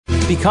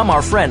Become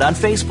our friend on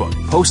Facebook.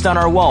 Post on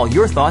our wall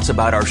your thoughts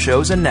about our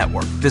shows and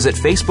network. Visit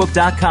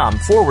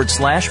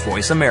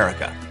facebook.com/Voice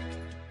America.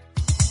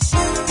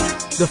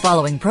 The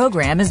following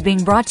program is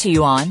being brought to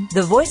you on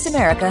the Voice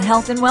America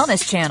Health and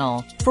Wellness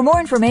Channel. For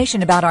more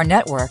information about our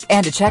network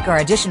and to check our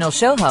additional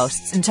show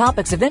hosts and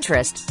topics of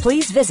interest,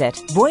 please visit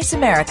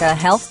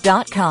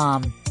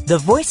voiceamericahealth.com. The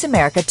Voice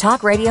America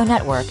Talk Radio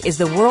Network is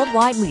the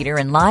worldwide leader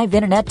in live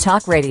Internet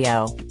talk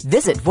radio.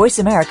 Visit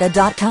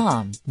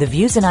voiceamerica.com. The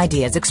views and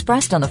ideas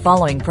expressed on the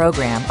following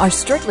program are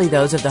strictly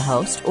those of the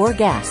host or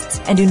guests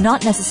and do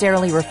not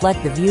necessarily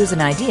reflect the views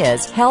and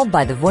ideas held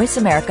by the Voice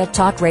America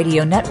Talk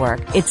Radio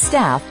Network, its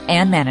staff,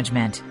 and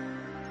management.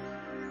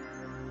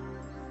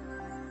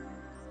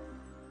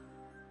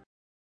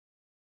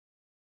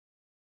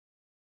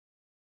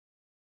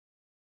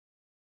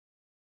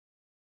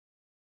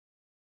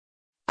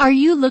 Are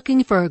you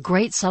looking for a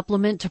great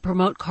supplement to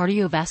promote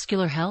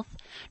cardiovascular health?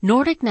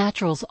 Nordic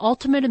Naturals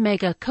Ultimate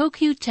Omega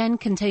CoQ10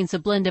 contains a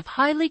blend of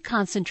highly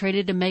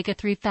concentrated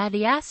omega-3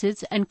 fatty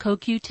acids and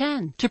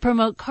CoQ10 to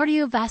promote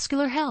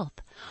cardiovascular health.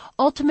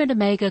 Ultimate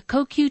Omega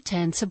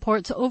CoQ10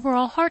 supports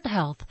overall heart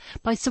health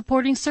by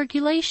supporting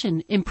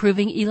circulation,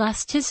 improving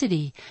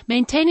elasticity,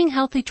 maintaining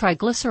healthy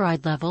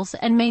triglyceride levels,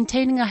 and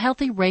maintaining a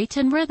healthy rate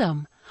and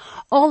rhythm.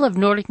 All of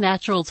Nordic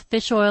Naturals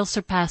fish oil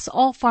surpass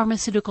all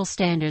pharmaceutical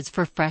standards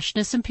for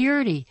freshness and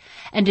purity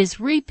and is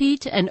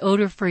repeat and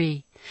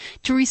odor-free.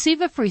 To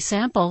receive a free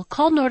sample,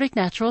 call Nordic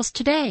Naturals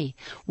today,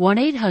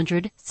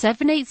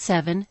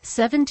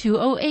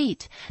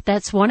 1-800-787-7208.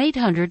 That's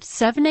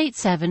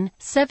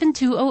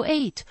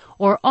 1-800-787-7208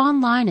 or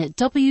online at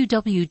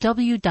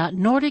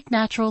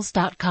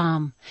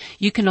www.nordicnaturals.com.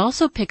 You can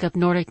also pick up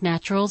Nordic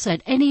Naturals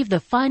at any of the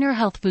finer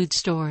health food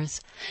stores.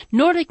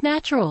 Nordic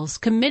Naturals,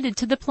 committed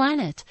to the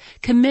planet,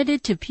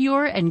 committed to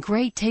pure and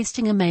great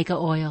tasting omega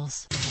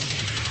oils.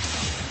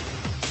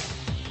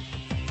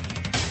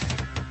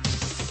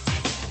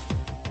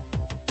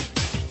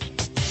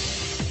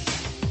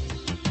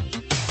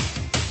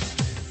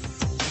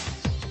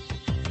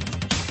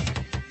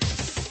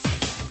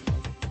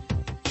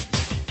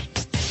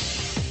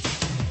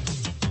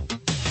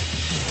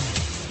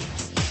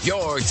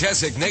 Your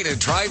designated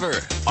driver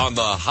on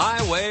the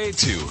highway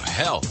to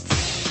health.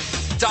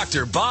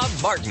 Dr. Bob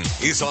Martin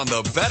is on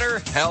the Better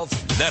Health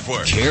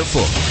Network.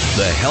 Careful.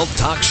 The health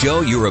talk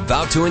show you're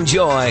about to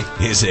enjoy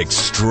is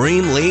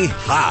extremely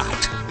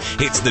hot.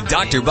 It's the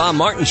Dr. Bob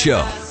Martin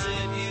Show.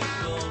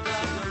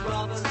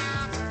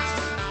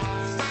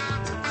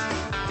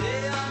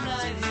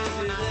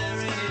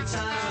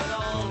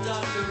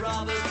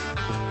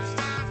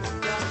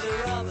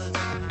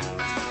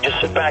 Just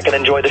sit back and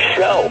enjoy the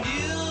show.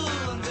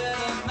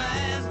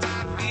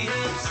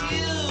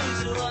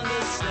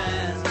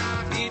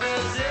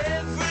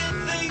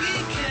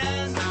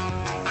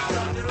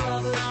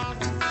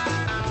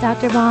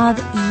 Dr. Bob,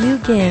 you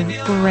give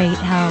great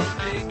help.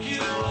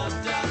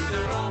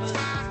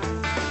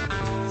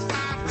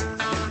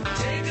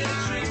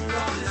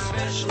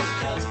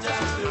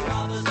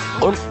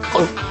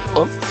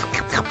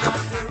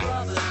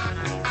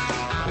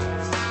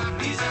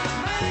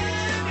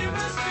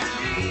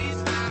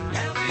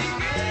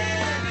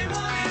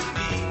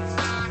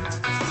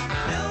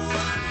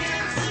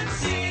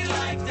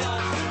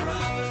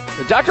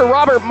 Dr.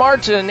 Robert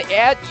Martin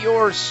at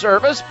your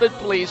service, but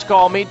please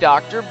call me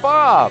Dr.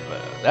 Bob.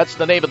 That's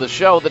the name of the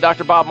show, the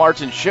Dr. Bob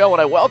Martin Show,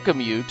 and I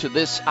welcome you to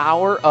this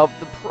hour of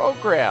the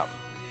program.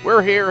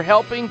 We're here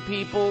helping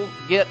people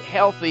get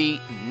healthy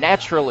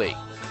naturally,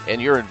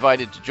 and you're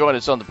invited to join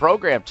us on the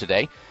program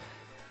today.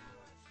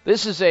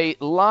 This is a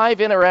live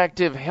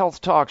interactive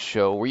health talk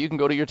show where you can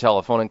go to your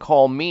telephone and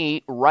call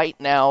me right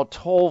now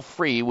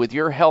toll-free with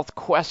your health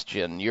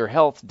question, your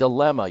health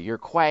dilemma, your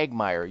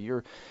quagmire,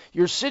 your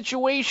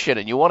situation,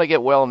 and you want to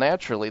get well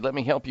naturally. Let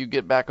me help you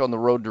get back on the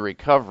road to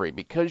recovery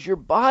because your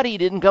body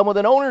didn't come with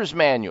an owner's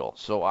manual,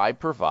 so I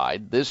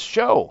provide this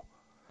show.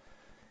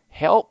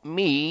 Help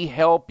me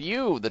help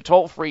you. The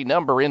toll-free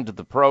number into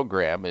the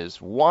program is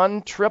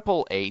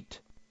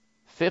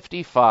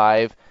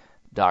 1-888-55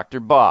 Dr.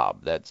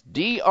 Bob. That's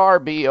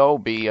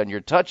DRBOB on your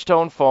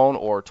touch-tone phone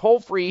or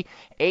toll-free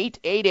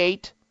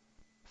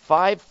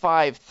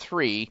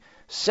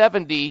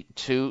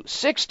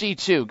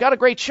 888-553-7262. Got a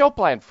great show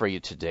planned for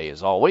you today,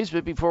 as always.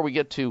 But before we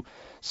get to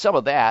some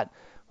of that,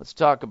 let's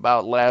talk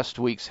about last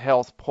week's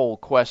health poll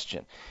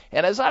question.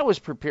 And as I was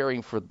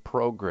preparing for the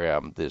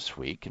program this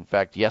week, in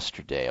fact,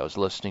 yesterday, I was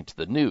listening to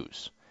the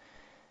news.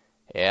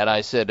 And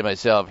I said to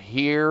myself,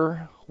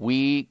 here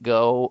we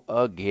go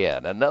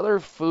again. Another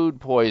food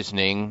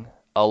poisoning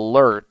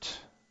alert.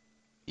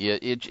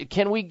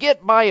 Can we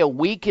get by a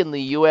week in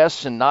the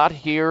U.S. and not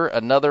hear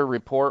another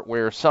report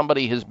where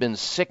somebody has been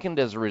sickened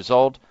as a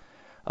result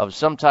of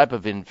some type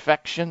of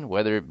infection,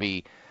 whether it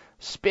be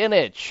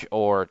spinach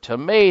or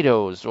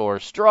tomatoes or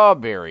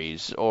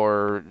strawberries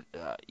or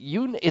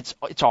it's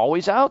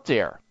always out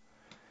there.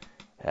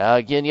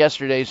 Again,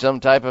 yesterday, some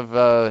type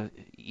of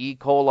E.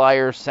 coli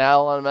or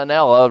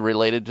salmonella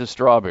related to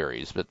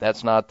strawberries, but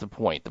that's not the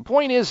point. The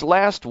point is,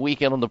 last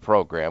weekend on the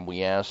program,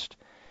 we asked,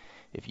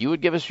 if you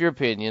would give us your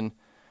opinion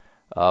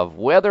of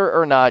whether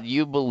or not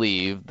you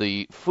believe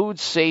the food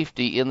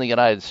safety in the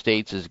United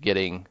States is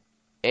getting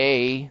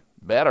A,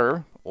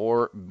 better,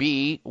 or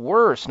B,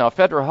 worse. Now,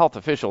 federal health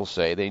officials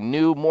say they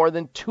knew more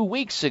than 2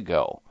 weeks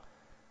ago,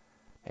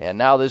 and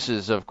now this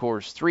is, of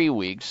course, 3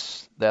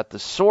 weeks, that the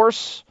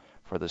source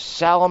for the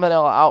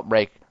salmonella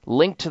outbreak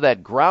linked to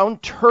that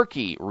ground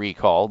turkey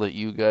recall that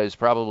you guys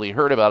probably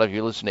heard about if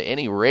you listen to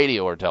any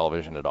radio or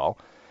television at all,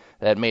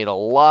 that made a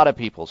lot of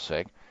people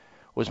sick,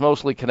 was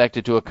mostly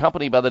connected to a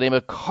company by the name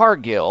of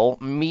Cargill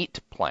Meat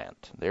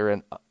Plant. They're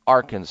in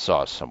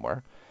Arkansas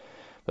somewhere.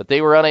 But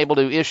they were unable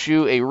to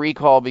issue a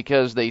recall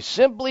because they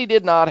simply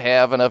did not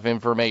have enough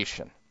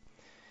information.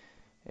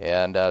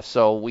 And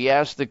so we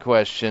asked the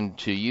question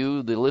to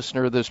you, the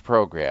listener of this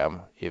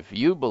program, if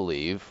you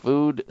believe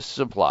food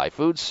supply,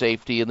 food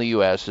safety in the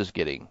U.S. is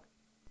getting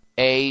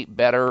A,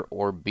 better,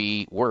 or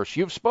B, worse.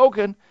 You've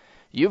spoken,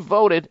 you've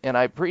voted, and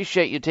I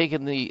appreciate you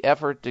taking the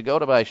effort to go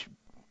to my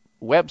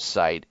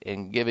website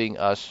and giving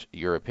us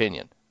your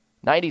opinion.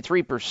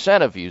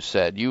 93% of you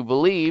said you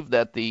believe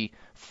that the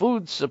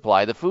food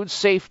supply, the food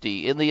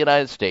safety in the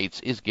United States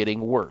is getting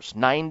worse.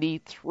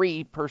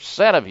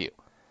 93% of you.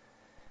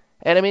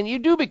 And I mean, you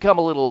do become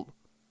a little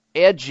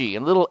edgy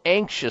and a little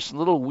anxious and a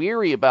little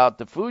weary about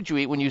the food you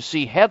eat when you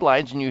see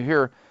headlines and you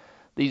hear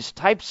these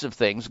types of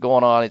things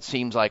going on, it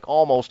seems like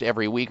almost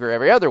every week or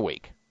every other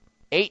week.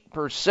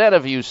 8%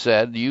 of you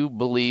said you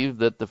believe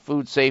that the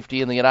food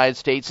safety in the United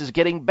States is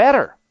getting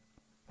better.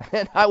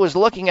 And I was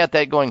looking at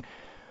that going,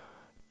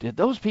 did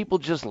those people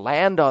just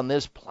land on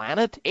this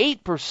planet?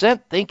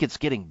 8% think it's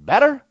getting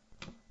better?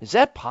 Is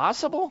that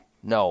possible?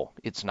 No,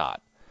 it's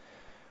not.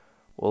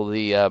 Well,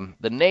 the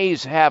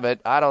nays have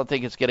it. I don't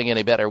think it's getting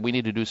any better. We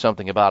need to do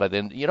something about it.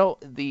 And, you know,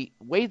 the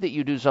way that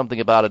you do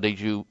something about it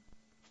is you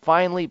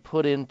finally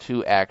put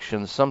into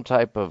action some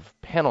type of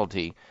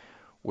penalty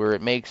where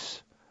it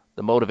makes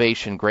the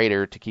motivation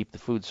greater to keep the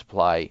food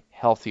supply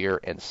healthier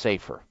and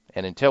safer.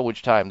 And until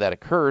which time that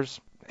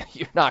occurs,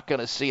 you're not going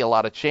to see a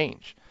lot of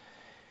change.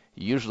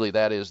 Usually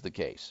that is the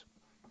case.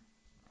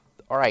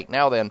 All right,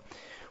 now then,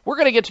 we're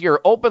going to get to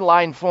your open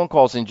line phone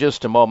calls in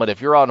just a moment.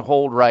 If you're on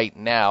hold right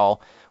now,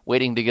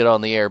 waiting to get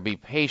on the air, be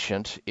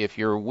patient. If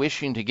you're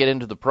wishing to get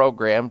into the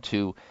program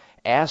to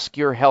ask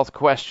your health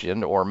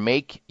question or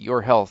make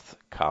your health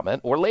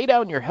comment or lay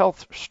down your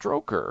health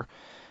stroker,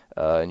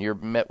 and you're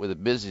met with a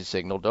busy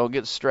signal, don't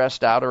get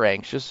stressed out or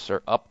anxious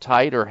or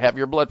uptight or have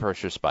your blood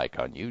pressure spike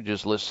on you.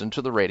 Just listen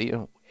to the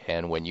radio.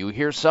 And when you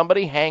hear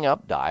somebody hang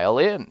up, dial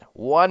in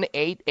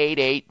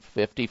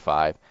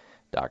 1-888-55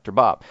 Dr.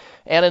 Bob.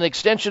 And an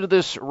extension of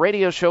this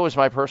radio show is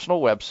my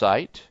personal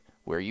website,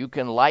 where you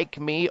can like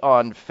me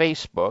on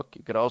Facebook.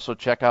 You can also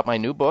check out my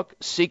new book,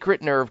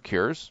 Secret Nerve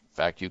Cures. In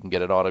fact, you can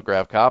get an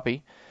autographed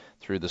copy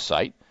through the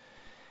site.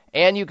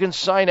 And you can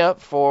sign up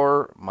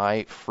for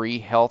my free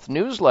health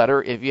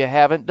newsletter if you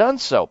haven't done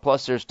so.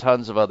 Plus, there's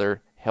tons of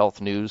other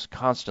health news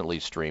constantly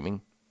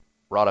streaming,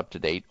 brought up to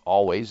date,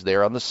 always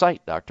there on the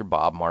site,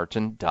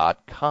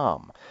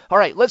 drbobmartin.com. All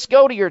right, let's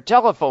go to your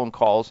telephone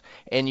calls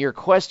and your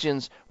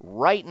questions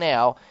right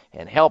now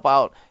and help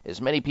out as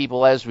many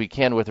people as we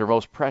can with their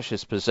most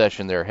precious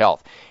possession, their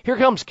health. Here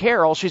comes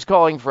Carol. She's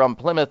calling from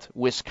Plymouth,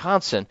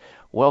 Wisconsin.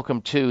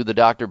 Welcome to the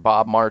Dr.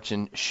 Bob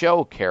Martin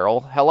Show, Carol.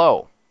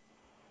 Hello.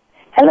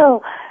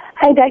 Hello.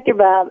 Hi, Dr.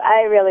 Bob.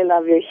 I really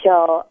love your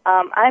show.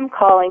 I'm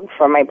calling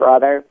for my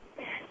brother.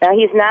 Now,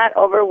 he's not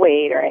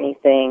overweight or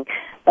anything,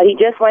 but he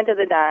just went to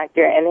the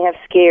doctor, and they have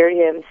scared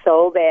him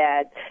so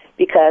bad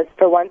because,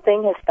 for one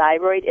thing, his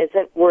thyroid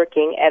isn't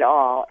working at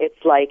all.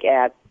 It's like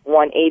at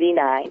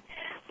 189.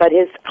 But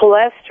his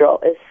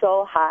cholesterol is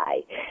so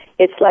high.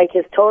 It's like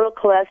his total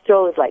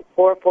cholesterol is like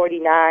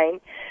 449.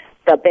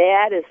 The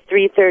bad is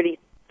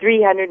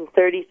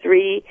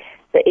 333.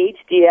 The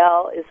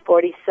HDL is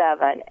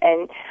 47.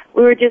 And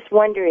we were just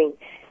wondering,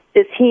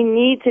 does he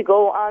need to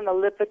go on the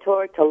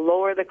Lipitor to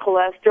lower the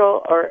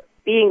cholesterol, or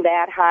being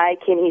that high,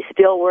 can he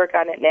still work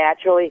on it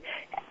naturally?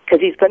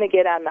 Because he's going to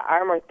get on the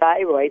Armour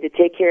thyroid to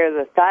take care of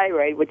the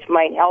thyroid, which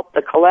might help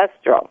the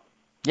cholesterol.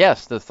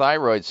 Yes, the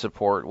thyroid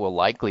support will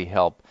likely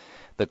help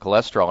the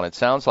cholesterol. And it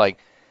sounds like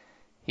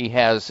he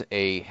has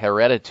a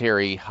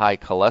hereditary high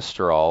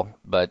cholesterol,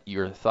 but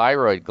your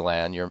thyroid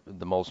gland,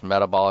 the most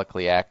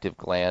metabolically active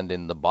gland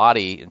in the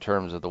body in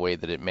terms of the way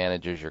that it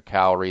manages your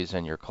calories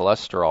and your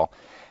cholesterol,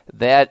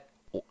 that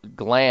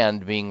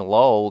gland being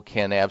low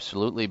can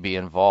absolutely be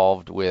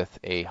involved with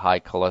a high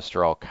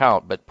cholesterol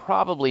count, but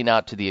probably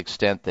not to the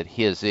extent that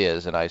his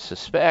is. And I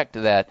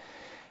suspect that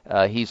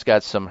he's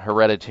got some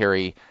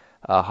hereditary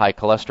high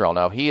cholesterol.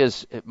 Now, he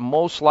is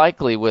most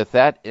likely, with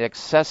that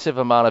excessive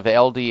amount of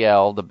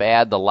LDL, the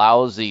bad, the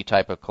lousy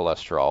type of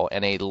cholesterol,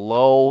 and a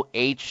low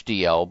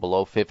HDL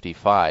below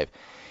 55,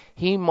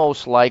 he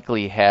most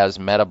likely has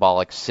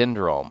metabolic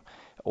syndrome,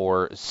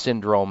 or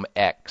syndrome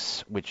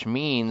X, which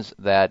means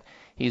that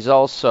he's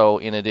also,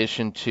 in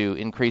addition to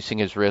increasing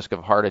his risk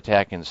of heart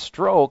attack and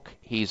stroke,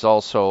 he's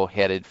also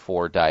headed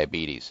for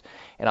diabetes.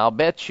 And I'll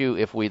bet you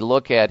if we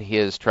look at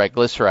his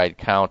triglyceride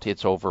count,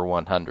 it's over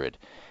 100.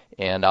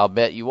 And I'll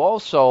bet you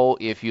also,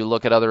 if you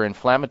look at other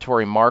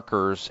inflammatory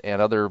markers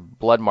and other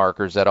blood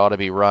markers that ought to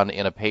be run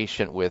in a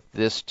patient with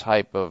this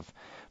type of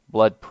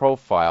blood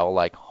profile,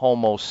 like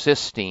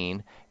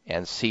homocysteine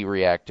and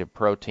C-reactive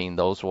protein,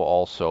 those will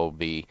also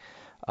be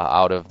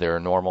out of their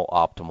normal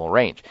optimal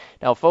range.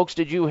 Now, folks,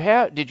 did you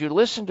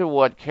listen to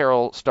what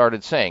Carol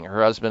started saying?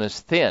 Her husband is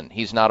thin.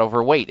 He's not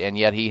overweight, and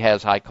yet he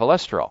has high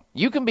cholesterol.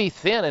 You can be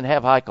thin and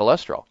have high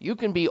cholesterol. You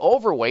can be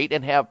overweight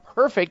and have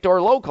perfect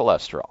or low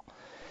cholesterol.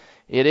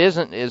 It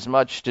isn't as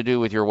much to do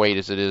with your weight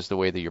as it is the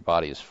way that your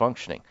body is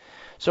functioning.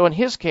 So in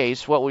his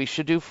case, what we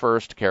should do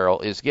first, Carol,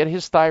 is get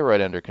his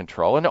thyroid under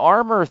control. And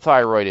Armour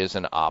thyroid is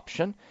an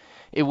option.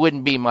 It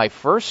wouldn't be my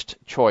first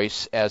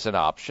choice as an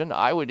option.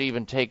 I would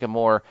even take a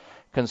more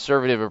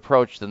conservative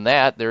approach than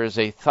that. There is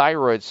a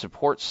thyroid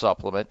support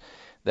supplement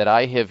that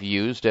I have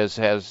used, as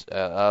has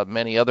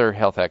many other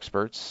health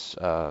experts.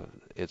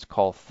 It's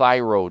called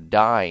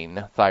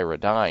Thyrodyne.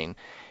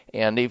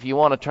 And if you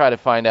want to try to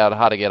find out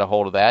how to get a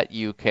hold of that,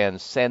 you can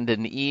send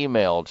an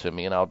email to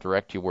me, and I'll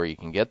direct you where you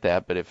can get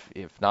that. But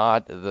if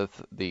not,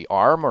 the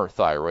Armour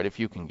thyroid, if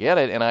you can get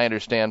it, and I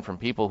understand from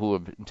people who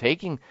have been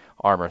taking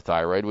Armour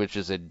thyroid, which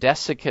is a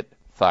desiccate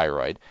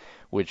thyroid,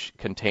 which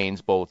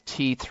contains both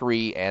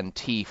T3 and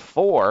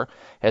T4,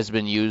 has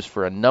been used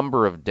for a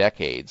number of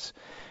decades,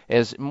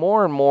 is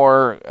more and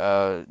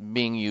more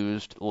being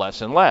used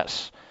less and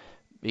less,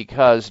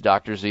 because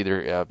doctors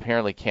either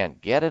apparently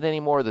can't get it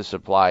anymore, the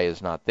supply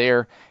is not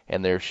there,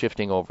 and they're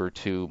shifting over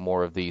to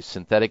more of the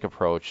synthetic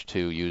approach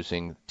to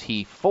using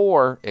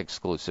T4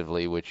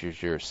 exclusively, which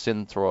is your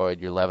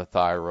Synthroid, your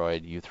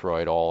levothyroid,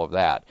 Euthroid, all of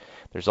that.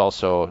 There's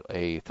also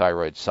a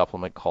thyroid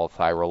supplement called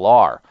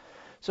Thyrolar.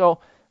 So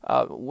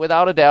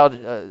without a doubt,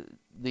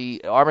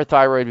 the Armour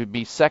thyroid would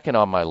be second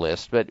on my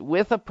list, but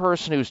with a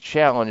person who's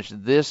challenged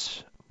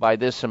by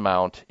this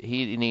amount,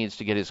 he needs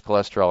to get his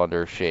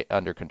cholesterol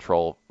under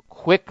control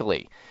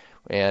quickly.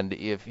 And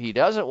if he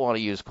doesn't want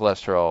to use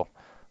cholesterol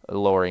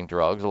lowering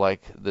drugs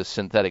like the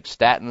synthetic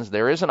statins,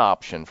 there is an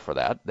option for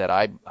that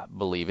I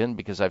believe in,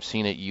 because I've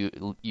seen it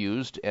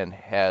used and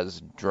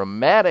has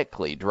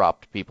dramatically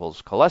dropped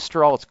people's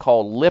cholesterol. It's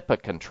called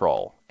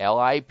Lipicontrol,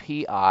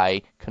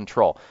 Lipi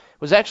control.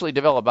 It was actually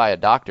developed by a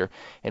doctor,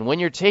 and when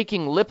you're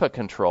taking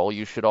Lipicontrol,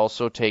 you should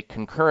also take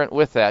concurrent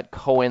with that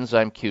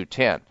coenzyme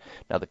Q10.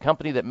 Now, the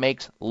company that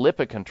makes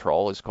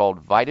Lipicontrol is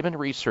called Vitamin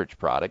Research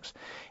Products,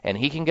 and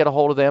he can get a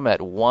hold of them at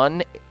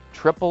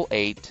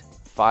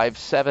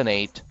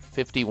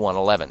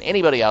 1-888-578-5111.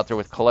 Anybody out there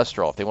with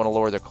cholesterol, if they want to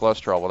lower their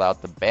cholesterol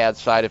without the bad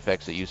side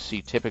effects that you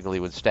see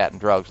typically with statin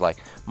drugs like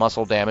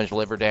muscle damage,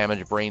 liver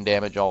damage, brain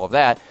damage, all of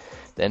that,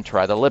 then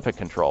try the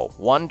Lipicontrol.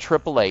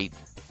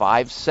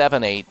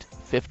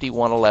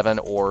 1-888-578-5111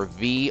 or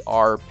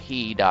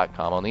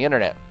VRP.com on the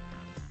internet.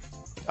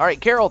 All right,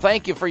 Carol,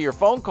 thank you for your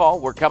phone call.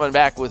 We're coming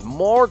back with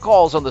more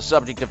calls on the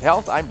subject of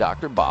health. I'm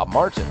Dr. Bob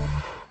Martin.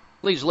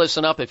 Please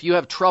listen up if you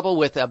have trouble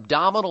with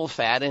abdominal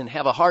fat and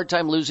have a hard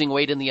time losing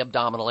weight in the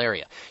abdominal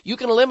area. You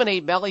can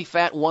eliminate belly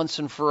fat once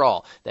and for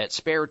all. That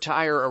spare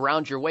tire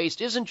around your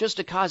waist isn't just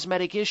a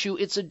cosmetic issue,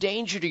 it's a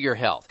danger to your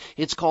health.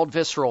 It's called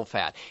visceral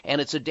fat,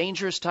 and it's a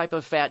dangerous type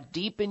of fat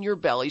deep in your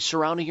belly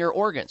surrounding your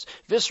organs.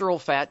 Visceral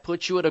fat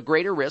puts you at a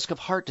greater risk of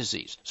heart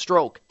disease,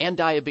 stroke, and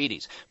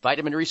diabetes.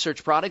 Vitamin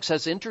Research Products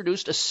has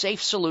introduced a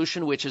safe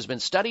solution which has been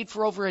studied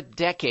for over a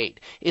decade.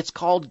 It's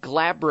called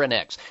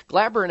Glabrinex.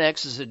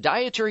 Glabrinex is a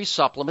dietary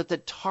supplement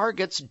that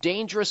targets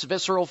dangerous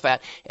visceral fat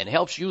and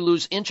helps you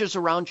lose inches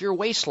around your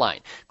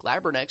waistline.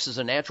 Glabrinex is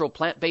a natural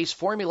plant-based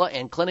formula,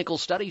 and clinical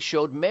studies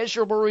showed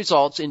measurable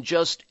results in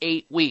just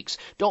 8 weeks.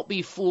 Don't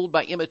be fooled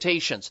by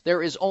imitations.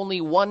 There is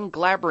only one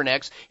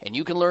Glabrinex, and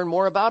you can learn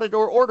more about it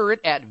or order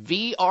it at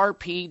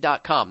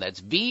VRP.com. That's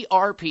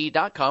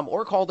VRP.com,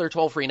 or call their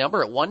toll-free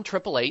number at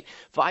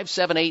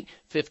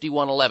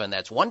 1-888-578-5111.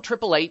 That's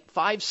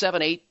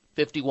 1-888-578-5111.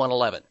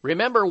 5111.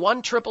 Remember,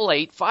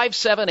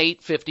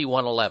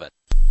 1-888-578-5111.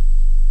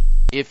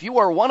 If you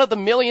are one of the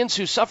millions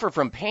who suffer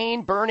from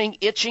pain, burning,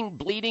 itching,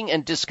 bleeding,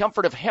 and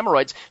discomfort of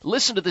hemorrhoids,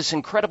 listen to this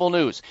incredible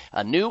news.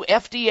 A new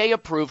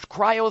FDA-approved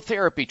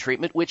cryotherapy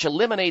treatment which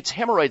eliminates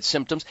hemorrhoid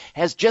symptoms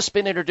has just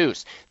been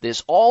introduced.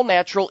 This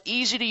all-natural,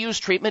 easy-to-use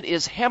treatment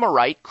is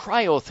Hemorite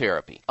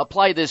Cryotherapy.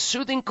 Apply this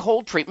soothing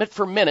cold treatment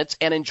for minutes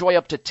and enjoy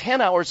up to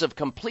 10 hours of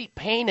complete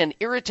pain and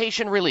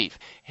irritation relief.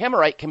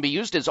 Hemorite can be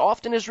used as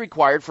often as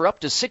required for up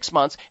to 6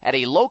 months at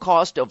a low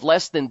cost of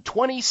less than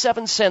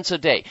 27 cents a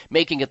day,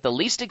 making it the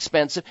least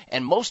expensive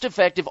and most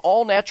effective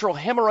all-natural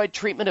hemorrhoid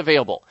treatment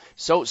available.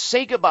 So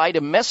say goodbye to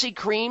messy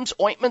creams,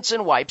 ointments,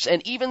 and wipes,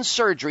 and even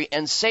surgery,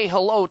 and say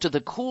hello to the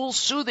cool,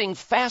 soothing,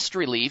 fast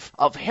relief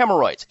of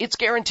hemorrhoids. It's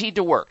guaranteed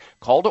to work.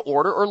 Call to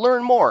order or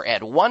learn more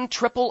at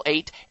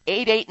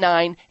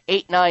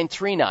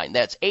 1-888-889-8939.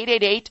 That's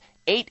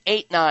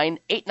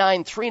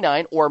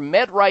 888-889-8939 or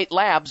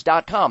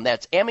medritelabs.com.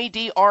 That's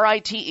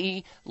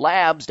MEDRITE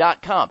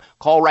labs.com.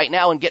 Call right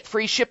now and get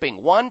free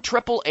shipping.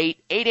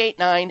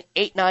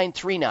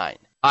 1-888-889-8939.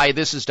 Hi,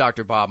 this is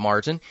Dr. Bob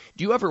Martin.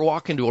 Do you ever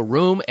walk into a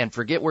room and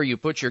forget where you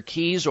put your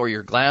keys or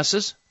your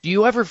glasses? Do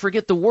you ever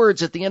forget the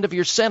words at the end of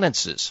your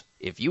sentences?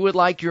 If you would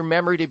like your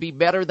memory to be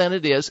better than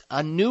it is,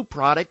 a new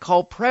product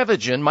called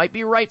Prevagen might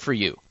be right for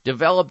you.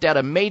 Developed at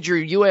a major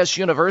U.S.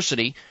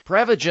 university,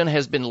 Prevagen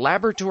has been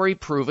laboratory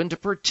proven to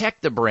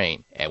protect the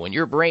brain. And when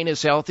your brain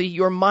is healthy,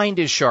 your mind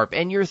is sharp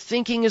and your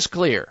thinking is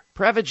clear.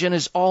 Prevagen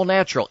is all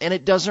natural and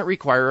it doesn't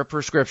require a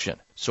prescription.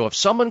 So if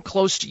someone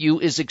close to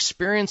you is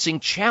experiencing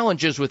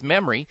challenges with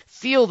memory,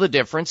 feel the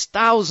difference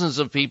thousands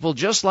of people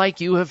just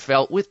like you have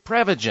felt with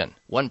Prevagen.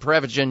 One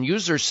Prevagen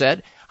user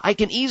said, I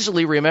can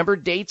easily remember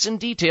dates and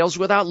details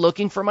without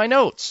looking for my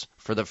notes.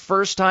 For the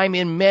first time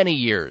in many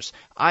years,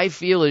 I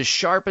feel as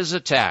sharp as a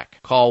tack.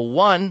 Call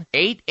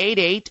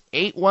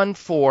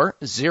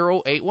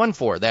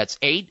 1-888-814-0814. That's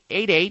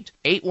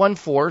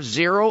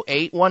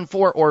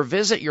 888-814-0814, or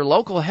visit your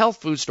local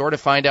health food store to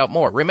find out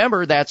more.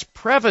 Remember, that's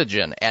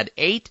Prevagen at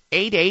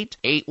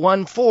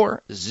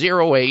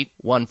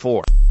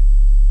 888-814-0814.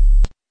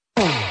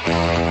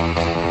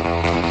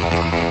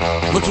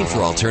 Looking for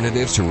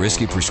alternatives to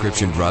risky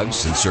prescription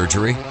drugs and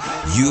surgery?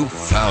 You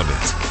found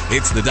it.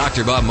 It's the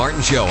Dr. Bob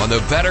Martin Show on the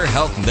Better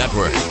Health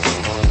Network.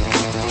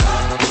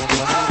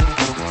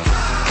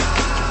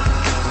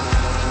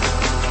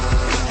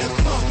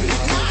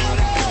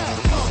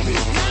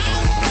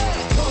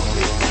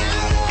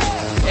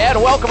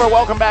 And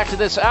welcome back to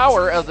this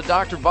hour of the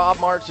Dr. Bob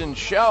Martin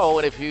Show.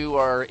 And if you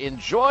are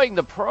enjoying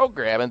the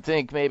program and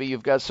think maybe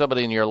you've got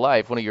somebody in your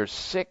life, one of your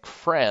sick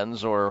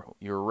friends or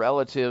your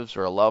relatives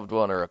or a loved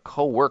one or a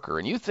coworker,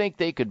 and you think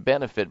they could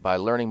benefit by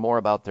learning more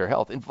about their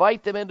health,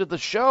 invite them into the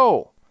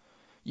show.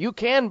 You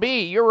can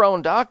be your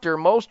own doctor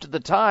most of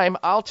the time.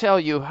 I'll tell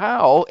you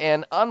how.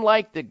 And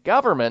unlike the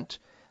government,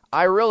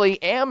 I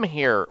really am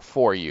here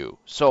for you.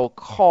 So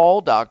call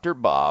Dr.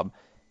 Bob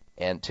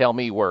and tell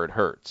me where it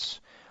hurts.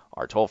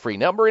 Our toll-free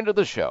number into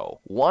the show,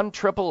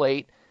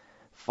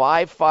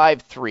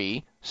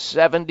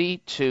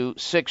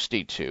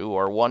 1-888-553-7262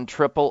 or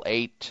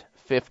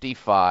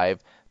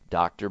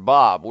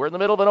 1-888-55-DR-BOB. We're in the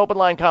middle of an open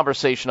line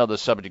conversation on the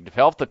subject of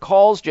health. The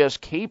calls just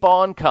keep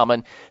on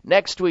coming.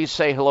 Next, we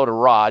say hello to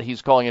Rod.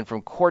 He's calling in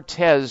from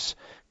Cortez,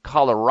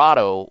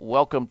 Colorado.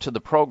 Welcome to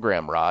the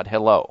program, Rod.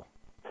 Hello.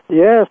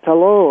 Yes,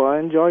 hello. I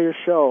enjoy your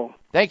show.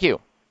 Thank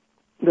you.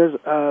 There's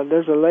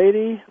a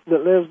lady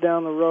that lives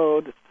down the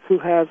road who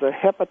has a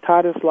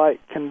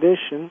hepatitis-like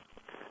condition.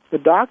 The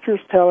doctors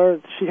tell her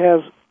she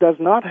does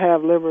not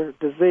have liver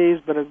disease,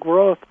 but a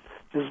growth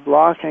is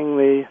blocking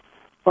the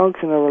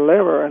function of her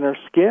liver, and her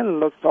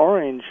skin looks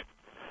orange.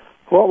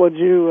 What would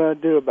you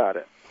do about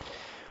it?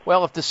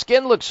 Well, if the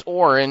skin looks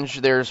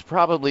orange, there's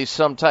probably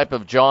some type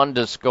of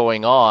jaundice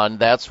going on.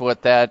 That's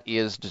what that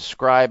is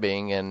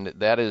describing, and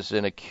that is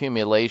an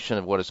accumulation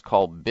of what is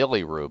called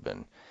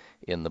bilirubin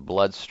in the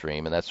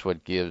bloodstream, and that's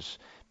what gives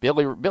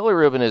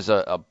bilirubin is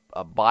a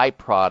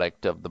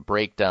byproduct of the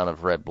breakdown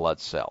of red blood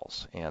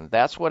cells, and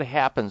that's what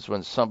happens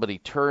when somebody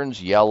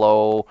turns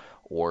yellow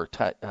or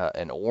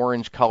an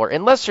orange color,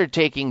 unless they're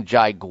taking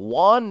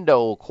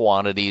giguando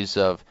quantities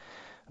of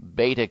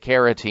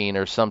beta-carotene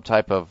or some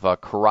type of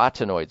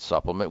carotenoid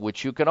supplement,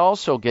 which you can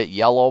also get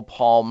yellow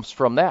palms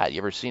from that.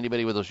 You ever see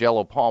anybody with those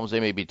yellow palms? They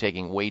may be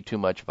taking way too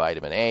much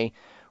vitamin A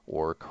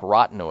or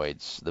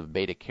carotenoids, the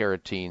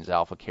beta-carotenes,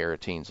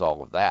 alpha-carotenes,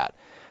 all of that.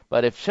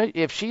 But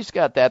if she's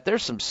got that,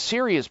 there's some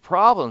serious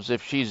problems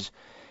if she's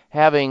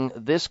having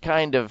this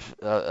kind of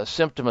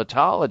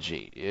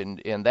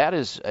symptomatology, and that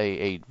is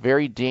a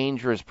very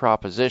dangerous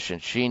proposition.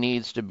 She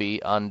needs to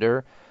be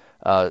under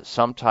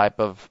some type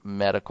of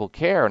medical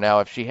care.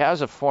 Now, if she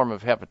has a form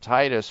of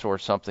hepatitis or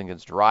something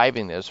that's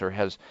driving this, or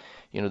has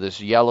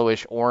this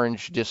yellowish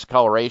orange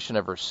discoloration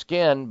of her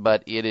skin,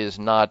 but it is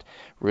not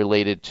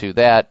related to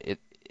that, it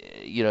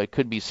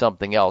could be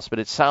something else, but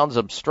it sounds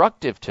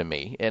obstructive to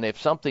me. And if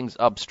something's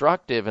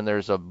obstructive and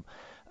there's some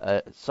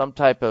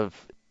type of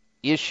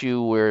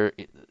issue where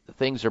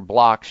things are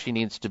blocked, she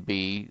needs to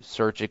be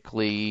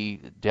surgically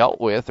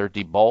dealt with or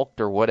debulked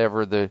or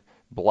whatever the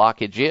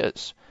blockage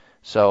is.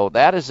 So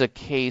that is a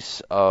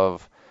case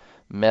of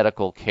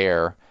medical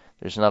care.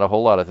 There's not a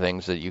whole lot of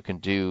things that you can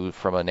do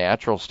from a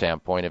natural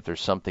standpoint if there's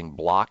something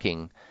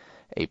blocking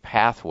a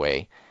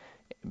pathway,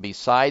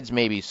 besides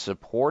maybe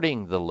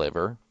supporting the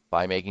liver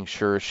by making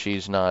sure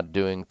she's not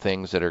doing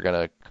things that are going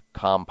to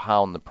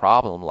compound the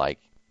problem, like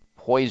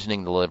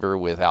poisoning the liver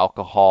with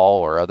alcohol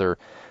or other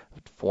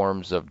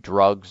forms of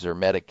drugs or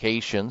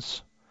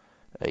medications,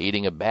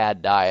 eating a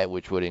bad diet,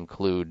 which would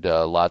include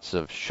lots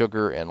of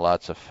sugar and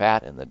lots of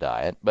fat in the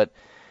diet. But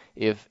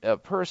if a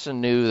person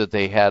knew that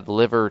they had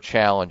liver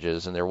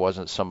challenges and there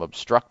wasn't some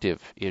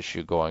obstructive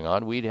issue going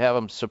on, we'd have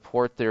them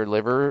support their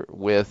liver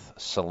with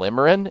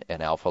Salimarin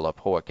and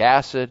alpha-lipoic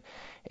acid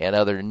and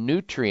other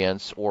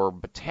nutrients or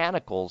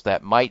botanicals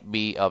that might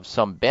be of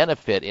some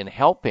benefit in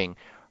helping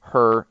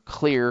her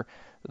clear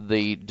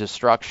the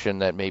destruction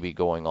that may be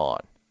going on.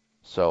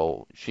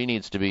 So she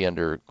needs to be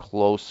under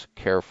close,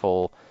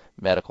 careful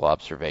medical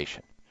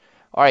observation.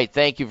 All right,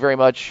 thank you very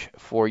much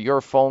for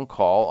your phone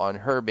call on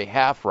her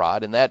behalf,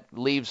 Rod. And that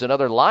leaves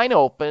another line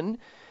open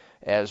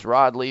as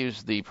Rod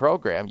leaves the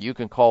program. You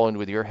can call in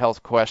with your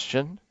health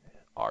question.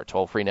 Our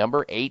toll-free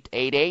number,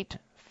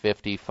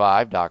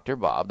 888-55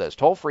 Bob. That's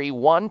toll-free,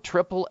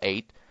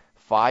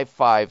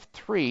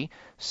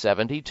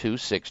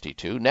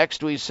 1-888-553-7262.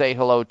 Next, we say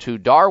hello to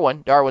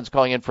Darwin. Darwin's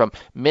calling in from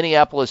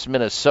Minneapolis,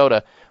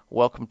 Minnesota.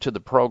 Welcome to the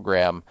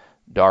program,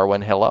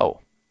 Darwin. Hello.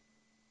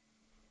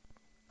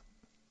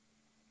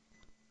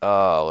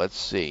 Let's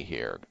see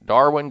here.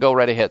 Darwin, go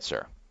right ahead,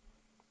 sir.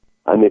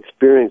 I'm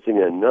experiencing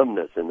a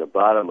numbness in the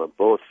bottom of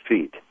both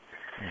feet.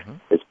 Mm-hmm.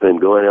 It's been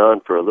going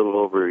on for a little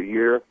over a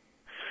year.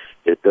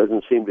 It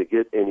doesn't seem to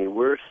get any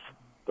worse,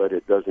 but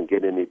it doesn't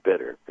get any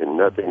better, and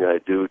nothing I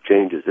do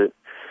changes it.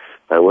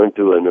 I went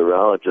to a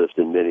neurologist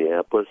in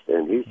Minneapolis,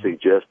 and he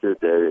suggested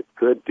that it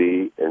could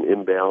be an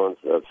imbalance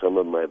of some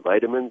of my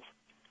vitamins.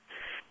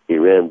 He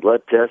ran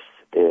blood tests,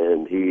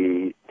 and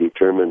he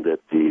determined that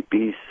the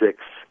B6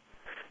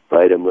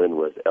 vitamin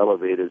was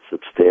elevated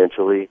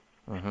substantially,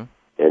 mm-hmm.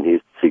 and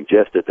he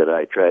suggested that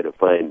I try to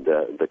find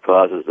the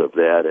causes of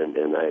that,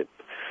 and I've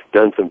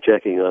done some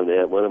checking on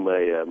that. One of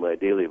my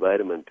daily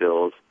vitamin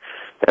pills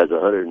has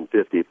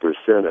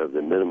 150% of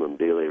the minimum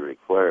daily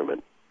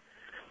requirement,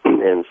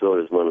 and so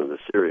does one of the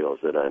cereals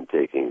that I'm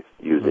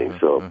using. Mm-hmm.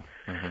 So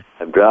mm-hmm.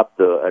 I've dropped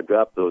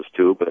those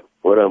two, but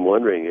what I'm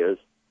wondering is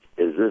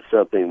this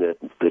something that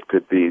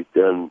could be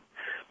done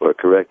or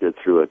corrected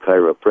through a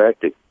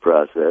chiropractic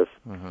process?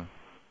 Mm-hmm.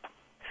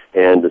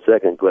 And the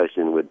second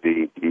question would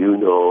be, do you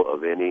know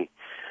of any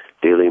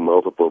daily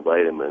multiple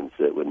vitamins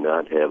that would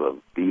not have a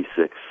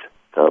B6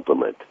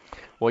 complement?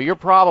 Well, your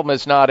problem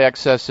is not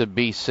excessive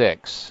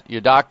B6.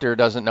 Your doctor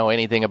doesn't know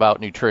anything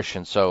about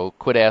nutrition, so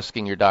quit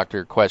asking your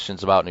doctor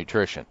questions about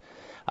nutrition.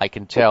 I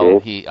can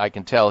tell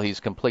he's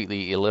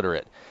completely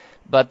illiterate.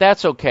 But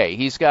that's okay.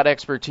 He's got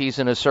expertise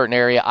in a certain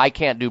area. I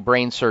can't do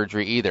brain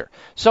surgery either.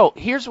 So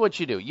here's what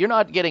you do. You're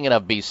not getting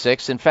enough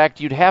B6. In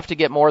fact, you'd have to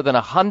get more than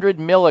 100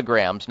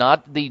 milligrams,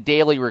 not the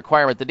daily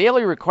requirement. The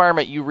daily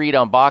requirement you read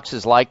on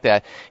boxes like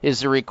that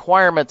is the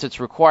requirement that's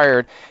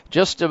required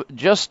just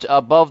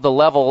above the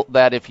level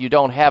that if you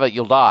don't have it,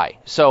 you'll die.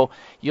 So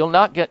you're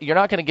not going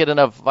to get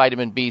enough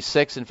vitamin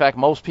B6. In fact,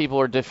 most people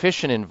are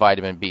deficient in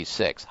vitamin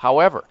B6.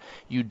 However,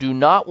 you do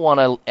not want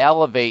to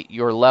elevate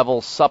your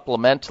level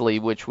supplementally,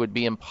 which would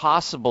be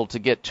impossible to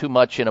get too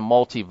much in a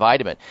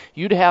multivitamin.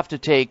 You'd have to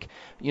take,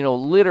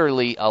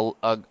 literally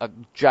a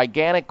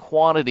gigantic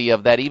quantity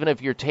of that, even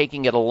if you're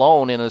taking it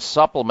alone in a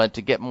supplement,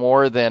 to get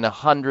more than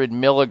 100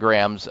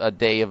 milligrams a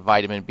day of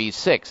vitamin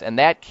B6. And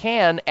that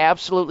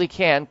absolutely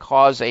can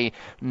cause a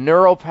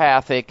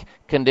neuropathic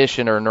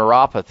condition or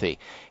neuropathy.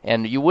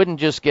 And you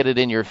wouldn't just get it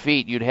in your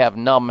feet, you'd have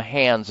numb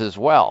hands as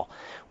well.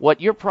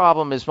 What your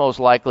problem is most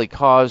likely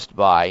caused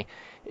by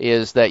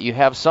is that you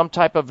have some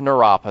type of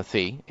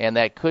neuropathy, and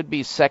that could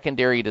be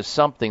secondary to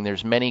something.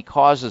 There's many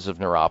causes of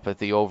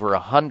neuropathy, over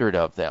 100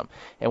 of them.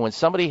 And when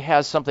somebody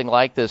has something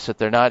like this that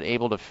they're not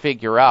able to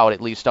figure out,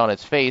 at least on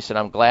its face, and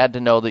I'm glad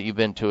to know that you've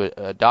been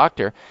to a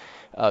doctor,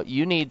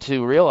 you need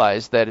to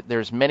realize that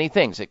there's many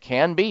things. It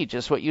can be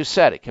just what you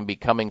said. It can be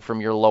coming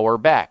from your lower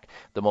back.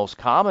 The most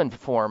common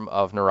form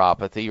of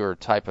neuropathy or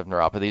type of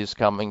neuropathy is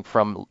coming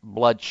from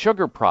blood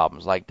sugar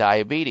problems like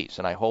diabetes,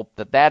 and I hope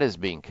that is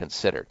being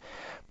considered.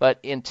 But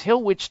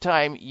until which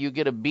time you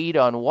get a beat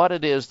on what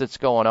it is that's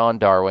going on,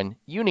 Darwin,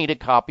 you need a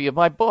copy of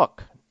my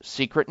book,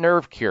 Secret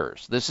Nerve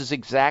Cures. This is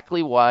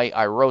exactly why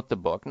I wrote the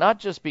book, not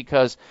just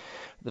because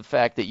the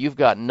fact that you've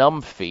got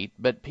numb feet,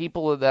 but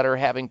people that are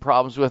having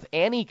problems with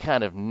any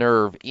kind of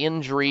nerve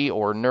injury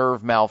or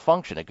nerve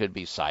malfunction. It could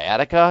be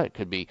sciatica, it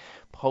could be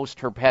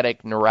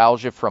post-herpetic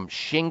neuralgia from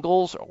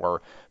shingles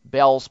or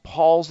Bell's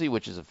palsy,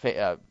 which is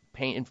a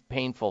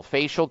painful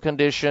facial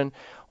condition,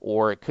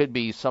 or it could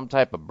be some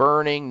type of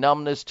burning,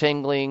 numbness,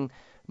 tingling,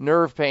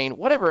 nerve pain,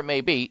 whatever it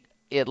may be.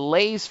 It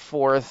lays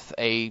forth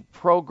a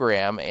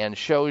program and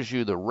shows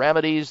you the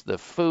remedies, the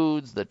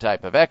foods, the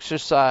type of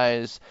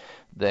exercise,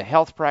 the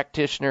health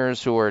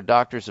practitioners who are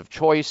doctors of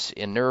choice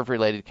in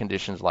nerve-related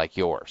conditions like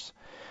yours.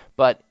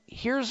 But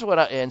here's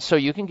and so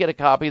you can get a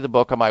copy of the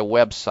book on my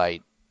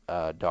website,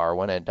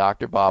 Darwin, at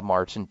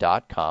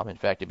drbobmartin.com. In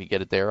fact, if you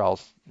get it there, I'll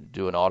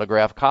do an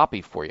autographed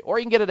copy for you. Or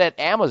you can get it at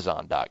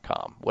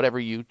amazon.com, whatever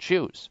you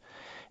choose.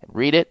 And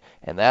read it,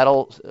 and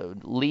that'll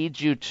lead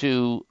you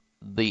to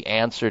the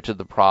answer to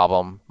the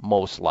problem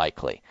most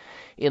likely.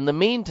 In the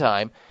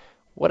meantime,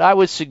 what I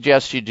would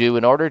suggest you do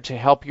in order to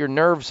help your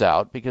nerves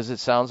out, because it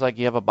sounds like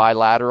you have a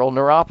bilateral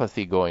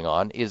neuropathy going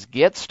on, is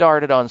get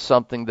started on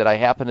something that I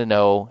happen to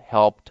know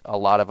helped a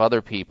lot of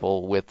other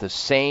people with the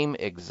same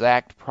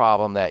exact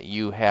problem that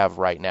you have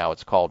right now.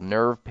 It's called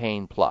Nerve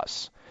Pain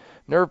Plus.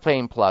 Nerve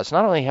Pain Plus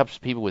not only helps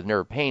people with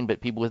nerve pain,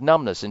 but people with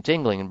numbness and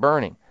tingling and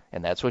burning,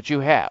 and that's what you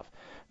have.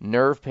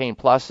 Nerve Pain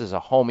Plus is a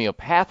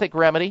homeopathic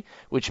remedy,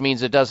 which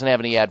means it doesn't have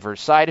any adverse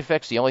side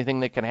effects. The only thing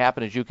that can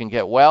happen is you can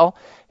get well,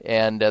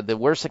 and the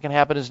worst that can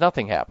happen is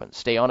nothing happens.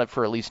 Stay on it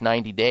for at least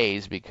 90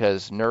 days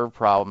because nerve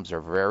problems are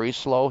very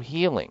slow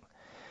healing.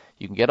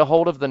 You can get a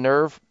hold of the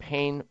Nerve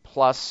Pain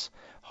Plus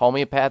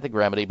homeopathic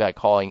remedy by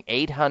calling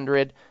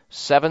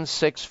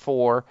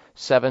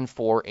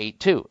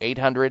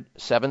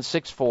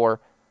 800-764-7482.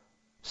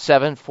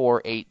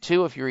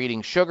 800-764-7482. If you're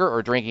eating sugar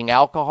or drinking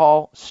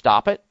alcohol,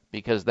 stop it,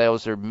 because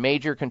those are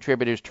major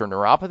contributors to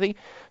neuropathy.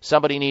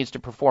 Somebody needs to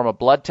perform a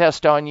blood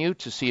test on you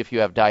to see if you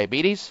have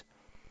diabetes,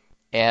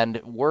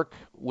 and work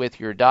with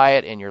your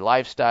diet and your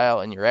lifestyle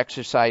and your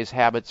exercise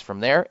habits from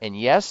there. And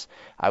yes,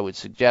 I would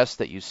suggest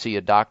that you see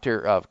a doctor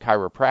of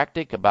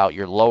chiropractic about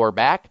your lower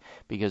back,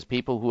 because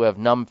people who have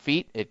numb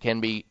feet, it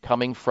can be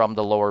coming from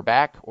the lower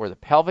back or the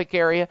pelvic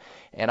area.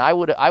 And I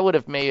would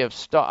have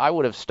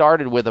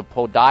started with a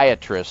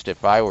podiatrist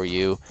if I were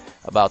you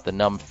about the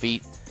numb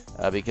feet,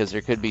 because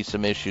there could be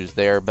some issues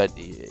there, but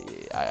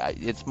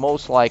it's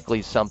most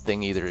likely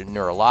something either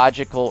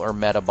neurological or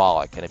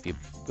metabolic. And if you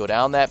go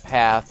down that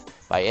path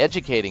by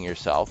educating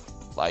yourself,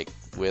 like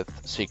with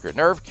Secret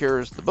Nerve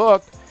Cures, the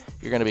book,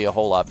 you're going to be a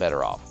whole lot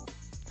better off.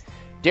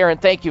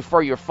 Darren, thank you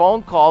for your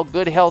phone call.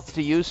 Good health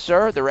to you,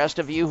 sir. The rest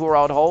of you who are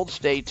on hold,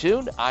 stay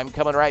tuned. I'm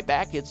coming right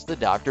back. It's the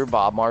Dr.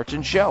 Bob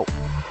Martin Show.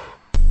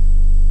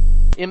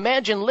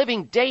 Imagine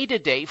living day to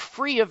day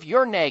free of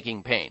your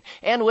nagging pain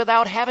and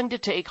without having to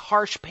take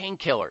harsh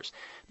painkillers.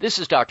 This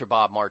is Dr.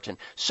 Bob Martin.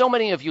 So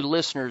many of you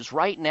listeners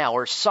right now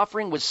are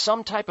suffering with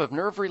some type of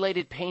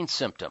nerve-related pain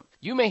symptom.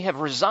 You may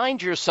have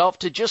resigned yourself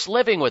to just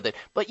living with it,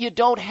 but you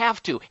don't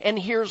have to, and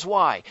here's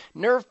why.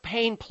 Nerve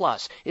Pain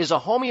Plus is a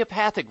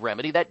homeopathic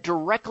remedy that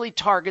directly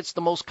targets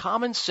the most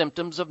common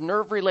symptoms of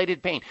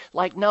nerve-related pain,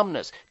 like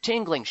numbness,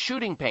 tingling,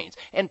 shooting pains,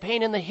 and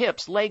pain in the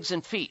hips, legs,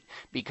 and feet.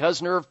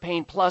 Because Nerve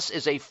Pain Plus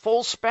is a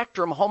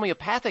full-spectrum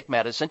homeopathic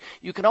medicine,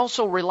 you can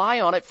also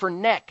rely on it for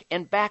neck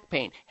and back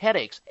pain,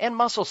 headaches, and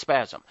muscle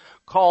spasm.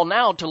 Call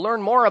now to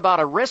learn more about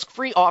a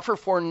risk-free offer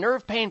for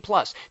Nerve Pain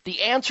Plus,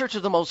 the answer to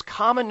the most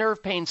common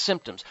nerve pain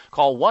symptoms.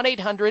 Call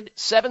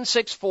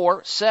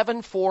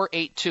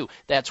 1-800-764-7482.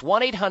 That's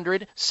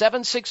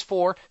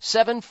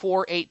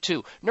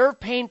 1-800-764-7482. Nerve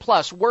Pain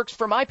Plus works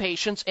for my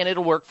patients, and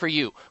it'll work for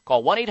you.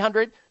 Call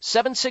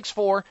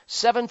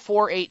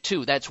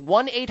 1-800-764-7482. That's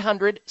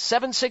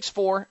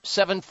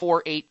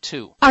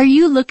 1-800-764-7482. Are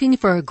you looking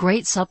for a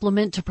great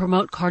supplement to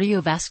promote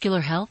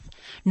cardiovascular health?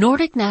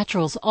 Nordic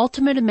Naturals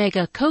Ultimate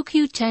Omega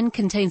CoQ10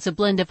 contains a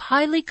blend of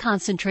highly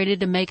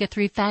concentrated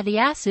omega-3 fatty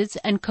acids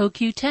and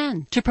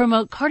CoQ10 to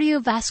promote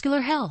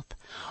cardiovascular health.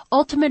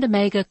 Ultimate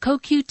Omega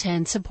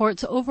CoQ10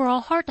 supports overall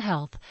heart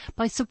health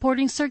by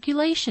supporting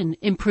circulation,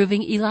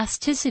 improving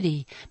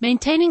elasticity,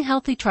 maintaining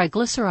healthy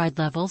triglyceride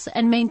levels,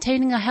 and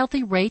maintaining a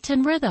healthy rate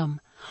and rhythm.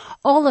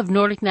 All of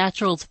Nordic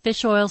Naturals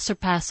fish oil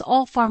surpass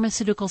all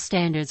pharmaceutical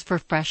standards for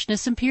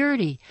freshness and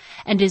purity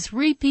and is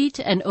repeat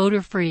and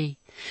odor-free.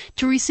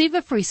 To receive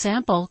a free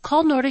sample,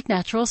 call Nordic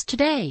Naturals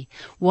today,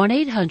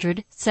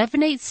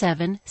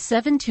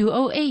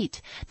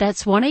 1-800-787-7208.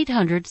 That's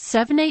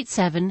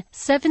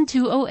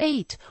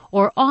 1-800-787-7208,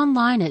 or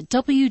online at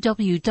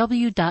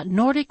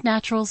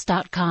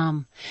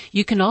www.nordicnaturals.com.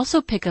 You can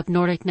also pick up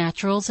Nordic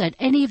Naturals at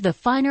any of the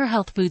finer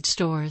health food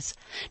stores.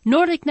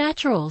 Nordic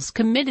Naturals,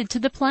 committed to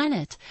the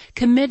planet,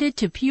 committed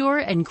to pure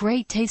and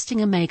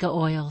great-tasting omega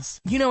oils.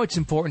 You know it's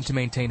important to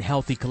maintain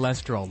healthy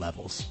cholesterol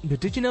levels, but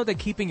did you know that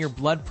keeping your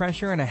blood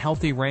pressure in a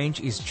healthy range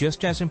is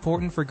just as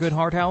important for good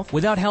heart health?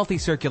 Without healthy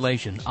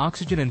circulation,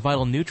 oxygen and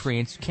vital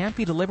nutrients can't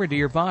be delivered to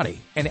your body,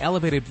 and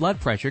elevated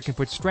blood pressure can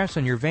put stress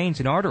on your veins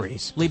and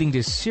arteries, leading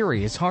to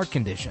serious heart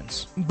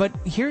conditions. But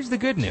here's the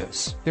good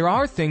news. There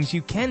are things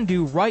you can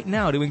do right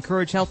now to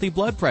encourage healthy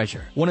blood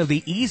pressure. One of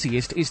the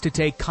easiest is to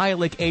take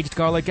Kyolic aged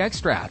garlic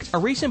extract. A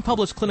recent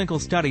published clinical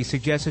study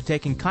suggests that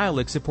taking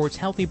Kyolic supports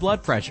healthy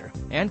blood pressure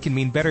and can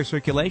mean better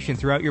circulation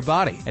throughout your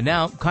body. And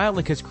now,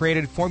 Kyolic has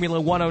created Formula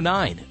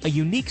 109, a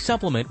unique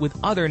supplement with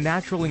other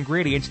natural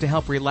ingredients to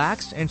help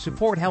relax and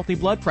support healthy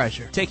blood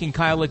pressure. Taking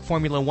Kyolic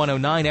Formula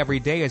 109 every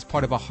day as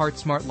part of a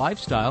heart-smart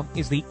lifestyle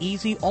is the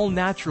easy,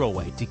 all-natural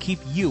way to keep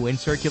you in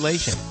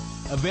circulation.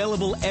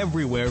 Available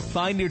everywhere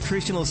fine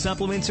nutritional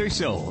supplements are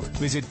sold.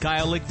 Visit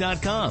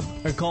Kyolic.com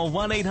or call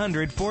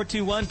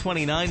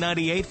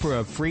 1-800-421-2998 for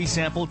a free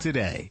sample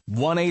today.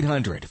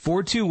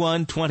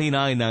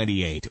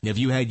 1-800-421-2998. Have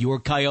you had your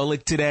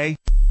Kyolic today?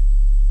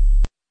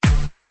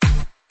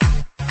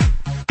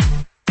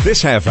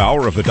 This half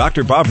hour of the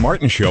Dr. Bob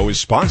Martin Show is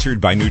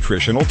sponsored by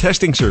Nutritional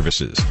Testing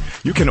Services.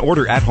 You can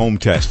order at-home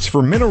tests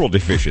for mineral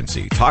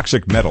deficiency,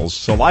 toxic metals,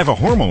 saliva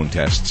hormone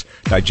tests,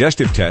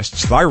 digestive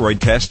tests,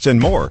 thyroid tests, and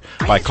more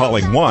by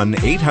calling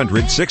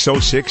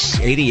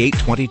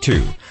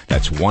 1-800-606-8822.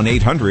 That's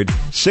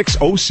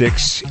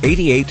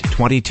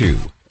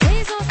 1-800-606-8822.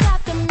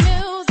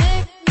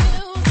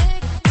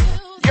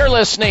 You're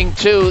listening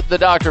to the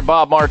Dr.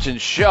 Bob Martin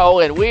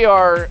Show, and we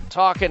are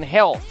talking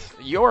health.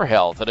 Your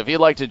health. And if you'd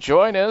like to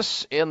join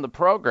us in the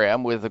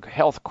program with a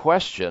health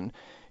question,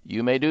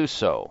 you may do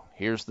so.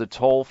 Here's the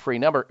toll-free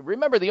number.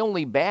 Remember, the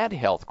only bad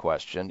health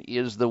question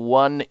is the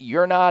one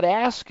you're not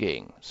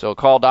asking. So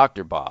call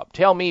Dr. Bob.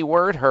 Tell me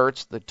where it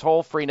hurts. The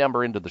toll-free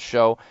number into the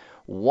show,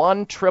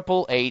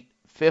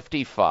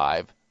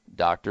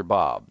 1-888-55-Dr.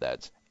 Bob.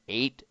 That's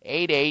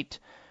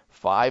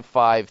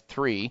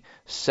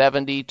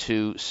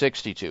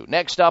 888-553-7262.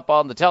 Next up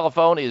on the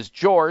telephone is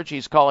George.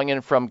 He's calling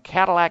in from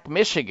Cadillac,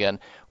 Michigan.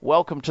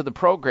 Welcome to the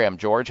program,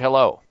 George.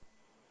 Hello.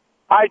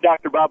 Hi,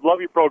 Dr. Bob. Love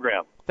your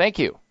program. Thank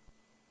you.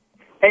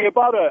 Hey,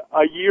 about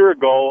a year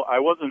ago, I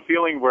wasn't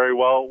feeling very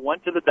well.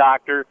 Went to the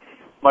doctor.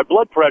 My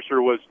blood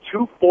pressure was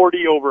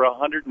 240 over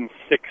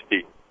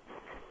 160.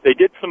 They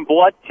did some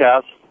blood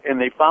tests, and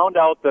they found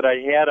out that I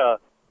had a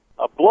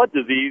blood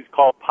disease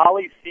called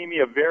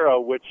polycythemia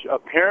vera, which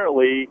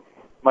apparently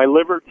my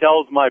liver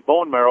tells my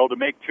bone marrow to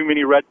make too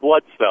many red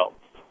blood cells.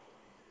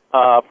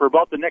 For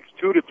about the next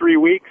 2 to 3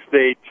 weeks,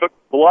 they took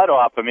blood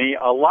off of me,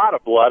 a lot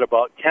of blood,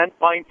 about 10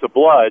 pints of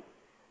blood,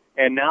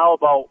 and now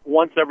about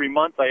once every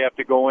month I have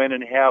to go in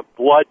and have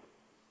blood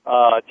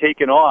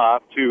taken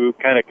off to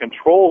kind of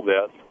control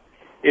this.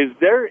 Is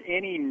there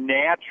any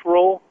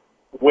natural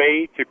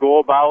way to go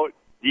about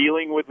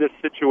dealing with this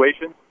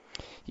situation?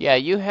 Yeah,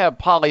 you have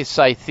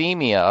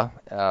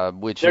polycythemia,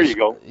 which there you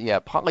go. Yeah,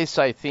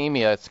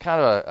 polycythemia. It's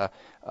kind of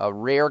a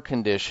rare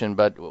condition,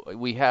 but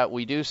we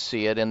do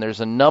see it, and there's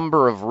a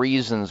number of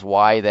reasons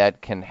why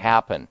that can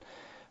happen.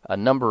 A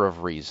number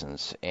of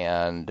reasons,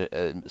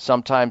 and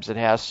sometimes it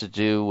has to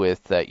do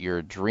with that your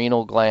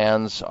adrenal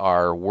glands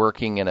are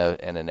working in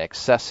an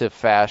excessive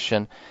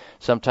fashion.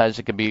 Sometimes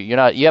it could be you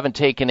haven't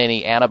taken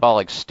any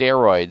anabolic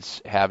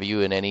steroids, have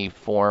you, in any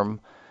form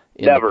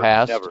in the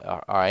past? Never.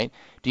 All right.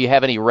 Do you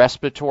have any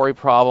respiratory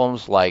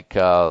problems like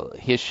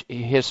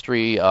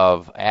history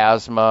of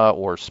asthma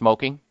or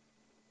smoking?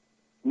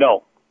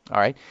 No. All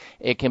right.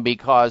 It can be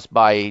caused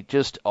by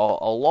just a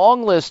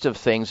long list of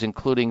things,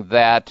 including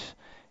that,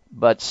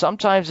 but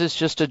sometimes it's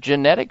just a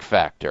genetic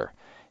factor.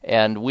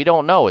 And we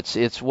don't know.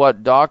 It's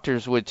what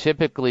doctors would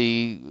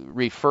typically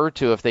refer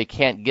to if they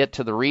can't get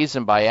to the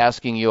reason by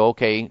asking you,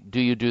 okay, do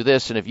you do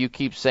this? And if you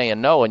keep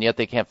saying no and yet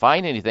they can't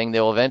find anything,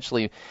 they'll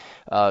eventually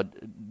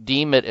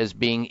deem it as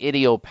being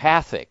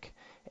idiopathic.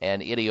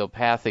 And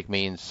idiopathic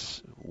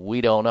means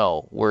we don't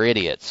know. We're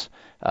idiots.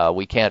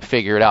 We can't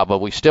figure it out, but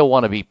we still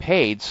want to be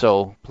paid,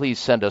 so please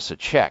send us a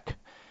check.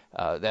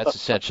 That's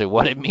essentially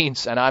what it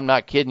means, and I'm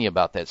not kidding you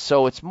about that.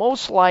 So it's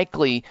most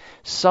likely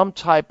some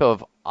type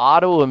of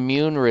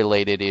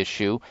autoimmune-related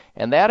issue,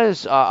 and that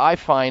is, I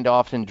find,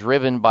 often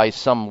driven by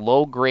some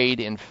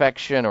low-grade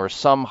infection or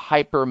some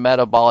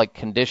hypermetabolic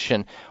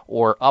condition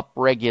or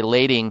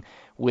upregulating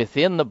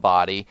within the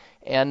body.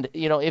 And,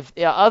 if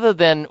other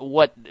than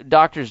what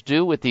doctors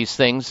do with these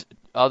things,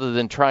 other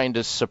than trying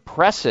to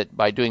suppress it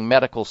by doing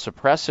medical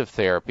suppressive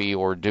therapy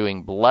or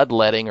doing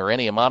bloodletting or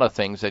any amount of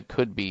things that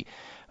could be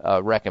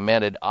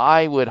recommended,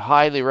 I would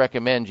highly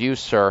recommend you,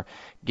 sir,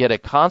 get a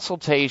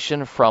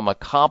consultation from a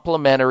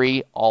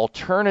complementary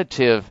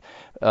alternative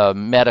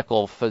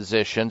medical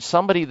physician,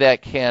 somebody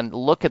that can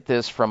look at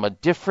this from a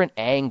different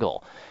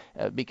angle.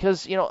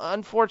 Because,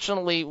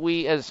 unfortunately,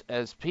 we as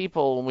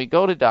people, when we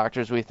go to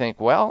doctors, we think,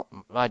 well,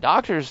 my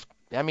doctors,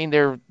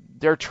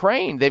 they're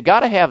trained. They've got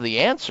to have the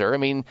answer.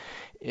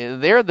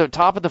 They're the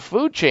top of the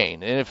food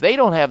chain. And if they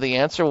don't have the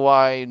answer,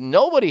 why,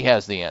 nobody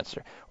has the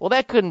answer. Well,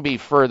 that couldn't be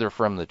further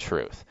from the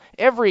truth.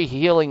 Every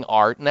healing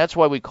art, and that's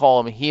why we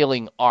call them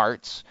healing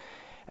arts,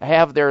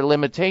 have their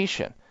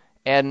limitation.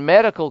 And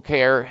medical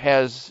care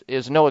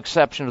is no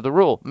exception to the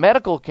rule.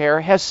 Medical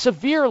care has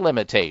severe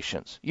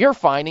limitations. You're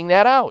finding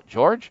that out,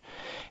 George.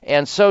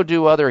 And so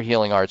do other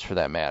healing arts for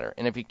that matter.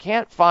 And if you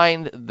can't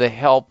find the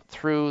help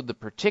through the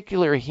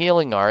particular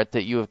healing art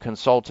that you have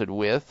consulted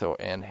with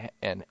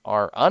and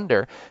are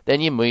under,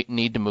 then you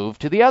need to move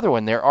to the other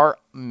one. There are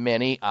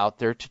many out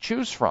there to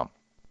choose from.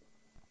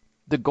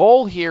 The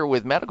goal here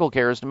with medical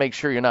care is to make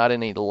sure you're not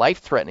in a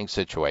life-threatening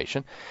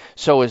situation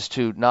so as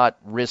to not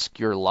risk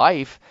your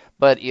life.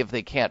 But if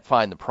they can't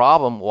find the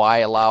problem, why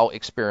allow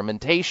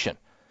experimentation?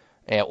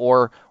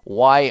 Or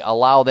why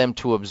allow them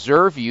to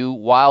observe you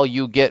while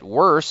you get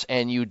worse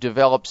and you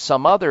develop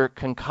some other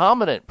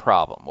concomitant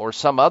problem or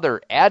some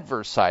other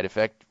adverse side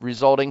effect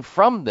resulting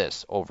from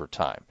this over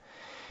time?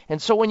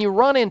 And so when you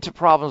run into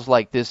problems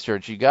like this,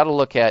 George, you got to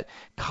look at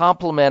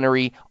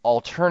complementary,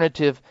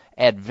 alternative,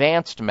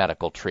 advanced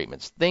medical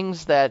treatments,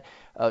 things that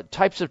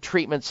types of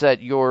treatments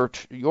that your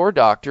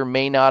doctor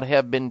may not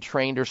have been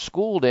trained or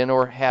schooled in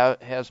or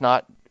has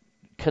not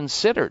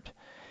considered.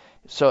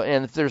 So,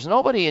 and if there's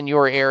nobody in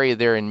your area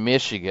there in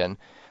Michigan,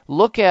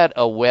 look at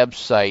a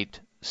website,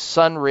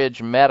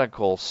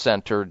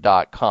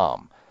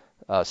 sunridgemedicalcenter.com.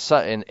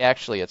 And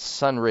actually,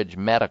 it's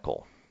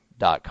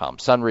sunridgemedical.com,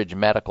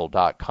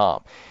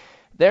 sunridgemedical.com.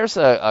 There's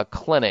a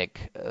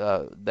clinic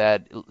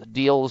that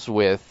deals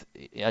with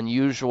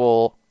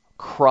unusual,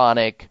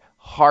 chronic,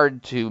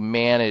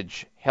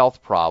 hard-to-manage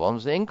health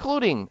problems,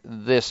 including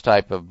this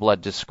type of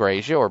blood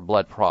dyscrasia or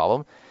blood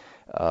problem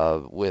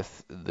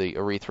with the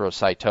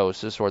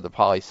erythrocytosis or the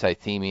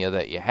polycythemia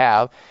that you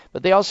have.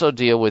 But they also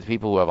deal with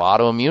people who have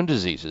autoimmune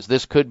diseases.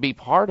 This could be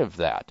part of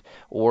that.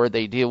 Or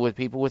they deal with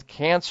people with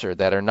cancer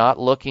that are not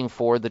looking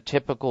for the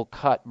typical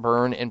cut,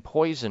 burn, and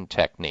poison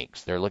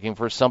techniques. They're looking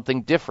for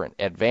something different,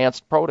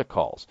 advanced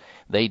protocols.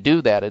 They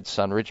do that at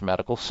Sunridge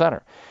Medical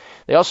Center.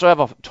 They also have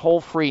a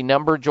toll-free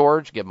number,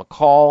 George. Give them a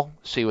call,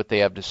 see what they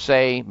have to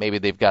say. Maybe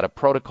they've got a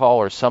protocol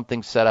or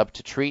something set up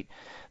to treat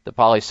the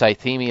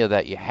polycythemia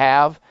that you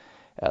have.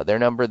 Their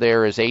number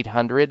there is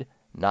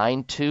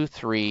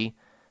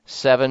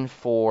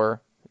 800-923-7404.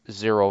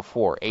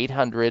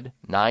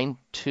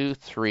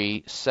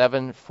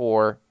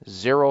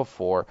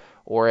 800-923-7404.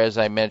 Or as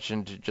I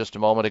mentioned just a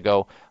moment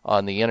ago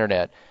on the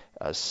internet,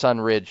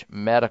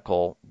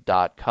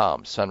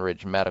 sunridgemedical.com,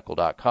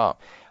 sunridgemedical.com.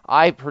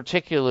 I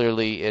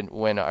particularly,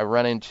 when I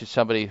run into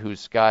somebody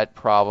who's got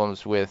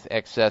problems with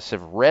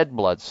excessive red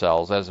blood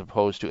cells as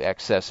opposed to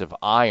excessive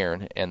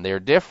iron, and they're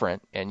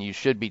different, and you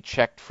should be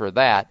checked for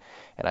that,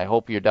 and I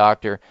hope your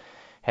doctor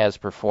has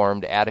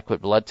performed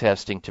adequate blood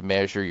testing to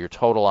measure your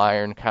total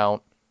iron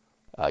count,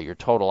 your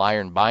total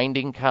iron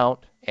binding count,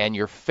 and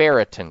your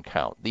ferritin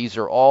count. These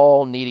are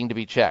all needing to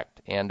be checked,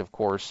 and of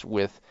course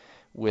with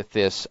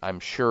this, I'm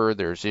sure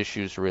there's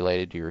issues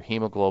related to your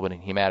hemoglobin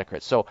and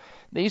hematocrit. So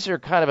these are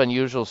kind of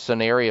unusual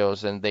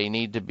scenarios, and they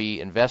need to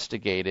be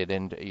investigated,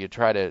 and you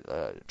try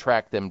to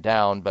track them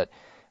down. But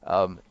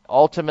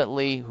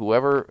ultimately,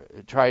 whoever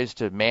tries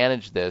to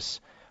manage this,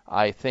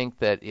 I think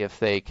that if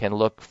they can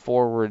look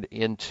forward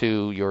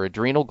into your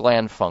adrenal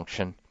gland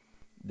function,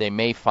 they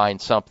may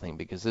find something,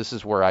 because this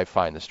is where I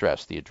find the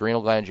stress. The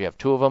adrenal glands, you have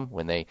two of them.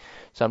 When they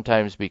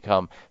sometimes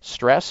become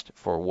stressed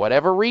for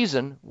whatever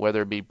reason,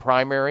 whether it be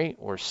primary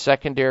or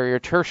secondary or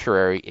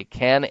tertiary, it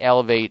can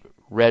elevate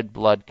red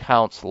blood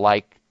counts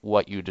like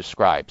what you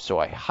described. So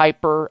a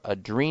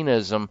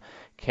hyperadrenism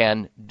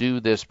can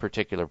do this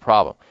particular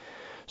problem.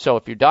 So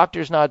if your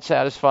doctor's not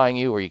satisfying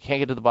you or you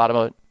can't get to the bottom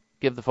of it,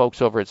 give the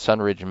folks over at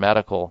Sunridge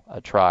Medical a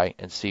try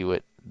and see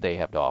what they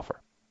have to offer.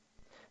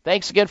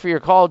 Thanks again for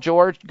your call,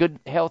 George. Good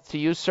health to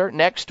you, sir.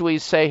 Next, we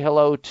say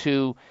hello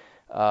to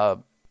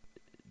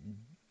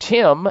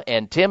Tim,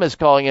 and Tim is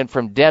calling in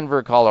from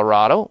Denver,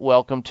 Colorado.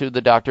 Welcome to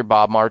the Dr.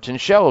 Bob Martin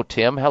Show.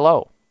 Tim,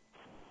 hello.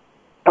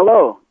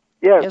 Hello.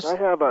 Yes, I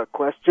have a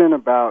question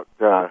about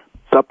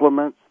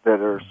supplements that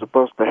are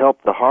supposed to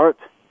help the heart.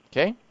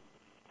 Okay.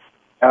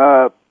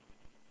 The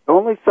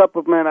only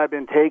supplement I've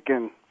been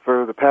taking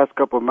for the past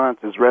couple of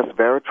months is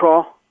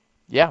resveratrol.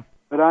 Yeah.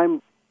 But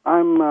I'm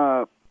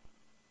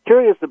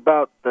curious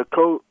about the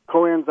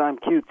coenzyme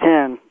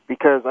Q10,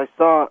 because I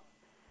saw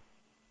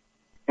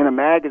in a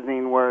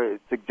magazine where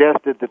it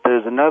suggested that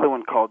there's another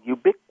one called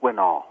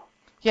ubiquinol.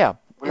 Yeah.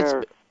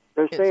 Where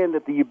they're saying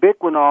that the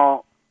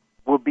ubiquinol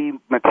will be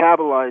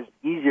metabolized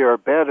easier or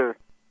better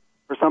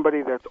for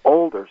somebody that's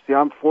older. See,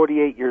 I'm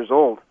 48 years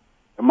old,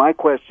 and my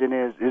question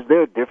is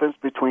there a difference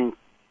between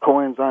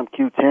coenzyme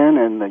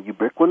Q10 and the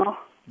ubiquinol?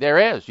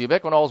 There is.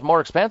 Ubiquinol is more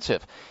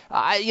expensive.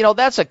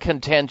 That's a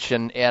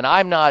contention, and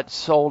I'm not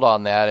sold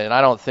on that, and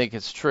I don't think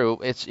it's true.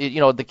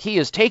 The key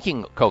is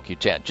taking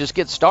CoQ10. Just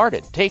get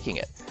started taking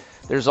it.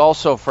 There's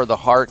also for the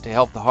heart, to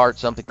help the heart,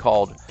 something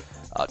called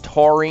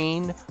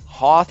taurine,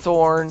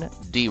 hawthorne,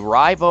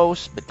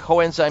 D-ribose, but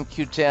coenzyme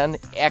Q10,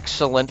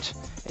 excellent.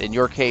 In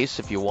your case,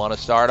 if you want to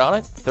start on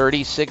it,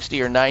 30,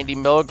 60, or 90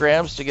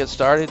 milligrams to get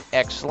started,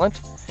 excellent.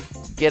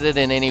 Get it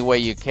in any way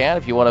you can.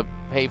 If you want to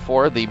pay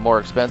for the more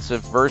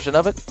expensive version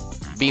of it,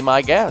 be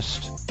my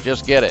guest.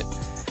 Just get it.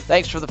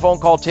 Thanks for the phone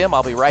call, Tim.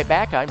 I'll be right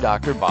back. I'm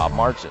Dr. Bob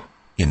Martin.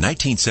 In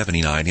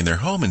 1979, in their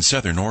home in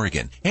Southern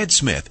Oregon, Ed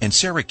Smith and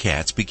Sarah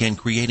Katz began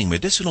creating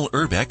medicinal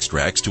herb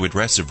extracts to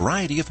address a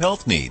variety of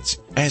health needs.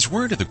 As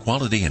word of the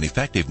quality and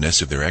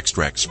effectiveness of their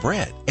extracts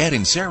spread, Ed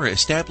and Sarah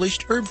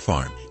established Herb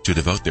Farm to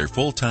devote their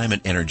full time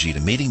and energy to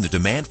meeting the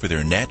demand for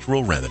their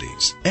natural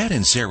remedies. Ed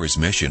and Sarah's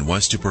mission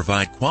was to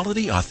provide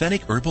quality,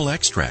 authentic herbal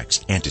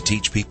extracts and to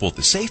teach people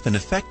the safe and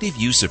effective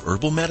use of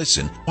herbal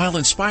medicine while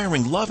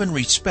inspiring love and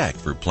respect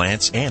for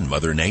plants and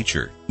Mother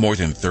Nature. More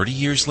than 30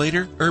 years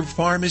later, Herb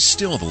Farm is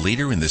still the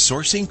leader in the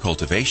sourcing,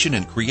 cultivation,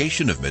 and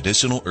creation of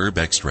medicinal herb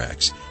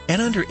extracts.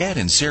 And under Ed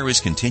and Sarah's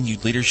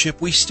continued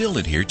leadership, we still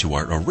adhere to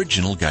our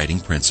original guiding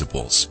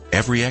principles.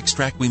 Every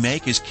extract we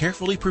make is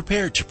carefully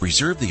prepared to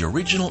preserve the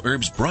original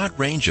herb's broad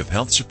range of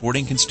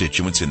health-supporting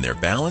constituents in their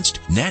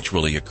balanced,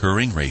 naturally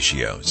occurring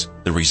ratios.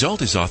 The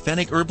result is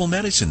authentic herbal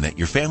medicine that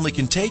your family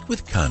can take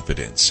with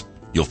confidence.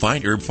 You'll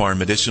find Herb Farm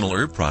medicinal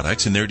herb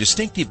products in their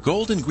distinctive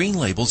gold and green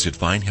labels at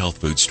fine health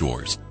food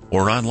stores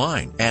or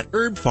online at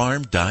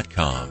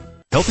herbfarm.com.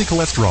 Healthy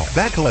cholesterol,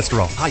 bad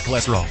cholesterol, high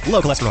cholesterol,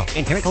 low cholesterol,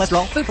 inherent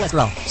cholesterol, food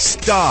cholesterol.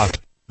 Stop!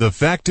 The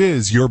fact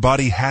is, your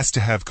body has to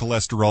have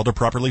cholesterol to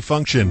properly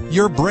function.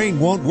 Your brain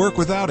won't work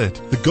without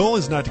it. The goal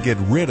is not to get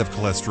rid of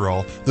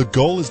cholesterol. The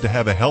goal is to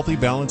have a healthy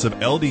balance of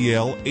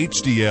LDL,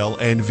 HDL,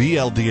 and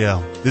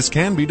VLDL. This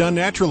can be done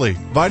naturally.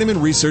 Vitamin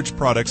Research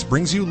Products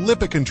brings you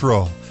Lipid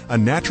Control, a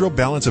natural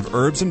balance of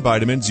herbs and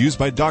vitamins used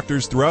by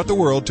doctors throughout the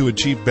world to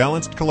achieve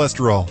balanced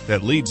cholesterol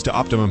that leads to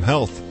optimum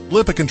health.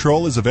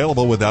 Lipicontrol is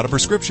available without a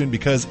prescription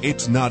because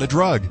it's not a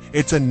drug.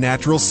 It's a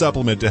natural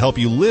supplement to help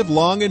you live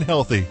long and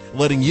healthy,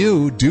 letting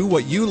you do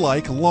what you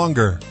like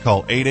longer.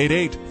 Call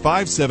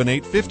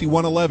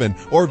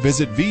 888-578-5111 or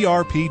visit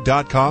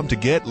vrp.com to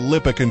get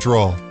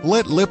Lipicontrol.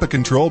 Let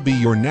Lipicontrol be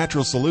your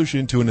natural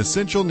solution to an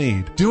essential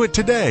need. Do it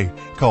today.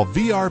 Call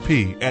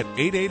VRP at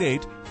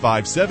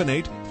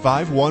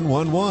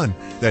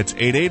 888-578-5111. That's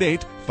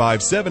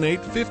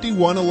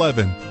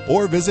 888-578-5111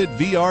 or visit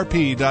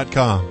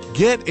vrp.com.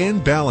 Get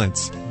in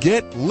balance.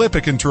 Get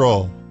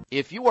Lipicontrol.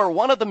 If you are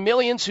one of the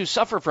millions who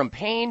suffer from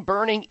pain,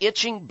 burning,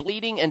 itching,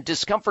 bleeding, and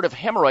discomfort of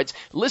hemorrhoids,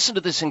 listen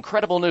to this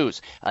incredible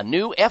news. A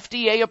new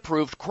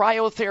FDA-approved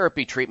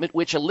cryotherapy treatment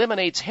which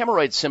eliminates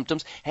hemorrhoid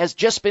symptoms has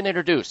just been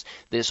introduced.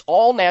 This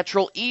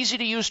all-natural,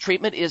 easy-to-use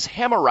treatment is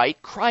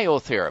Hemorite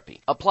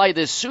Cryotherapy. Apply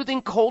this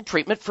soothing cold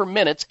treatment for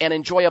minutes and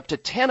enjoy up to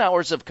 10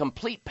 hours of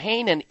complete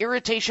pain and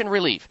irritation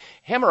relief.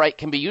 Hemorite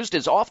can be used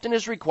as often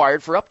as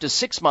required for up to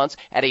 6 months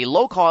at a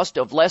low cost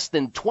of less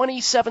than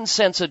 27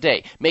 cents a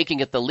day,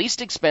 making it the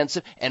least expensive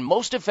and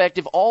most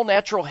effective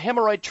all-natural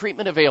hemorrhoid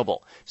treatment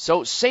available.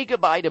 So say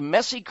goodbye to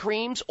messy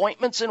creams,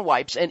 ointments, and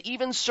wipes, and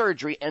even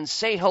surgery, and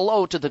say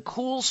hello to the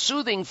cool,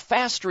 soothing,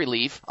 fast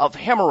relief of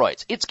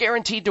hemorrhoids. It's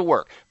guaranteed to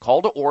work.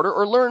 Call to order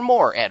or learn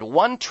more at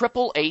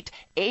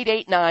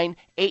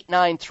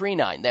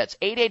 1-888-889-8939. That's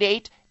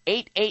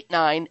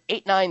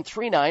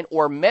 888-889-8939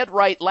 or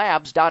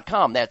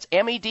medritelabs.com. That's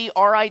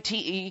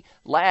MEDRITE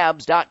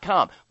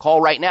labs.com. Call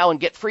right now and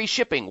get free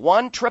shipping.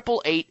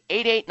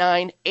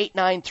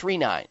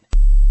 1-888-889-8939.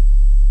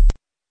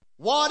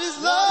 What is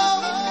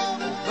love?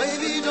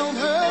 Baby, don't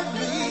hurt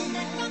me.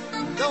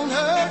 Don't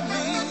hurt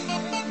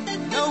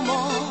me no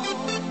more.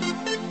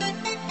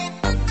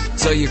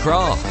 So you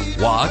crawl,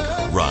 walk,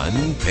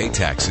 run, pay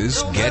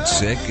taxes, get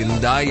sick, and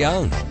die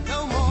young.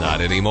 Not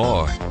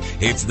anymore.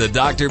 It's the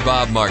Dr.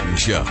 Bob Martin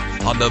Show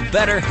on the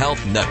Better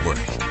Health Network.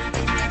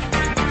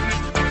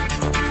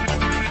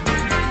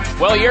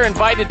 Well, you're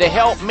invited to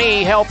help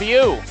me help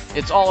you.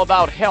 It's all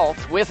about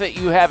health. With it,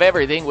 you have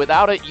everything.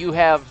 Without it, you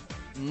have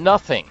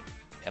nothing.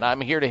 And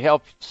I'm here to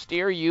help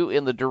steer you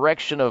in the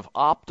direction of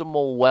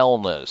optimal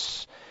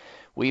wellness.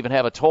 We even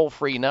have a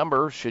toll-free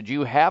number. Should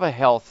you have a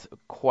health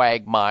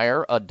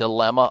quagmire, a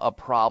dilemma, a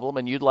problem,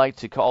 and you'd like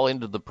to call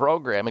into the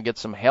program and get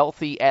some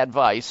healthy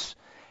advice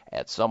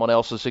at someone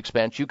else's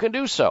expense, you can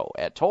do so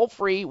at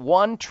toll-free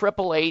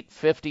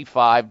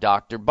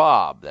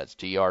 1-888-55-DR-BOB. That's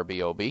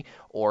TRBOB,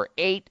 or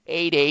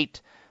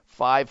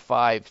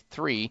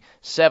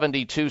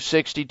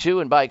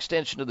 888-553-7262. And by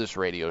extension of this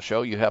radio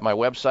show, you have my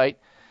website,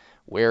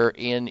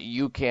 wherein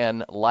you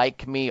can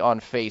like me on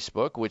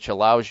Facebook, which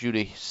allows you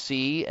to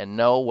see and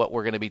know what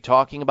we're going to be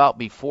talking about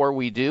before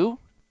we do.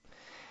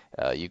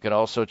 You can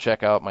also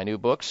check out my new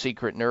book,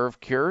 Secret Nerve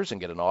Cures,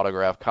 and get an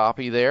autographed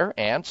copy there,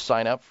 and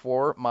sign up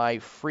for my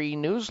free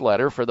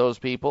newsletter for those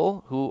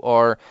people who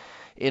are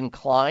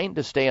inclined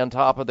to stay on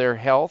top of their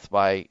health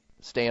by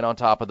staying on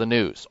top of the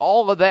news.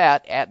 All of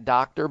that at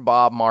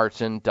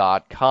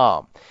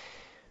drbobmartin.com.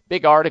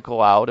 Big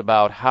article out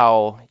about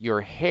how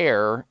your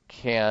hair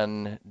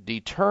can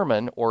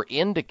determine or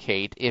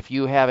indicate if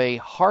you have a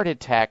heart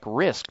attack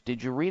risk.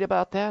 Did you read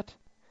about that?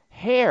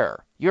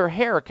 Your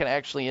hair can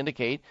actually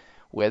indicate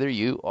whether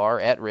you are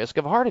at risk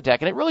of heart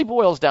attack. And it really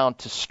boils down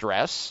to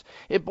stress.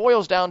 It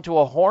boils down to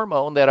a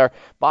hormone that our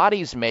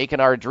bodies make in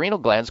our adrenal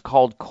glands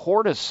called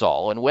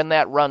cortisol. And when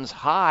that runs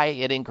high,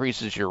 it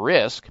increases your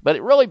risk. But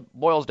it really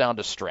boils down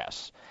to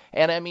stress.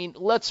 And I mean,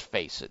 let's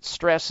face it,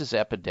 stress is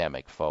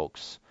epidemic,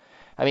 folks.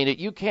 I mean,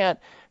 you can't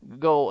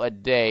go a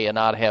day and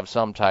not have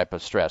some type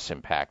of stress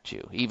impact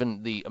you.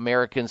 Even the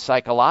American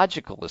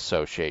Psychological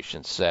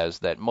Association says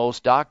that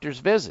most doctors'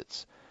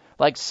 visits,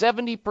 like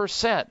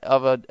 70%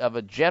 of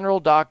a general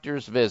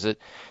doctor's visit,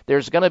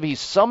 there's going to be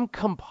some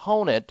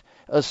component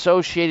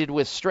associated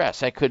with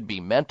stress. That could be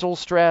mental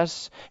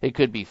stress, it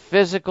could be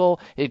physical,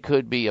 it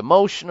could be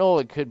emotional,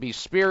 it could be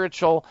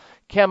spiritual,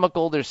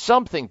 chemical. There's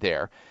something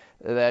there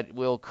that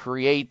will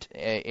create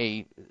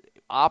a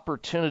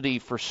opportunity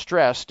for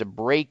stress to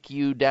break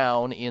you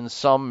down in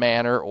some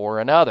manner or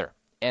another.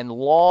 And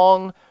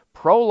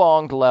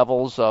prolonged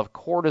levels of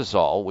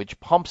cortisol, which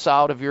pumps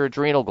out of your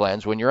adrenal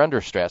glands when you're under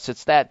stress.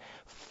 It's that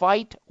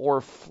fight or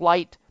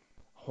flight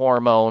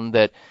hormone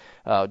that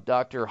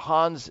Dr.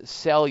 Hans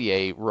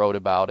Selye wrote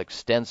about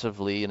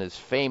extensively and is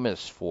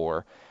famous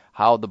for,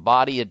 how the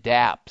body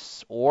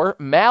adapts or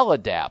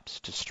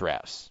maladapts to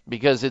stress,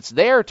 because it's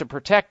there to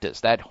protect us.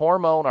 That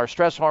hormone, our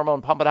stress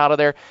hormone pumping out of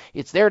there,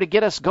 it's there to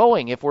get us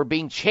going if we're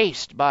being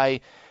chased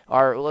by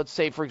our, let's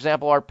say, for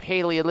example, our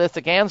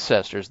Paleolithic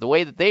ancestors, the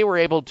way that they were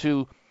able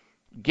to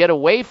get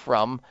away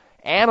from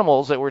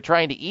animals that were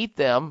trying to eat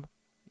them,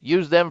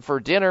 use them for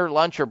dinner,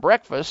 lunch, or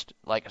breakfast,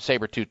 like a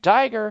saber-toothed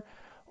tiger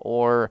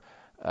or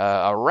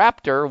a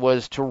raptor,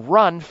 was to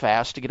run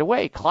fast to get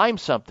away, climb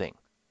something.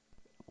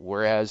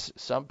 Whereas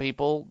some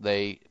people,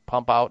 they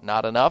pump out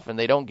not enough and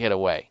they don't get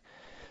away.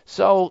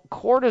 So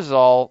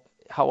cortisol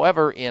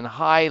however, in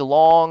high,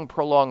 long,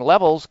 prolonged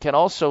levels can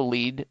also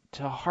lead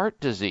to heart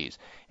disease.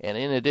 And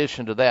in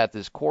addition to that,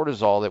 this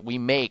cortisol that we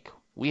make,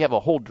 we have a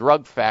whole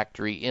drug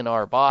factory in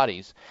our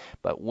bodies.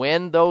 But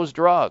when those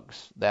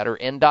drugs that are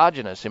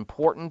endogenous,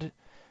 important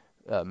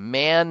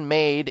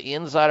man-made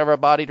inside of our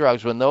body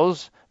drugs, when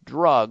those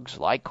drugs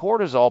like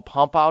cortisol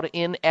pump out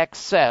in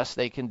excess,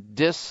 they can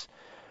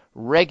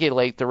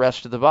dysregulate the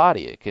rest of the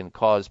body. It can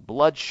cause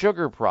blood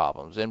sugar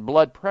problems and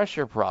blood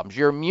pressure problems.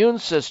 Your immune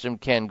system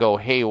can go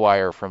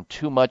haywire from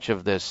too much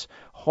of this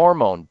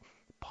hormone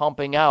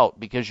pumping out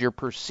because you're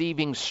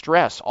perceiving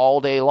stress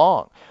all day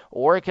long.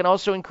 Or it can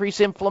also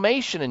increase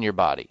inflammation in your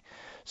body.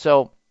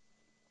 So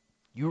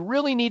you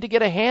really need to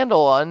get a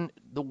handle on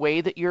the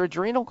way that your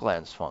adrenal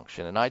glands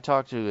function. And I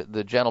talked to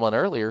the gentleman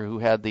earlier who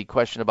had the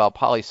question about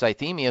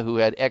polycythemia, who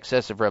had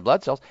excessive red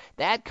blood cells.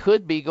 That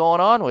could be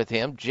going on with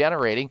him,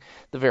 generating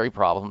the very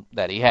problem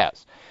that he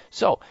has.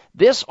 So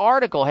this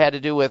article had to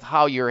do with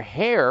how your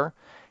hair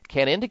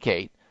can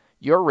indicate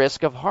your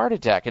risk of heart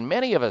attack. And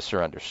many of us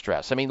are under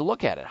stress. I mean,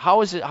 look at it.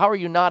 How are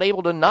you not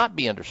able to not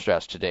be under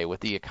stress today with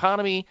the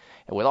economy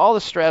and with all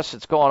the stress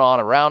that's going on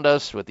around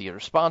us, with the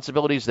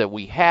responsibilities that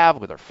we have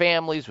with our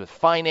families, with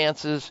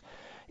finances?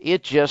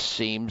 It just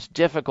seems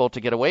difficult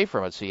to get away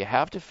from it. So you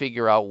have to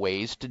figure out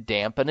ways to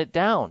dampen it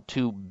down,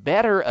 to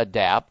better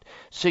adapt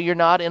so you're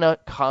not in a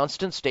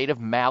constant state of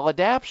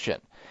maladaptation.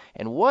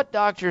 And what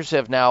doctors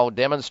have now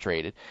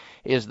demonstrated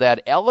is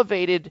that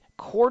elevated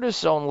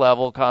cortisone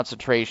level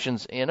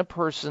concentrations in a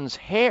person's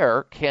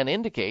hair can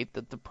indicate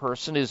that the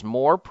person is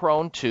more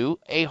prone to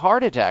a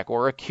heart attack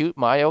or acute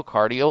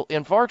myocardial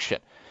infarction.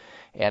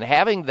 And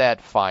having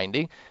that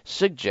finding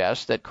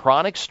suggests that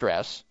chronic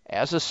stress,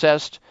 as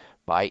assessed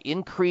by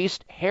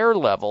increased hair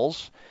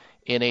levels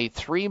in a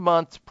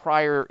 3-month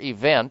prior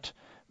event,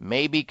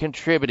 may be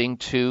contributing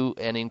to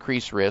an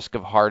increased risk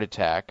of heart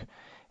attack.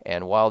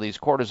 And while these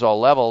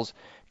cortisol levels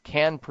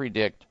can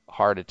predict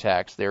heart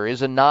attacks, there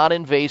is a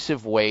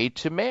non-invasive way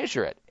to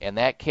measure it, and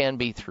that can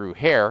be through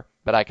hair.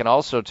 But I can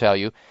also tell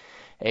you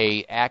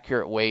a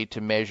accurate way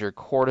to measure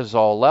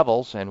cortisol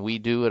levels, and we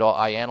do it all.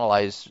 I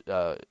analyze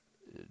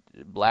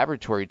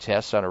laboratory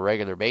tests on a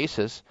regular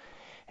basis,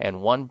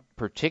 and one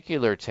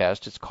particular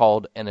test, it's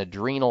called an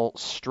adrenal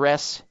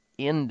stress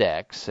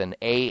index, an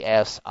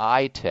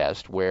ASI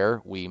test,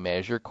 where we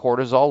measure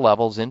cortisol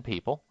levels in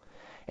people.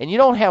 And you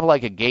don't have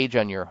like a gauge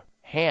on your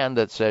hand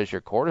that says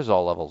your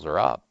cortisol levels are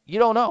up. You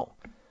don't know.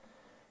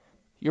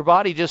 Your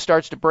body just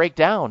starts to break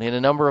down in a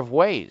number of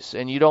ways,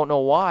 and you don't know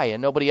why,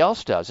 and nobody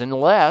else does,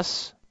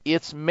 unless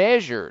it's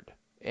measured.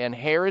 And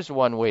hair is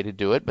one way to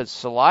do it, but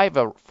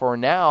saliva, for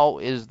now,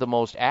 is the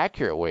most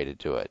accurate way to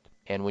do it.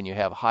 And when you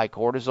have high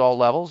cortisol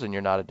levels and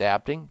you're not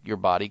adapting, your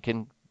body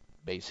can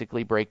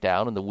basically break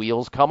down and the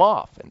wheels come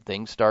off and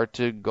things start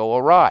to go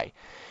awry.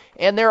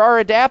 And there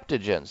are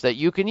adaptogens that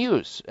you can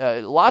use,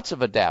 lots of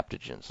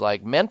adaptogens,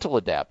 like mental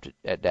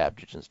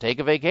adaptogens. Take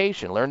a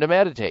vacation, learn to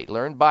meditate,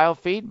 learn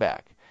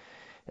biofeedback.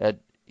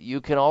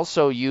 You can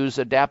also use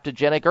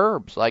adaptogenic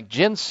herbs like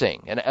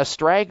ginseng and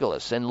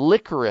astragalus and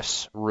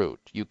licorice root.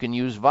 You can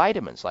use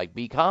vitamins like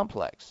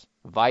B-complex,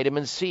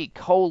 vitamin C,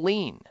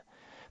 choline.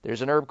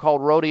 There's an herb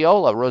called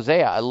rhodiola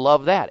rosea. I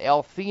love that.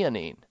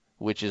 L-theanine,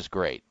 which is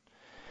great.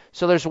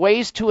 So there's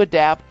ways to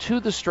adapt to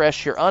the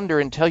stress you're under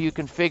until you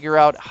can figure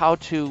out how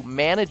to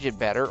manage it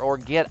better or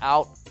get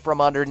out from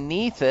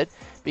underneath it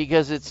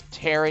because it's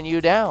tearing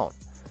you down.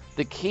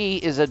 The key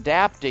is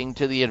adapting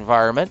to the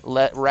environment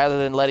rather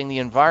than letting the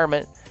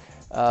environment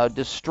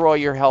destroy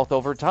your health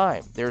over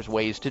time. There's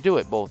ways to do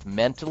it, both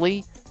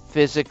mentally,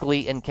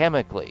 physically, and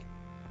chemically.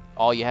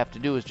 All you have to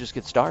do is just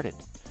get started.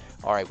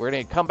 All right, we're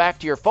going to come back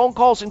to your phone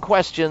calls and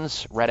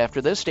questions right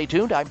after this. Stay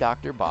tuned. I'm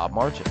Dr. Bob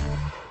Martin.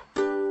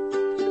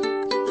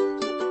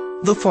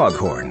 The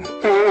foghorn.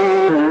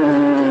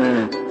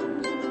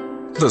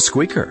 The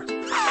squeaker.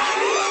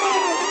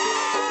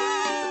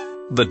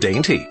 The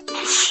dainty.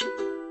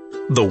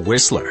 The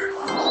whistler.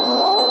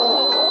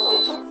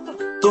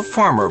 The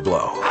farmer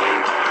blow.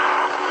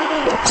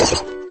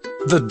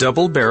 The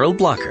double-barrel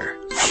blocker.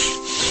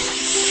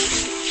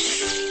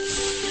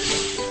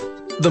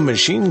 The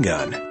machine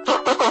gun.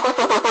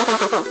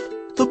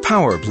 The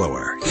power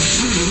blower.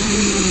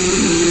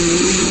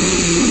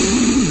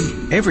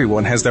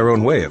 Everyone has their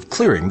own way of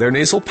clearing their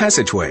nasal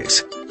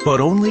passageways. But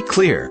only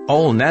Xlear,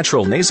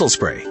 all-natural nasal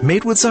spray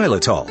made with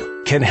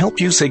xylitol, can help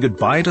you say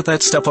goodbye to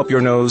that stuff up your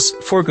nose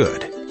for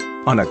good.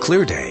 On a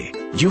clear day,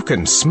 you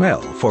can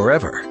smell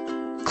forever.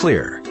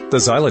 Xlear, the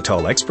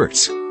xylitol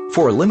experts.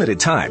 For a limited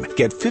time,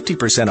 get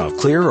 50% off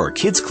Xlear or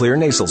Kids Clear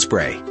nasal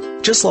spray.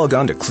 Just log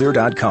on to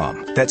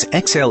Xlear.com. That's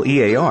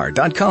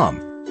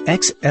XLEAR.com.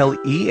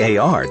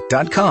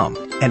 XLEAR.com.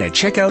 And at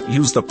checkout,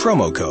 use the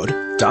promo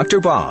code Dr.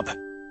 Bob.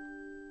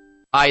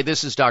 Hi,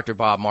 this is Dr.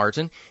 Bob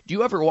Martin. Do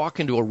you ever walk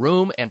into a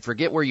room and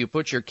forget where you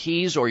put your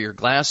keys or your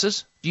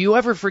glasses? Do you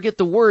ever forget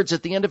the words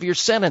at the end of your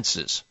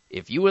sentences?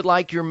 If you would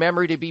like your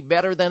memory to be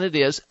better than it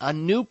is, a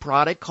new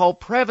product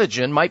called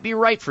Prevagen might be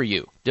right for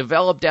you.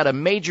 Developed at a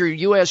major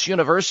U.S.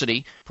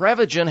 university,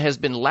 Prevagen has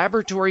been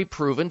laboratory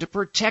proven to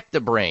protect the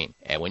brain.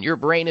 And when your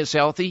brain is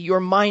healthy, your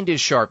mind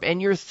is sharp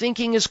and your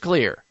thinking is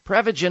clear.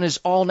 Prevagen is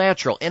all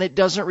natural and it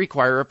doesn't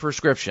require a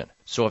prescription.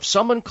 So if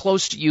someone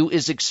close to you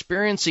is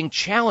experiencing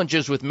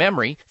challenges with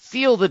memory,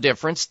 feel the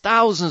difference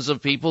thousands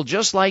of people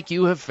just like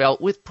you have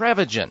felt with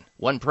Prevagen.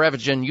 One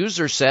Prevagen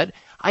user said,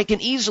 "I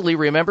can easily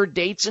remember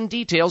dates and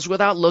details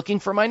without looking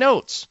for my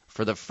notes.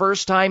 For the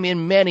first time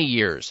in many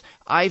years,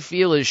 I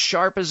feel as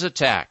sharp as a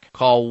tack."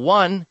 Call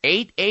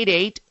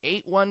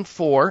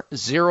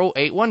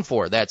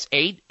 1-888-814-0814. That's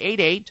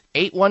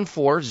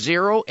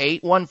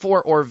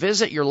 888-814-0814, or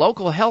visit your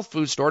local health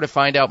food store to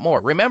find out more.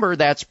 Remember,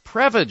 that's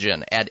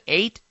Prevagen at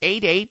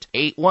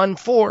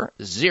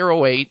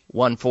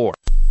 888-814-0814.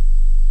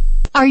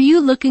 Are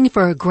you looking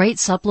for a great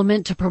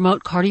supplement to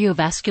promote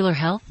cardiovascular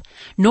health?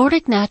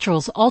 Nordic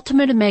Naturals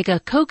Ultimate Omega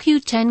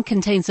CoQ10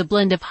 contains a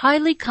blend of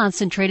highly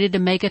concentrated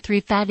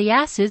omega-3 fatty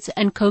acids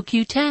and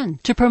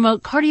CoQ10 to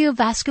promote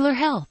cardiovascular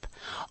health.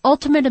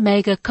 Ultimate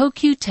Omega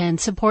CoQ10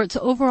 supports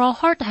overall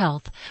heart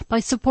health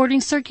by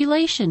supporting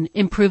circulation,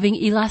 improving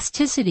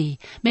elasticity,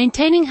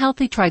 maintaining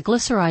healthy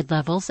triglyceride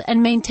levels,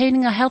 and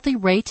maintaining a healthy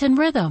rate and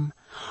rhythm.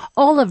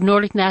 All of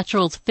Nordic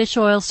Naturals fish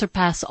oil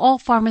surpass all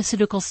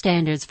pharmaceutical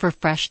standards for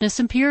freshness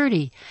and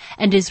purity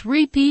and is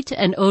repeat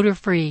and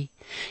odor-free.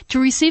 To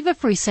receive a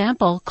free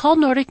sample, call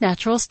Nordic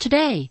Naturals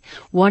today,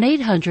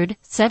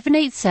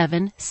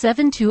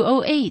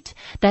 1-800-787-7208.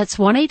 That's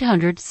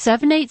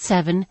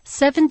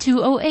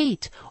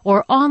 1-800-787-7208,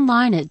 or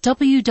online at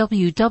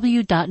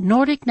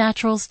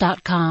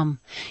www.nordicnaturals.com.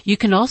 You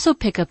can also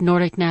pick up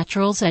Nordic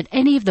Naturals at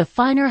any of the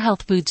finer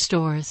health food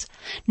stores.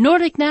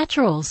 Nordic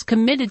Naturals,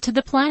 committed to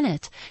the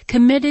planet,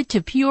 committed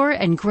to pure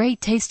and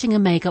great tasting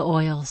omega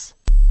oils.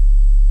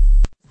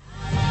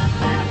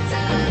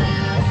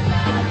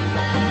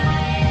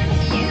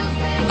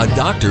 A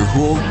doctor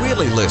who will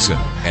really listen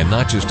and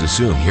not just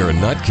assume you're a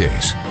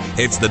nutcase.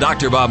 It's the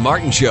Dr. Bob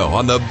Martin Show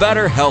on the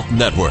Better Health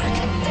Network.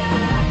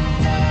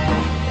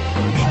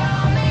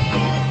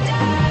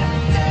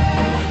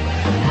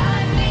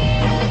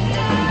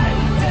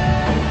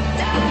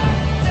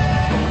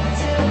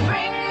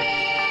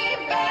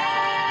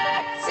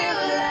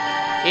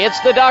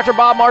 It's the Dr.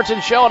 Bob Martin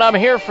Show, and I'm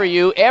here for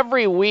you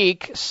every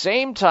week,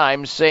 same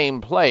time,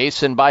 same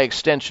place, and by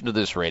extension to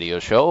this radio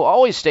show.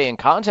 Always stay in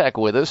contact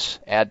with us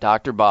at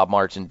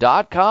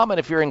drbobmartin.com,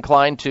 and if you're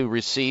inclined to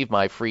receive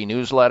my free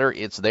newsletter,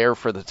 it's there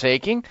for the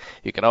taking.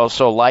 You can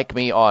also like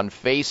me on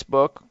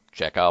Facebook,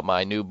 check out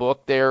my new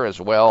book there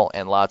as well,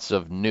 and lots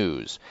of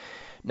news.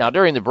 Now,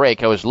 during the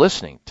break, I was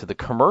listening to the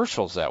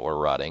commercials that were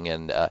running,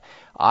 and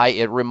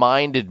it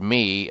reminded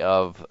me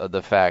of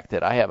the fact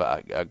that I have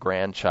a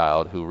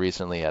grandchild who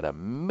recently had a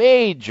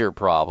major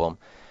problem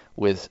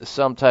with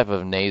some type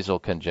of nasal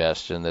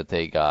congestion that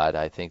they got.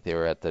 I think they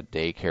were at the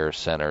daycare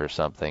center or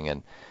something,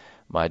 and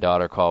my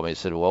daughter called me and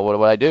said, "Well, what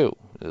do I do?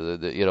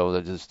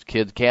 This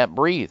kid can't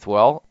breathe."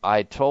 Well,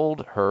 I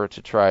told her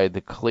to try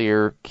the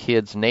Clear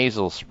Kids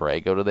nasal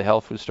spray. Go to the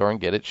health food store and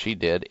get it. She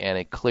did, and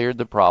it cleared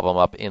the problem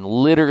up in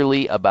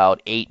literally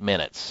about 8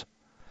 minutes.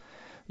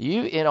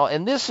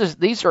 And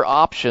these are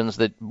options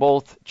that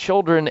both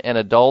children and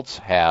adults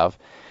have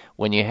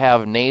when you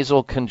have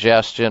nasal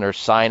congestion or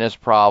sinus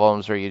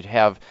problems, or you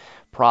have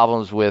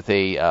problems with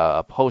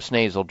a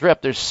postnasal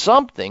drip. There's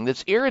something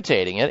that's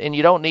irritating it, and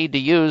you don't need to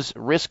use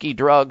risky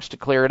drugs to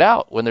clear it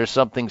out when there's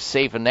something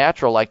safe and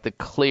natural like the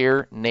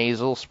Clear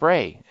nasal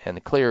spray. And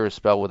the Clear is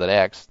spelled with an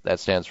X. That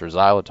stands for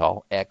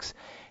xylitol,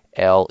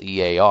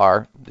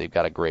 Xlear. They've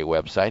got a great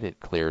website at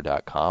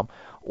clear.com.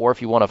 Or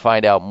if you want to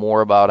find out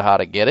more about how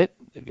to get it,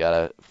 they've got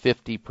a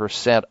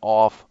 50%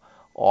 off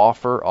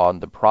offer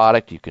on the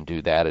product. You can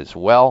do that as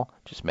well.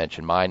 Just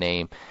mention my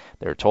name.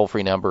 Their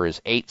toll-free number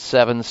is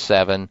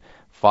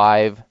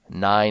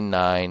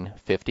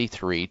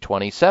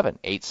 877-599-5327.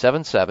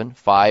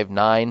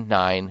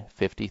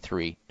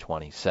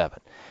 877-599-5327.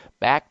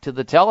 Back to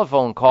the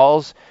telephone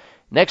calls.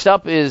 Next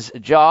up is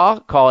Jaw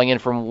calling in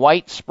from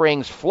White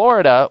Springs,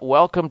 Florida.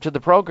 Welcome to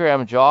the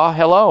program, Jaw.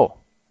 Hello.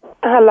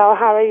 Hello,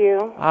 how are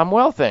you? I'm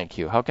well, thank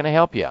you. How can I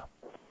help you?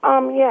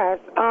 Yes,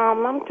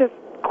 I'm just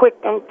quick,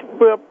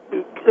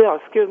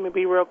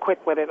 be real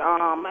quick with it.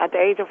 At the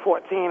age of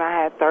 14,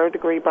 I had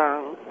third-degree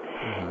burns,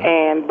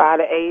 and by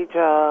the age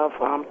of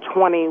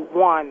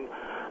 21,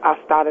 I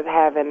started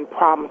having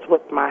problems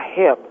with my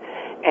hip,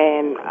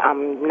 and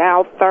I'm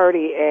now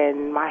 30,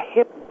 and my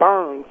hip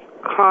burns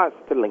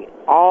constantly,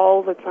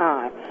 all the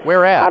time.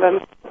 Where at?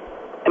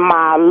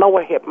 My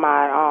lower hip,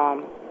 my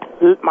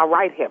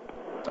right hip.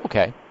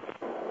 Okay.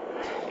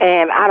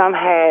 And I done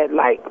had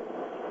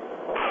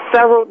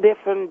several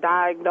different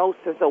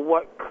diagnoses of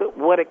what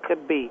it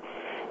could be,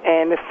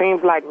 and it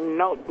seems like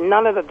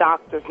none of the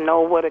doctors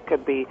know what it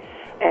could be.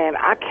 And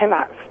I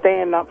cannot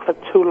stand up for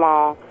too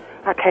long.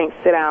 I can't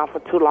sit down for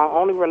too long.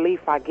 Only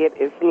relief I get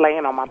is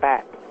laying on my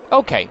back.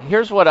 Okay,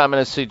 here's what I'm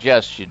going to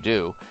suggest you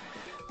do.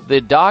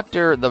 The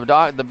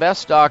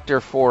best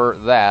doctor for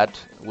that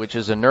which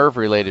is a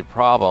nerve-related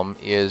problem,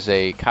 is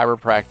a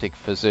chiropractic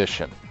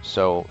physician.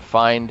 So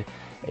find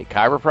a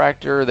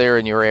chiropractor there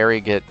in your area,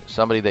 get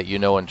somebody that you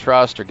know and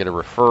trust, or get a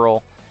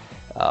referral.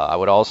 I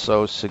would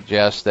also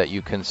suggest that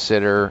you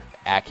consider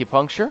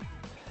acupuncture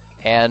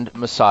and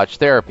massage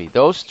therapy.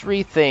 Those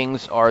three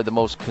things are the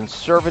most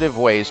conservative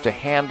ways to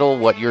handle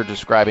what you're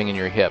describing in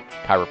your hip: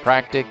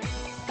 chiropractic,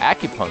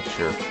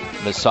 acupuncture,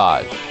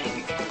 massage.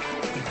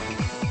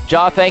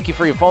 Ja, thank you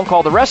for your phone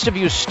call. The rest of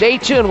you, stay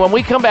tuned. When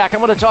we come back,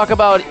 I'm going to talk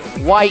about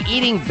why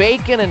eating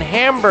bacon and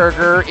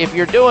hamburger, if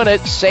you're doing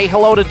it, say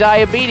hello to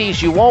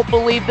diabetes. You won't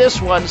believe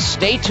this one.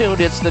 Stay tuned.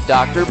 It's the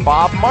Dr.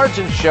 Bob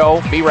Martin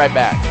Show. Be right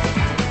back.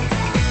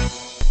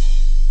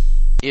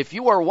 If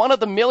you are one of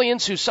the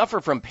millions who suffer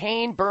from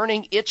pain,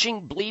 burning,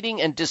 itching,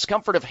 bleeding, and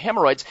discomfort of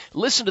hemorrhoids,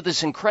 listen to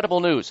this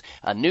incredible news.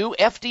 A new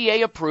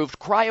FDA-approved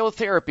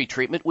cryotherapy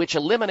treatment which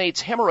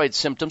eliminates hemorrhoid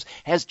symptoms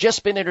has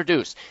just been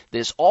introduced.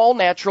 This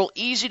all-natural,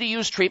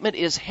 easy-to-use treatment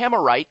is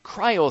Hemorite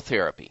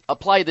Cryotherapy.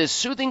 Apply this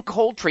soothing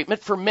cold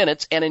treatment for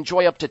minutes and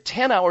enjoy up to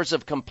 10 hours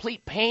of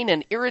complete pain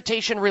and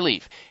irritation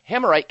relief.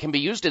 Hemorite can be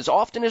used as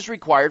often as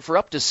required for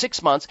up to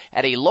 6 months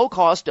at a low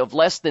cost of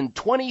less than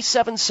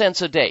 27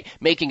 cents a day,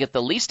 making it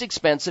the least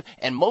expensive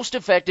and most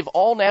effective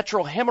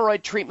all-natural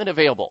hemorrhoid treatment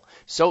available.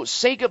 So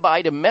say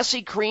goodbye to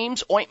messy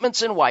creams,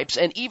 ointments, and wipes,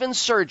 and even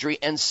surgery,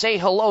 and say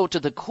hello to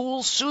the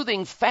cool,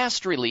 soothing,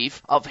 fast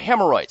relief of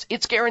hemorrhoids.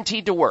 It's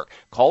guaranteed to work.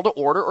 Call to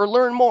order or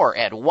learn more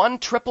at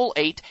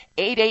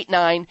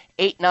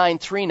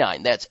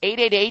 1-888-889-8939. That's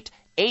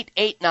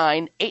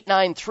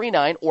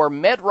 888-889-8939 or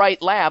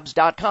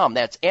medritelabs.com.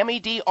 That's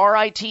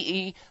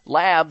MEDRITE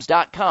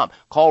labs.com.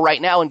 Call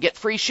right now and get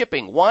free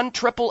shipping.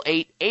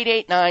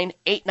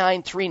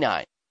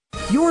 1-888-889-8939.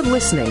 You're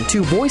listening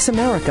to Voice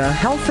America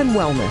Health and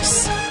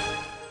Wellness.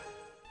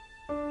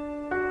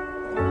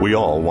 We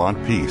all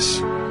want peace.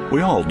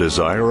 We all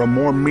desire a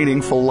more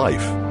meaningful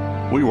life.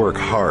 We work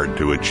hard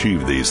to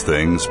achieve these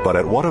things, but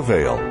at what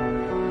avail?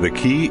 The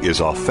key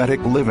is authentic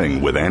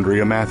living with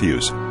Andrea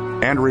Matthews.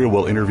 Andrea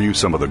will interview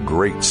some of the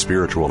great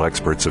spiritual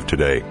experts of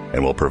today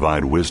and will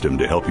provide wisdom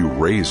to help you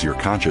raise your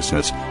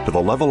consciousness to the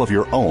level of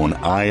your own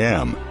I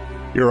am.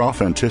 Your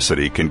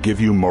authenticity can give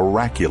you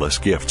miraculous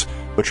gifts,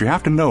 but you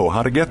have to know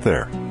how to get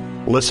there.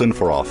 Listen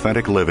for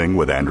Authentic Living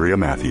with Andrea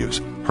Matthews.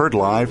 Heard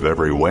live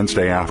every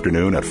Wednesday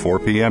afternoon at 4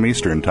 p.m.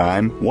 Eastern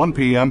Time, 1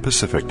 p.m.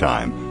 Pacific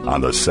Time on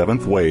the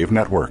Seventh Wave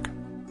Network.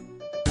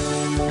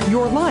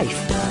 Your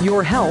life,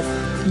 your health,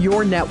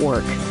 your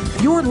network.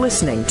 You're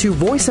listening to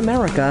Voice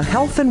America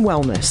Health and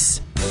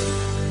Wellness.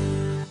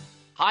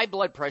 High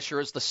blood pressure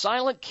is the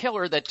silent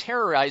killer that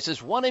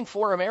terrorizes 1 in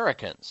 4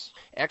 Americans.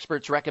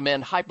 Experts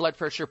recommend high blood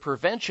pressure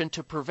prevention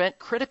to prevent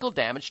critical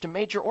damage to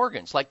major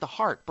organs like the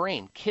heart,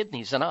 brain,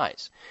 kidneys, and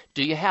eyes.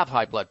 Do you have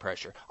high blood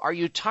pressure? Are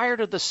you tired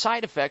of the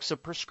side effects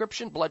of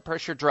prescription blood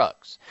pressure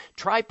drugs?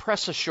 Try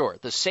Press Assure,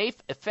 the safe,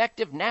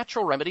 effective,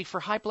 natural remedy for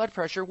high blood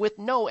pressure with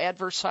no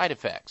adverse side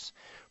effects.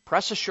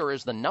 Press Assure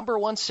is the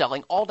 #1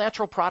 selling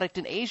all-natural product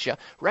in Asia,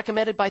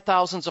 recommended by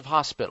thousands of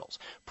hospitals.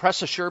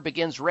 Press Assure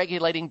begins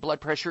regulating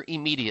blood pressure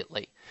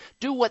immediately.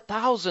 Do what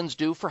thousands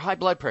do for high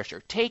blood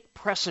pressure. Take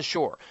Press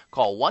Assure.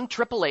 Call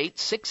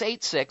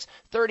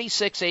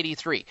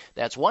 1-888-686-3683.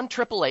 That's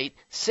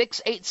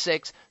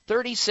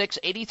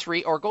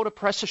 1-888-686-3683, or go to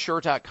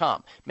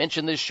PressAssure.com.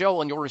 Mention this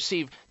show and you'll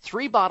receive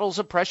 3 bottles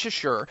of Press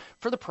Assure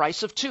for the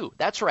price of 2.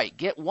 That's right.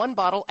 Get 1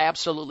 bottle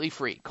absolutely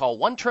free. Call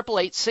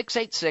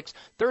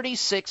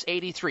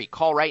 1-888-686-3683.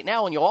 Call right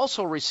now and you'll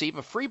also receive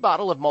a free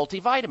bottle of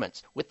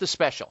multivitamins with the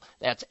special.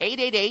 That's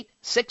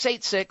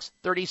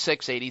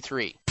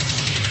 888-686-3683.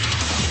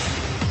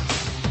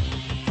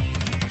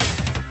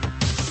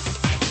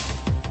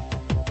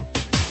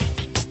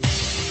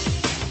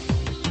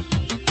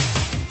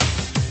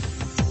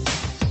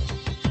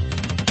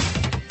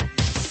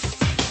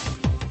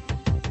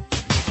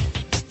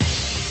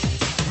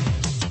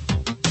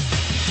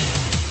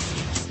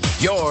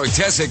 Your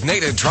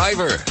designated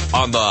driver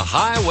on the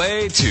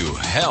highway to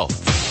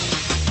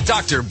health.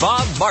 Dr.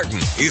 Bob Martin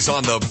is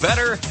on the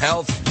Better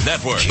Health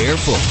Network.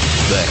 Careful.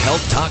 The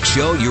health talk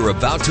show you're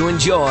about to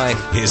enjoy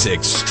is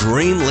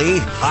extremely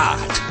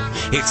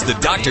hot. It's the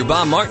Dr.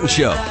 Bob Martin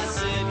Show.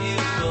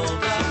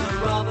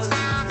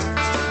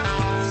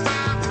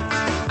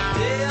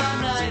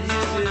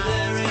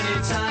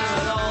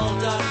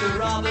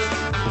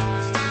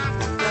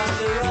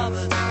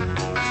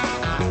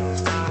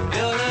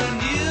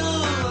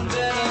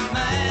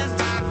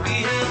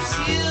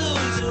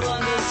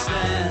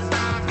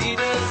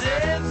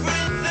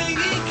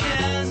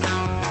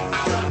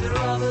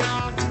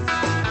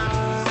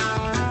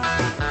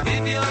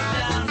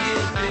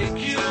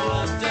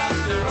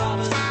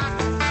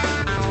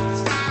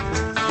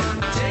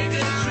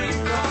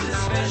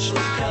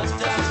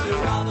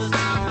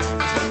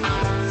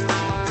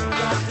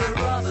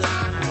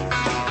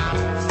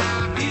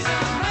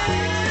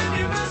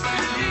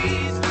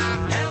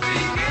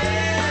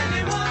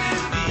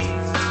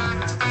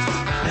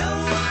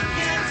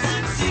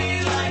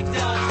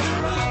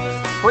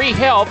 Free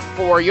help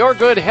for your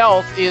good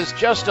health is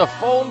just a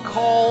phone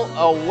call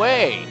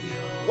away.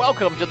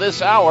 Welcome to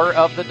this hour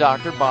of the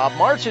Dr. Bob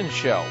Martin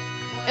Show,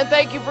 and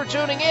thank you for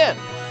tuning in.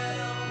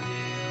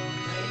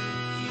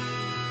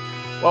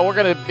 Well, we're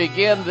going to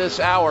begin this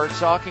hour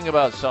talking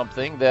about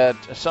something that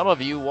some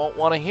of you won't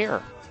want to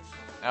hear.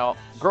 Now,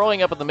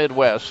 growing up in the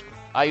Midwest,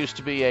 I used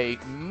to be a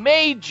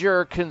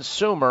major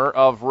consumer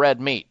of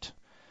red meat.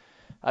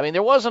 I mean,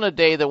 there wasn't a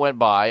day that went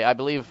by, I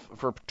believe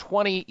for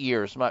 20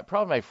 years,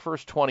 probably my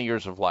first 20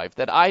 years of life,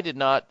 that I did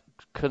not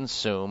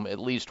consume at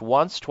least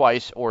once,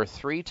 twice, or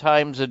 3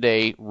 times a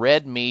day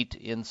red meat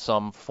in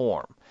some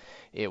form.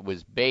 It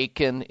was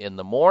bacon in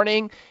the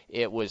morning,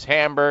 it was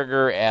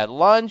hamburger at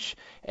lunch,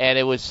 and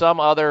it was some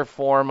other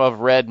form of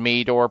red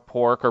meat or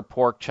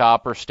pork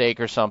chop or steak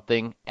or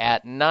something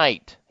at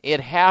night. It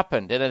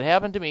happened, and it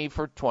happened to me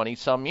for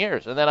 20-some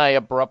years, and then I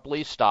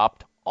abruptly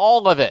stopped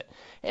all of it.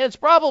 And it's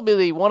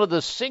probably one of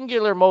the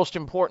singular most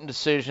important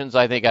decisions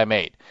I think I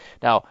made.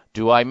 Now,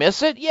 do I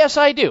miss it? Yes,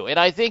 I do, and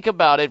I think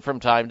about it from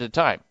time to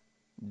time.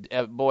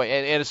 Boy,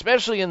 and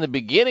especially in the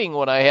beginning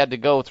when I had to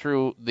go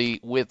through the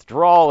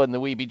withdrawal and the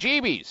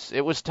weebie-jeebies,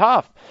 it was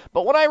tough.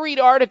 But when I read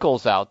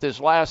articles out this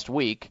last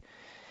week,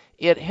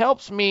 it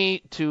helps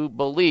me to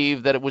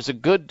believe that it was a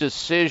good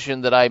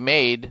decision that I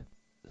made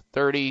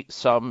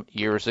 30-some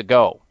years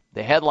ago.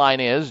 The headline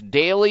is,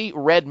 Daily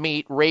Red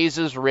Meat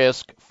Raises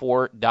Risk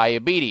for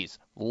Diabetes.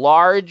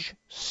 Large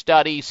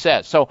study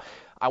says. So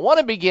I want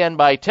to begin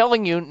by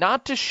telling you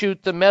not to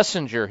shoot the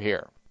messenger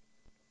here,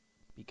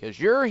 because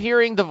you're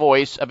hearing the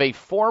voice of a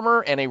former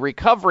and a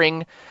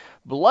recovering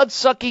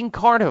blood-sucking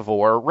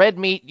carnivore red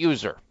meat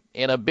user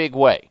in a big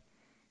way.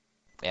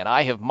 And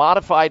I have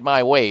modified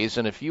my ways,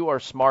 and if you are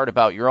smart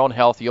about your own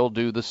health, you'll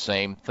do the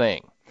same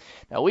thing.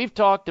 Now, we've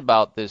talked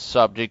about this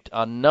subject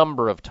a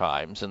number of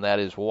times, and that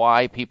is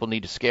why people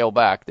need to scale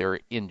back their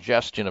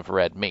ingestion of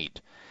red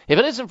meat. If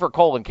it isn't for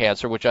colon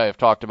cancer, which I have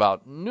talked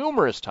about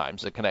numerous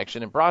times, the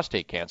connection in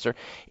prostate cancer,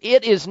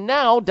 it is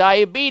now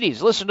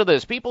diabetes. Listen to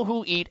this. People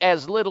who eat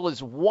as little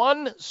as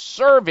 1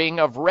 serving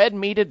of red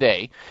meat a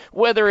day,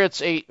 whether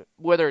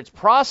it's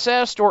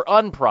processed or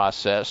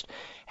unprocessed,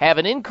 have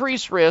an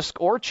increased risk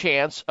or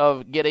chance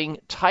of getting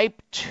type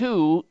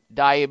 2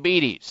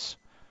 diabetes.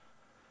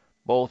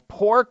 Both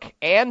pork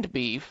and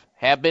beef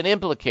have been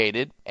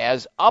implicated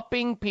as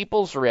upping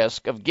people's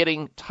risk of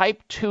getting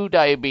type 2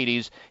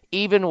 diabetes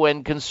even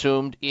when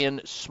consumed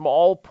in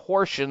small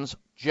portions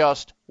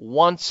just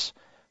once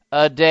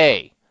a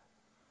day.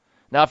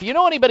 Now, if you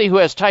know anybody who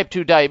has type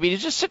 2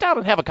 diabetes, just sit down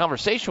and have a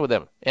conversation with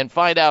them and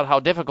find out how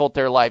difficult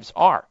their lives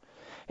are.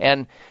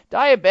 And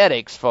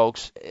diabetics,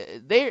 folks,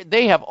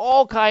 they have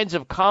all kinds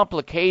of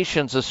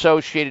complications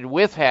associated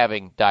with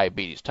having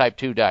diabetes, type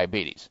 2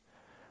 diabetes.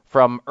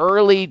 From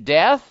early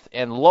death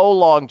and low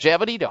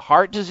longevity to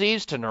heart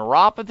disease to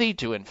neuropathy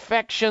to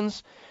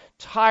infections,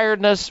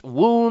 tiredness,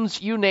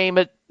 wounds, you name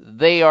it,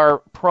 they are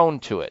prone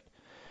to it.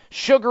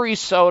 Sugary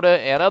soda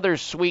and other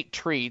sweet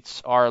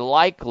treats are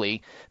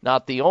likely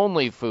not the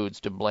only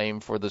foods to blame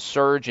for the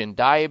surge in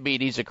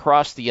diabetes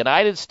across the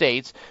United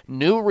States.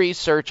 New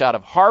research out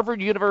of Harvard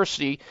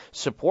University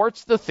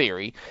supports the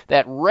theory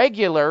that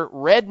regular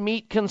red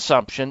meat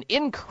consumption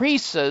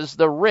increases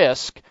the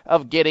risk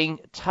of getting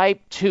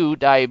type 2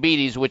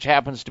 diabetes, which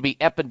happens to be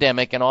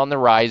epidemic and on the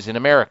rise in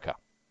America.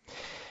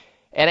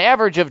 An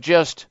average of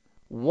just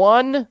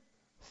 1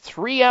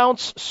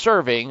 3-ounce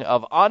serving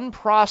of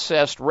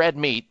unprocessed red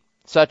meat,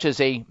 such as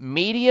a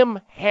medium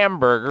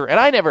hamburger, and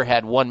I never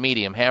had 1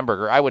 medium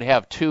hamburger, I would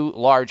have 2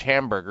 large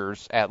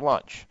hamburgers at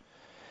lunch,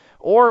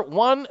 or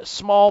 1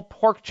 small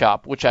pork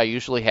chop, which I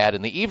usually had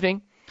in the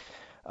evening,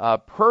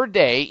 per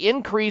day,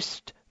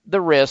 increased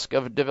the risk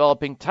of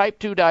developing type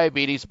 2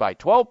 diabetes by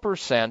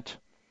 12%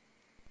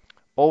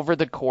 over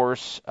the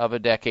course of a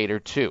decade or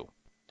two.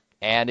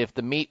 And if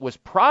the meat was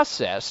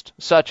processed,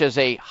 such as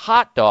a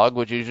hot dog,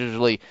 which is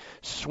usually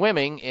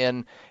swimming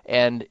in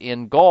and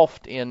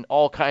engulfed in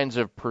all kinds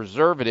of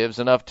preservatives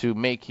enough to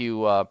make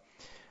you,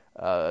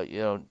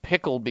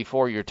 pickled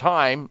before your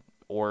time,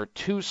 or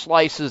 2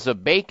 slices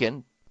of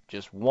bacon,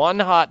 just 1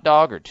 hot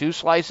dog or 2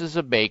 slices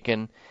of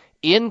bacon,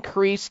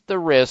 increased the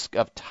risk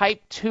of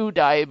type 2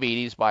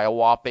 diabetes by a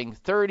whopping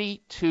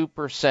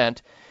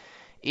 32%,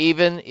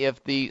 even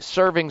if the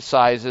serving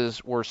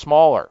sizes were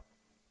smaller.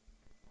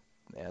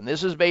 And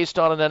this is based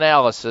on an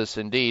analysis.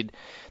 Indeed,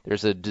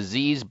 there's a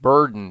disease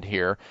burden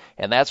here,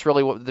 and that's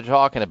really what they're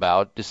talking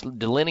about,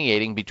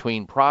 delineating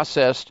between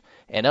processed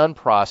and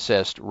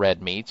unprocessed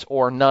red meats,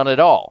 or none at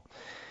all.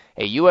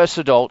 A U.S.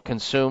 adult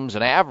consumes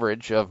an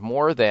average of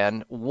more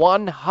than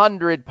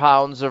 100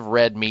 pounds of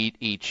red meat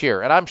each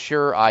year, and I'm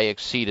sure I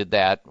exceeded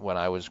that when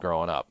I was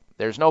growing up.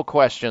 There's no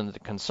question that the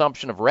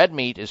consumption of red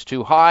meat is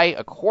too high,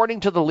 according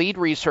to the lead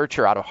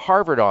researcher out of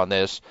Harvard on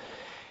this,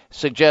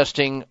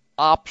 suggesting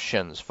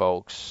options,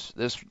 folks.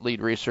 This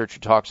lead researcher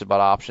talks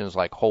about options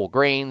like whole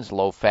grains,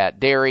 low-fat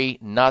dairy,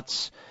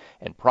 nuts,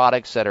 and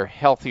products that are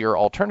healthier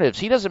alternatives.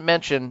 He doesn't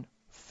mention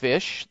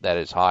fish that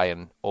is high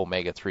in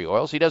omega-3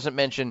 oils. He doesn't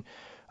mention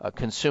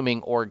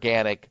consuming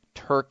organic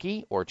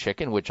turkey or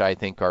chicken, which I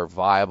think are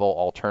viable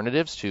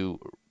alternatives to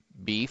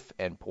beef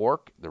and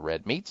pork, the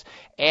red meats.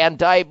 And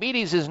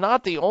diabetes is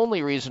not the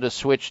only reason to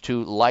switch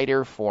to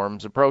lighter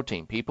forms of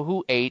protein. People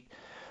who ate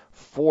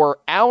 4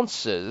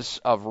 ounces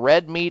of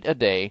red meat a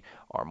day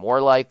are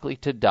more likely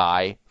to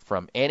die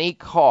from any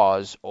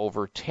cause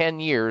over 10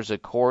 years,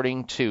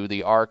 according to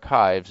the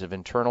Archives of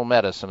Internal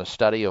Medicine, a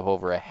study of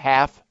over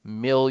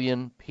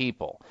 500,000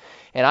 people.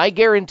 And I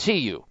guarantee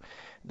you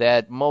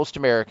that most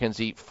Americans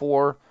eat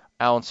 4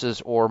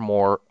 ounces or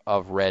more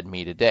of red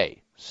meat a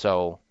day.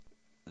 So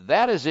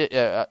that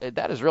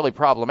is really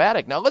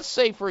problematic. Now, let's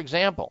say, for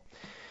example,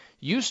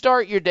 you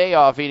start your day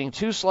off eating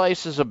 2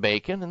 slices of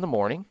bacon in the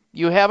morning.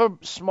 You have a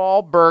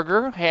small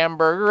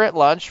hamburger at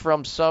lunch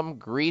from some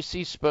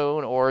greasy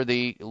spoon or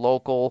the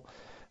local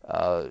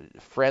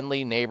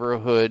friendly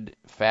neighborhood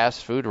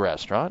fast food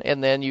restaurant,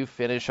 and then you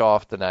finish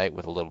off the night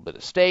with a little bit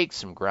of steak,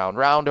 some ground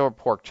round or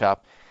pork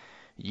chop.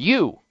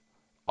 You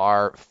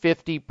are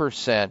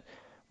 50%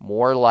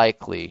 more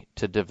likely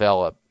to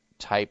develop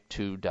type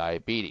 2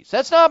 diabetes.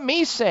 That's not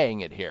me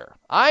saying it here.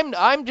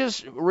 I'm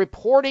just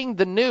reporting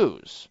the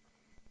news.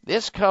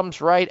 This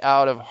comes right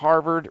out of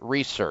Harvard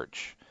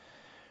research,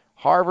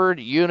 Harvard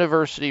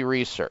University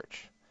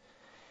research.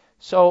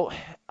 So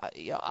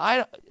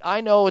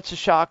I know it's a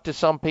shock to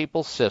some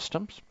people's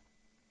systems.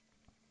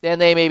 And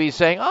they may be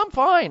saying, I'm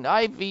fine.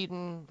 I've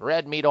eaten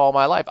red meat all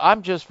my life.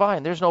 I'm just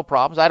fine. There's no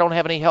problems. I don't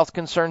have any health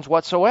concerns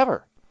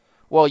whatsoever.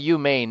 Well, you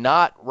may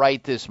not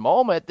right this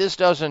moment. This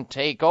doesn't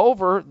take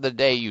over the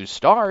day you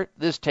start.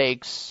 This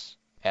takes,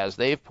 as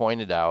they've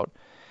pointed out,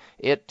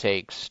 it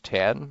takes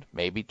 10,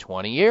 maybe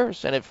 20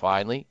 years, and it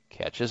finally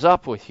catches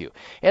up with you.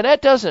 And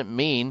that doesn't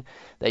mean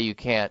that you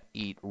can't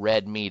eat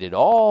red meat at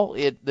all.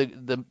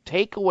 The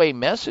takeaway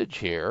message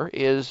here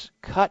is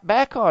cut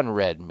back on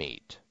red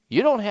meat.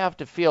 You don't have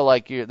to feel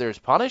like there's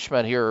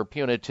punishment here or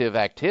punitive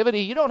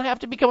activity. You don't have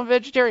to become a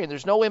vegetarian.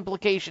 There's no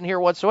implication here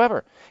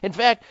whatsoever. In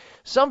fact,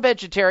 some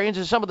vegetarians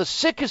are some of the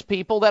sickest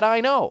people that I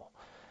know.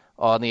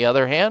 On the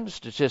other hand,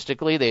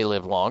 statistically, they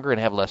live longer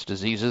and have less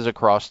diseases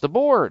across the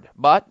board.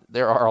 But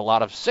there are a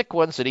lot of sick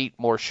ones that eat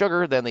more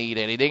sugar than they eat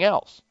anything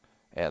else,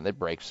 and it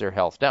breaks their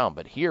health down.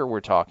 But here we're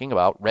talking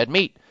about red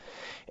meat.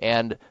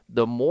 And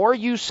the more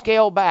you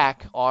scale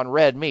back on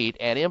red meat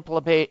and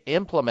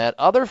implement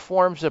other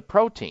forms of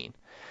protein,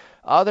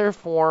 other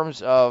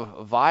forms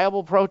of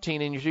viable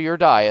protein into your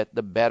diet,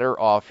 the better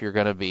off you're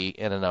going to be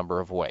in a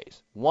number of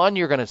ways. 1,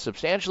 you're going to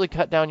substantially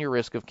cut down your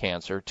risk of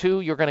cancer.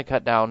 2, you're going to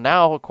cut down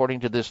now, according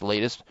to this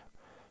latest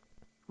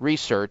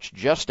research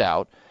just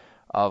out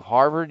of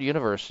Harvard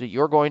University,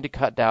 you're going to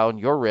cut down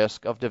your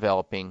risk of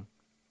developing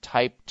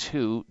type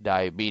 2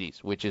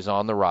 diabetes, which is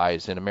on the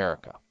rise in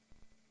America.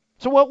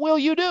 So what will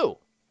you do?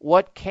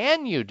 What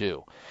can you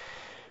do?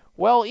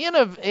 Well, in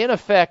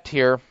effect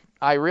here,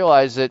 I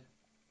realize that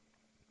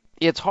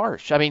it's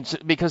harsh. I mean,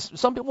 because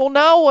some people, well,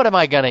 now what am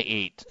I going to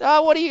eat?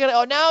 What are you going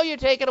to, now you're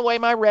taking away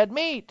my red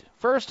meat.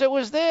 First it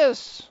was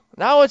this.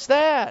 Now it's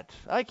that.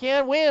 I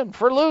can't win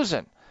for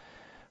losing.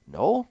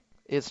 No,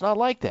 it's not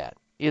like that.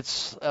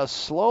 It's a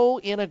slow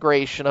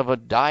integration of a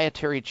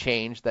dietary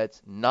change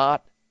that's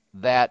not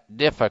that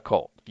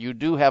difficult. You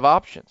do have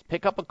options.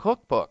 Pick up a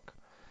cookbook.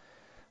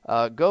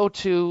 Go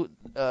to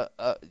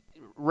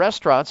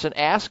restaurants and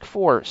ask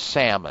for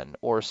salmon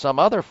or some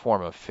other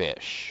form of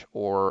fish,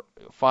 or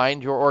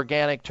find your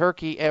organic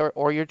turkey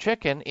or your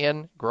chicken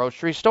in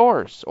grocery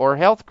stores or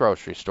health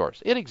grocery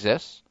stores. It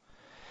exists.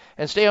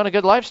 And stay on a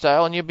good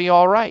lifestyle and you'll be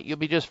all right. You'll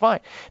be just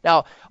fine.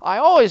 Now, I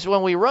always,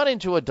 when we run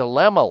into a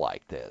dilemma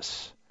like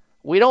this,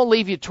 we don't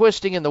leave you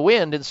twisting in the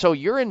wind, and so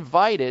you're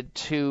invited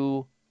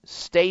to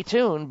stay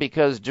tuned,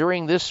 because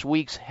during this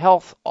week's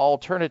Health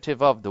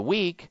Alternative of the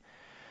Week,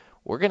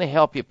 we're going to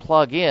help you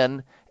plug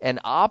in an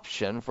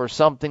option for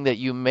something that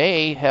you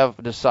may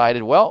have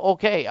decided, well,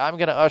 okay, I'm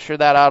going to usher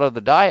that out of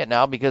the diet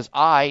now because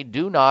I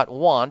do not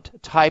want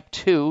type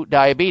 2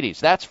 diabetes.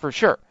 That's for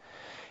sure.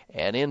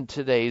 And in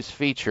today's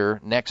feature,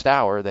 next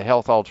hour, the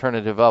Health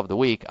Alternative of the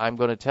Week, I'm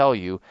going to tell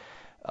you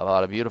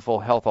about a beautiful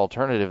health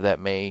alternative that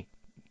may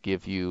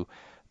give you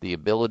the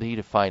ability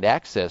to find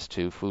access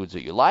to foods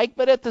that you like,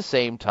 but at the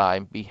same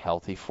time be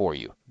healthy for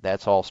you.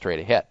 That's all straight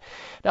ahead.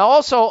 Now,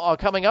 also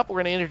coming up,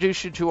 we're going to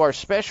introduce you to our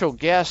special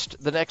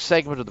guest, the next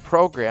segment of the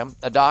program,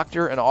 a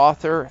doctor, an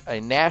author, a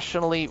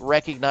nationally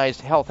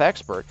recognized health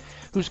expert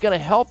who's going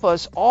to help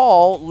us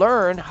all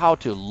learn how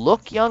to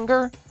look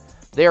younger,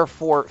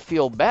 therefore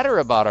feel better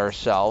about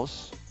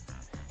ourselves.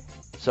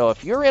 So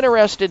if you're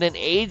interested in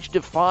age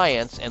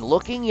defiance and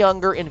looking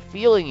younger and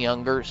feeling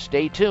younger,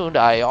 stay tuned.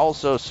 I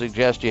also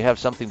suggest you have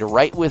something to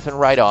write with and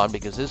write on,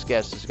 because this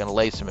guest is going to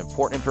lay some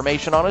important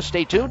information on us.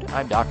 Stay tuned.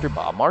 I'm Dr.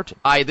 Bob Martin.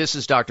 Hi, this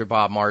is Dr.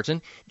 Bob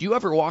Martin. Do you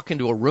ever walk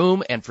into a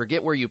room and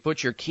forget where you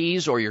put your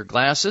keys or your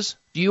glasses?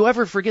 Do you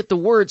ever forget the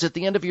words at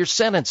the end of your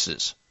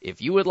sentences?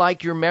 If you would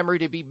like your memory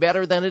to be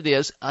better than it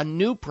is, a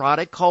new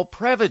product called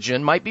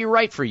Prevagen might be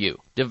right for you.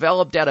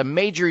 Developed at a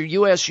major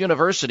U.S.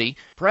 university,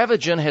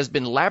 Prevagen has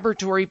been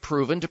laboratory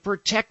proven to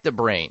protect the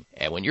brain.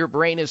 And when your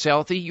brain is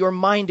healthy, your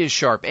mind is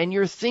sharp and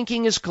your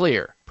thinking is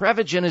clear.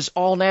 Prevagen is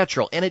all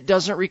natural and it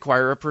doesn't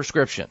require a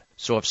prescription.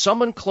 So if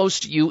someone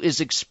close to you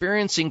is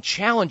experiencing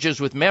challenges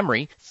with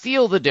memory,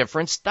 feel the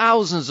difference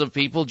thousands of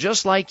people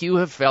just like you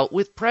have felt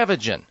with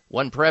Prevagen.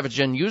 One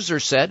Prevagen user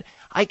said,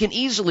 I can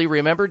easily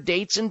remember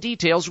dates and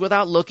details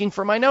without looking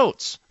for my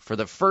notes. For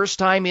the first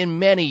time in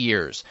many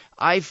years,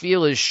 I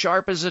feel as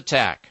sharp as a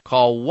tack.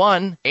 Call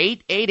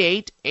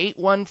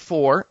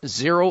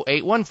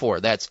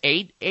 1-888-814-0814. That's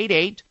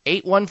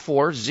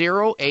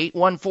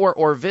 888-814-0814,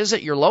 or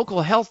visit your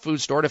local health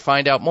food store to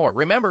find out more.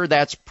 Remember,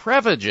 that's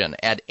Prevagen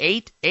at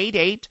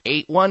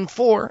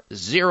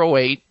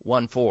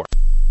 888-814-0814.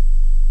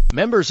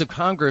 Members of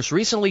Congress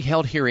recently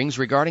held hearings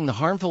regarding the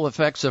harmful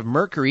effects of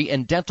mercury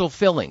in dental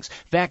fillings,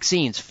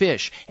 vaccines,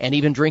 fish, and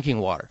even drinking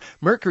water.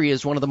 Mercury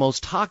is one of the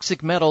most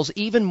toxic metals,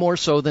 even more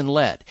so than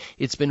lead.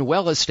 It's been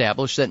well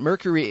established that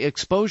mercury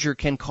exposure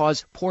can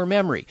cause poor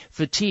memory,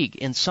 fatigue,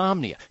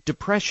 insomnia,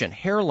 depression,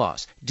 hair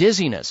loss,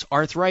 dizziness,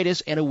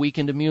 arthritis, and a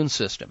weakened immune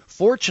system.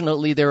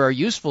 Fortunately, there are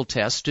useful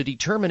tests to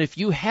determine if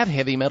you have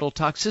heavy metal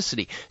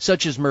toxicity,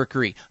 such as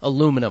mercury,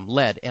 aluminum,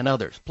 lead, and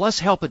others. Plus,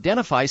 help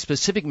identify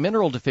specific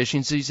mineral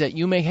deficiencies that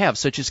you may have,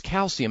 such as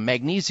calcium,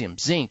 magnesium,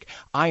 zinc,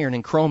 iron,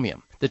 and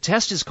chromium. The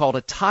test is called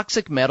a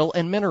toxic metal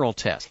and mineral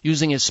test.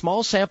 Using a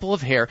small sample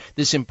of hair,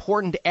 this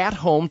important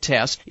at-home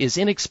test is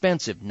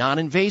inexpensive,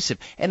 non-invasive,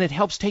 and it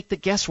helps take the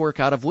guesswork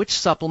out of which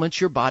supplements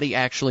your body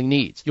actually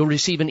needs. You'll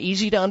receive an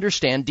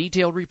easy-to-understand,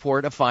 detailed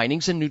report of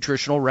findings and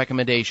nutritional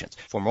recommendations.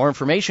 For more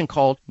information,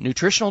 call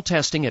Nutritional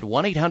Testing at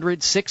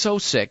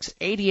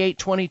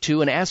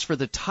 1-800-606-8822 and ask for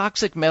the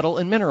toxic metal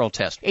and mineral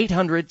test.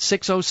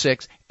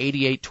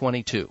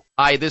 800-606-8822.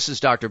 Hi, this is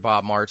Dr.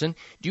 Bob Martin.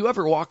 Do you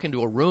ever walk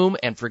into a room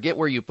and forget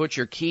where you put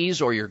your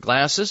keys or your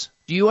glasses?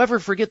 Do you ever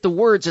forget the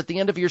words at the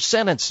end of your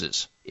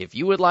sentences? If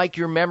you would like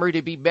your memory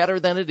to be better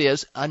than it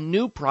is, a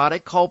new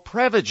product called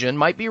Prevagen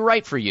might be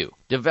right for you.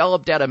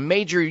 Developed at a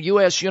major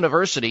U.S.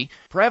 university,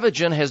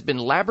 Prevagen has been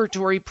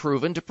laboratory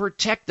proven to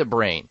protect the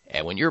brain.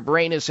 And when your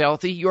brain is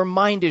healthy, your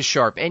mind is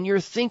sharp and your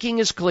thinking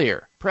is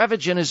clear.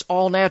 Prevagen is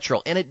all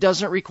natural and it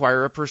doesn't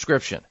require a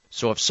prescription.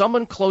 So if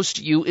someone close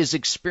to you is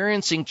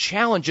experiencing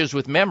challenges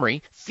with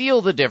memory,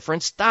 feel the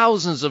difference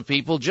thousands of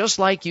people just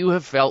like you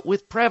have felt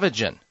with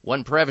Prevagen.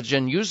 One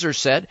Prevagen user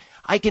said,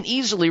 I can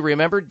easily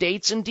remember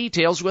dates and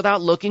details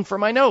without looking for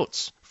my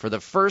notes. For the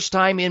first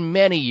time in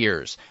many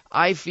years,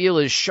 I feel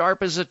as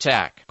sharp as a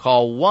tack.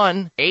 Call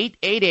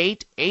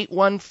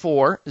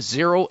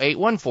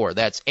 1-888-814-0814.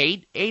 That's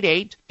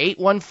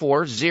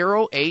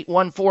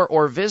 888-814-0814,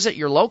 or visit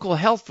your local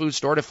health food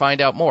store to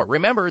find out more.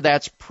 Remember,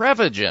 that's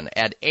Prevagen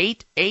at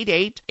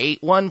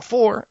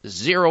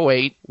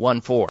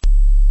 888-814-0814.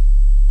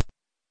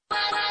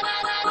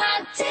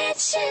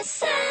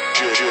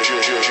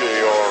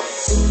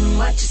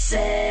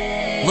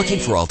 Looking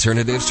for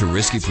alternatives to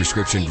risky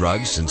prescription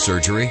drugs and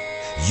surgery?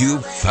 You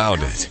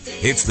found it.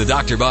 It's the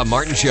Dr. Bob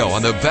Martin Show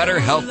on the Better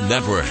Health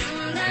Network.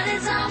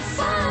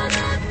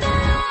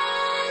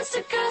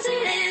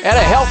 And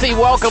a healthy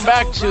welcome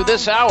back to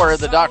this hour of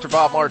the Dr.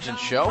 Bob Martin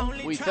Show.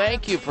 We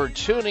thank you for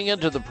tuning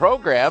into the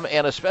program,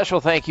 and a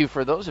special thank you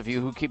for those of you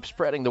who keep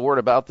spreading the word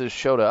about this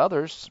show to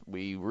others.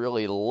 We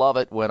really love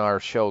it when our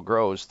show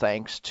grows,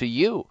 thanks to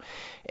you.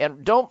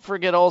 And don't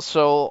forget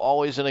also,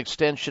 always an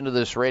extension to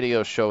this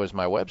radio show is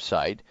my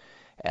website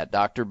at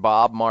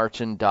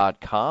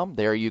drbobmartin.com.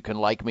 There you can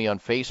like me on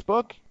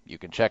Facebook. You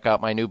can check out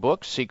my new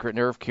book, Secret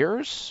Nerve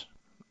Cures.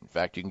 In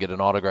fact, you can get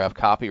an autographed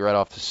copy right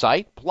off the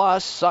site.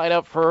 Plus, sign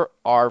up for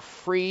our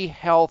free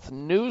health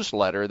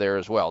newsletter there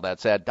as well.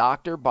 That's at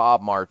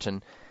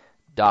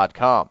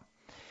drbobmartin.com.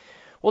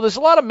 Well, there's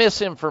a lot of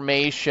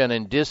misinformation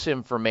and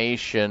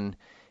disinformation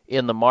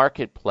in the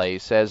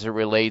marketplace as it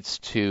relates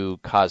to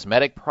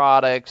cosmetic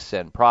products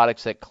and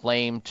products that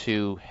claim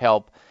to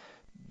help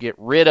get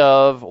rid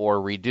of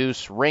or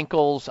reduce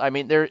wrinkles. I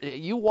mean,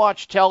 you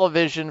watch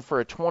television for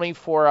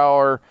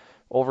over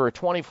a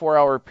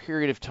 24-hour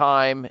period of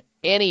time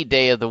any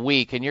day of the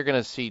week, and you're going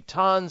to see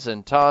tons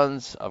and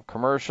tons of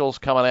commercials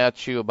coming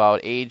at you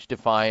about age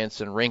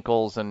defiance and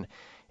wrinkles. And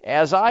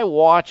as I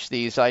watch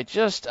these, I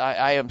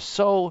am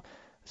so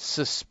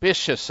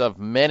suspicious of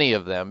many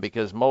of them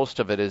because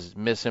most of it is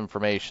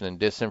misinformation and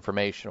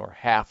disinformation or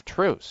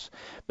half-truths.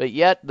 But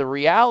yet the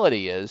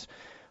reality is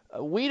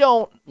we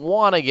don't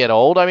want to get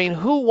old. I mean,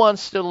 who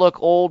wants to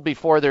look old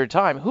before their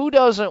time? Who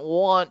doesn't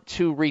want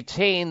to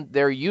retain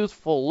their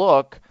youthful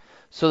look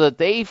so that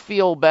they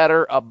feel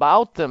better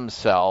about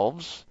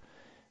themselves?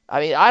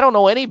 I mean, I don't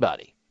know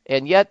anybody.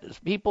 And yet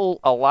people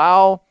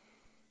allow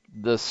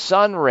the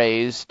sun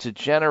rays to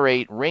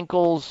generate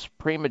wrinkles,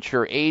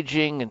 premature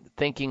aging, and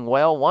thinking,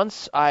 well,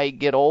 once I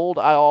get old,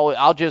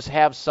 I'll just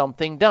have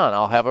something done.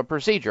 I'll have a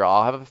procedure.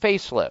 I'll have a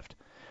facelift.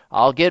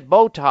 I'll get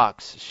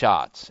Botox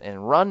shots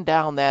and run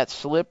down that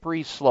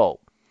slippery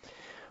slope.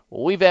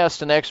 Well, we've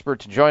asked an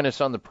expert to join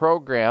us on the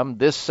program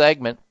this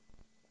segment.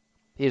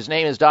 His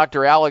name is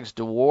Dr. Alex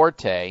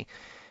Duarte.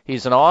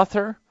 He's an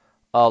author,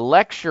 a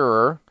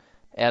lecturer,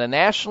 and a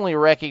nationally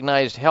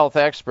recognized health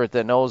expert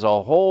that knows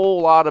a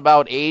whole lot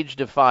about age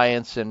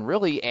defiance and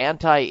really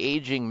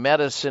anti-aging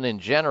medicine in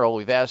general.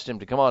 We've asked him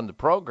to come on the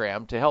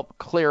program to help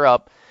clear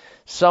up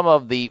some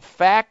of the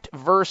fact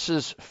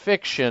versus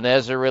fiction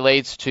as it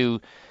relates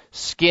to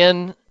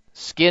skin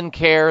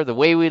care, the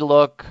way we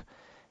look,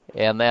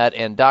 and that.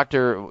 And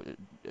Dr.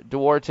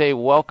 Duarte,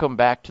 welcome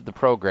back to the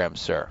program,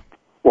 sir.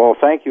 Well,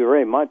 thank you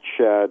very much,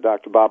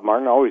 Dr. Bob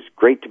Martin. Always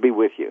great to be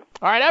with you.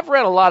 All right, I've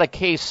read a lot of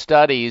case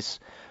studies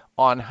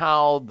on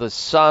how the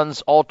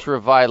sun's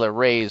ultraviolet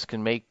rays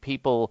can make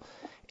people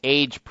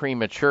age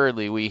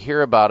prematurely. We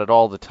hear about it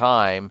all the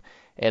time,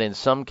 and in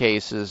some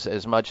cases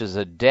as much as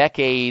a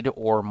decade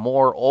or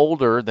more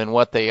older than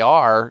what they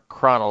are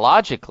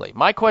chronologically.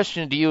 My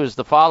question to you is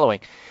the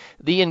following.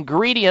 The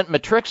ingredient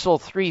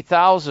Matrixyl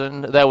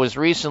 3000 that was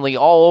recently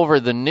all over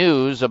the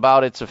news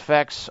about its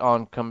effects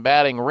on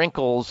combating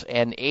wrinkles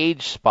and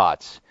age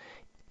spots.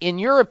 In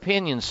your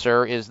opinion,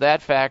 sir, is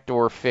that fact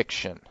or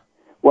fiction?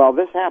 Well,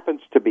 this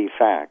happens to be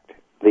fact.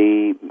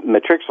 The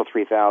Matrixyl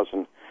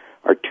 3000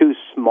 are two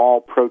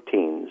small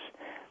proteins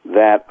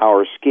that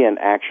our skin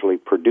actually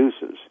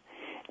produces.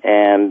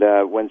 And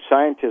when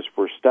scientists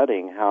were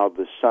studying how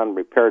the sun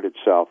repaired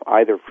itself,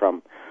 either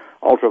from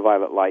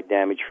ultraviolet light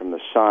damage from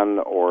the sun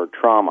or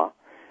trauma,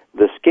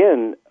 the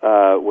skin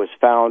was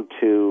found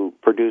to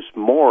produce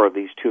more of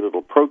these two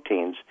little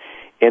proteins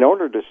in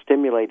order to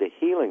stimulate a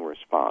healing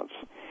response.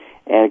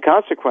 And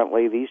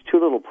consequently, these two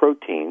little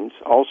proteins,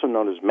 also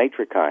known as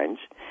matrikines,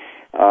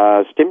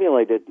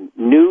 stimulated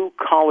new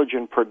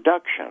collagen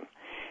production,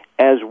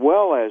 as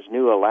well as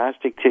new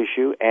elastic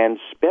tissue, and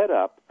sped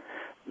up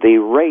the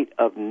rate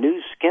of new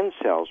skin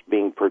cells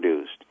being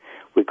produced.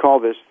 We call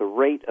this the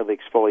rate of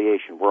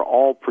exfoliation. We're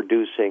all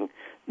producing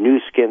new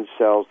skin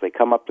cells. They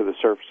come up to the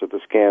surface of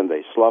the skin,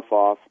 they slough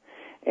off,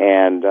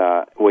 and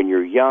when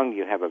you're young,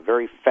 you have a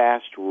very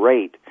fast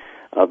rate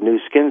of new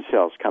skin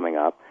cells coming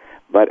up.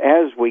 But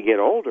as we get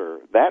older,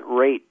 that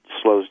rate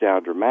slows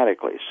down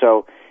dramatically.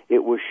 So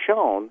it was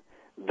shown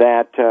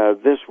that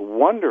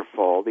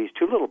these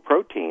two little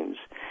proteins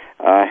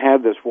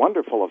have this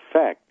wonderful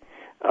effect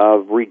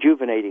of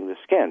rejuvenating the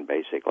skin,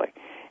 basically.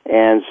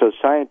 And so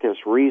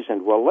scientists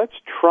reasoned, well, let's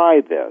try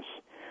this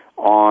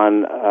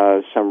on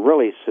some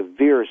really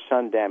severe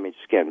sun-damaged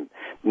skin.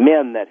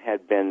 Men that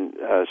had been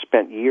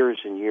spent years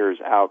and years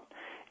out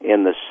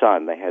in the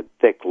sun. They had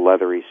thick,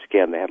 leathery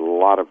skin. They had a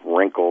lot of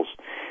wrinkles.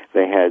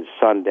 They had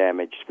sun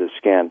damage to the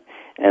skin.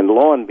 And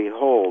lo and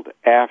behold,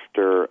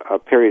 after a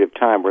period of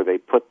time where they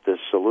put this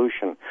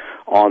solution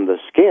on the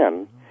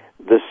skin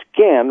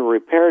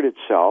repaired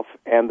itself,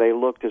 and they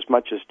looked as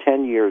much as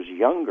 10 years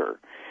younger.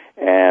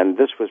 And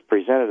this was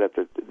presented at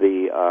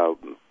the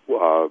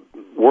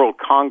World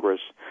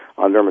Congress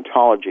on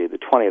Dermatology, the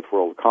 20th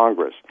World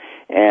Congress,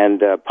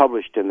 and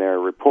published in their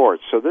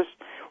reports. So this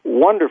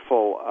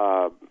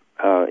wonderful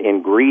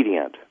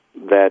ingredient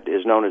that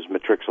is known as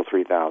Matrixyl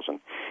 3000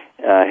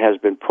 has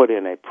been put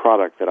in a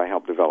product that I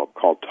helped develop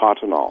called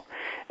Tautanol.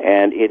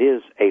 And it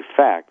is a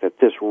fact that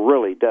this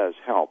really does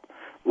help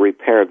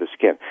repair the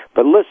skin.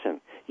 But listen,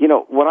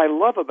 what I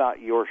love about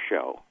your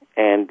show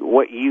and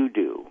what you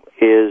do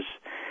is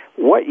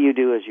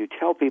you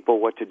tell people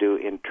what to do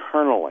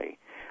internally,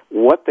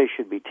 what they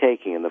should be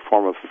taking in the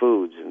form of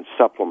foods and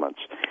supplements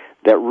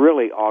that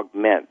really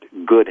augment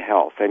good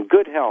health. And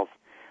good health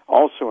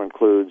also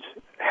includes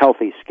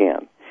healthy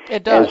skin.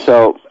 It does. And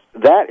so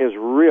that is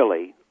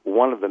really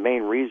one of the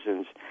main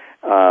reasons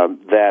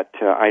that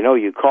I know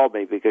you called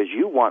me, because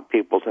you want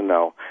people to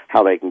know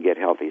how they can get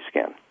healthy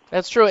skin.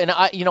 That's true. And,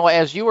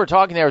 as you were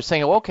talking there, I was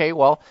saying, okay,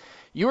 well,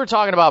 you were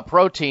talking about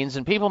proteins,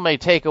 and people may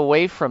take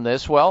away from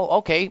this, well,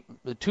 okay,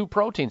 the two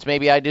proteins.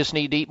 Maybe I just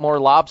need to eat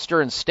more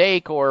lobster and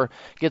steak, or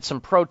get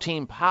some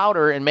protein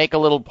powder and make a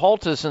little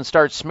poultice and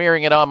start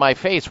smearing it on my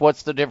face.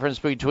 What's the difference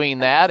between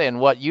that and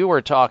what you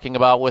were talking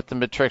about with the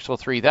Matrixyl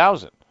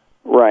 3000?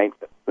 Right.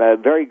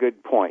 Very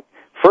good point.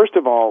 First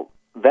of all,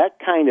 that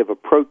kind of a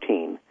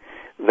protein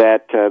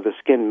that the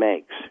skin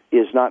makes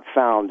is not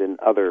found in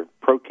other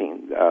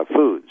protein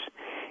foods.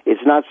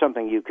 It's not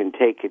something you can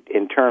take it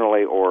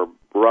internally or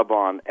rub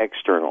on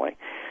externally.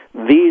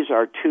 These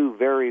are two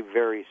very,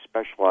 very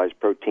specialized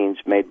proteins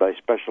made by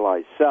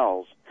specialized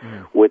cells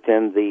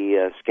within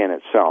the skin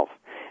itself.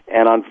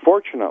 And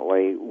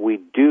unfortunately, we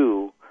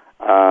do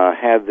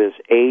have this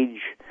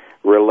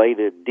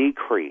age-related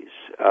decrease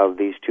of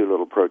these two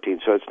little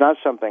proteins. So it's not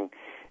something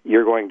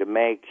you're going to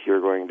make,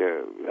 you're going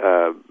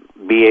to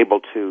be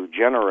able to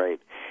generate.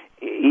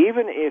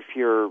 Even if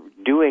you're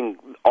doing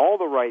all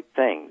the right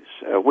things,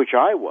 which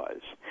I was,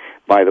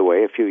 by the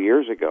way, a few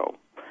years ago,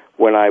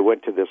 when I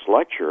went to this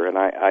lecture and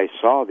I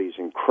saw these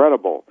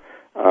incredible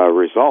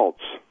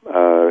results,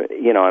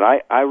 and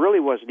I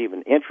really wasn't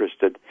even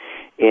interested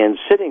in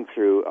sitting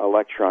through a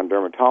lecture on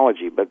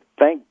dermatology, but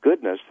thank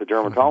goodness the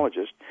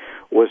dermatologist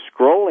was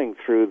scrolling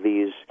through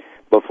these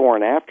before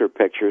and after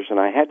pictures, and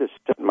I had to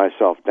sit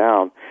myself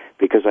down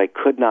because I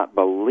could not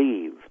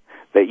believe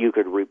that you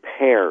could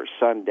repair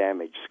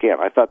sun-damaged skin.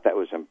 I thought that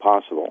was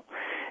impossible.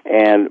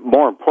 And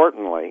more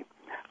importantly,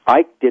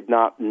 I did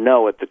not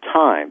know at the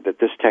time that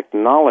this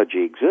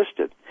technology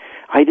existed.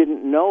 I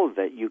didn't know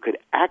that you could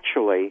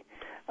actually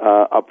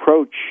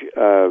approach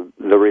the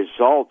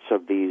results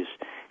of these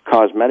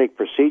cosmetic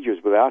procedures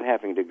without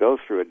having to go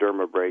through a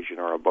dermabrasion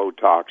or a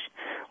Botox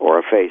or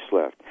a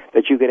facelift,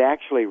 that you could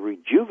actually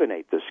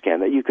rejuvenate the skin,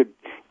 that you could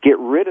get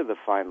rid of the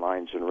fine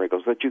lines and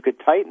wrinkles, that you could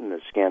tighten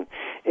the skin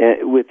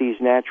with these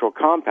natural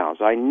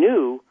compounds. I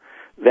knew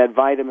that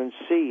vitamin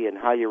C and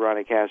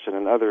hyaluronic acid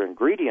and other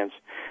ingredients,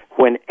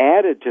 when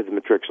added to the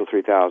Matrixyl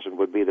 3000,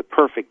 would be the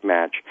perfect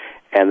match,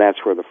 and that's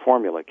where the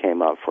formula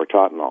came up for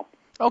Totinol.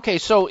 Okay,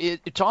 so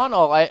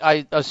Totinol,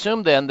 I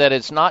assume then that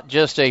it's not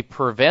just a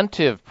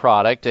preventive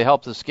product to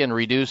help the skin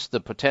reduce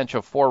the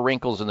potential for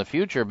wrinkles in the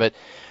future, but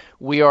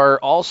we are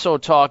also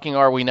talking,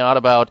 are we not,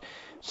 about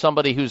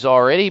somebody who's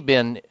already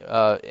been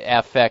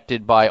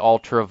affected by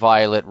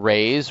ultraviolet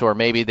rays, or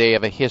maybe they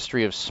have a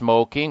history of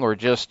smoking or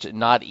just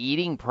not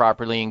eating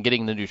properly and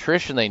getting the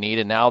nutrition they need,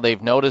 and now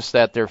they've noticed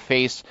that their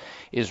face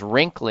is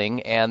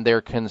wrinkling and they're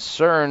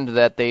concerned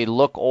that they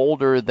look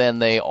older than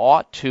they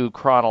ought to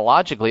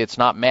chronologically. It's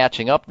not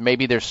matching up.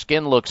 Maybe their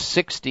skin looks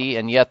 60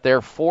 and yet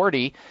they're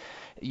 40.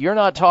 You're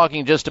not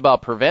talking just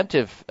about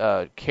preventive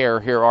care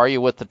here, are you,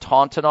 with the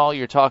Totinol?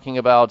 You're talking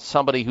about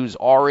somebody who's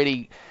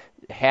already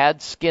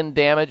had skin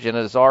damage and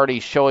is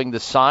already showing the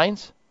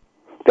signs?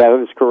 That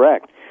is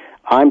correct.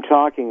 I'm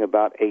talking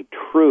about a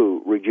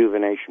true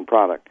rejuvenation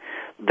product.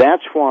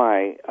 That's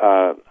why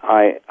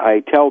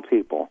I tell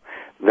people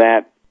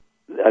that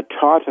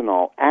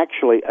Totinol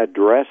actually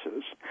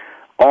addresses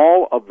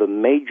all of the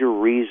major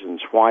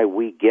reasons why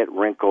we get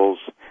wrinkles,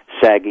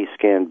 saggy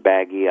skin,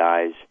 baggy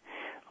eyes.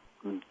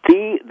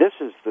 This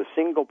is the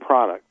single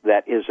product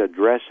that is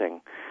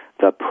addressing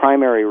the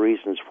primary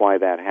reasons why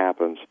that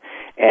happens.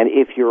 And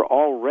if you're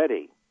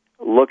already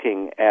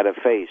looking at a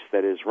face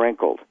that is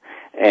wrinkled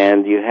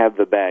and you have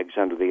the bags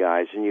under the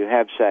eyes and you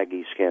have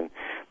saggy skin,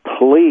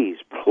 please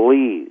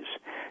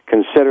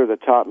consider the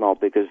Totinol,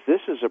 because this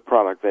is a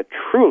product that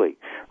truly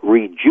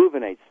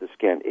rejuvenates the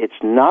skin.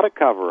 It's not a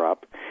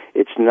cover-up.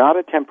 It's not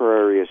a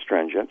temporary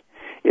astringent.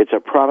 It's a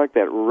product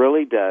that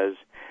really does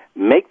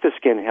make the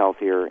skin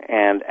healthier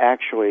and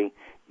actually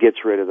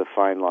gets rid of the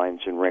fine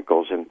lines and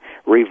wrinkles and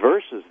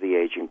reverses the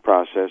aging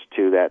process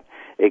to that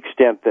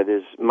extent that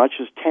is much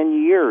as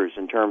 10 years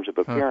in terms of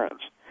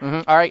appearance.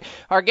 Mm-hmm. All right.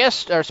 Our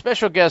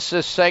special guest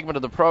this segment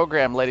of the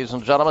program, ladies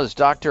and gentlemen, is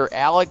Dr.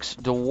 Alex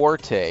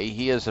Duarte.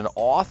 He is an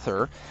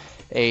author,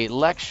 a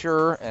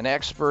lecturer, an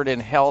expert in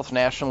health,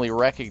 nationally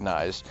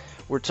recognized.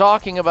 We're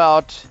talking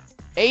about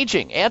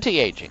aging,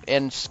 anti-aging,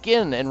 and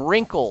skin and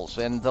wrinkles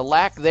and the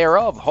lack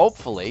thereof,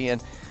 hopefully.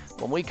 And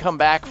when we come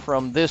back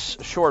from this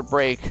short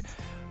break,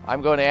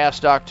 I'm going to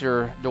ask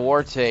Dr.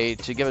 Duarte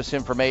to give us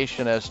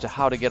information as to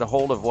how to get a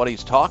hold of what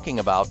he's talking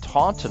about,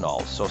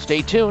 Totinol. So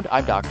stay tuned.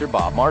 I'm Dr.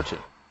 Bob Martin.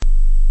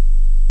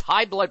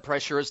 High blood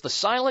pressure is the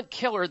silent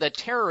killer that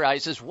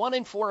terrorizes 1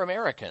 in 4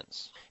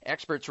 Americans.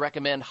 Experts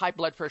recommend high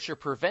blood pressure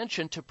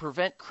prevention to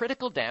prevent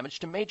critical damage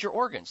to major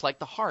organs like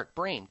the heart,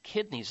 brain,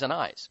 kidneys, and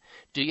eyes.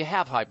 Do you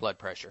have high blood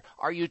pressure?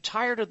 Are you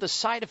tired of the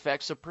side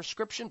effects of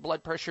prescription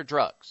blood pressure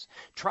drugs?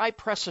 Try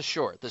Press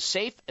Assure, the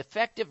safe,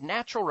 effective,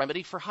 natural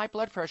remedy for high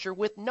blood pressure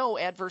with no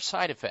adverse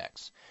side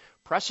effects.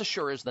 Press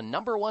Assure is the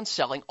 #1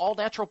 selling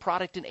all-natural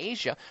product in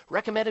Asia,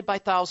 recommended by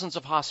thousands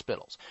of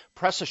hospitals.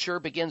 Press Assure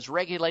begins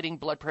regulating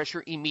blood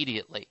pressure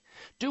immediately.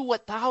 Do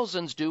what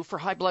thousands do for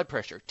high blood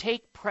pressure.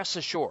 Take Press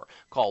Assure.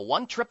 Call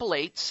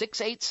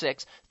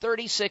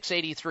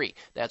 1-888-686-3683.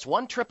 That's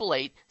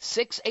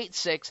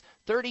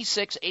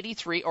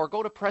 1-888-686-3683, or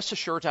go to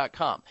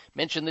PressAssure.com.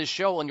 Mention this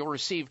show and you'll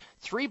receive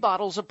 3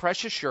 bottles of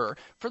Press Assure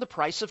for the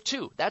price of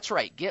 2. That's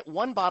right. Get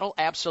 1 bottle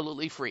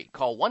absolutely free.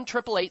 Call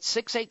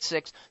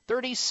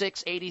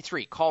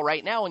 1-888-686-3683. Call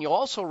right now and you'll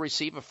also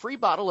receive a free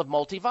bottle of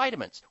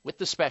multivitamins with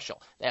the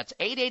special. That's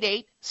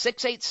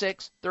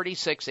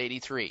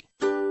 888-686-3683.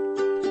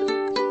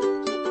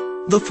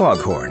 The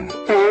foghorn.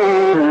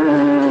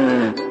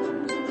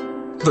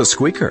 The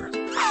squeaker.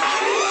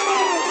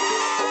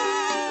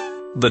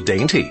 The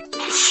dainty.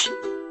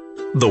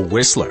 The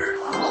whistler.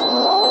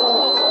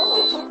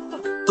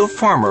 The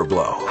farmer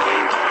blow.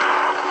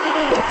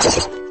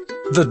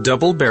 The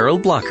double barrel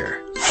blocker.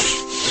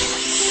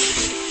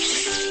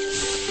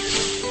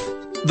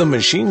 The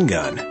machine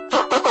gun.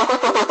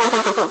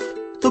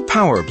 The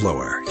power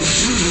blower.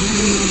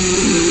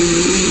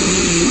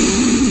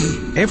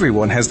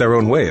 Everyone has their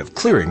own way of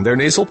clearing their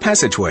nasal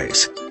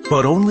passageways.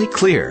 But only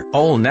Xlear,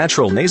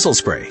 all-natural nasal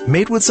spray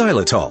made with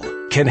xylitol,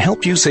 can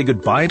help you say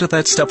goodbye to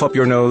that stuff up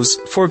your nose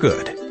for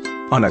good.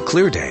 On a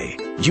clear day,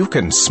 you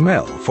can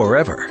smell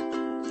forever.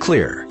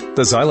 Xlear,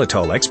 the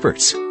xylitol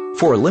experts.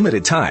 For a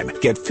limited time,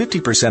 get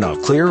 50% off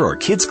Xlear or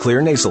Kids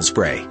Xlear nasal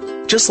spray.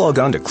 Just log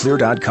on to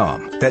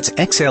Xlear.com. That's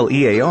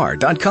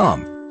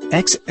XLEAR.com.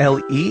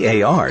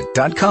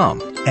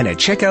 XLEAR.com. And at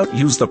checkout,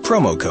 use the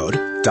promo code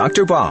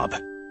Dr. Bob.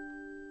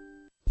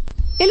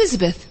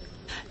 Elizabeth,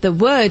 the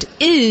word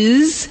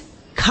is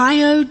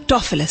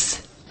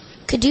Chiodophilus.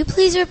 Could you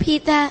please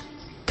repeat that?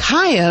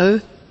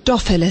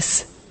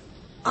 Chiodophilus.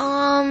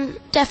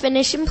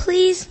 Definition,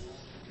 please?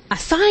 A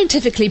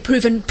scientifically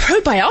proven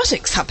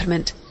probiotic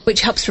supplement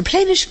which helps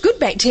replenish good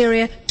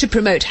bacteria to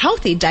promote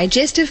healthy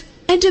digestive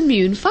and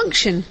immune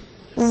function.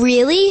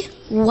 Really?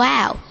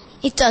 Wow,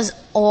 it does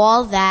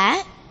all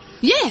that?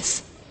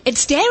 Yes,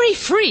 it's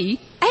dairy-free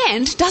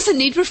and doesn't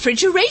need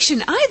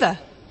refrigeration either.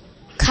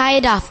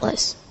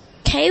 Kyodophilus.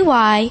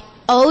 Kyodophilus.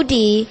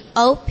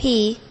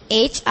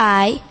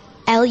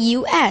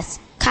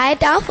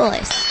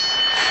 Kyodophilus.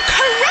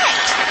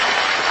 Correct!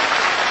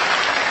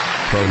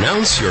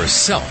 Pronounce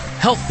yourself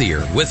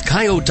healthier with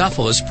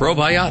Kyodophilus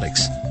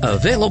probiotics.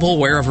 Available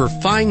wherever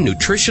fine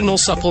nutritional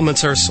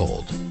supplements are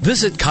sold.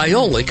 Visit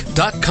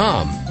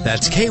Kyolic.com.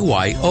 That's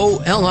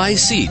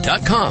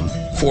KYOLIC.com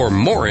for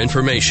more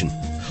information.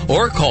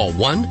 Or call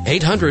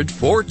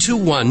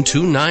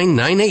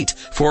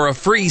 1-800-421-2998 for a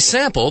free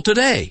sample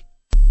today.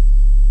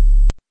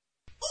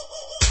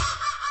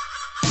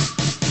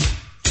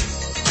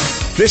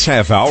 This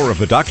half hour of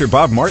the Dr.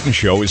 Bob Martin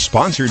Show is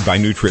sponsored by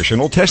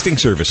Nutritional Testing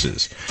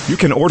Services. You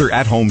can order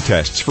at-home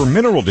tests for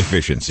mineral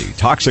deficiency,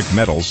 toxic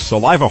metals,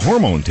 saliva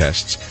hormone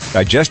tests,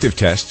 digestive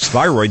tests,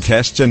 thyroid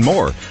tests, and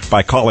more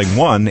by calling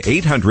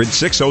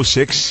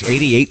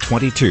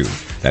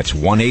 1-800-606-8822. That's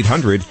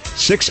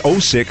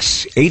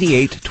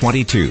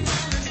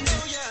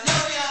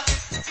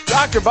 1-800-606-8822.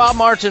 Dr. Bob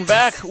Martin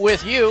back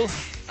with you.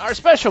 Our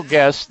special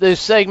guest this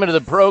segment of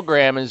the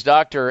program is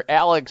Dr.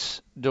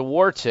 Alex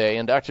Duarte,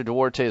 and Dr.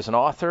 Duarte is an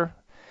author,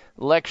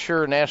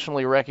 lecturer,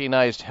 nationally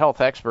recognized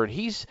health expert.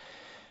 He's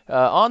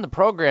on the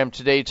program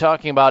today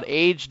talking about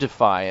age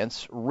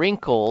defiance,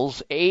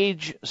 wrinkles,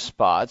 age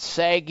spots,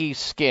 saggy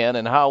skin,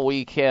 and how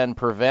we can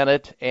prevent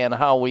it and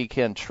how we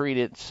can treat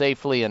it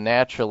safely and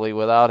naturally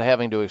without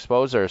having to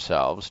expose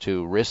ourselves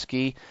to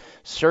risky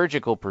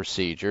surgical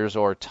procedures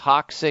or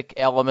toxic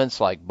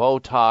elements like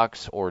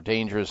Botox or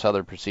dangerous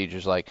other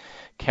procedures like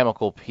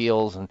chemical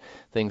peels and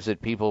things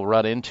that people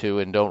run into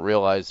and don't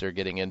realize they're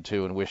getting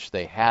into and wish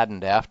they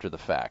hadn't after the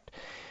fact.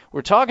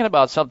 We're talking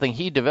about something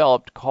he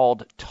developed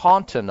called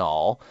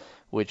Tontinol,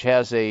 which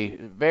has a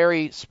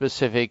very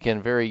specific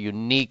and very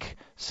unique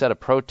set of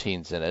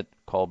proteins in it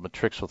called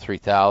Matrixyl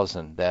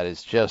 3000 that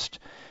is just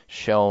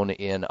shown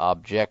in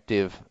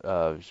objective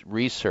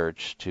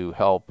research to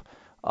help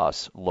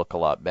us look a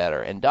lot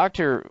better. And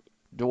Dr.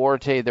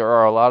 Duarte, there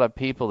are a lot of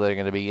people that are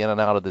going to be in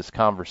and out of this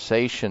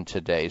conversation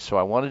today, so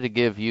I wanted to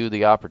give you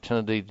the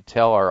opportunity to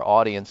tell our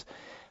audience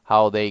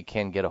how they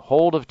can get a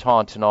hold of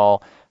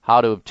Tontinol,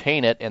 how to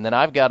obtain it, and then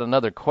I've got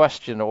another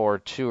question or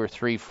two or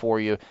three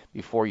for you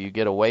before you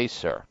get away,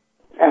 sir.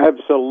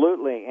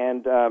 Absolutely,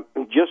 and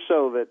just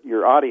so that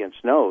your audience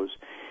knows,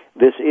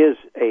 this is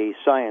a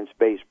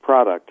science-based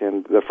product,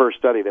 and the first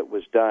study that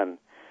was done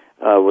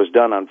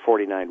on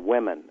 49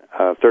 women,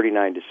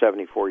 39 to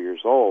 74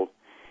 years old,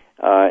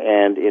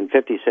 and in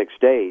 56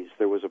 days,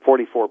 there was a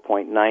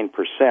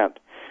 44.9%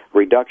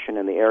 reduction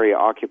in the area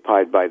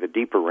occupied by the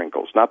deeper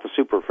wrinkles, not the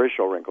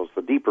superficial wrinkles,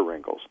 the deeper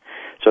wrinkles.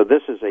 So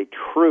this is a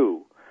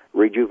true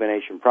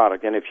rejuvenation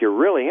product. And if you're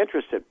really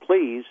interested,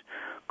 please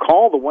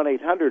call the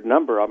 1-800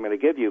 number I'm going to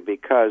give you,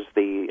 because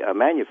the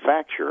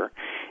manufacturer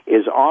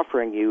is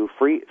offering you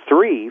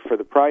three for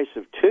the price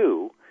of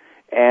two,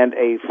 and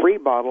a free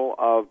bottle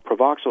of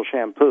Provoxyl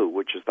shampoo,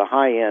 which is the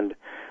high-end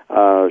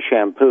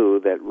shampoo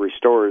that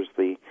restores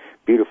the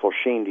beautiful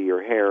sheen to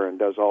your hair and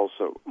does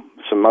also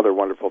some other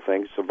wonderful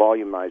things. It's a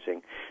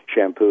volumizing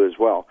shampoo as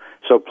well.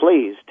 So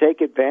please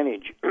take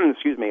advantage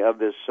of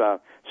this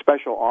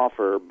special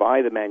offer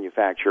by the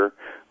manufacturer.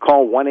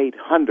 Call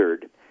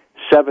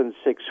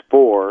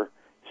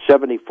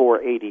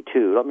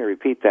 1-800-764-7482. Let me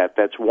repeat that.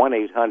 That's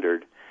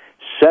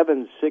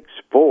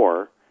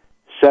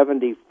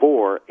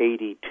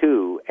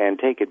 1-800-764-7482, and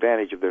take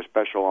advantage of their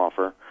special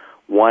offer,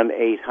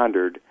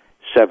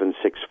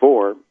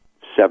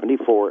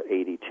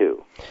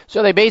 1-800-764-7482.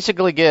 So they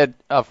basically get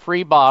a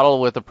free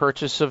bottle with the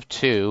purchase of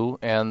two,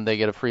 and they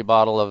get a free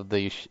bottle of the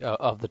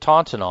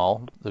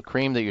Tontinol, the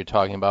cream that you're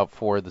talking about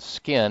for the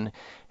skin,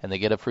 and they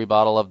get a free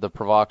bottle of the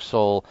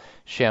Provoxyl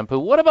shampoo.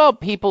 What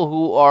about people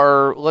who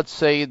are, let's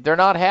say, they're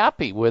not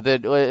happy with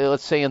it,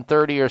 let's say in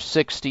 30 or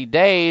 60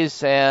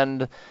 days,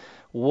 and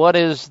what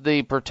is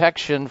the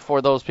protection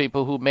for those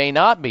people who may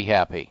not be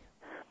happy?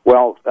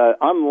 Well,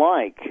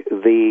 unlike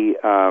the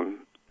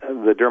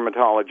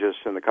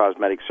dermatologists and the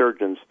cosmetic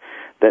surgeons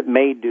that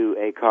may do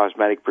a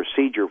cosmetic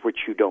procedure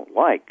which you don't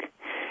like,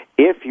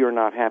 if you're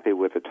not happy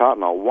with the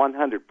Tontinol,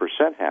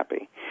 100%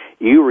 happy,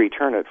 you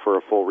return it for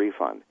a full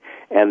refund.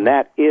 And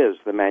that is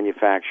the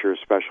manufacturer's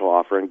special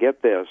offer. And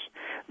get this,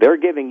 they're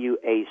giving you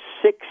a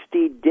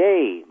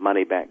 60-day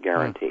money-back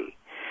guarantee.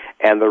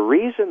 And the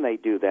reason they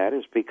do that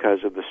is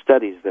because of the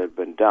studies that have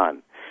been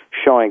done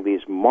showing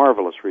these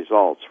marvelous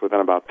results within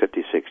about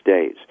 56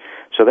 days.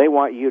 So they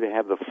want you to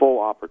have the full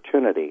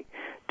opportunity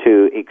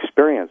to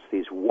experience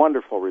these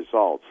wonderful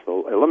results,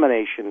 the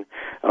elimination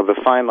of the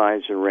fine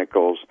lines and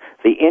wrinkles,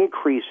 the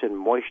increase in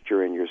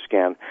moisture in your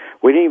skin.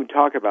 We didn't even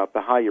talk about the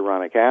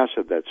hyaluronic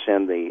acid that's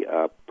in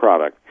the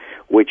product,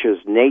 which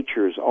is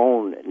nature's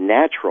own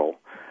natural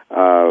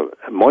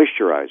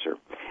moisturizer.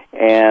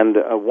 And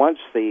once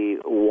the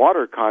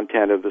water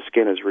content of the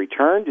skin is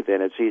returned,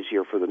 then it's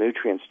easier for the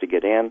nutrients to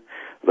get in,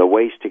 the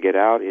waste to get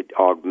out. It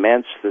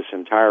augments this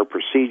entire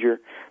procedure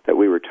that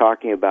we were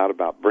talking about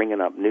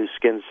bringing up new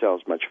skin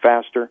cells much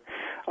faster.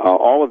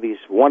 All of these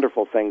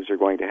wonderful things are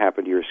going to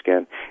happen to your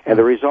skin, and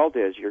the result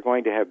is you're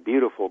going to have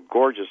beautiful,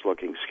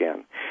 gorgeous-looking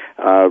skin.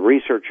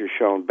 Research has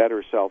shown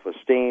better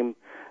self-esteem,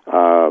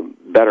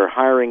 better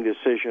hiring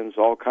decisions,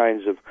 all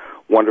kinds of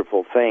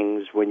wonderful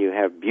things when you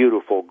have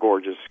beautiful,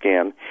 gorgeous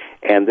skin.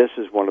 And this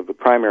is one of the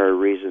primary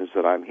reasons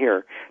that I'm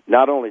here,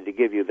 not only to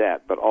give you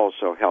that, but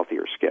also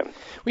healthier skin.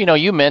 Well,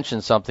 you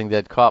mentioned something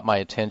that caught my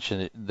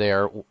attention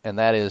there, and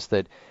that is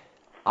that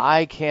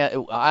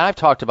I've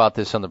talked about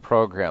this on the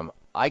program,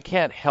 I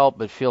can't help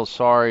but feel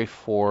sorry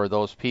for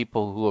those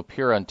people who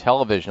appear on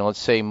television, let's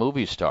say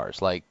movie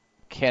stars like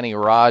Kenny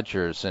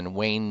Rogers and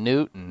Wayne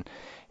Newton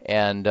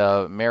and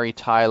Mary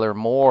Tyler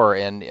Moore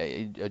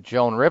and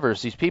Joan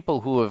Rivers, these people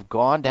who have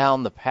gone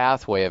down the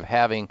pathway of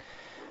having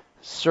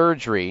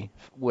surgery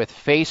with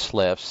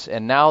facelifts,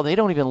 and now they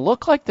don't even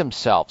look like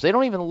themselves. They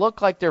don't even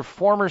look like their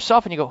former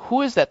self. And you go,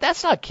 who is that?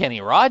 That's not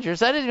Kenny Rogers.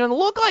 That doesn't even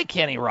look like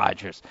Kenny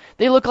Rogers.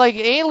 They look like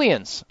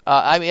aliens.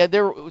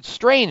 They're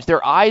strange.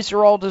 Their eyes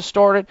are all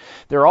distorted.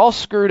 They're all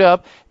screwed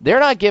up. They're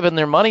not giving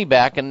their money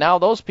back, and now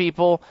those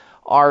people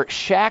are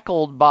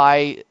shackled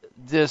by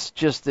this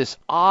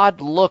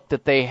odd look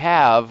that they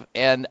have,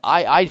 and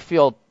I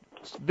feel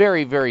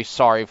very, very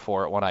sorry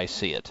for it when I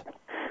see it.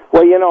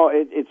 Well,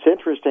 it's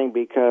interesting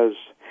because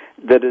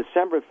the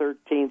December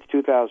 13th,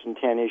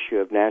 2010 issue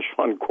of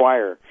National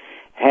Enquirer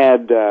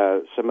had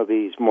some of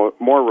these more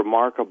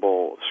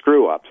remarkable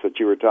screw-ups that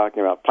you were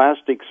talking about.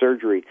 Plastic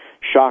surgery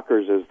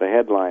shockers is the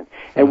headline.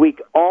 And we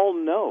all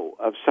know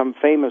of some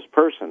famous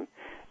person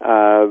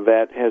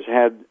that has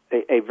had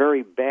a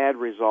very bad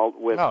result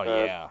with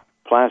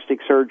plastic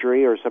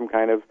surgery or some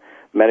kind of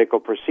medical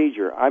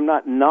procedure. I'm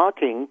not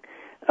knocking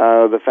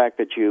the fact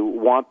that you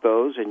want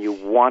those and you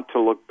want to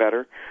look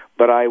better,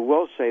 but I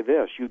will say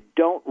this, you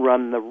don't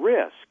run the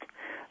risk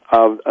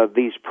of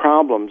these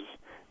problems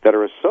that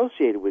are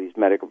associated with these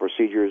medical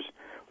procedures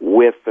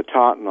with the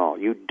Totinol.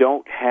 You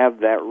don't have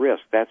that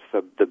risk. That's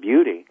the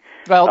beauty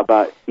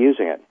about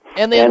using it.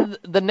 And then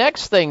the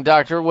next thing,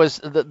 Doctor, was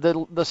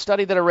the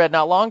study that I read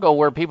not long ago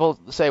where people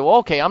say, well,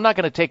 okay, I'm not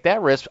going to take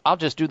that risk. I'll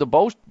just do the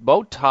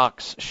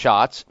Botox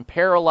shots,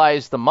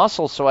 paralyze the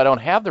muscles so I don't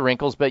have the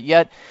wrinkles. But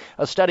yet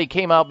a study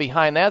came out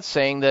behind that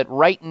saying that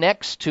right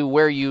next to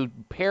where you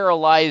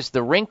paralyze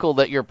the wrinkle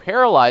that you're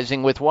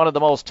paralyzing with one of the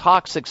most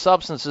toxic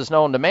substances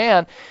known to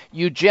man,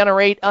 you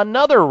generate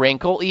another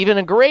wrinkle, even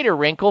a greater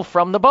wrinkle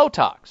from the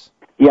Botox.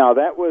 Yeah,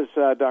 that was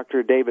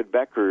Dr. David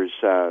Becker's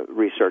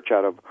research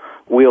out of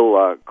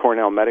Weill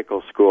Cornell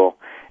Medical School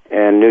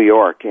in New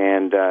York,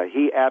 and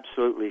he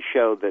absolutely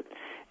showed that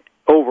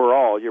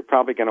overall you're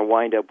probably going to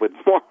wind up with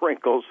more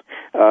wrinkles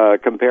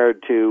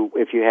compared to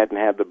if you hadn't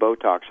had the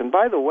Botox. And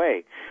by the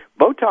way,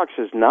 Botox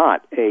is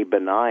not a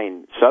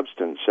benign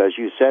substance. As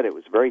you said, it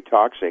was very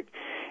toxic.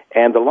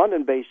 And the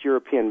London-based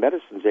European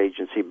Medicines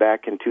Agency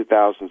back in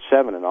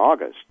 2007 in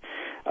August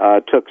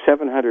took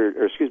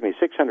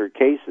 600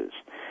 cases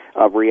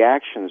of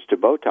reactions to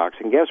Botox,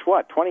 and guess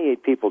what?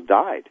 28 people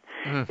died.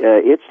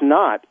 It's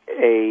not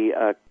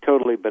a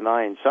totally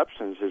benign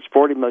substance. It's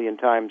 40 million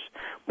times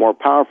more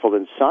powerful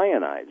than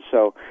cyanide.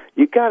 So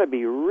you've got to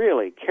be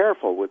really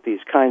careful with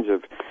these kinds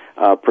of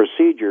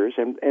procedures,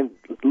 and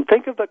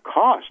think of the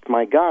cost.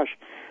 My gosh,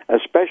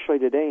 especially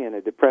today in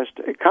a depressed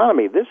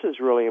economy, this is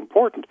really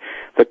important.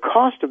 The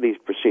cost of these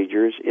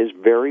procedures is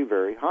very,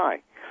 very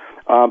high.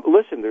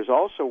 Listen, there's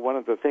also one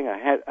other thing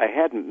I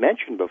hadn't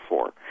mentioned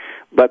before,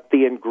 but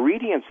the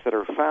ingredients that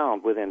are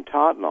found within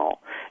Totinol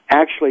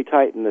actually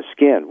tighten the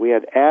skin. We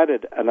had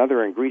added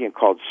another ingredient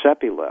called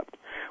Sepilept,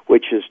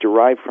 which is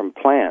derived from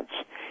plants,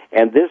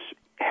 and this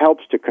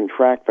helps to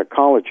contract the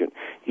collagen.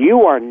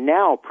 You are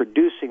now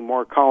producing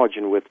more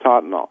collagen with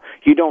Totinol.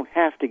 You don't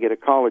have to get a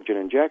collagen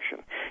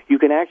injection. You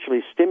can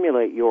actually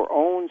stimulate your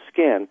own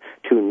skin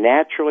to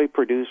naturally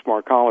produce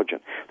more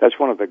collagen. That's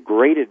one of the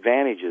great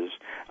advantages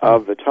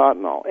of the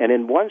Totinol. And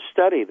in one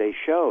study, they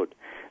showed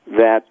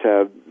that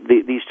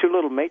these two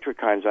little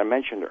matrikines I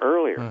mentioned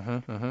earlier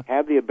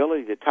have the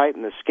ability to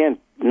tighten the skin.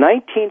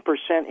 19%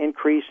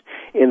 increase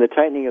in the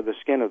tightening of the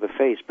skin of the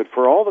face. But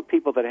for all the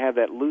people that have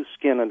that loose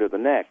skin under the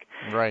neck,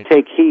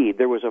 take heed.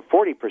 There was a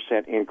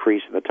 40%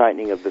 increase in the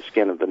tightening of the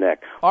skin of the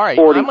neck. All right,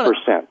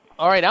 40%.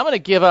 All right, I'm going to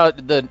give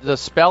out the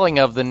spelling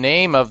of the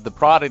name of the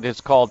product.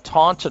 It's called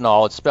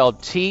Tontinol. It's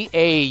spelled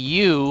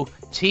Tautinol.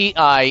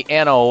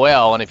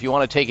 And if you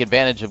want to take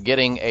advantage of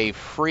getting a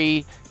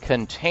free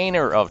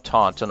container of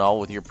Tontinol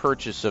with your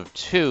purchase of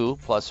 2,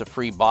 plus a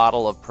free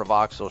bottle of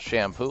Provoxyl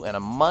shampoo and a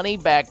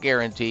money-back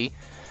guarantee,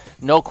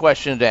 no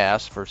questions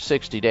asked, for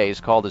 60 days,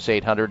 call this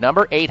 800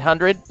 number,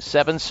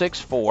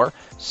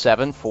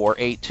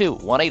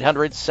 800-764-7482,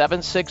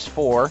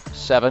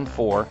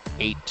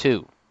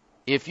 1-800-764-7482.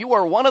 If you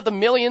are one of the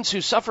millions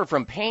who suffer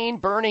from pain,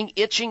 burning,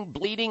 itching,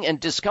 bleeding, and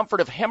discomfort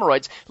of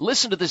hemorrhoids,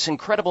 listen to this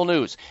incredible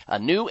news. A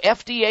new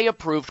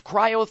FDA-approved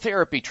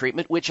cryotherapy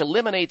treatment which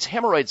eliminates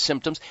hemorrhoid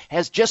symptoms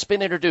has just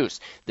been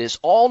introduced. This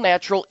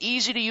all-natural,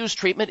 easy-to-use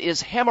treatment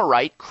is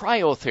Hemorite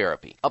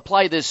Cryotherapy.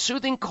 Apply this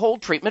soothing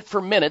cold treatment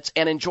for minutes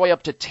and enjoy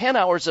up to 10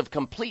 hours of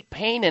complete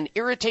pain and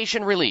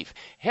irritation relief.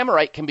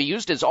 Hemorite can be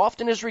used as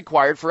often as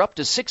required for up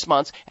to 6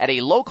 months at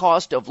a low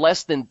cost of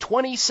less than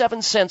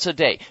 27 cents a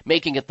day,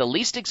 making it the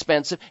least expensive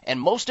and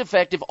most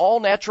effective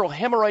all-natural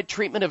hemorrhoid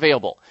treatment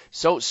available.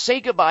 So say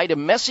goodbye to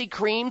messy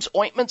creams,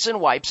 ointments, and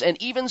wipes, and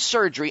even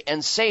surgery,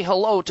 and say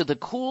hello to the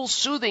cool,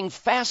 soothing,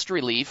 fast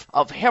relief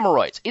of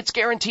hemorrhoids. It's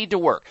guaranteed to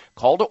work.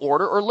 Call to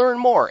order or learn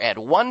more at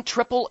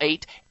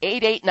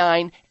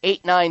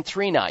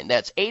 1-888-889-8939.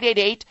 That's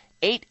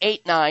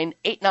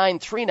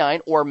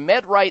 888-889-8939 or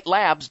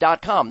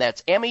medritelabs.com.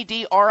 That's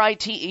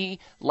MEDRITE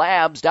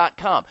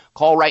labs.com.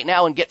 Call right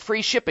now and get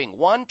free shipping.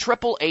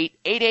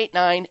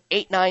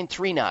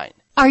 1-888-889-8939.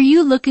 Are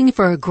you looking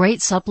for a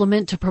great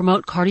supplement to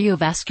promote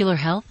cardiovascular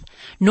health?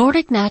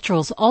 Nordic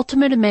Naturals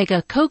Ultimate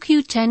Omega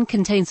CoQ10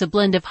 contains a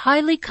blend of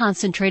highly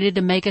concentrated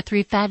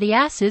omega-3 fatty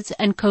acids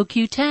and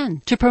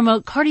CoQ10 to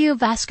promote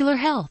cardiovascular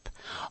health.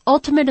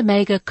 Ultimate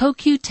Omega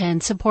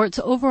CoQ10 supports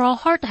overall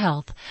heart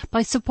health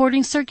by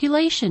supporting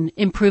circulation,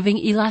 improving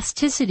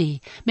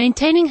elasticity,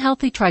 maintaining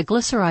healthy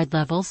triglyceride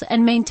levels,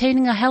 and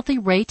maintaining a healthy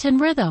rate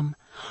and rhythm.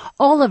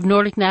 All of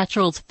Nordic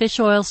Naturals fish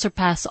oil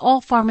surpass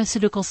all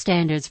pharmaceutical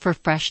standards for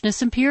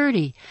freshness and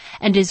purity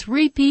and is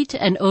repeat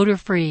and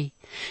odor-free.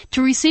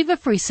 To receive a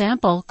free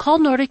sample, call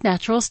Nordic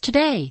Naturals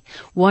today,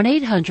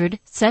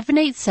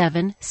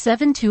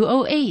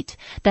 1-800-787-7208.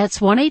 That's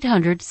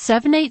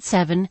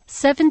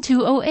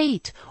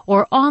 1-800-787-7208,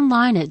 or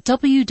online at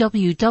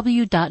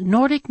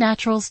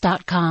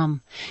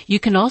www.nordicnaturals.com. You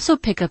can also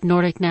pick up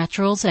Nordic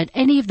Naturals at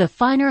any of the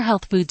finer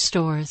health food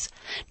stores.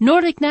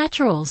 Nordic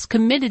Naturals,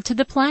 committed to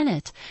the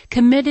planet,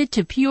 committed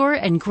to pure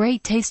and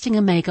great-tasting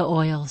omega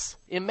oils.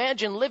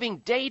 Imagine living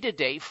day to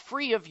day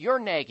free of your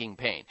nagging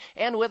pain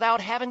and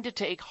without having to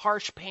take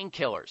harsh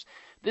painkillers.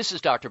 This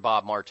is Dr.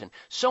 Bob Martin.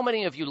 So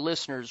many of you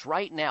listeners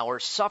right now are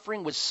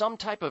suffering with some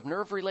type of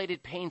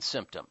nerve-related pain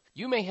symptom.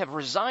 You may have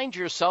resigned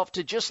yourself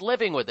to just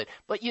living with it,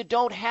 but you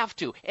don't have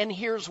to, and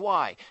here's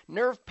why.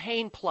 Nerve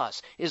Pain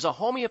Plus is a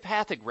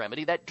homeopathic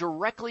remedy that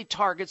directly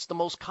targets the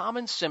most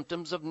common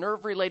symptoms of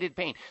nerve-related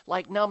pain,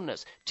 like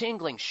numbness,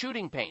 tingling,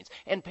 shooting pains,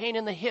 and pain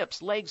in the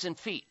hips, legs, and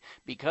feet.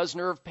 Because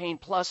Nerve Pain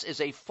Plus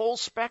is a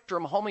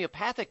full-spectrum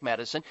homeopathic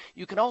medicine,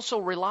 you can also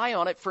rely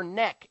on it for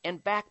neck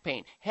and back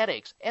pain,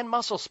 headaches, and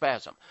muscle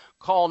spasm.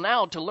 Call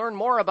now to learn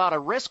more about a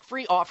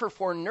risk-free offer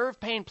for Nerve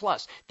Pain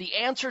Plus, the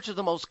answer to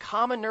the most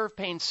common nerve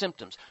pain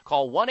symptoms.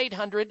 Call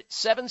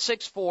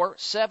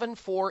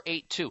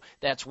 1-800-764-7482.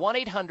 That's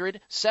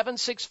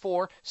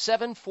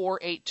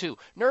 1-800-764-7482.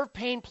 Nerve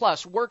Pain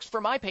Plus works for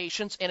my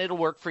patients, and it'll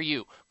work for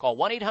you. Call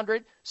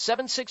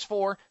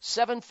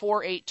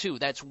 1-800-764-7482.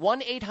 That's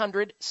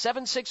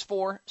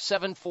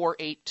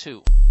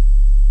 1-800-764-7482.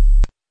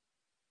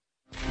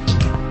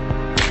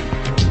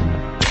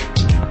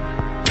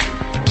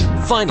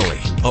 Finally,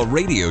 a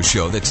radio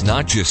show that's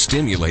not just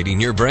stimulating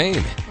your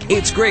brain.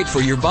 It's great for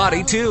your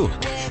body, too.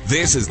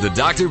 This is the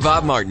Dr.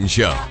 Bob Martin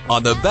Show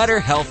on the Better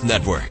Health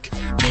Network.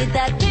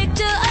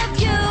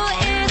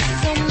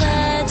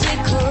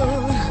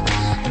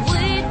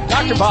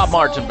 Dr. Bob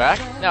Martin back.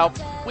 Now,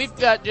 we've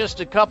got just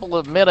a couple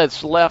of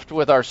minutes left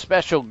with our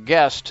special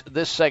guest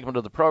this segment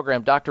of the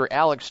program, Dr.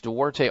 Alex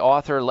Duarte,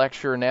 author,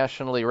 lecturer,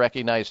 nationally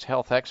recognized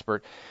health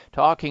expert,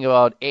 talking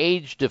about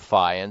age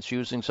defiance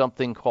using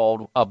something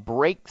called a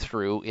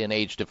breakthrough in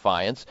age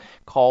defiance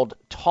called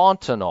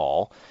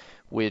Tauntanol,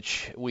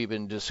 which we've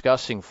been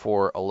discussing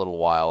for a little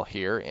while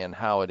here, and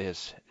how it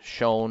has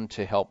shown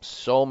to help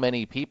so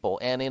many people,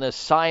 and in a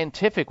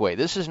scientific way.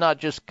 This is not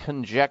just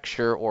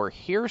conjecture or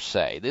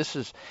hearsay. This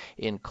is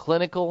in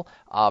clinical,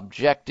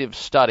 objective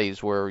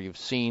studies where you've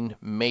seen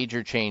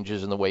major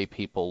changes in the way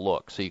people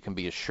look, so you can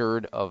be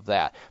assured of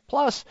that.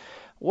 Plus,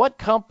 what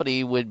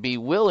company would be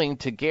willing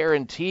to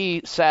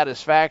guarantee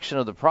satisfaction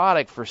of the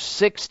product for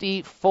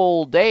 60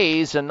 full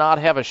days and not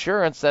have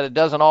assurance that it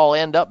doesn't all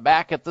end up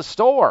back at the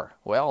store?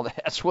 Well,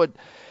 that's what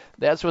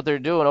they're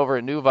doing over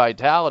at New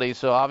Vitality,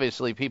 so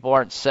obviously people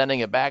aren't sending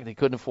it back. They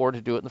couldn't afford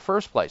to do it in the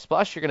first place.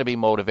 Plus, you're going to be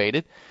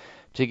motivated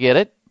to get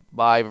it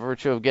by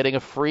virtue of getting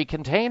a free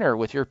container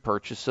with your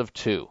purchase of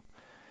 2.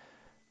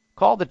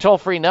 Call the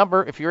toll-free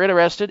number if you're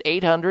interested,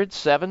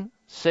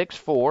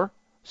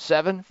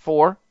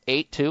 800-764-7482,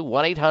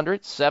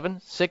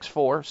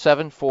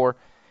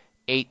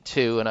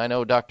 1-800-764-7482. And I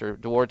know Dr.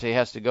 Duarte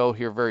has to go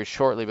here very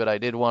shortly, but I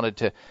did want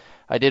to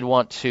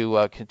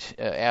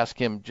ask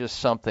him just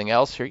something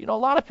else here. You know, a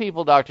lot of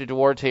people, Dr.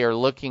 Duarte, are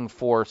looking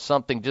for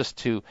something just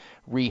to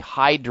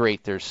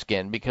rehydrate their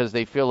skin because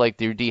they feel like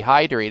they're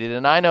dehydrated.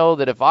 And I know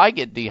that if I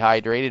get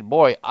dehydrated,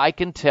 boy, I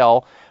can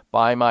tell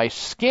by my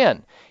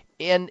skin.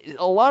 And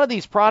a lot of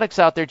these products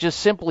out there just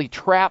simply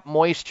trap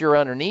moisture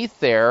underneath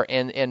there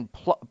and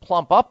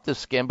plump up the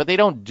skin, but they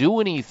don't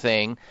do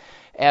anything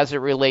as it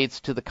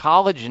relates to the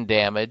collagen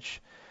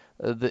damage,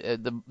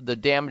 the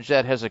damage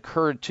that has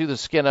occurred to the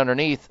skin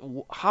underneath.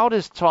 How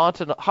is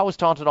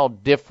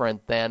Tauntanol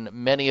different than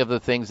many of the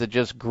things that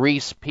just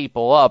grease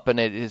people up, and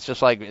it's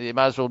just like they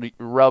might as well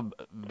rub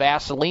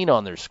Vaseline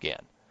on their skin?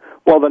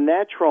 Well, the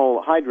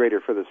natural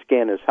hydrator for the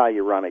skin is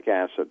hyaluronic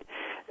acid.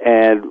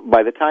 And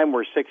by the time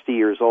we're 60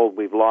 years old,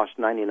 we've lost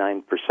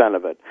 99%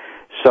 of it.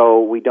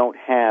 So we don't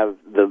have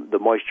the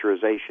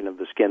moisturization of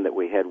the skin that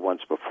we had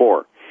once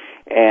before.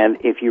 And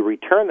if you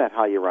return that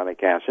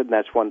hyaluronic acid, and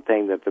that's one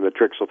thing that the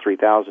Matrixyl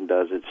 3000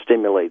 does, it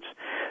stimulates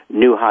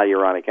new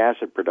hyaluronic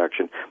acid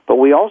production. But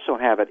we also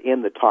have it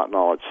in the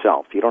Tauntanol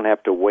itself. You don't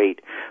have to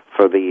wait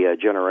for the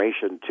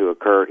generation to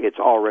occur. It's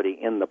already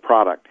in the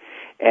product.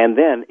 And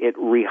then it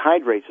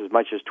rehydrates as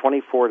much as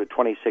 24 to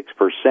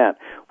 26%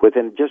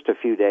 within just a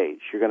few days.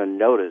 You're going to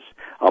notice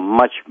a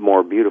much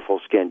more beautiful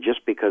skin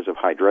just because of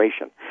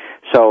hydration.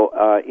 So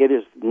it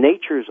is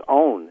nature's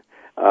own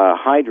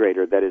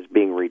hydrator that is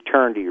being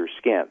returned to your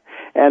skin.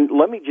 And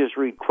let me just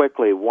read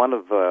quickly one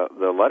of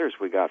the letters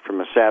we got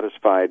from a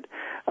satisfied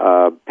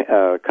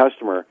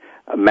customer,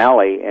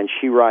 Mally, and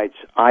she writes,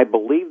 I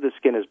believe the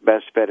skin is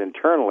best fed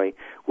internally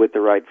with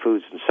the right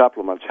foods and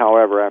supplements.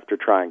 However, after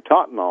trying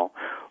Tauntanol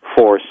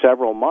for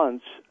several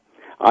months,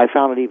 I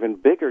found an even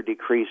bigger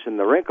decrease in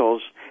the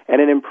wrinkles and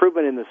an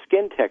improvement in the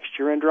skin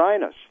texture and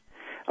dryness.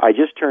 I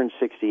just turned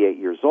 68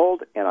 years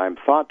old, and I'm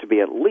thought to be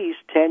at least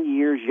 10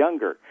 years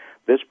younger.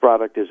 This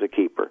product is a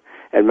keeper.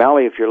 And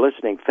Mally, if you're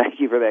listening, thank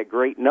you for that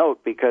great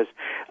note, because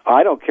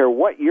I don't care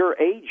what your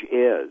age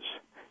is,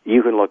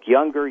 you can look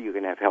younger, you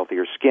can have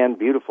healthier skin,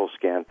 beautiful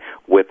skin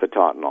with the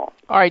Tauntanol.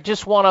 All right,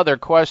 just one other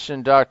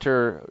question,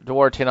 Dr.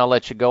 Duarte, and I'll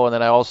let you go. And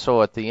then I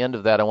also, at the end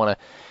of that, I want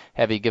to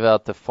have you give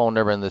out the phone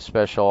number and the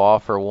special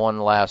offer one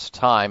last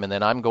time. And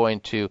then I'm going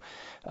to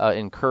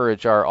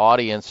encourage our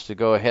audience to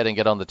go ahead and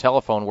get on the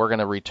telephone. We're going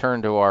to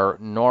return to our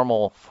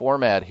normal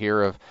format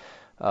here of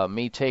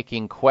me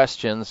taking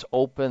questions,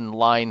 open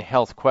line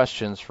health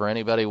questions for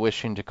anybody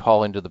wishing to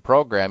call into the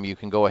program. You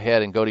can go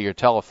ahead and go to your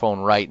telephone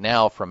right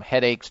now, from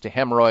headaches to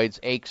hemorrhoids,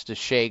 aches to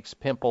shakes,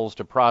 pimples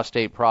to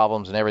prostate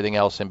problems, and everything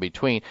else in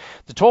between.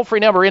 The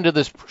toll-free number into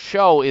this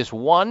show is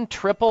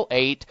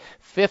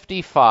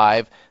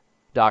 1-888-55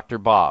 Dr.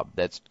 Bob.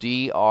 That's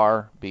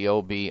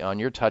DRBOB on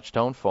your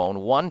touchtone phone,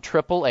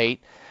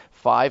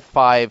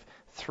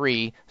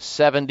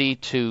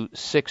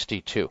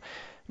 1-888-553-7262.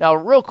 Now,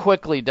 real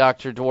quickly,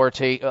 Dr.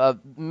 Duarte,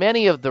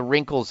 many of the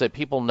wrinkles that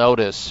people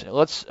notice,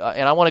 and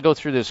I want to go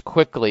through this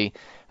quickly.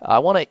 I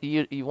want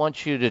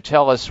you to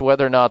tell us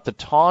whether or not the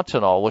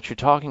Tauntanol, what you're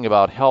talking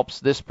about,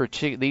 helps these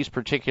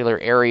particular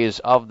areas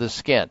of the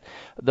skin.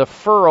 The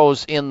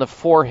furrows in the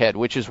forehead,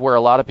 which is where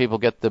a lot of people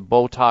get the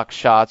Botox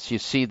shots. You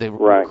see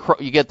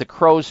you get the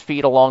crow's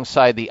feet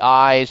alongside the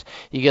eyes.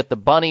 You get the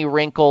bunny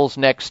wrinkles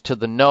next to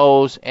the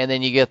nose, and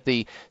then you get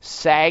the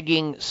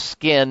sagging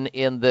skin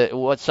in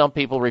what some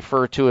people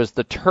refer to as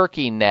the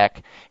turkey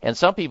neck. And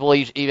some people,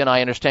 even I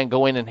understand,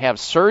 go in and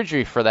have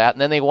surgery for that,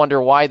 and then they wonder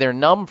why they're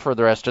numb for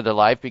the rest of their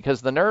life,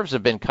 because the nerves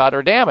have been cut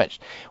or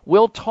damaged.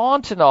 Will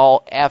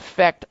Tauntanol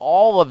affect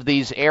all of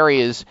these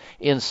areas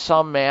in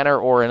some manner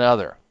or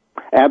another?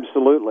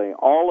 Absolutely,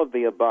 all of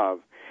the above.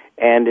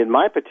 And in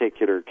my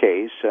particular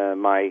case,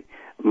 my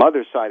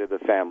mother's side of the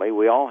family,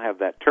 we all have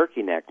that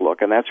turkey neck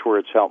look, and that's where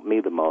it's helped me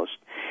the most.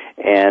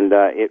 And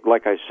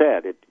like I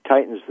said, it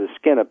tightens the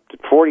skin up to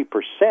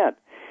 40%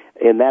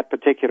 in that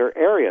particular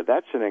area.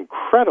 That's an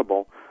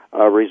incredible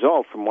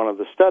result from one of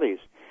the studies.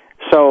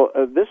 So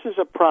this is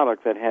a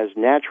product that has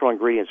natural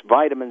ingredients,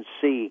 vitamin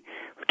C,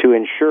 to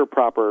ensure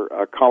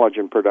proper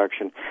collagen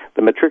production.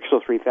 The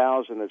Matrixyl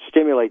 3000 that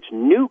stimulates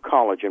new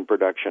collagen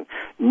production,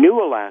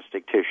 new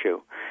elastic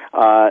tissue,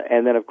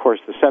 and then, of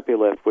course, the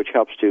Sepulift, which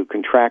helps to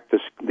contract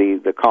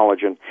the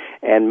collagen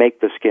and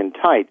make the skin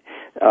tight.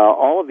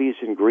 All of these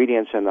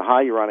ingredients and the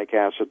hyaluronic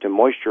acid to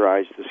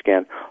moisturize the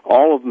skin,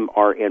 all of them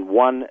are in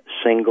one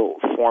single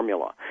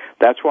formula.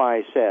 That's why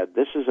I said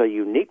this is a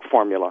unique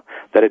formula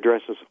that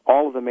addresses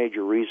all of the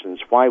major reasons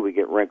why we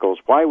get wrinkles,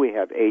 why we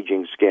have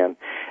aging skin,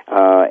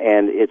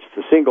 and it's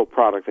the single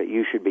product that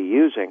you should be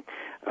using.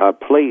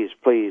 Please,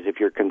 if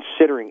you're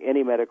considering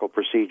any medical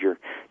procedure,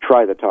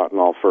 try the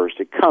Tauntanol first.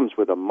 It comes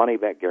with a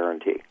money-back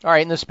guarantee. All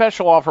right, and the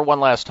special offer one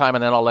last time,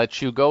 and then I'll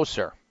let you go,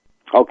 sir.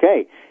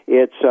 Okay,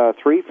 it's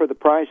 3 for the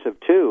price of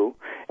 2,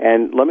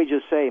 and let me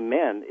just say,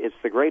 men, it's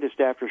the greatest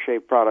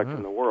aftershave product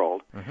in the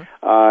world.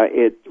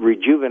 It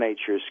rejuvenates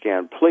your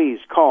skin. Please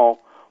call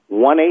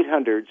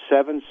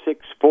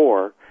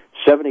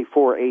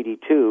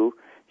 1-800-764-7482.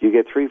 You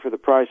get 3 for the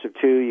price of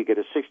 2. You get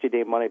a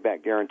 60-day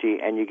money-back guarantee,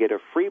 and you get a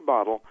free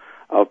bottle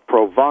of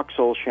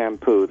Provoxyl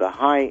shampoo, the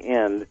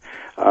high-end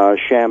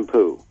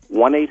shampoo.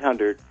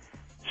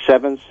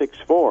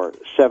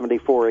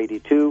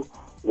 1-800-764-7482.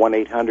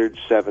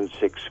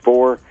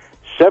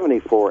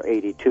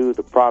 1-800-764-7482.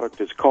 The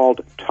product is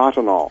called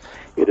Tauntanol.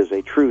 It is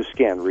a true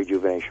skin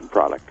rejuvenation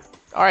product.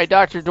 All right,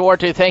 Dr.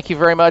 Duarte, thank you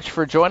very much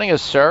for joining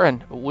us, sir,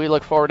 and we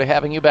look forward to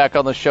having you back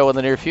on the show in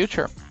the near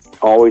future.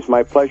 Always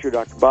my pleasure,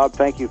 Dr. Bob.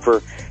 Thank you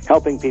for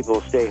helping people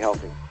stay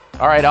healthy.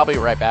 All right, I'll be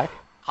right back.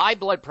 High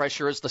blood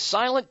pressure is the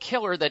silent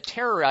killer that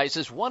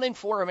terrorizes 1 in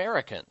 4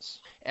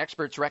 Americans.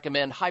 Experts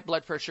recommend high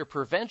blood pressure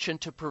prevention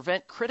to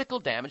prevent critical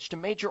damage to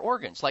major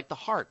organs like the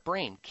heart,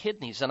 brain,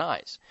 kidneys, and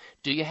eyes.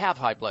 Do you have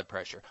high blood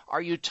pressure?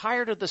 Are you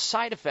tired of the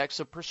side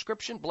effects of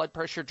prescription blood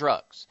pressure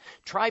drugs?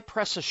 Try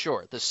Press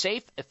Assure, the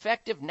safe,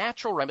 effective,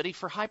 natural remedy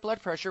for high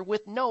blood pressure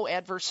with no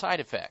adverse side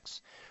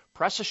effects.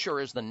 Press Assure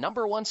is the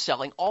 #1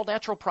 selling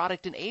all-natural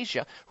product in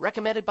Asia,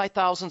 recommended by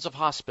thousands of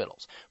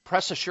hospitals.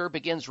 Press Assure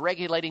begins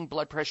regulating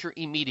blood pressure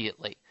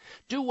immediately.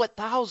 Do what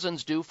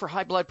thousands do for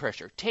high blood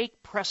pressure.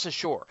 Take Press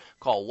Assure.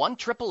 Call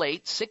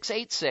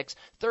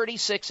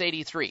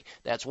 1-888-686-3683.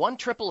 That's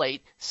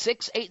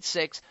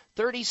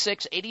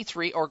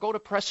 1-888-686-3683, or go to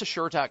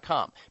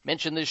PressAssure.com.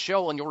 Mention this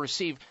show and you'll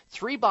receive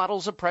 3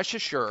 bottles of Press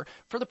Assure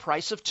for the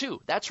price of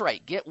 2. That's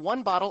right. Get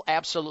 1 bottle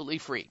absolutely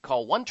free.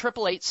 Call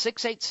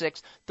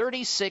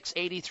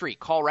 1-888-686-3683.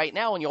 Call right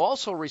now and you'll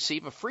also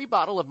receive a free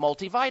bottle of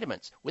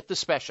multivitamins with the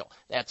special.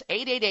 That's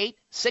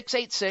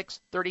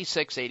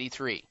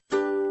 888-686-3683.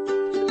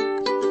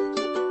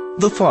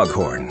 The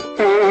foghorn.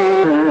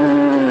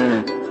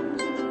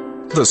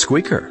 The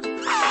squeaker.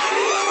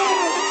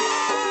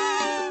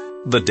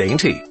 The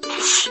dainty.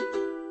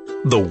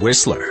 The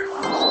whistler.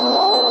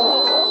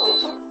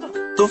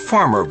 The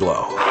farmer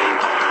blow.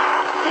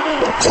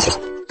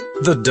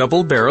 The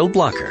double barrel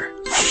blocker.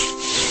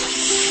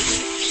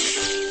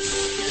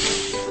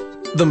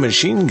 The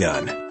machine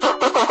gun.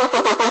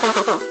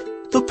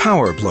 The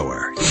power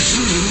blower.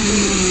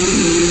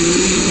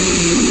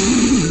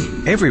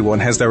 Everyone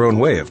has their own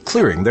way of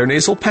clearing their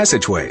nasal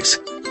passageways.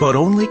 But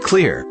only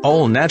Xlear,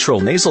 all-natural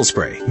nasal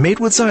spray made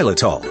with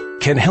xylitol,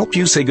 can help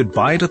you say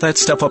goodbye to that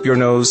stuff up your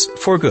nose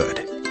for good.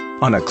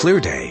 On a clear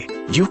day,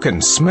 you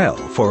can smell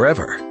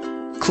forever.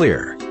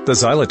 Xlear, the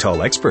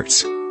xylitol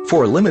experts.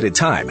 For a limited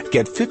time,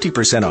 get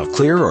 50% off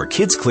Xlear or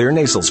Kids Xlear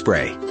nasal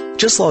spray.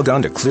 Just log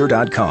on to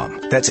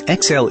Xlear.com. That's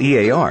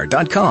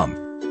XLEAR.com.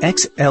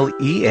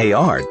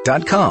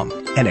 XLEAR.com.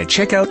 And at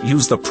checkout,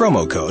 use the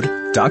promo code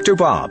Dr.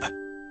 Bob.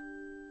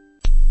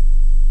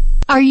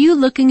 Are you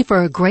looking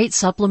for a great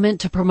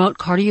supplement to promote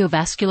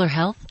cardiovascular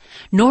health?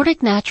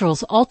 Nordic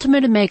Naturals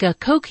Ultimate Omega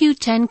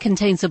CoQ10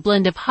 contains a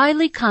blend of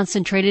highly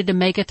concentrated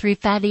omega-3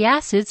 fatty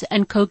acids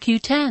and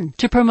CoQ10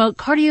 to promote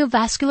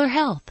cardiovascular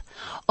health.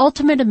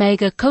 Ultimate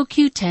Omega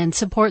CoQ10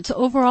 supports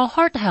overall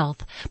heart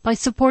health by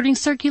supporting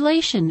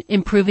circulation,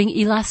 improving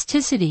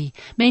elasticity,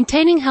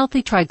 maintaining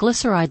healthy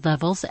triglyceride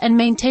levels, and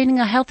maintaining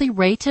a healthy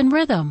rate and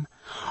rhythm.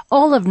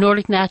 All of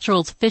Nordic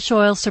Naturals fish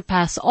oil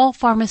surpass all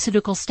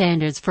pharmaceutical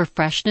standards for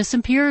freshness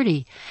and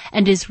purity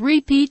and is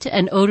repeat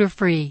and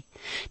odor-free.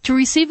 To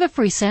receive a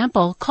free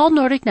sample, call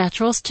Nordic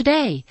Naturals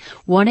today,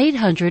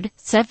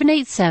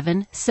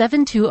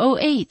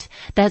 1-800-787-7208.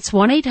 That's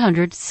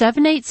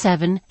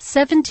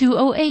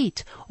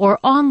 1-800-787-7208, or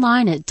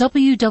online at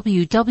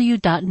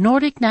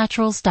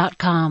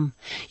www.nordicnaturals.com.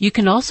 You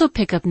can also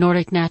pick up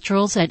Nordic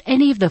Naturals at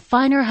any of the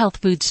finer health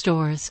food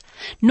stores.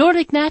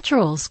 Nordic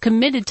Naturals,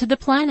 committed to the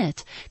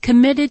planet,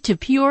 committed to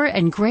pure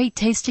and great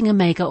tasting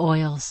omega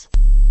oils.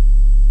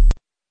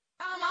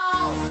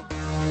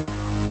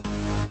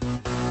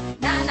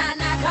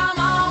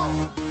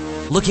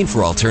 Looking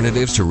for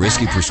alternatives to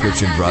risky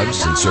prescription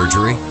drugs and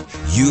surgery?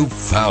 You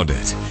found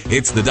it.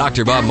 It's the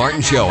Dr. Bob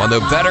Martin Show on the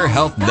Better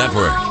Health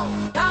Network.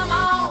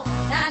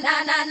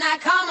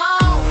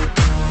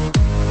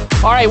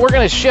 All right, we're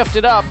going to shift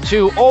it up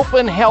to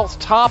open health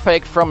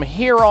topic from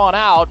here on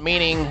out,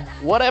 meaning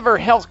whatever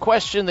health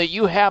question that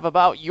you have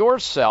about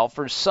yourself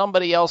or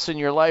somebody else in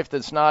your life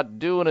that's not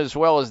doing as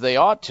well as they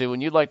ought to,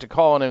 and you'd like to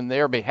call in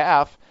their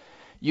behalf,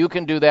 you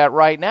can do that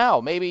right now.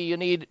 Maybe you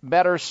need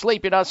better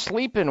sleep. You're not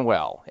sleeping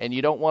well, and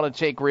you don't want to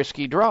take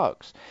risky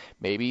drugs.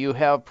 Maybe you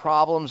have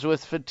problems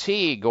with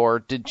fatigue or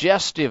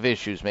digestive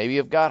issues. Maybe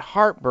you've got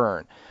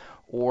heartburn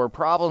or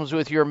problems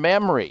with your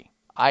memory.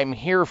 I'm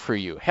here for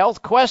you.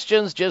 Health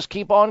questions just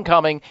keep on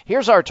coming.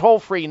 Here's our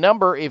toll-free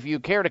number if you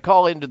care to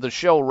call into the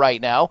show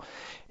right now.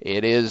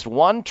 It is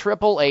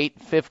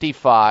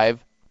 1-888-55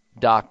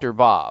 Dr.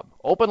 Bob.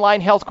 Open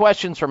line health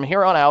questions from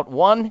here on out,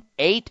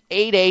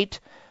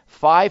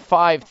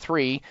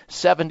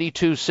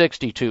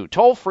 1-888-553-7262.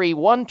 Toll free,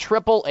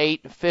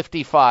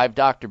 1-888-55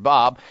 Dr.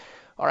 Bob.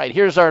 All right,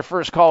 here's our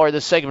first caller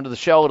this segment of the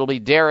show. It'll be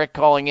Derek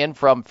calling in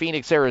from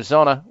Phoenix,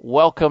 Arizona.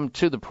 Welcome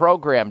to the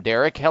program,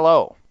 Derek.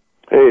 Hello.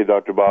 Hey,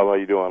 Dr. Bob. How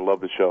you doing?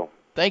 Love the show.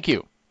 Thank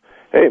you.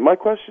 Hey, my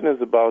question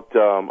is about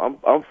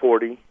I'm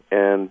 40,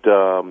 and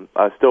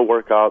I still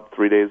work out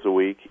 3 days a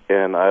week,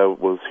 and I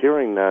was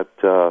hearing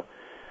that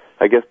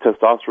I guess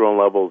testosterone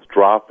levels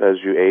drop as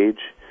you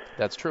age.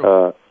 That's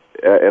true.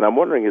 And I'm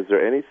wondering, is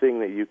there anything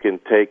that you can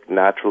take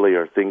naturally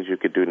or things you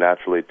could do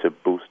naturally to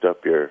boost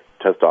up your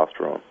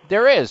testosterone?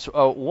 There is.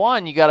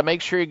 One, you got to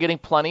make sure you're getting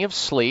plenty of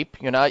sleep.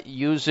 You're not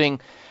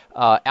using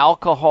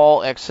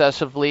alcohol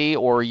excessively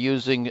or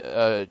using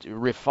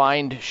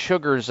refined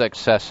sugars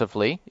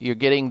excessively. You're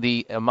getting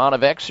the amount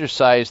of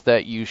exercise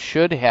that you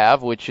should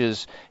have, which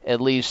is at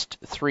least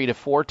 3 to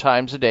 4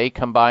 times a day,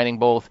 combining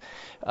both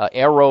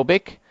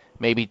aerobic,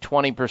 maybe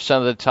 20%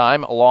 of the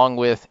time, along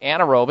with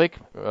anaerobic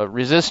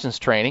resistance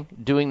training.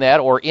 Doing that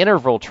or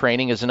interval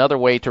training is another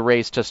way to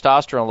raise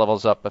testosterone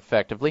levels up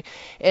effectively.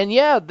 And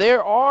yeah,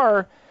 there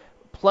are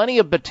plenty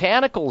of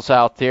botanicals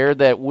out there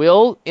that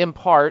will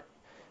impart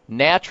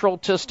natural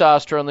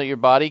testosterone that your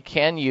body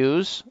can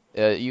use.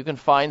 You can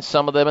find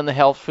some of them in the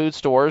health food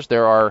stores.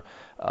 There are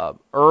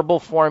herbal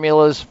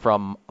formulas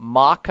from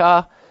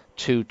maca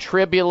to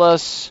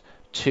tribulus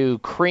to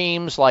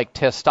creams like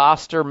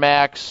Testoster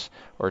Max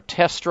or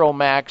Testrol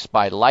Max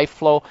by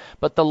LifeFlow.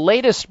 But the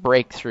latest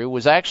breakthrough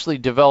was actually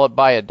developed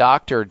by a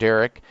doctor,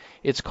 Derek.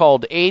 It's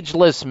called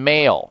Ageless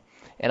Male.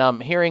 And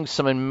I'm hearing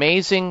some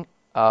amazing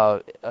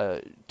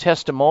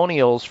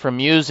testimonials from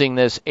using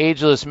this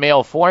Ageless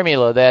Male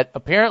formula that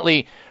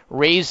apparently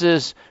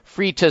raises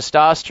free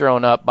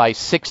testosterone up by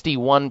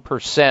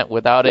 61%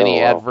 without any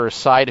adverse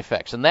side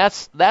effects. And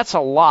that's a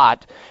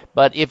lot,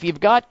 but if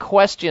you've got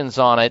questions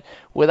on it,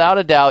 without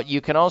a doubt,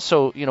 you can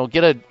also,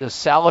 get a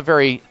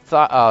salivary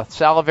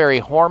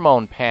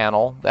hormone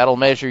panel that'll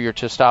measure your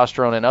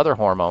testosterone and other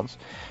hormones.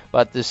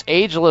 But this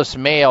Ageless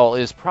Male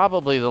is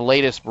probably the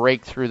latest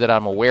breakthrough that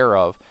I'm aware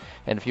of.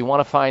 And if you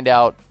want to find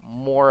out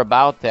more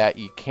about that,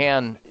 you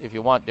can, if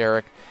you want,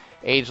 Derek.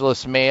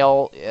 Ageless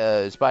Male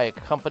is by a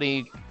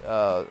company.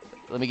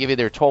 Let me give you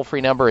their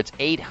toll-free number. It's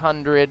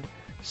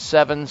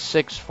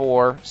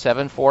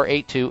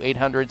 800-764-7482,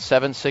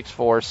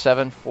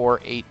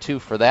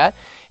 800-764-7482 for that.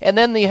 And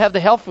then you have the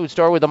health food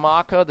store with the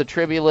maca, the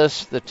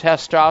tribulus, the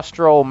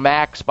Testosterone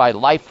Max by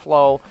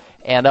LifeFlow,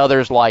 and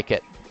others like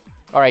it.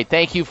 All right,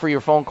 thank you for your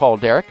phone call,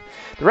 Derek.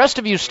 The rest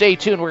of you stay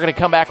tuned. We're going to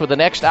come back with the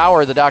next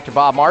hour of the Dr.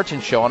 Bob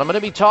Martin Show, and I'm going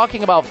to be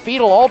talking about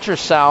fetal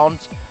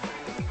ultrasounds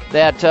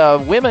that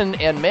women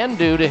and men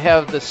do to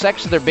have the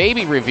sex of their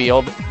baby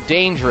revealed.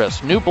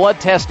 Dangerous. New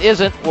blood test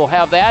isn't. We'll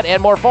have that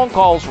and more phone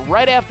calls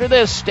right after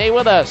this. Stay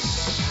with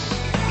us.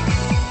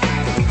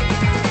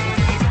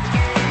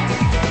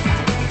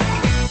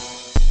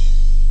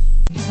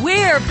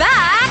 We're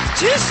back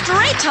to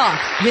Straight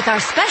Talk with our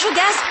special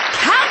guest,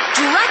 Count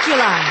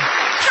Dracula.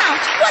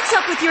 Count, what's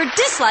up with your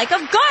dislike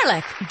of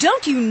garlic?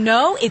 Don't you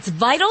know it's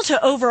vital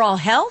to overall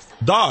health?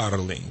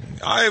 Darling,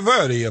 I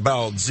worry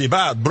about the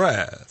bad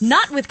breath.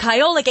 Not with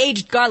Kyolic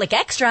aged garlic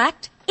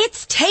extract.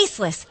 It's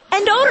tasteless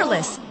and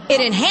odorless. It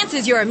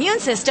enhances your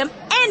immune system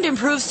and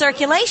improves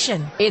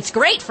circulation. It's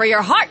great for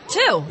your heart,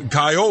 too.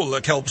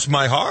 Kyolic helps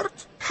my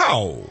heart?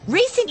 How?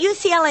 Recent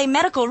UCLA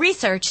medical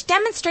research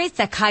demonstrates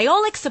that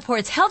Kyolic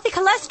supports healthy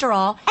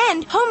cholesterol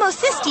and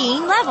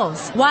homocysteine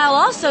levels, while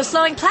also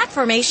slowing plaque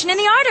formation in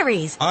the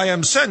arteries. I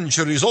am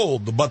centuries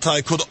old, but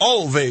I could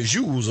always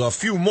use a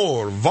few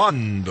more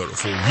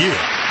wonderful years.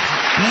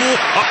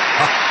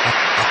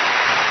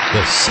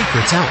 The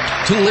secret's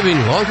out to living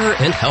longer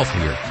and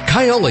healthier.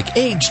 Kyolic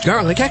Aged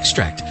Garlic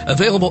Extract.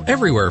 Available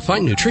everywhere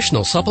fine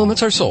nutritional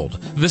supplements are sold.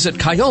 Visit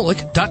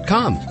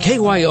Kyolic.com,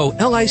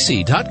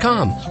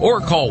 KYOLIC.com,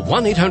 or call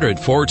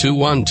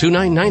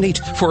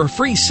 1-800-421-2998 for a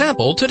free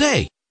sample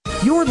today.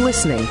 You're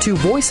listening to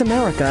Voice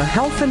America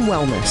Health and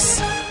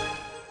Wellness.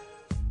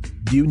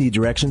 Do you need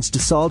directions to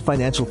solid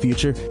financial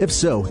future? If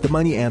so, the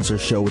Money Answer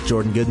Show with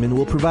Jordan Goodman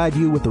will provide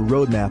you with a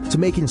roadmap to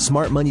making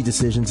smart money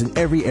decisions in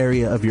every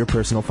area of your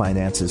personal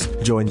finances.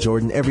 Join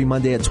Jordan every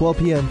Monday at 12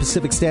 p.m.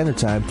 Pacific Standard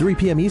Time, 3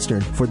 p.m. Eastern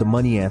for the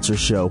Money Answer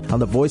Show on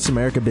the Voice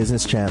America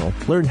Business Channel.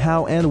 Learn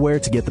how and where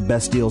to get the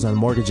best deals on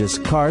mortgages,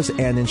 cars,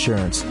 and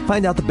insurance.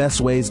 Find out the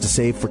best ways to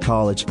save for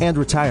college and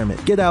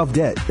retirement. Get out of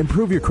debt,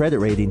 improve your credit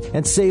rating,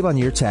 and save on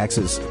your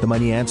taxes. The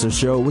Money Answer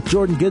Show with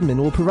Jordan Goodman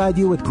will provide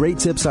you with great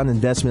tips on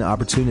investment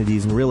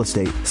opportunities in real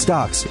estate,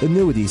 stocks,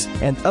 annuities,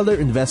 and other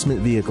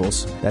investment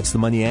vehicles. That's the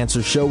Money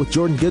Answer Show with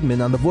Jordan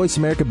Goodman on the Voice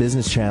America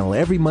Business Channel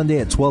every Monday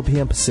at 12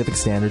 p.m. Pacific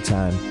Standard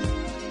Time.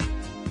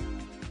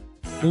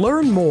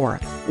 Learn more.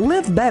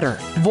 Live better.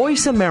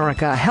 Voice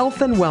America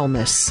Health and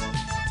Wellness.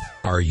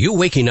 Are you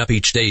waking up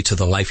each day to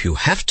the life you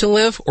have to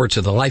live or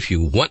to the life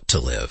you want to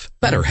live?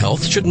 Better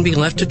health shouldn't be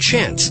left to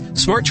chance.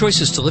 Smart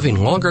choices to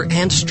living longer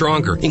and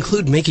stronger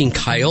include making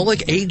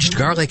Kyolic Aged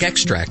Garlic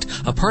Extract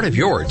a part of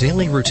your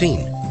daily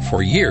routine.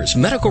 For years,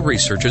 medical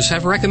researchers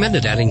have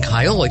recommended adding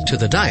Kyolic to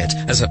the diet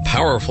as a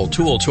powerful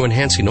tool to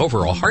enhancing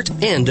overall heart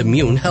and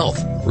immune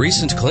health.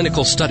 Recent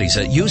clinical studies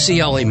at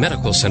UCLA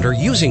Medical Center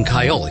using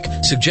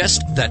Kyolic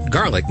suggest that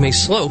garlic may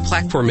slow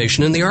plaque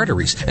formation in the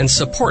arteries and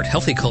support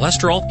healthy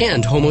cholesterol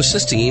and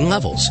homocysteine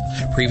levels.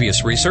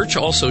 Previous research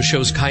also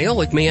shows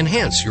Kyolic may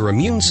enhance your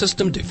immune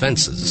system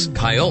defenses.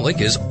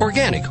 Kyolic is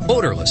organic,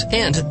 odorless,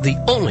 and the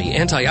only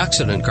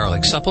antioxidant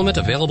garlic supplement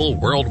available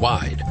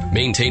worldwide.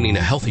 Maintaining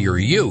a healthier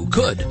you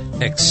could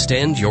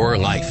extend your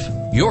life.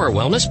 Your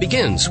wellness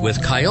begins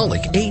with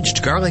Kyolic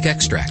Aged Garlic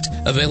Extract.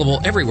 Available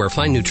everywhere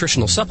fine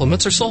nutritional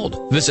supplements are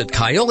sold. Visit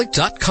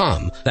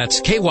Kyolic.com.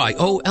 That's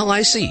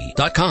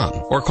KYOLIC.com.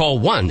 Or call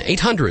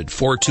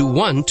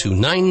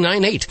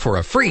 1-800-421-2998 for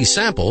a free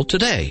sample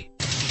today.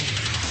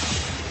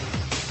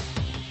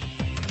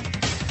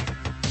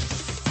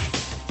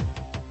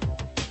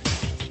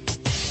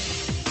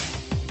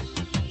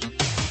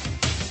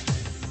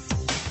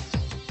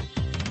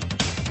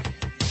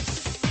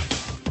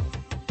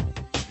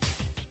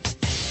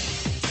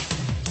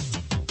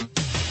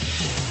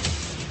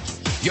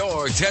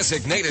 your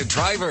designated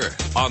driver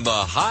on the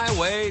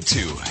highway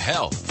to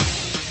health.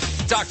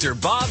 Dr.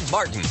 Bob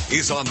Martin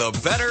is on the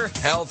Better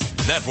Health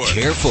Network.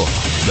 Careful.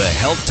 The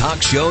health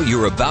talk show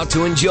you're about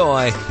to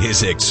enjoy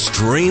is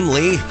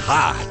extremely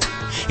hot.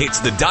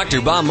 It's the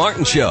Dr. Bob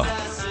Martin Show.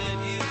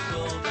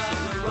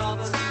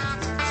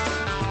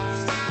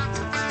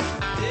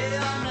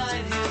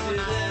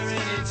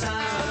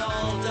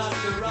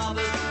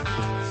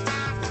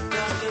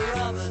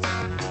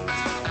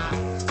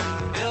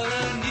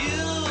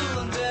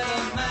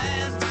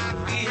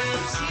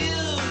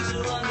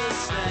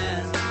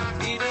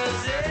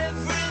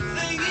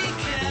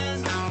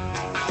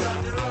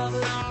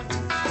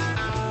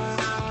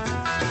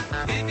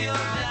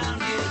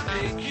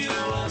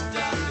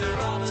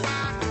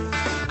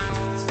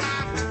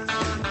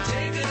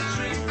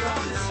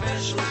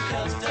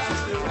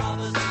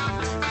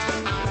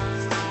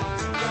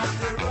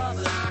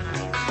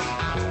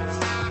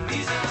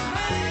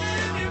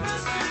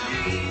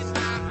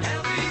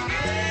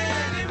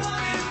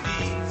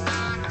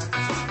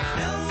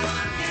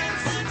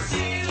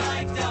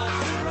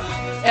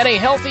 And a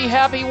healthy,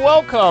 happy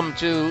welcome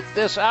to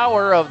this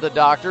hour of the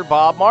Dr.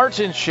 Bob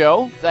Martin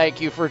Show.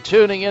 Thank you for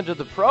tuning into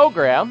the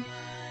program.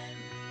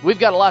 We've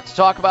got a lot to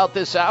talk about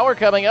this hour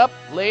coming up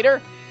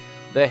later.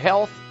 The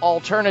health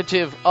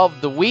alternative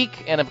of the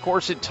week. And, of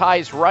course, it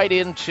ties right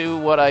into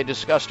what I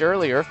discussed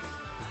earlier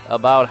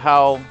about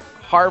how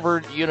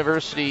Harvard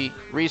University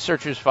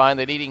researchers find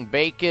that eating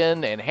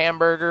bacon and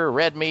hamburger,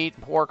 red meat,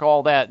 pork,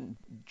 all that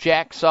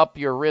jacks up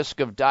your risk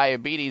of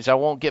diabetes. I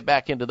won't get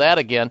back into that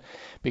again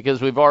because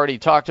we've already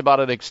talked about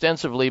it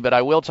extensively, but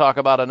I will talk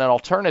about an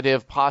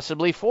alternative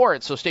possibly for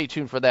it. So stay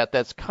tuned for that.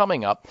 That's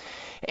coming up.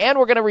 And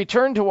we're going to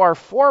return to our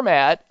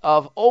format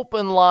of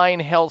open line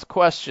health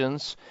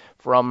questions,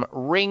 from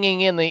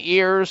ringing in the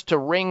ears to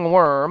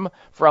ringworm,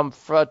 from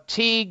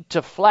fatigue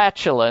to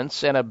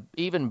flatulence, and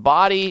even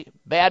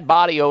bad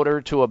body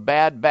odor to a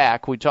bad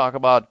back. We talk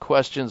about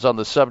questions on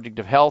the subject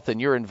of health,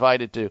 and you're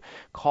invited to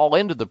call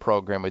into the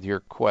program with your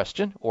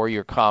question or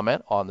your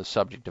comment on the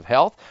subject of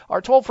health.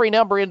 Our toll-free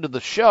number into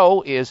the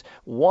show is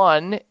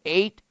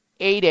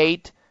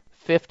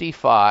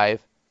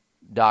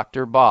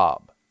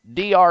 1-888-55-DR-BOB.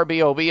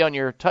 DRBOB on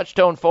your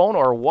touch-tone phone,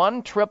 or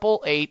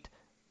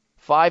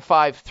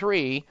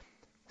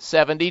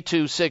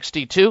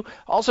 1-888-553-7262.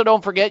 Also,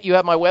 don't forget, you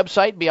have my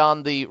website,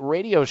 Beyond the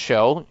Radio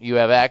Show. You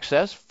have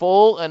access,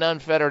 full and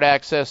unfettered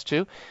access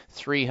to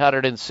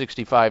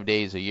 365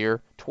 days a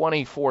year,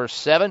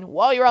 24/7.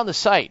 While you're on the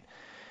site,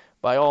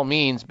 by all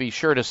means, be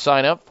sure to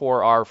sign up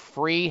for our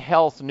free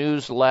health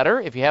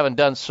newsletter if you haven't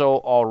done so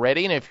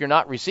already. And if you're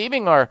not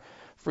receiving our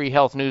free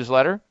health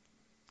newsletter,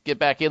 get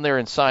back in there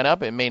and sign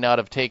up. It may not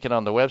have taken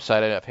on the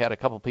website. I've had a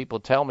couple people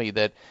tell me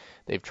that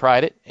they've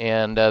tried it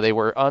and they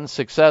were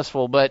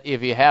unsuccessful. But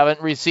if you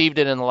haven't received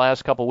it in the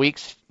last couple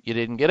weeks, you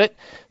didn't get it.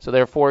 So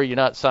therefore, you're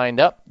not signed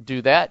up.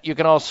 Do that. You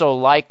can also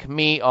like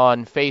me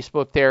on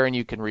Facebook there, and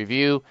you can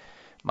review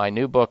my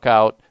new book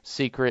out,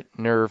 Secret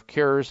Nerve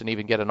Cures, and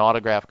even get an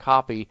autographed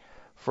copy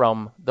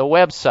from the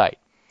website.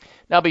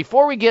 Now,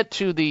 before we get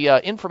to the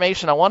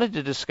information I wanted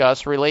to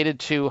discuss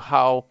related to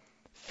how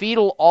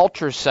fetal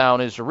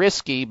ultrasound is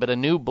risky, but a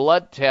new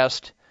blood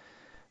test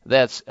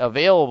that's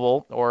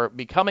available or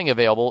becoming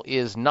available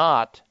is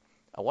not,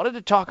 I wanted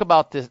to talk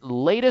about the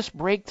latest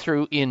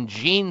breakthrough in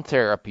gene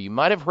therapy. You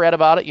might have read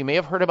about it. You may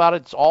have heard about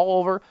it. It's all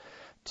over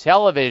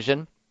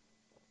television.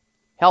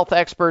 Health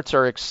experts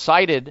are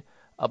excited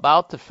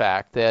about the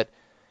fact that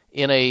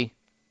in a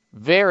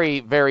very,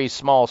 very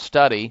small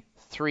study,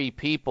 3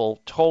 people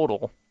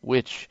total,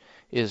 which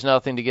is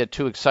nothing to get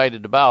too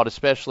excited about,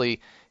 especially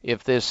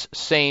if this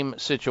same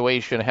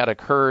situation had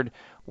occurred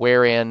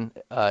wherein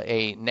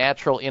a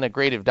natural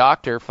integrative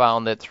doctor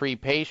found that 3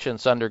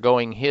 patients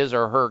undergoing his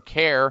or her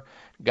care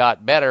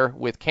got better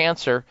with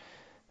cancer,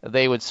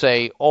 they would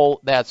say, oh,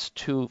 that's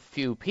too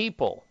few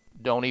people.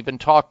 Don't even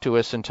talk to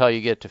us until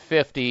you get to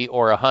 50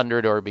 or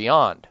 100 or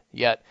beyond.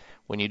 Yet,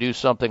 when you do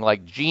something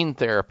like gene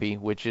therapy,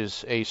 which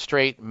is a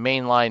straight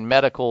mainline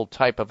medical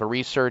type of a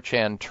research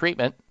and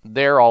treatment,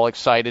 they're all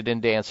excited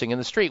and dancing in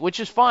the street, which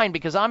is fine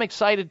because I'm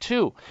excited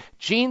too.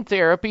 Gene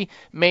therapy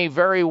may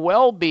very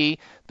well be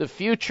the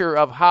future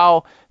of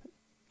how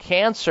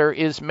cancer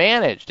is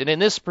managed. And in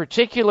this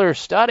particular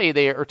study,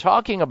 they are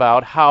talking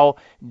about how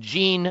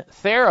gene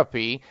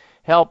therapy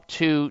help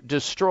to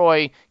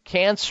destroy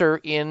cancer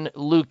in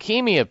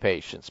leukemia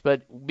patients.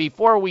 But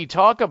before we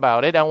talk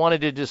about it, I wanted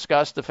to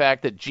discuss the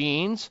fact that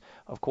genes,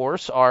 of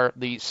course, are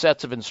the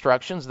sets of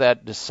instructions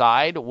that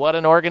decide what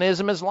an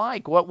organism is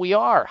like, what we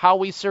are, how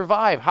we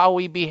survive, how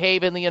we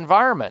behave in the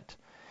environment.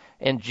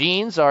 And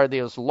genes are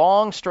those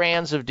long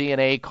strands of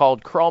DNA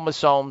called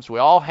chromosomes. We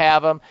all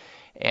have them.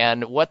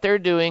 And what they're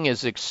doing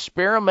is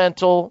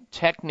experimental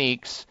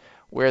techniques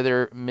where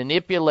they're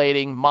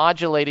manipulating,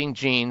 modulating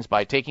genes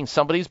by taking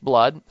somebody's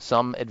blood,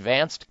 some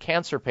advanced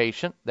cancer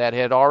patient that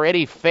had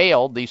already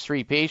failed. These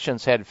 3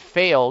 patients had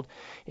failed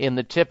in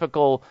the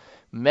typical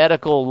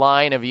medical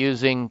line of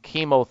using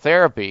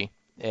chemotherapy,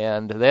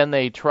 And then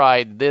they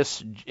tried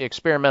this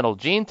experimental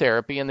gene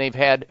therapy, and they've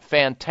had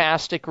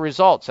fantastic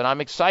results. And I'm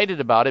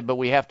excited about it, but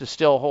we have to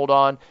still hold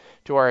on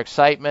to our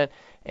excitement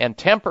and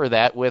temper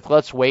that with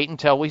let's wait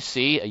until we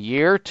see a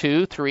year,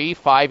 2, 3,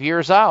 5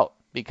 years out,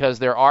 because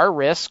there are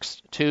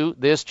risks to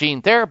this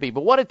gene therapy.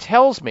 But what it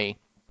tells me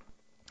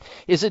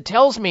is it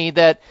tells me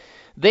that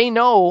they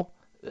know,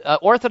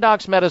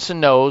 Orthodox medicine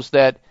knows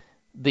that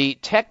the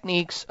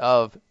techniques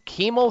of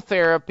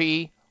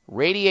chemotherapy,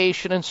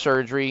 radiation, and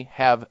surgery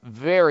have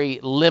very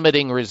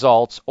limiting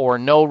results or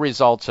no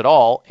results at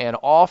all, and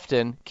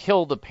often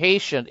kill the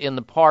patient in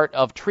the part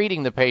of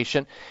treating the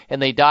patient,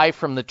 and they die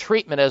from the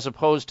treatment as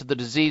opposed to the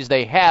disease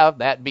they have,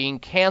 that being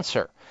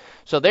cancer.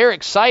 So they're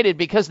excited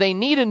because they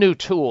need a new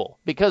tool,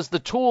 because the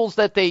tools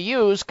that they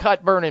use,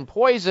 cut, burn, and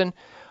poison,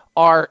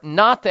 are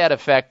not that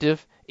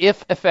effective,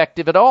 if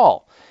effective at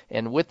all.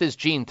 And with this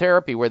gene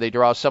therapy where they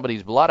draw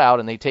somebody's blood out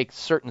and they take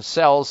certain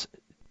cells,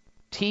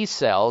 T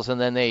cells,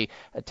 and then they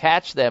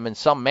attach them in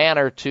some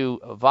manner to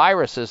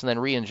viruses and then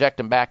re-inject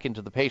them back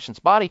into the patient's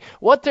body,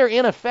 what they're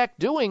in effect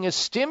doing is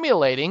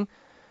stimulating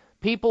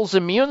people's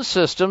immune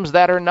systems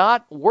that are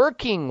not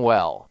working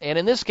well. And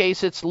in this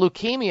case, it's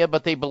leukemia,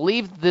 but they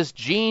believe this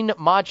gene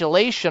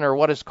modulation, or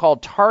what is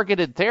called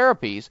targeted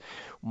therapies,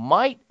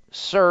 might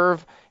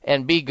serve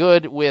and be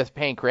good with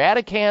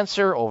pancreatic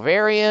cancer,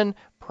 ovarian,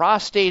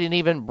 prostate, and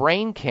even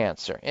brain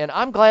cancer. And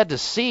I'm glad to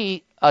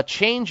see a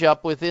change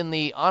up within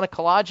the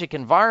oncologic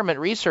environment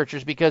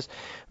researchers, because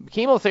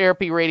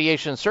chemotherapy,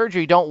 radiation, and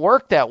surgery don't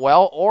work that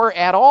well or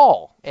at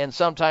all, and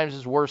sometimes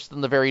is worse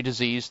than the very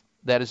disease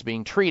that is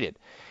being treated.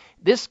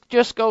 This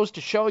just goes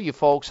to show you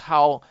folks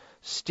how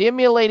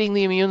stimulating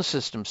the immune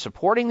system,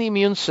 supporting the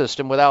immune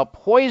system without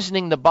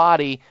poisoning the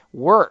body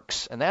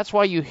works. And that's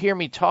why you hear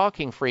me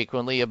talking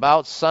frequently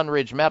about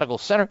Sunridge Medical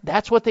Center.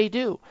 That's what they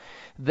do.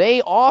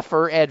 They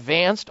offer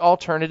advanced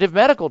alternative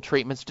medical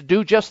treatments to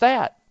do just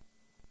that.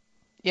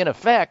 In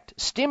effect,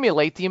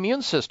 stimulate the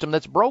immune system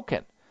that's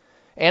broken.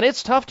 And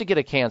it's tough to get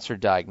a cancer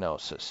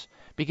diagnosis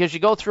because you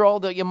go through all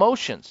the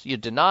emotions. You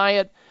deny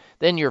it,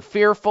 then you're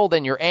fearful,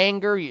 then you're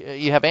angry,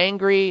 you have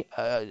angry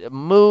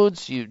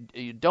moods, you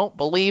don't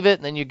believe it,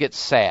 and then you get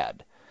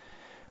sad.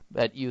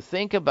 But you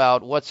think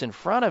about what's in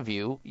front of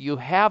you, you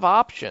have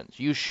options.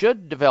 You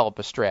should develop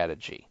a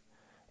strategy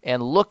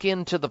and look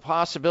into the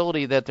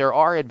possibility that there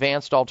are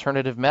advanced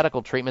alternative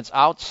medical treatments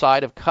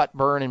outside of cut,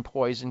 burn, and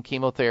poison,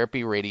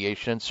 chemotherapy,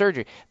 radiation, and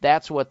surgery.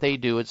 That's what they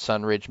do at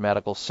Sunridge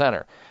Medical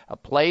Center, a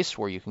place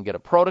where you can get a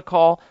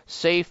protocol,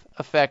 safe,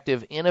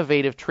 effective,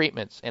 innovative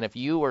treatments. And if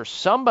you or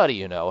somebody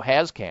you know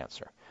has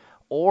cancer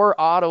or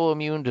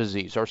autoimmune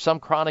disease or some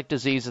chronic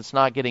disease that's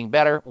not getting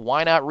better,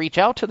 why not reach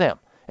out to them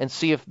and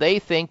see if they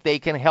think they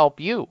can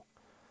help you?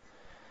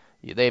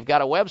 They've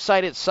got a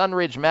website at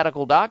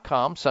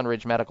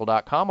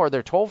sunridgemedical.com, or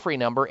their toll-free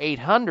number,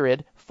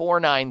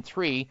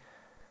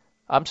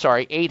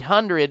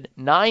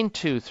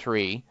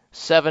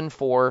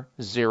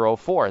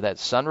 800-923-7404.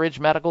 That's Sunridge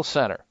Medical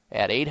Center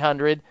at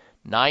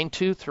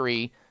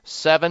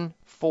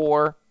 800-923-7404,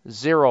 or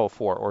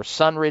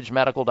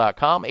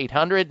sunridgemedical.com,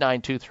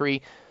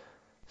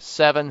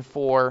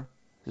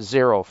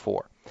 800-923-7404.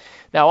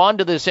 Now on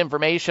to this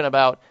information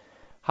about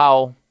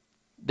how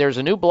there's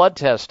a new blood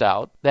test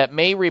out that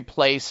may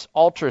replace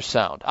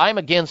ultrasound. I'm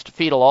against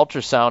fetal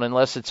ultrasound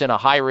unless it's in a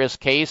high-risk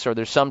case or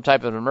there's some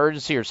type of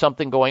emergency or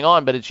something going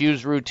on, but it's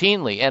used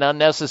routinely and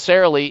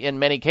unnecessarily in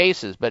many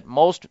cases. But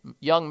most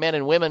young men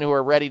and women who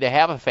are ready to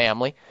have a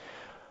family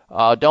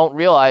don't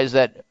realize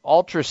that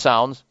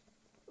ultrasounds,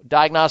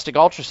 diagnostic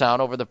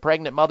ultrasound over the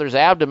pregnant mother's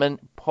abdomen,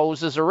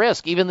 poses a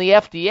risk. Even the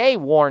FDA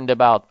warned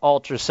about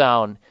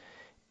ultrasound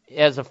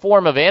as a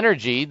form of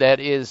energy that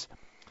is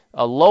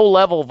a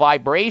low-level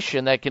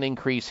vibration that can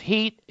increase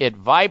heat. It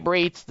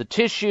vibrates the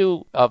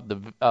tissue of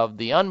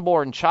the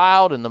unborn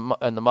child in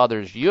the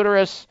mother's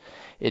uterus.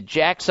 It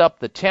jacks up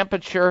the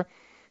temperature.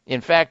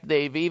 In fact,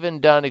 they've even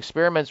done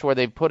experiments where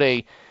they've put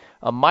a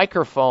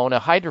microphone,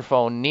 a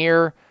hydrophone,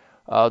 near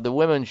the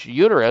woman's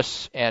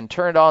uterus and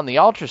turned on the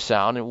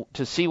ultrasound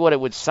to see what it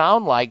would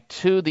sound like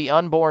to the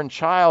unborn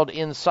child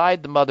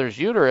inside the mother's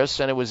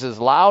uterus, and it was as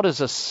loud as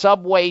a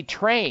subway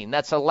train.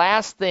 That's the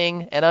last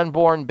thing an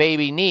unborn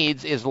baby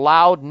needs, is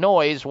loud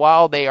noise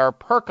while they are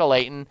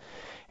percolating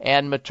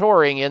and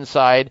maturing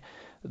inside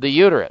the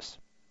uterus.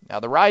 Now,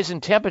 the rise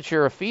in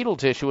temperature of fetal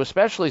tissue,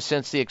 especially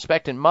since the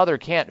expectant mother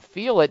can't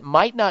feel it,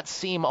 might not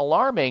seem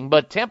alarming,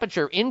 but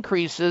temperature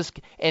increases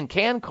and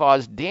can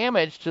cause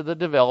damage to the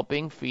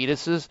developing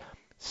fetus's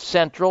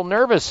central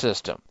nervous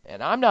system.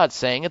 And I'm not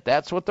saying it,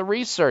 that's what the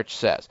research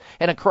says.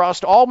 And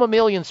across all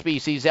mammalian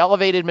species,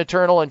 elevated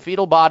maternal and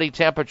fetal body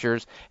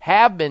temperatures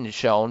have been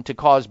shown to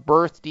cause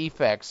birth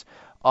defects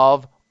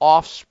of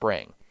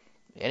offspring.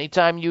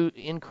 Anytime you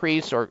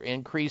increase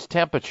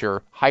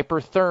temperature,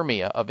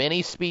 hyperthermia of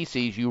any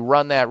species, you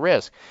run that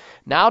risk.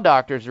 Now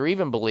doctors are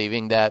even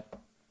believing that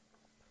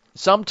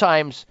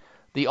sometimes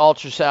the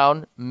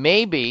ultrasound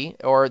may be,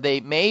 or they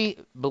may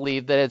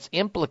believe that it's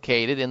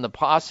implicated in the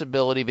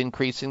possibility of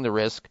increasing the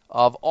risk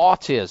of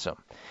autism.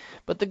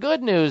 But the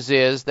good news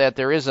is that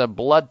there is a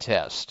blood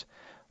test,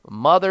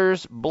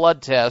 mother's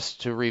blood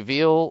test, to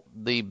reveal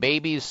the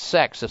baby's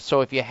sex.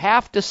 So if you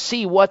have to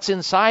see what's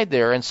inside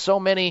there, and so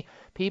many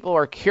people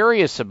are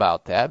curious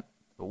about that,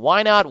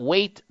 why not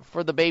wait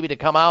for the baby to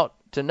come out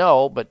to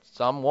know? But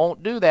some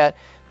won't do that.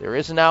 There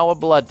is now a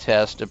blood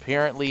test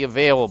apparently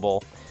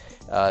available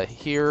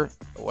here.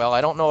 Well,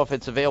 I don't know if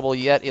it's available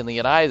yet in the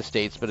United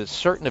States, but it's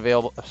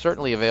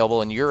certainly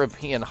available in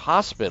European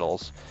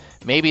hospitals.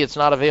 Maybe it's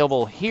not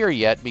available here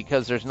yet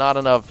because there's not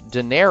enough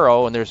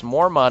dinero and there's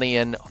more money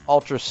in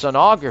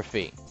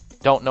ultrasonography.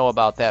 Don't know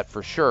about that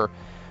for sure,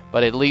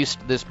 but at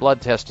least this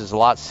blood test is a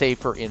lot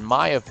safer, in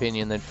my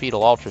opinion, than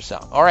fetal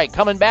ultrasound. All right,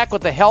 coming back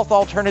with the health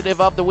alternative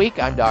of the week,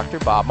 I'm Dr.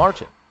 Bob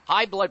Martin.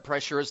 High blood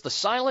pressure is the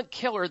silent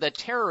killer that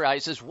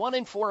terrorizes 1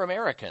 in 4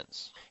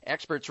 Americans.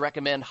 Experts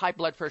recommend high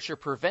blood pressure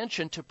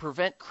prevention to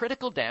prevent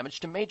critical damage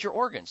to major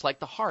organs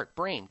like the heart,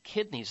 brain,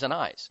 kidneys, and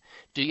eyes.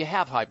 Do you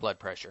have high blood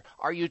pressure?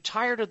 Are you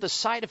tired of the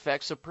side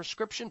effects of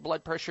prescription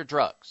blood pressure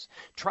drugs?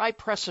 Try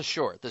Press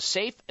Assure, the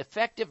safe,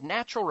 effective,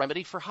 natural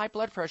remedy for high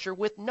blood pressure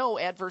with no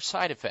adverse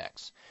side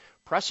effects.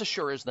 Press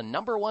Assure is the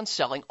 #1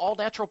 selling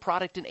all-natural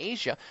product in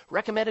Asia,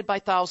 recommended by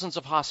thousands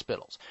of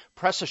hospitals.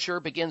 Press Assure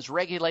begins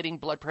regulating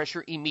blood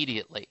pressure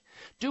immediately.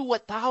 Do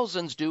what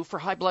thousands do for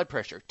high blood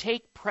pressure.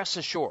 Take Press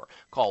Assure.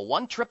 Call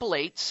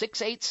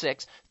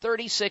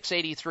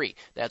 1-888-686-3683.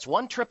 That's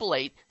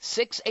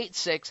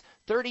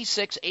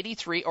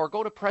 1-888-686-3683, or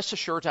go to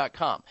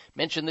PressAssure.com.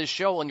 Mention this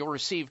show and you'll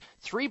receive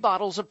 3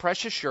 bottles of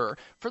Press Assure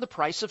for the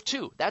price of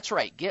 2. That's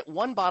right. Get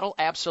 1 bottle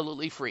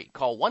absolutely free.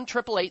 Call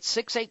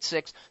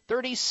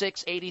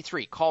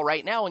 1-888-686-3683. Call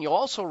right now and you'll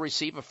also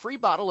receive a free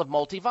bottle of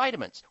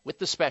multivitamins with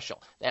the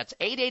special. That's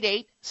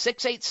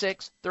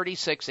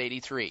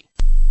 888-686-3683.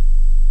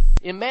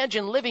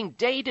 Imagine living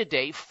day to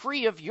day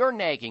free of your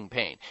nagging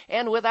pain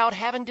and without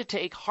having to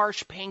take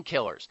harsh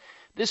painkillers.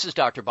 This is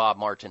Dr. Bob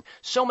Martin.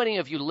 So many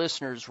of you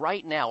listeners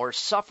right now are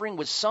suffering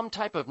with some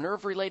type of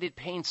nerve-related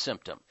pain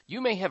symptom.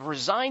 You may have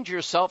resigned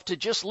yourself to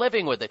just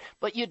living with it,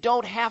 but you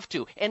don't have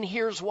to, and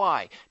here's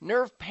why.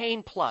 Nerve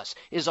Pain Plus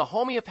is a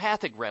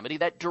homeopathic remedy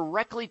that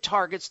directly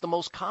targets the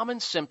most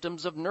common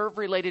symptoms of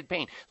nerve-related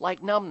pain,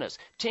 like numbness,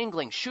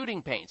 tingling,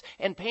 shooting pains,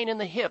 and pain in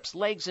the hips,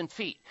 legs, and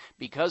feet.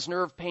 Because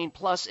Nerve Pain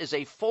Plus is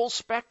a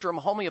full-spectrum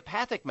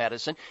homeopathic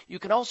medicine, you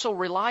can also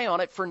rely on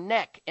it for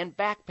neck and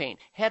back pain,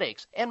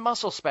 headaches, and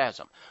muscle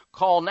spasm.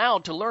 Call now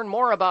to learn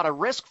more about a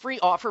risk-free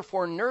offer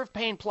for Nerve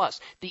Pain Plus,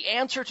 the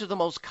answer to the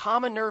most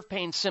common nerve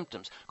pain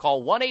symptoms.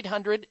 Call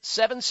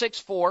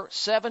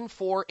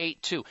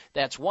 1-800-764-7482.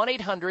 That's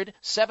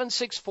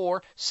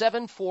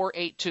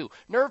 1-800-764-7482.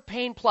 Nerve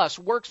Pain Plus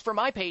works for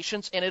my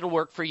patients, and it'll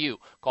work for you.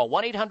 Call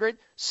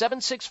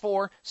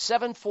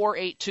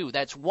 1-800-764-7482.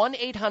 That's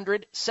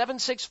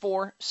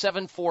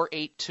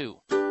 1-800-764-7482.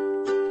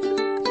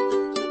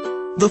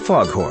 The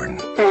foghorn.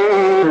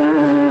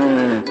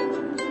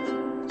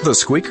 The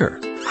squeaker.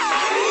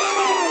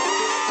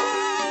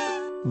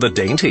 The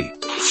dainty.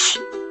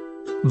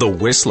 The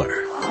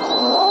whistler.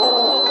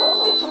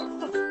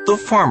 The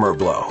farmer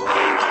blow.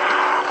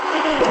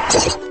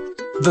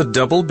 The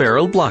double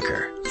barrel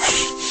blocker.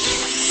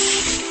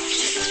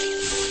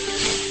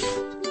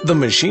 The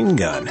machine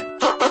gun.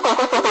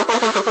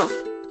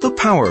 The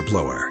power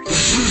blower.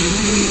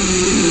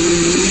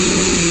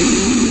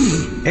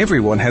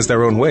 Everyone has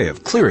their own way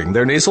of clearing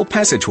their nasal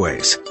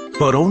passageways.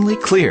 But only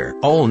Clear,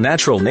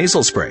 all-natural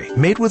nasal spray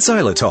made with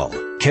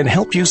xylitol can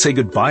help you say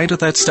goodbye to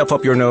that stuff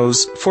up your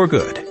nose for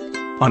good.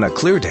 On a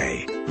clear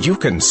day, you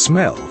can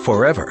smell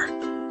forever.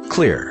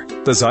 Clear,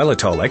 the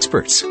xylitol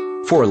experts.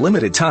 For a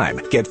limited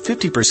time, get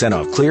 50%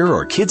 off Clear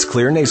or Kids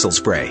Clear nasal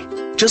spray.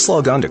 Just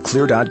log on to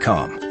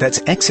Xlear.com. That's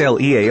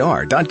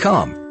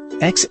XLEAR.com.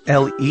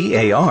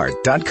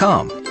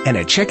 XLEAR.com. And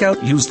at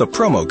checkout, use the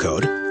promo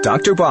code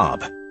Dr.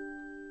 Bob.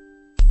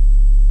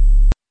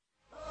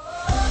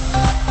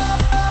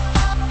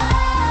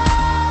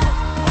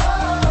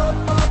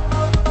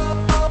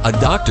 A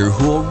doctor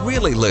who will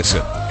really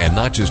listen and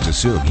not just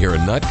assume you're a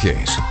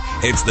nutcase.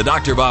 It's the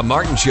Dr. Bob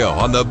Martin Show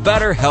on the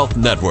Better Health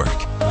Network.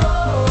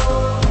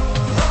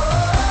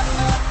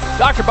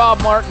 Dr.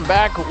 Bob Martin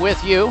back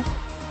with you.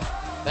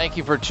 Thank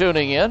you for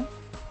tuning in.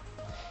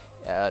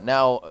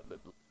 Now,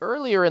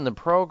 earlier in the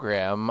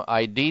program,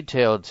 I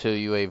detailed to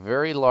you a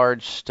very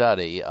large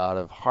study out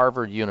of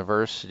Harvard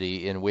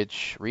University in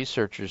which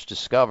researchers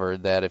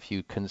discovered that if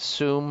you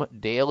consume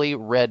daily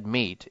red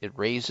meat, it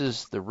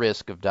raises the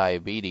risk of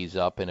diabetes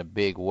up in a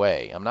big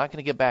way. I'm not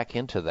going to get back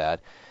into that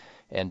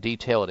and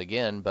detail it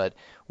again, but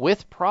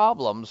with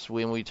problems,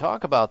 when we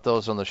talk about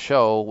those on the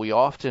show, we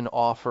often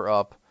offer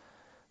up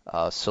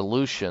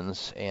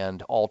solutions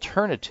and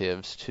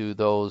alternatives to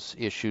those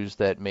issues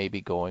that may be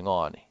going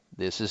on.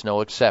 This is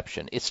no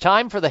exception. It's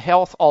time for the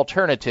health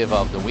alternative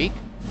of the week.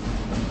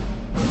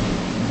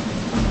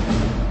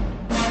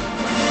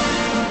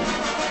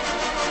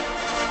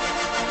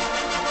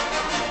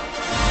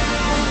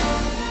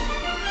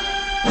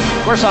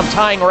 Of course, I'm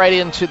tying right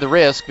into the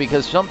risk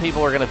because some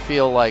people are going to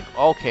feel like,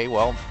 okay,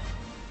 well,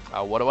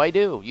 What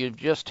do? You've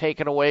just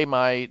taken away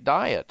my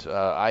diet.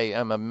 I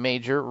am a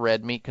major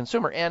red meat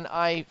consumer, and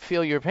I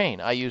feel your pain.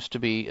 I used to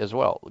be as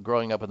well.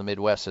 Growing up in the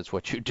Midwest, it's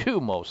what you do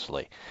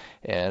mostly.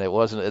 And there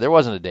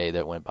wasn't a day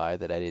that went by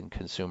that I didn't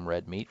consume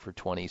red meat for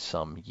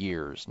 20-some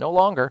years. No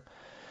longer.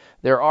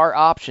 There are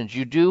options.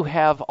 You do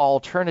have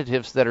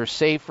alternatives that are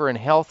safer and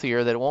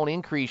healthier that won't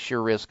increase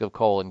your risk of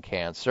colon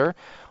cancer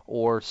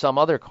or some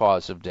other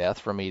cause of death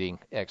from eating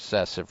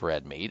excessive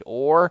red meat,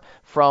 or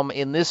from,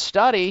 in this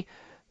study,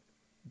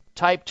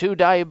 type 2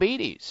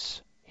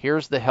 diabetes.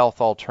 Here's the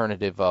health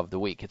alternative of the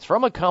week. It's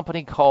from a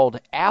company called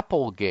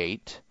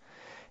Applegate.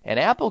 And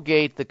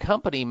Applegate, the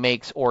company,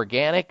 makes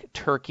organic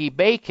turkey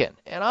bacon.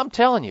 And I'm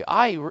telling you,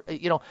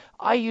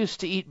 I used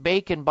to eat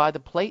bacon by the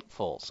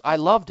platefuls. I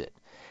loved it.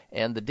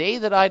 And the day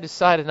that I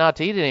decided not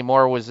to eat it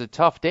anymore was a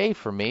tough day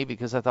for me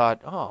because I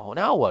thought, oh,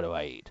 now what do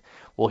I eat?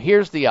 Well,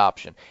 here's the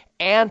option.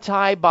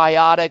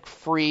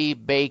 Antibiotic-free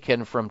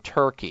bacon from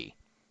turkey.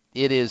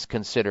 It is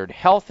considered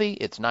healthy.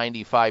 It's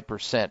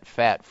 95%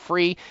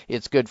 fat-free.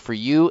 It's good for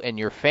you and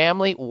your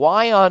family.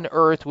 Why on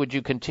earth would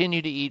you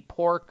continue to eat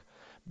pork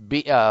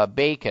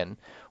bacon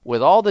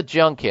with all the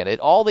junk in it,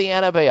 all the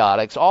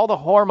antibiotics, all the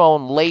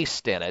hormone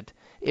laced in it,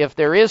 if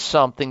there is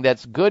something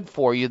that's good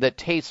for you that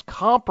tastes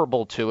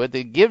comparable to it,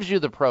 that gives you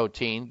the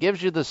protein,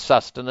 gives you the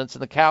sustenance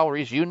and the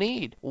calories you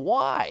need?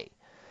 Why?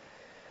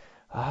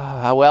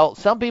 Well,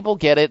 some people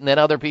get it, and then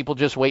other people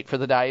just wait for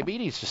the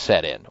diabetes to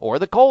set in, or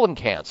the colon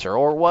cancer,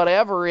 or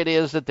whatever it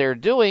is that they're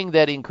doing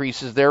that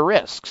increases their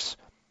risks.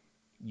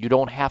 You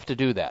don't have to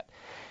do that.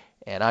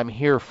 And I'm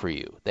here for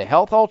you. The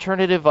health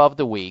alternative of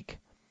the week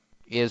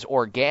is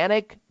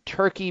organic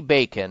turkey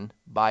bacon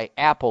by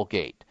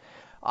Applegate.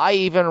 I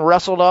even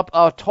wrestled up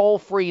a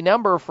toll-free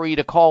number for you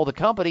to call the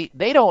company.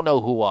 They don't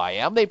know who I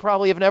am. They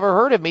probably have never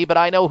heard of me, but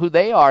I know who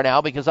they are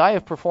now because I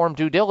have performed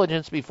due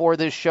diligence before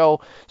this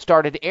show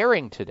started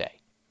airing today.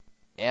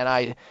 And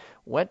I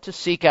went to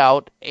seek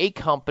out a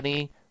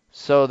company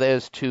so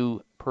as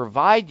to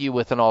provide you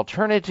with an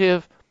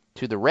alternative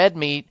to the red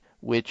meat,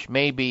 which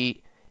may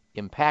be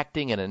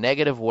impacting in a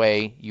negative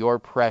way your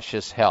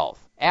precious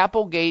health.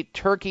 Applegate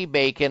turkey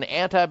bacon,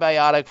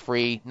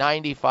 antibiotic-free,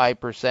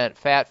 95%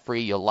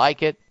 fat-free. You'll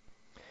like it.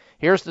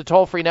 Here's the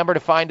toll-free number to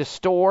find a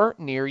store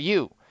near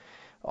you.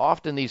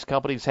 Often these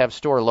companies have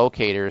store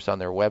locators on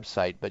their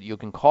website, but you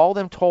can call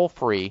them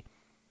toll-free,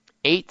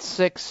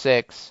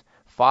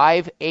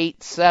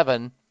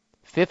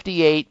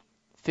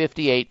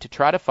 866-587-5858 to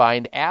try to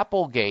find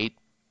Applegate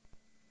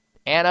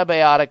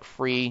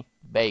antibiotic-free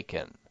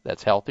bacon.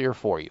 That's healthier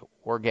for you,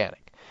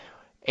 organic.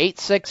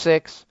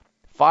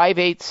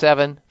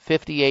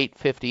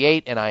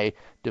 866-587-5858, and I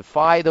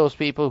defy those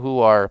people who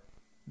are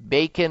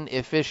bacon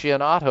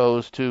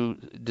aficionados to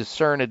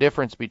discern a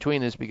difference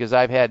between this because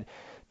I've had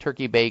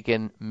turkey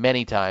bacon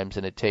many times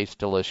and it tastes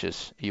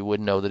delicious. You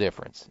wouldn't know the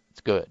difference.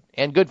 It's good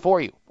and good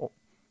for you.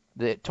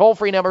 The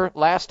toll-free number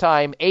last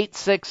time,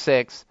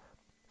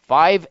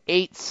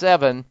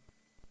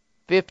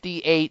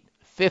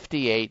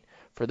 866-587-5858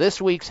 for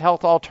this week's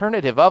health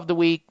alternative of the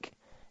week,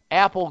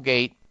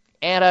 Applegate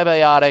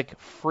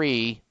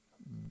antibiotic-free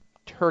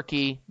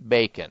turkey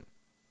bacon.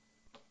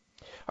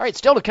 All right,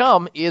 still to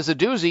come is a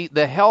doozy,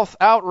 the health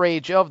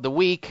outrage of the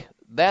week.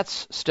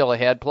 That's still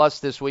ahead. Plus,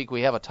 this week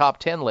we have a top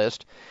 10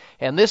 list,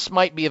 and this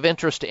might be of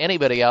interest to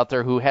anybody out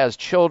there who has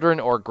children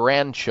or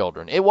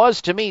grandchildren. It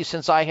was to me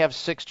since I have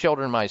 6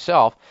 children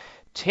myself.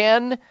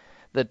 The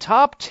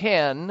top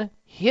 10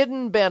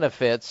 hidden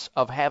benefits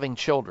of having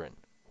children.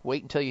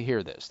 Wait until you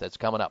hear this. That's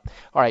coming up.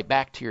 All right,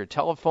 back to your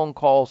telephone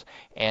calls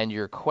and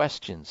your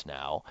questions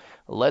now.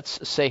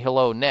 Let's say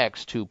hello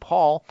next to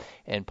Paul.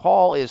 And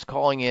Paul is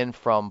calling in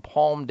from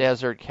Palm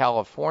Desert,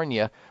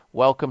 California.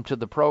 Welcome to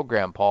the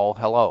program, Paul.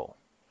 Hello.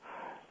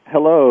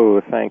 Hello.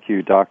 Thank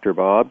you, Dr.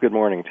 Bob. Good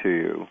morning to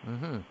you.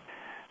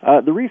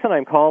 Mm-hmm. The reason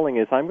I'm calling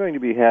is I'm going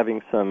to be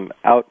having some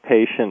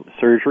outpatient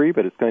surgery,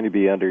 but it's going to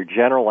be under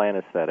general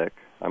anesthetic.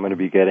 I'm going to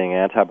be getting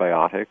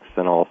antibiotics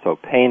and also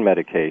pain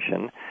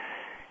medication.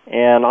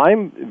 And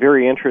I'm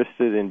very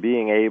interested in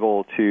being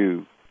able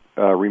to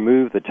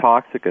remove the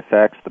toxic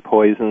effects, the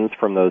poisons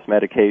from those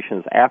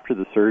medications after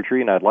the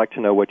surgery, and I'd like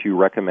to know what you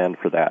recommend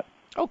for that.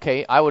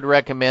 Okay, I would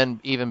recommend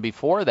even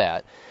before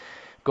that,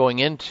 going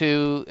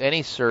into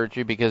any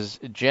surgery, because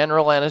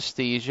general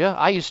anesthesia,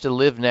 I used to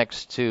live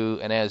next to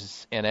an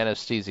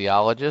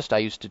anesthesiologist. I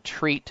used to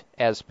treat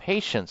as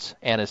patients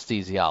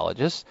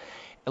anesthesiologists.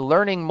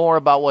 Learning more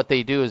about what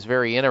they do is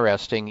very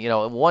interesting. You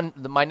know,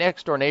 my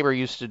next door neighbor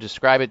used to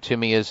describe it to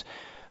me as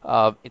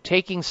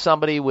taking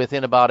somebody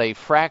within about a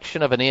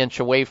fraction of an inch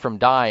away from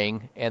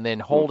dying and then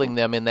holding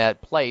them in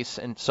that place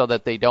and so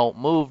that they don't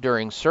move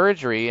during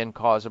surgery and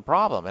cause a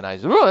problem. And I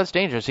said, oh, that's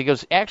dangerous. He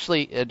goes,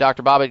 actually,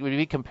 Dr. Bob, it would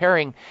be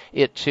comparing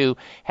it to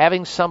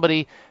having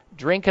somebody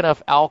drink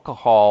enough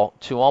alcohol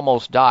to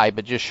almost die,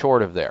 but just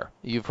short of there.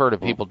 You've heard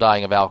of people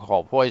dying of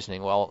alcohol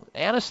poisoning. Well,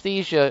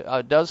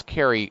 anesthesia does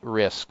carry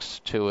risks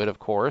to it, of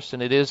course,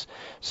 and it is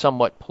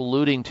somewhat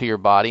polluting to your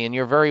body. And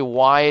you're very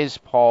wise,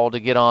 Paul, to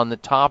get on the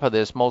top of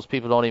this. Most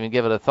people don't even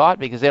give it a thought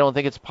because they don't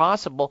think it's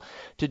possible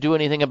to do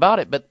anything about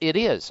it, but it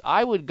is.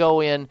 I would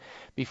go in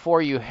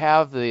before you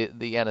have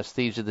the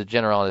anesthesia, the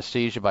general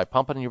anesthesia, by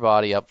pumping your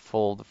body up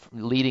full,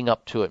 leading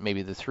up to it,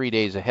 maybe the 3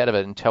 days ahead of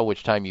it, until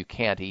which time you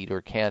can't eat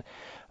or can't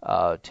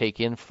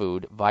take in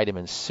food,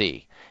 vitamin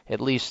C,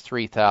 at least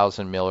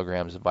 3,000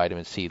 milligrams of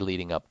vitamin C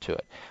leading up to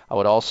it. I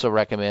would also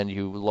recommend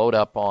you load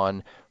up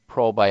on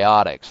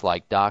probiotics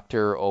like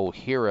Dr.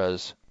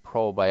 Ohhira's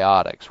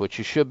probiotics, which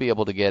you should be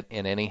able to get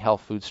in any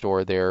health food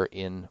store there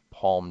in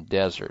Palm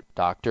Desert.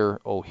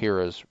 Dr.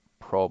 Ohhira's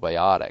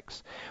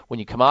probiotics. When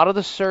you come out of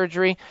the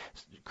surgery,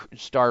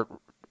 start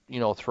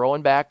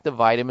throwing back the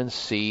vitamin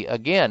C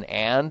again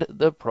and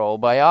the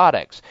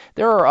probiotics.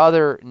 There are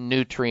other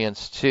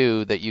nutrients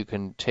too that you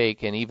can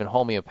take, and even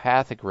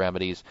homeopathic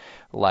remedies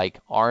like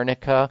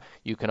arnica.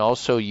 You can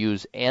also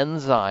use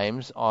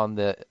enzymes on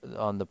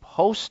the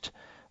post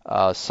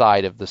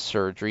side of the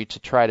surgery to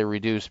try to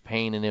reduce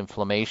pain and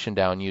inflammation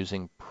down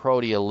using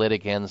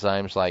proteolytic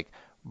enzymes like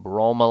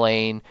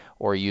bromelain,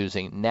 or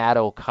using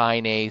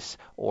nattokinase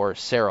or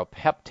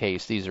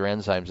serrapeptase. These are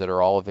enzymes that are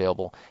all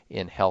available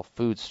in health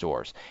food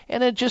stores.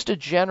 And then just a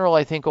general,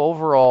 I think,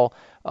 overall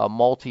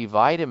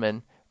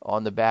multivitamin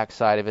on the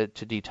backside of it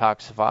to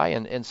detoxify.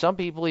 And some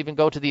people even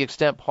go to the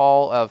extent,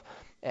 Paul, of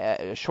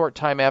a short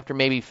time after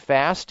maybe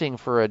fasting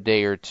for a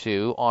day or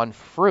two on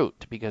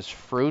fruit, because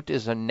fruit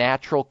is a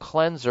natural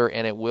cleanser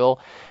and it will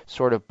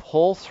sort of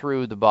pull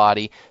through the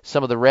body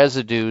some of the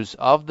residues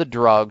of the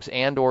drugs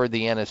and or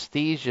the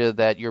anesthesia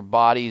that your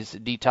body's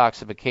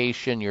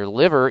detoxification, your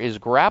liver, is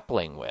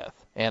grappling with,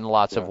 and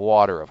lots of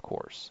water, of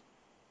course.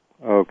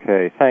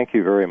 Okay, thank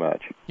you very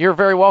much. You're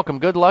very welcome.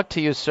 Good luck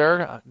to you,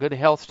 sir. Good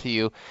health to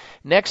you.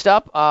 Next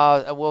up,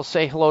 we'll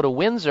say hello to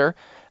Windsor.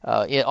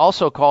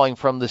 Also calling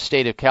from the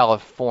state of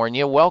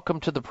California. Welcome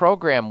to the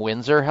program,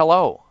 Windsor.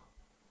 Hello.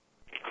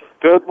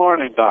 Good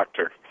morning,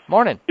 Doctor.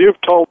 Morning. You've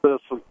told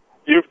this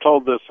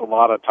a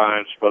lot of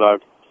times, but I'm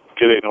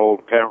getting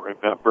old, can't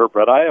remember.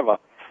 But I have a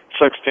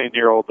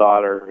 16-year-old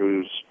daughter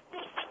who's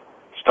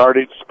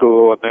starting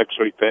school, and next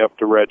week they have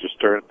to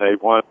register, and they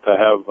want to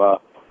have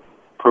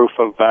proof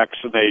of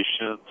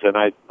vaccinations. And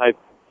I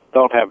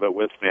don't have it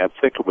with me. I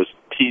think it was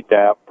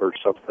Tdap or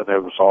something.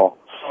 It was all.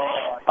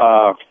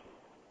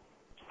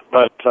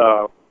 But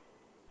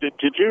did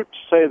you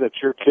say that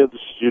your kids,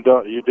 you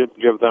didn't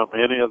give them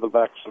any of the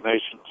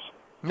vaccinations?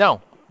 No,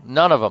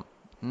 none of them.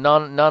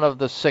 None of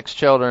the 6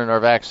 children are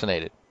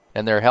vaccinated,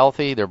 and they're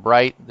healthy, they're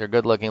bright, they're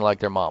good looking like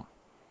their mom.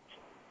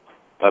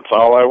 That's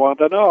all I want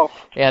to know.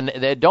 And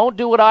they don't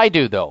do what I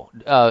do, though.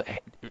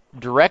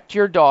 Direct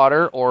your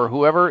daughter or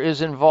whoever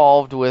is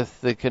involved with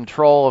the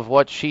control of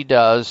what she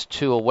does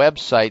to a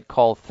website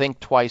called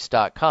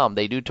thinktwice.com.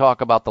 They do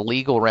talk about the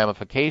legal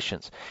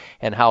ramifications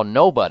and how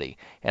nobody,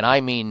 and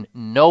I mean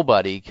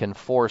nobody, can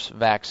force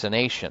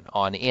vaccination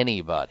on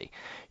anybody.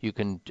 You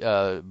can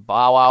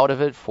bow out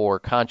of it for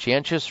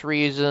conscientious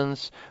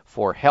reasons,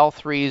 for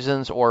health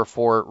reasons, or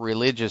for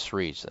religious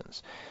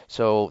reasons.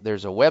 So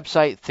there's a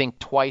website,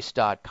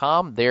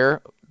 thinktwice.com.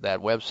 There, that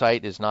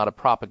website is not a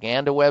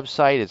propaganda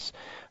website.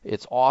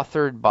 It's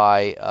authored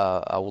by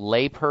a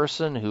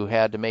layperson who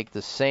had to make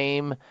the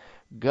same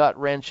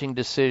gut-wrenching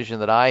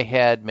decision that I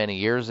had many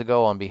years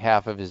ago on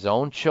behalf of his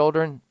own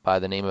children, by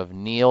the name of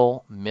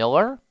Neil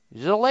Miller.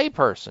 He's a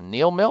layperson,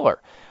 Neil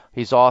Miller.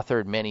 He's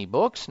authored many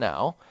books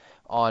now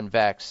on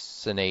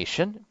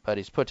vaccination, but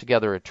he's put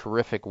together a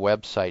terrific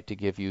website to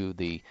give you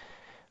the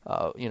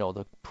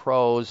the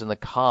pros and the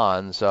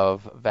cons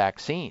of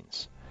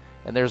vaccines.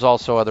 And there's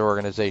also other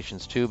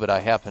organizations too, but I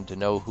happen to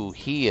know who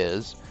he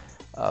is.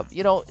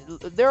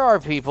 There are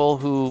people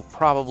who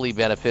probably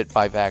benefit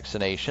by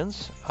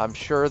vaccinations. I'm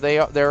sure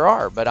there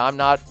are, but I'm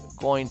not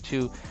going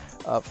to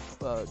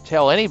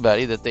tell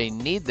anybody that they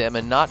need them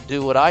and not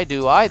do what I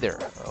do either,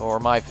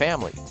 or my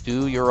family.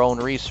 Do your own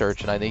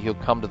research, and I think you'll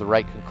come to the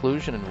right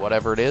conclusion, and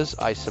whatever it is,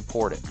 I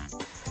support it.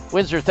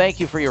 Windsor, thank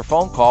you for your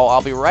phone call.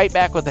 I'll be right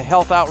back with the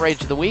Health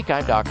Outrage of the Week.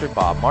 I'm Dr.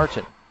 Bob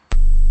Martin.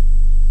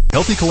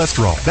 Healthy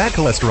cholesterol, bad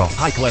cholesterol,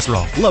 high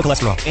cholesterol, low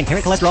cholesterol,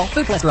 inherent cholesterol,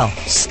 food cholesterol.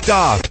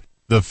 Stop!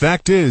 The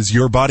fact is,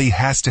 your body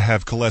has to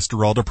have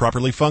cholesterol to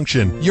properly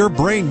function. Your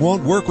brain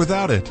won't work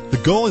without it. The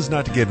goal is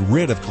not to get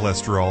rid of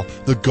cholesterol.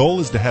 The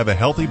goal is to have a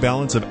healthy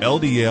balance of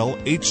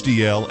LDL,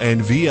 HDL, and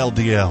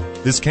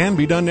VLDL. This can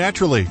be done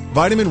naturally.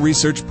 Vitamin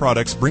Research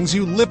Products brings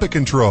you Lipid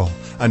Control,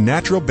 a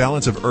natural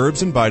balance of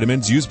herbs and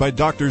vitamins used by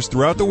doctors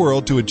throughout the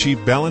world to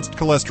achieve balanced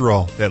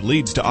cholesterol that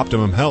leads to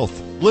optimum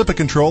health.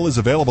 Lipicontrol is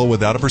available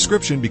without a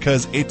prescription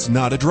because it's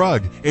not a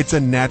drug. It's a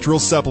natural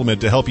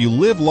supplement to help you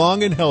live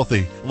long and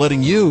healthy,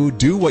 letting you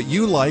do what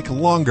you like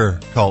longer.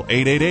 Call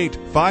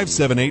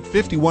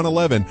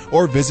 888-578-5111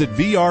 or visit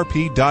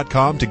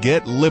VRP.com to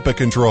get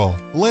Lipicontrol.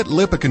 Let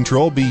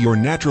Lipicontrol be your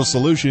natural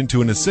solution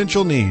to an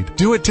essential need.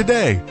 Do it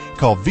today.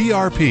 Call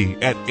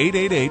VRP at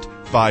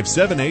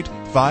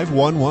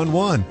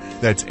 888-578-5111.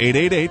 That's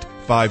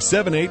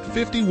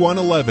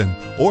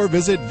 888-578-5111 or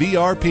visit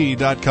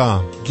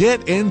VRP.com.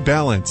 Get in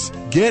balance.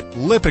 Get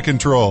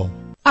Lipicontrol.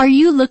 Are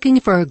you looking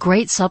for a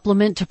great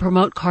supplement to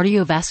promote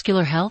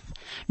cardiovascular health?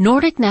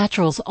 Nordic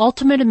Naturals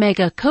Ultimate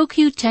Omega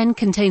CoQ10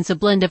 contains a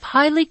blend of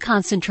highly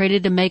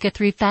concentrated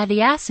omega-3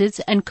 fatty acids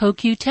and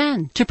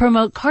CoQ10 to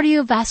promote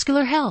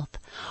cardiovascular health.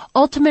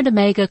 Ultimate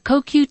Omega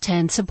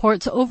CoQ10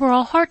 supports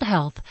overall heart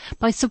health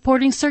by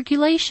supporting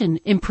circulation,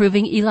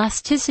 improving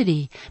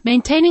elasticity,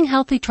 maintaining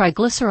healthy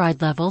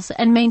triglyceride levels,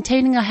 and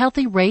maintaining a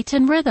healthy rate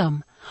and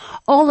rhythm.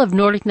 All of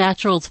Nordic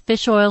Naturals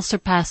fish oil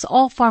surpass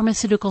all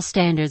pharmaceutical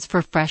standards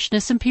for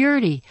freshness and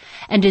purity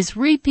and is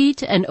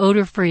repeat and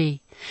odor-free.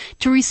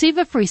 To receive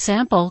a free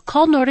sample,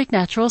 call Nordic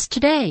Naturals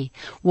today,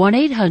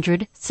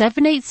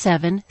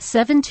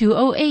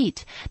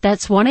 1-800-787-7208.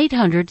 That's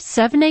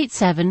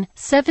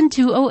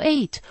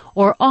 1-800-787-7208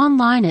 or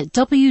online at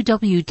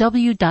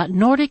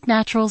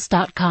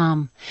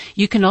www.nordicnaturals.com.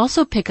 You can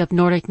also pick up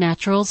Nordic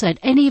Naturals at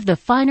any of the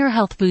finer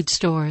health food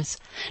stores.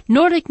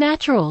 Nordic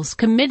Naturals,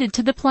 committed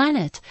to the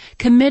planet,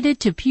 committed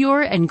to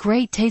pure and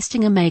great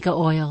tasting omega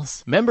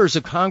oils. Members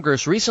of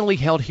Congress recently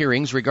held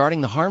hearings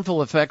regarding the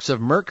harmful effects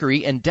of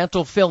mercury in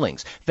dental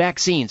fillings,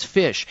 vaccines,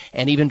 fish,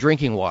 and even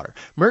drinking water.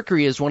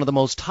 Mercury is one of the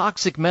most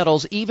toxic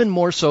metals, even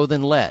more so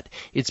than lead.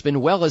 It's been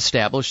well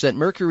established that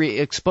mercury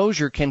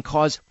exposure can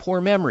cause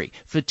poor memory,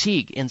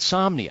 fatigue,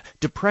 insomnia,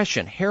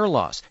 depression, hair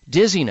loss,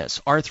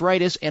 dizziness,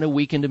 arthritis, and a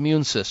weakened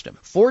immune system.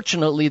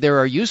 Fortunately, there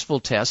are useful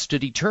tests to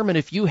determine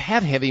if you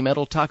have heavy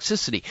metal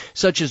toxicity,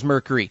 such as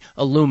mercury,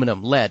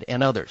 aluminum, lead,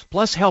 and others,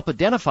 plus help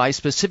identify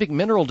specific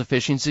mineral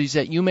deficiencies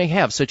that you may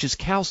have, such as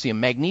calcium,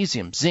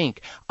 magnesium,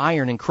 zinc,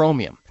 iron, and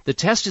chromium. The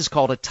test is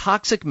called a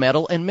toxic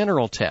metal and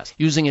mineral test.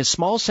 Using a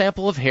small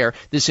sample of hair,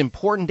 this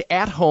important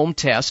at-home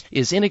test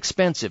is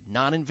inexpensive,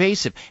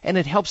 non-invasive, and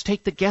it helps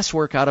take the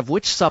guesswork out of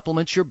which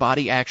supplements your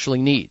body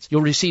actually needs. You'll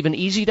receive an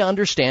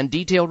easy-to-understand,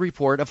 detailed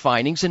report of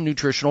findings and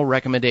nutritional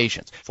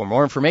recommendations. For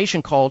more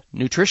information, call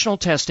Nutritional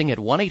Testing at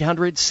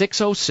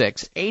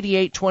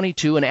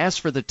 1-800-606-8822 and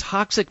ask for the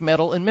toxic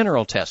metal and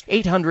mineral test,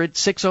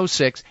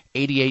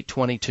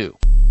 800-606-8822.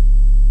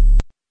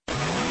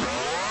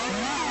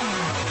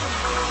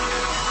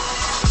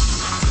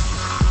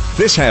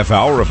 This half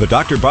hour of the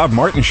Dr. Bob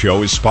Martin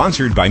Show is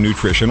sponsored by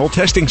Nutritional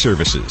Testing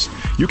Services.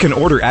 You can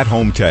order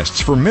at-home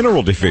tests for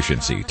mineral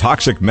deficiency,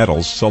 toxic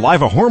metals,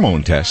 saliva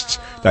hormone tests,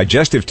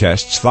 digestive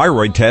tests,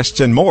 thyroid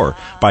tests, and more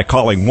by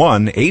calling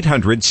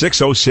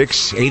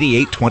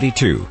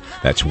 1-800-606-8822.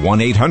 That's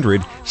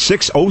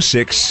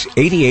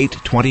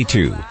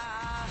 1-800-606-8822.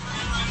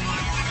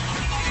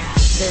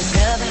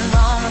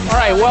 All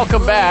right,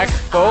 welcome back,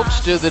 folks,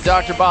 to the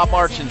Dr. Bob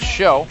Martin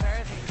Show.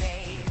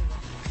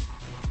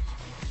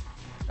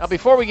 Now,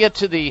 before we get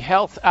to the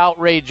health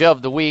outrage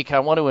of the week,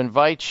 I want to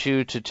invite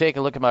you to take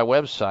a look at my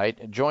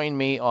website. Join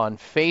me on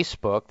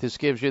Facebook. This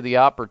gives you the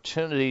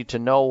opportunity to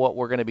know what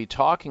we're going to be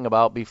talking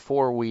about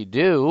before we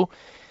do.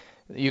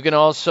 You can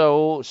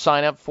also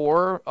sign up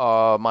for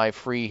my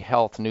free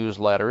health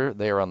newsletter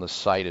there on the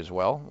site as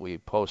well. We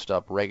post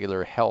up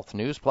regular health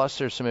news, plus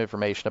there's some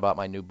information about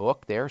my new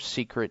book there,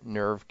 Secret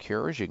Nerve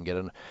Cures. You can get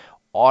an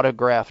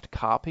autographed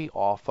copy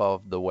off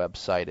of the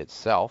website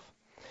itself.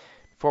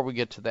 Before we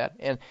get to that,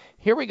 and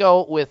here we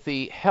go with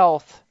the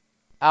health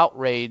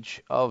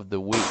outrage of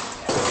the week.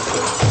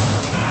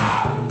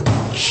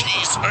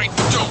 Jeez, I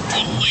don't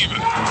believe it.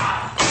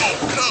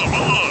 Oh, come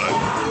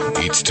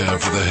on. It's time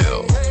for the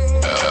health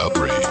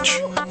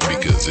outrage,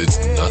 because it's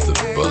nothing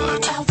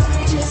but.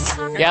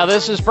 Yeah,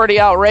 this is pretty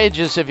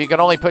outrageous if you can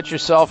only put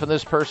yourself in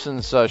this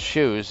person's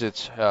shoes.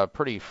 It's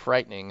pretty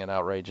frightening and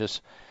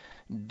outrageous.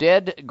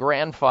 Dead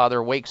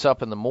grandfather wakes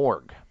up in the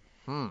morgue.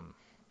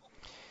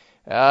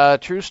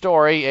 True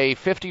story, a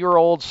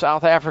 50-year-old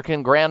South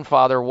African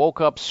grandfather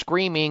woke up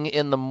screaming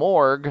in the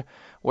morgue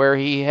where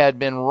he had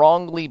been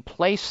wrongly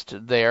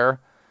placed there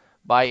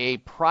by a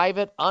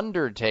private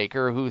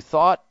undertaker who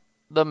thought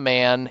the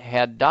man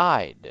had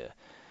died.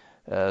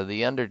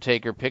 The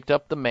undertaker picked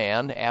up the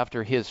man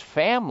after his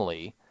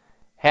family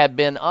had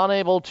been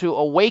unable to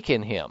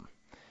awaken him.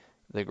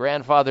 The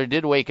grandfather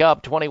did wake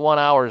up 21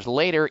 hours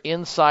later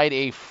inside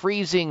a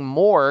freezing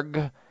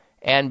morgue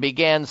and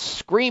began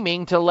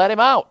screaming to let him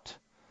out.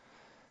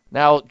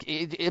 Now,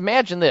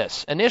 imagine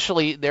this.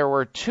 Initially, there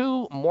were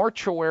 2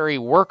 mortuary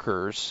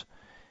workers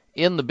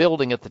in the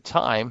building at the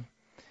time,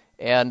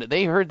 and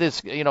they heard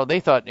this, they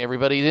thought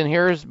everybody in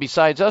here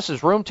besides us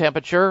is room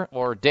temperature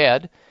or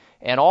dead,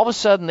 and all of a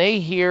sudden they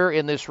hear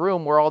in this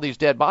room where all these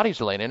dead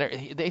bodies are laying in there,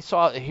 they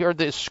heard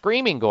this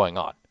screaming going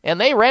on, and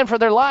they ran for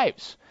their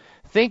lives,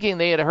 thinking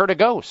they had heard a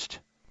ghost.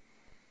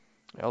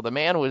 Well, the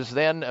man was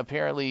then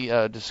apparently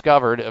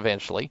discovered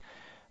eventually,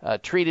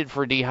 treated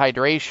for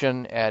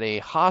dehydration at a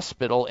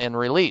hospital and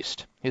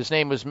released. His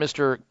name was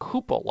Mr.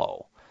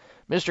 Kupalo.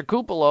 Mr.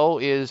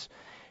 Kupalo is,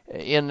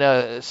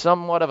 in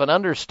somewhat of an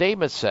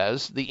understatement,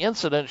 says the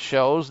incident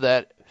shows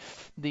that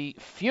the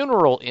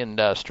funeral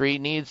industry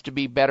needs to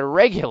be better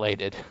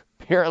regulated.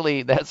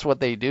 Apparently, that's what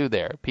they do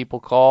there. People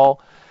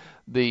call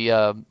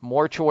the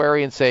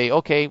mortuary and say,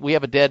 okay, we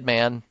have a dead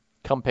man,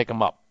 come pick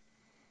him up.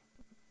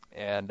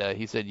 And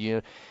he said,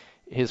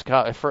 his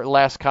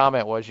last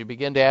comment was, you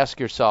begin to ask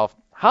yourself,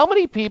 how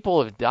many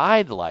people have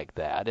died like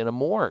that in a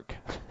morgue?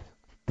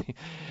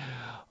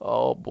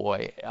 Oh,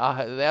 boy.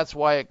 That's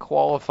why it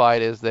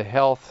qualified as the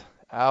health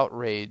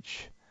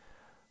outrage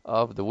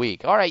of the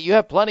week. All right, you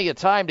have plenty of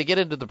time to get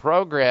into the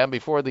program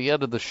before the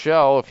end of the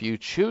show if you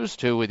choose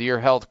to with your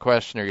health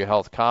question or your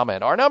health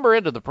comment. Our number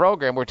into the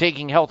program, we're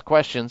taking health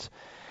questions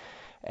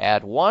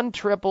at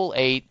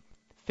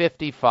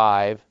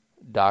 1-888-55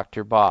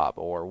 Dr. Bob,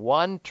 or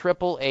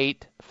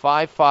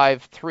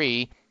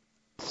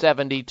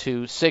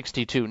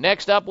 1-888-553-7262.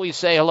 Next up, we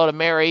say hello to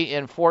Mary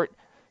in Fort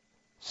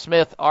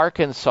Smith,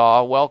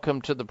 Arkansas.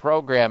 Welcome to the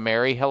program,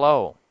 Mary.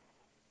 Hello.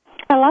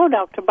 Hello,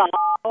 Dr. Bob.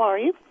 How are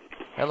you?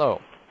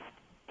 Hello.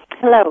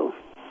 Hello.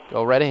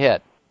 Go right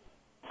ahead.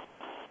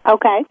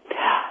 Okay.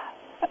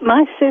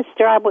 My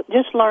sister,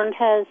 just learned,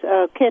 has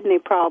a kidney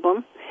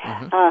problem.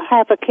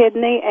 Half a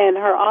kidney, and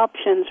her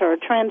options are a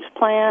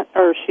transplant,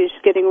 or she's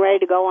getting ready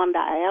to go on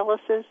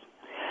dialysis.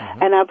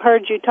 And I've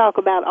heard you talk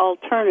about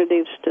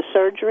alternatives to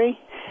surgery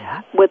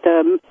with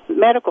a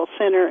medical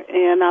center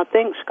in, I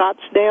think,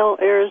 Scottsdale,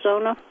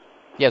 Arizona.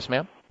 Yes,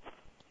 ma'am.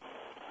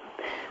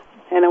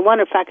 And I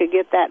wonder if I could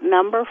get that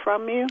number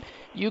from you.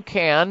 You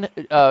can.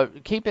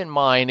 Keep in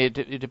mind,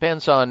 it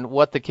depends on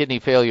what the kidney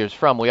failure is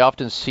from. We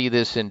often see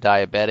this in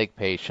diabetic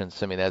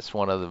patients. I mean, that's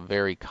one of the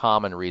very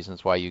common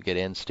reasons why you get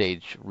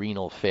end-stage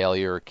renal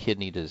failure or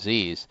kidney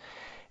disease.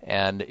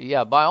 And,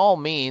 yeah, by all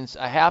means,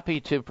 happy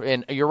to,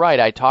 and you're right,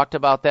 I talked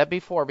about that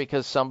before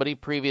because somebody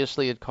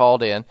previously had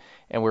called in,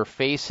 and we're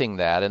facing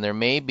that, and there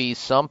may be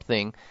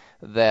something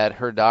that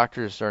her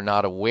doctors are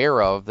not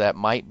aware of that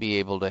might be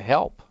able to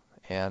help.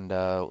 And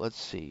let's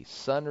see,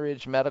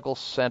 Sunridge Medical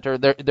Center.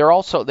 They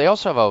also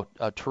have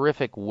a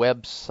terrific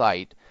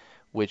website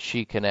which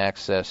she can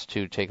access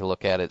to take a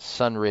look at. It's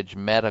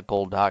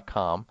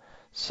sunridgemedical.com,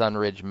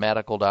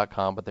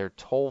 sunridgemedical.com. But their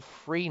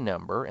toll-free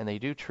number, and they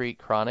do treat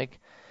chronic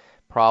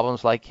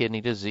problems like kidney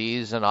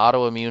disease and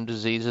autoimmune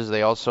diseases.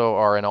 They also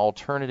are an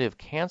alternative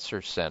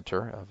cancer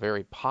center, a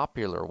very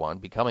popular one,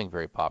 becoming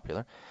very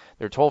popular.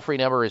 Their toll-free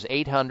number is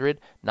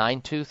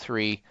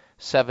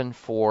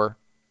 800-923-7404.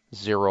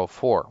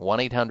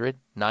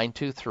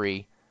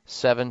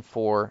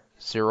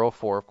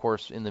 1-800-923-7404. Of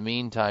course, in the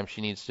meantime, she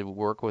needs to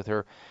work with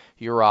her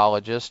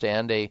urologist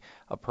and a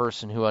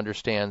person who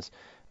understands,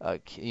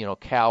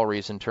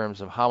 calories in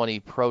terms of how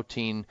many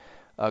protein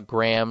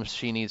grams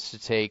she needs to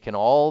take and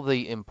all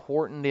the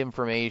important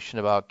information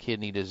about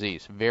kidney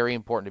disease. Very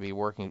important to be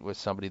working with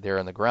somebody there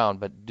on the ground.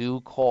 But do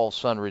call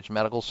Sunridge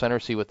Medical Center,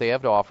 see what they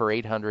have to offer,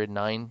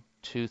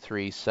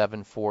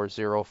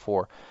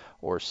 800-923-7404.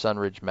 or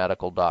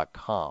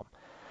sunridgemedical.com.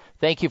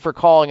 Thank you for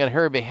calling on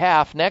her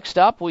behalf. Next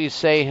up, we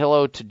say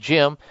hello to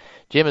Jim.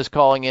 Jim is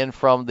calling in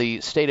from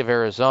the state of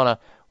Arizona.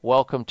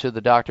 Welcome to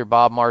the Dr.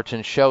 Bob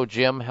Martin Show.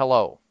 Jim,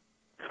 hello.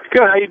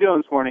 Good. How you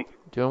doing this morning?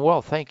 Doing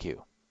well, thank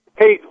you.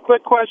 Hey,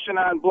 quick question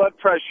on blood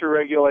pressure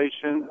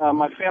regulation.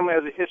 My family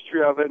has a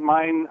history of it.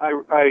 Mine,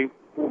 I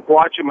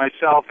watch it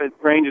myself. It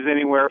ranges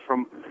anywhere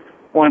from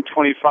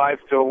 125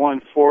 to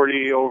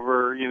 140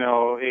 over,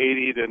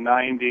 80 to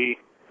 90.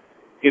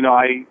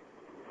 I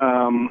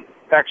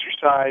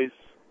exercise,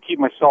 keep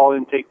my salt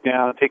intake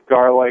down, take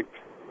garlic.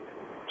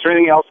 Is there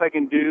anything else I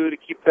can do to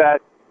keep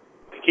that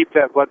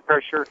blood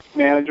pressure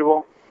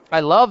manageable? I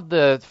love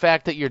the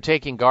fact that you're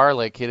taking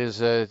garlic. It is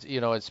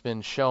it's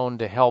been shown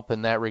to help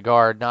in that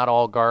regard. Not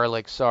all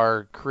garlics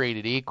are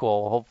created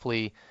equal.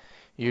 Hopefully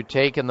you're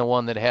taking the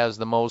one that has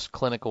the most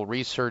clinical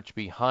research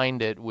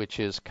behind it, which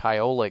is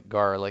kyolic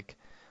garlic,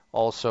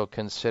 also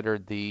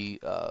considered the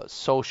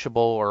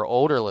sociable or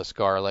odorless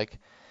garlic.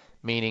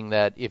 Meaning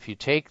that if you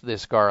take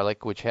this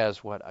garlic, which has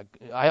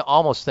I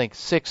almost think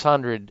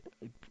 600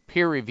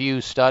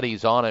 peer-reviewed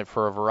studies on it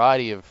for a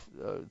variety of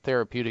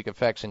therapeutic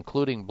effects,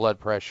 including blood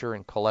pressure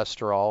and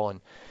cholesterol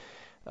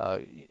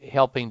and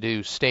helping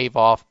to stave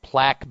off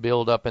plaque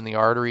buildup in the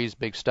arteries.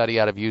 Big study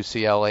out of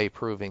UCLA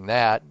proving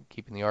that,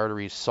 keeping the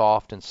arteries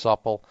soft and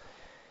supple.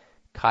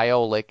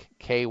 Kyolic,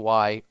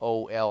 Kyolic,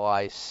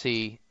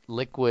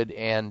 liquid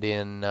and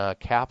in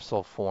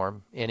capsule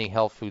form. Any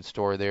health food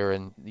store there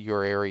in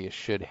your area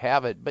should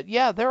have it. But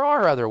yeah, there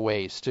are other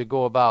ways to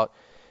go about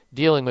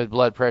dealing with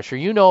blood pressure.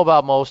 You know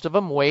about most of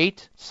them: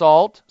 weight,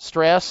 salt,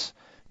 stress,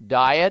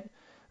 diet,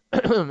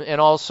 and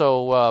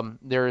also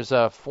there's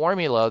a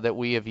formula that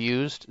we have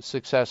used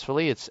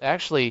successfully. It's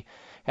actually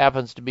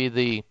happens to be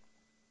the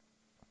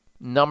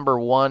number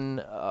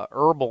one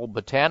herbal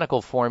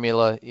botanical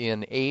formula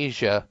in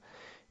Asia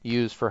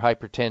used for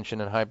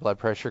hypertension and high blood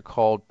pressure,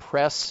 called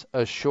Press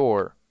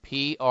Assure.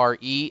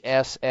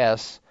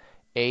 Pressassure.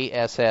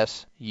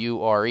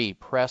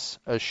 Press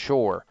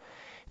Assure.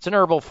 It's an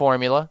herbal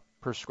formula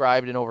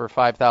prescribed in over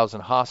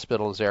 5,000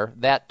 hospitals there.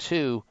 That,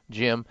 too,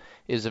 Jim,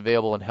 is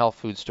available in health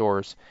food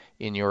stores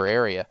in your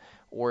area.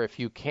 Or if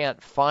you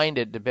can't find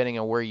it, depending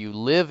on where you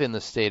live in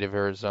the state of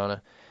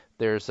Arizona,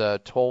 there's a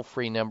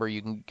toll-free number.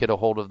 You can get a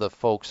hold of the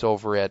folks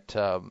over at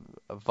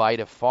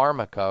Vita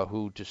Pharmaca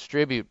who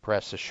distribute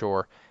Press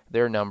Assure.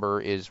 Their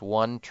number is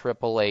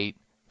 1-888-578-5111.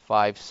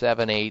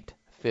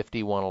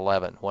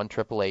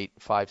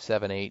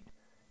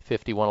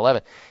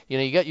 1-888-578-5111.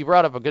 You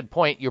brought up a good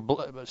point. Your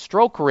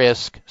stroke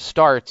risk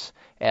starts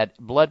at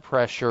blood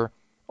pressure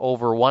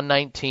over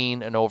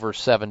 119 and over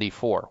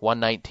 74.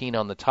 119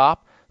 on the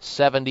top,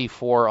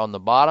 74 on the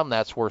bottom.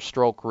 That's where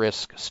stroke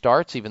risk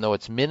starts, even though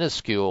it's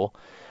minuscule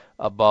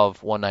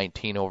above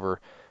 119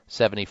 over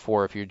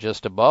 74 if you're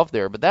just above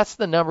there. But that's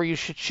the number you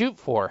should shoot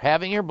for,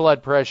 having your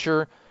blood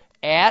pressure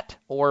at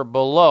or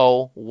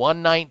below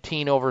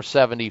 119 over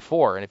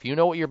 74. And if you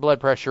know what your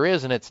blood pressure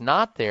is and it's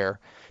not there,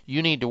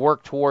 you need to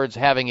work towards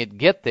having it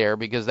get there,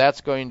 because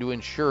that's going to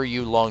ensure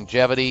you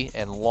longevity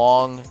and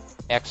long,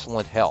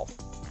 excellent health.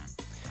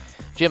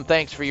 Jim,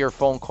 thanks for your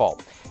phone call.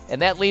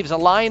 And that leaves a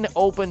line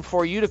open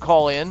for you to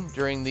call in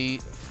during the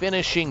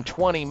finishing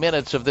 20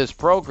 minutes of this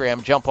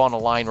program. Jump on a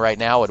line right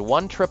now at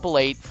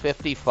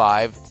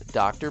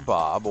 1-888-55-Dr.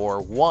 Bob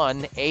or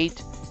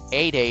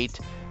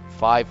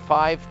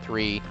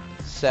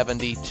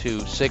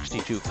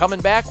 1-888-553-7262.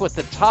 Coming back with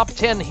the top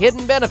 10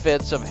 hidden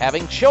benefits of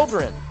having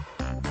children.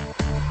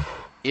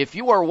 If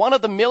you are one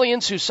of the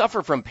millions who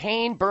suffer from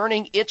pain,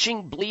 burning,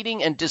 itching,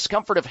 bleeding, and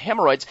discomfort of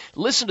hemorrhoids,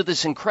 listen to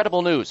this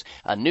incredible news.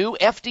 A new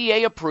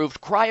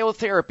FDA-approved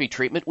cryotherapy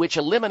treatment which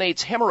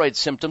eliminates hemorrhoid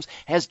symptoms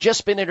has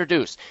just been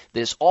introduced.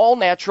 This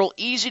all-natural,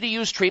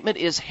 easy-to-use treatment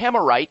is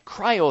Hemorite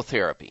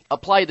Cryotherapy.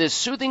 Apply this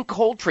soothing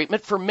cold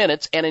treatment for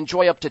minutes and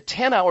enjoy up to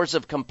 10 hours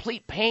of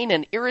complete pain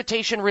and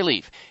irritation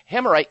relief.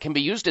 Hemorite can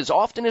be used as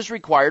often as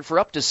required for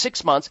up to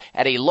 6 months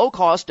at a low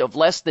cost of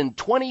less than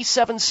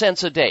 27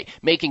 cents a day,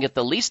 making it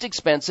the least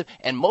expensive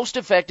and most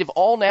effective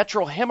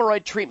all-natural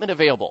hemorrhoid treatment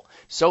available.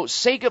 So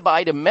say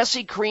goodbye to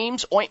messy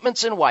creams,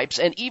 ointments, and wipes,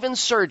 and even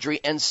surgery,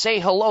 and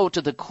say hello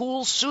to the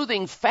cool,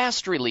 soothing,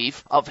 fast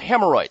relief of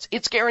hemorrhoids.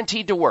 It's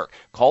guaranteed to work.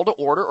 Call to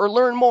order or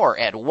learn more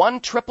at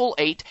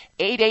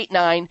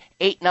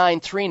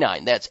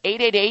 1-888-889-8939. That's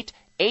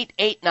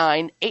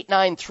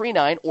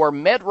 888-889-8939 or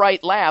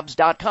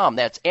medritelabs.com.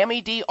 That's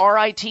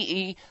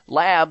MEDRITE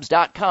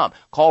labs.com.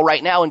 Call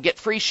right now and get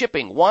free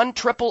shipping.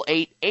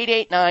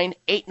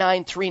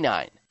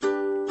 1-888-889-8939.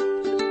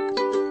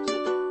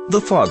 The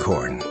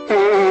foghorn.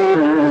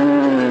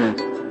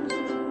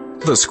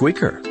 The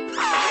squeaker.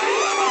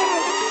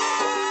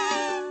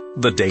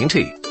 The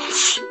dainty.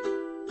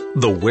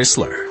 The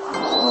whistler.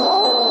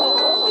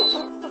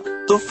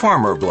 The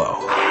farmer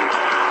blow.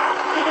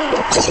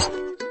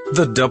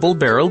 The double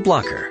barrel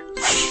blocker.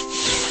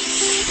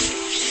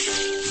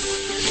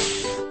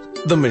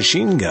 The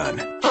machine gun.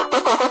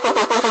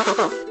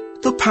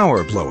 The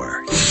power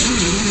blower.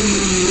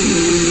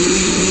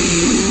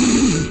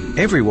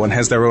 Everyone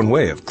has their own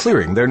way of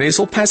clearing their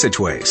nasal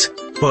passageways.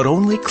 But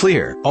only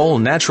Clear,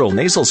 all-natural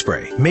nasal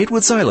spray made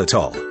with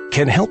xylitol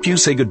can help you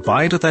say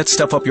goodbye to that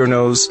stuff up your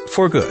nose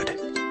for good.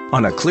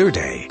 On a clear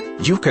day,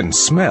 you can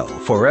smell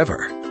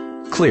forever.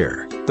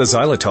 Clear, the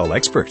xylitol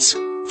experts.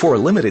 For a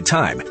limited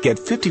time, get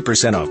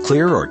 50% off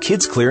Clear or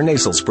Kids Clear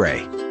nasal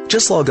spray.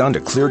 Just log on to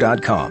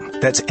Xlear.com.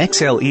 That's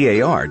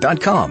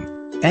XLEAR.com.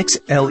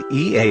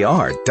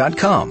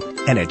 XLEAR.com.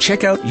 And at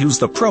checkout, use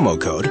the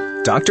promo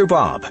code Dr.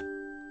 Bob.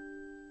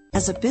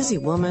 As a busy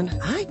woman,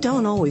 I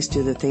don't always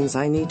do the things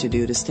I need to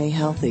do to stay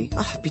healthy.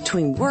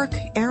 Between work,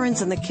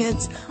 errands, and the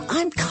kids,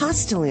 I'm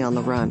constantly on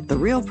the run. The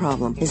real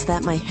problem is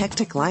that my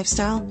hectic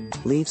lifestyle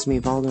leaves me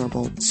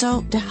vulnerable.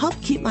 So, to help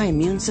keep my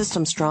immune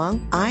system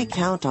strong, I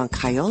count on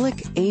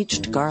Kyolic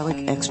Aged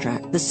Garlic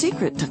Extract. The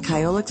secret to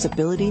Kyolic's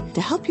ability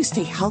to help you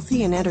stay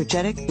healthy and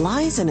energetic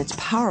lies in its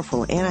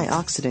powerful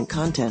antioxidant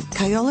content.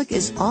 Kyolic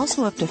is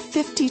also up to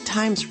 50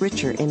 times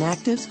richer in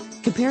actives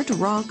compared to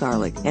raw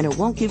garlic, and it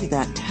won't give you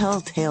that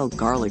telltale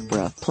garlic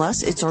breath.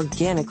 Plus, it's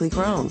organically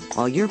grown.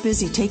 While you're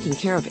busy taking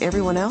care of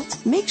everyone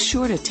else, make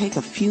sure to take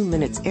a few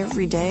minutes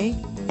every day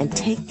and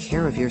take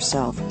care of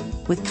yourself.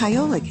 With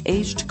Kyolic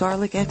Aged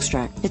Garlic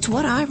Extract, it's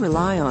what I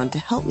rely on to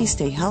help me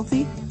stay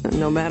healthy,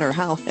 no matter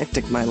how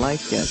hectic my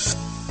life gets.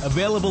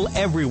 Available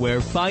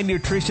everywhere fine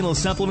nutritional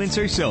supplements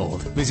are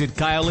sold. Visit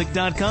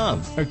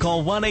Kyolic.com or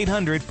call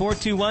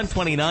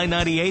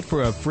 1-800-421-2998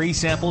 for a free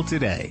sample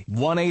today.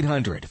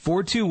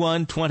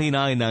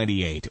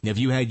 1-800-421-2998. Have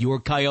you had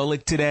your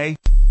Kyolic today?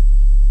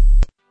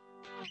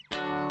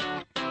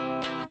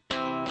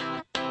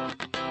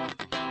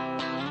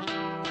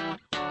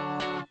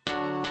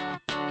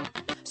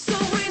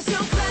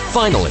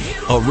 Finally,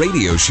 a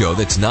radio show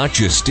that's not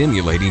just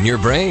stimulating your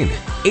brain.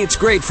 It's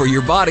great for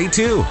your body,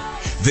 too.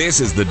 This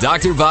is the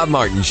Dr. Bob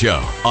Martin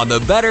Show on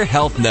the Better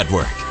Health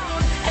Network.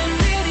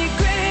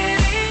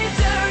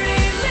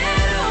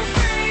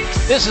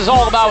 This is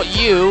all about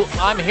you.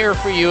 I'm here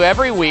for you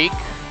every week.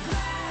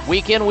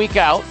 Week in, week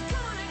out,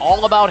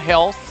 all about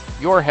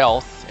health, your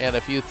health. And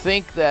if you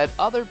think that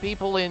other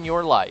people in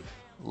your life,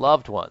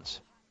 loved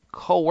ones,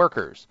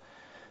 co-workers,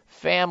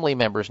 family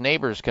members,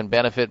 neighbors can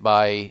benefit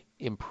by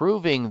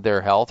improving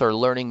their health or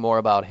learning more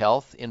about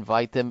health,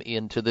 invite them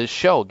into this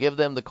show. Give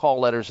them the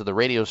call letters of the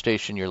radio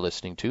station you're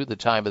listening to, the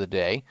time of the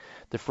day,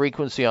 the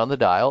frequency on the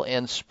dial,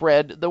 and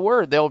spread the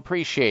word. They'll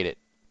appreciate it.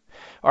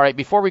 All right,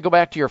 before we go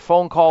back to your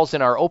phone calls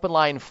in our open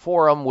line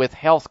forum with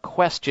health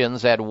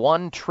questions at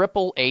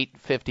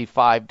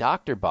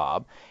 1-888-55-Dr.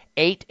 Bob,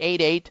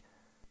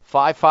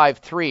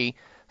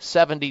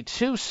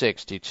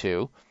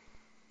 888-553-7262.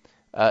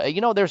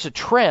 There's a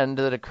trend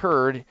that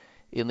occurred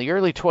in the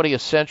early 20th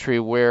century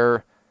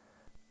where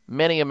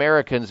many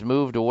Americans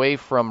moved away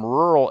from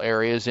rural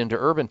areas into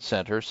urban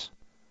centers.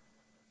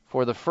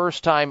 For the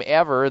first time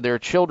ever, their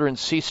children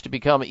ceased to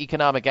become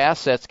economic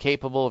assets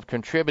capable of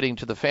contributing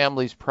to the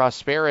family's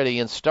prosperity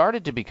and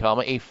started to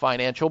become a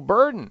financial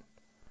burden.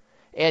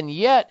 And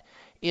yet,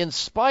 in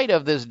spite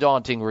of this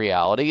daunting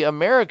reality,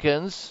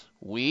 Americans,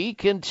 we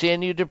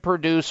continue to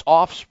produce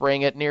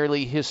offspring at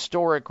nearly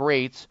historic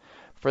rates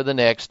for the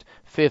next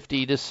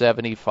 50 to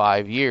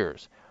 75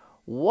 years.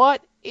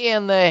 What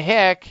in the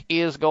heck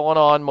is going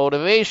on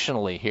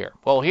motivationally here?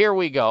 Well, here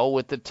we go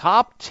with the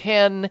top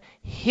 10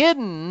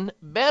 hidden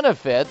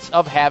benefits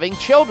of having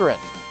children.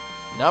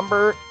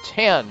 Number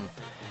 10.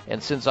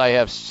 And since I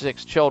have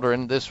 6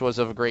 children, this was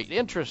of great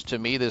interest to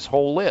me, this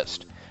whole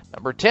list.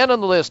 Number 10 on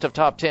the list of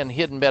top 10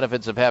 hidden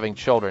benefits of having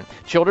children.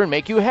 Children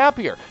make you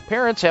happier.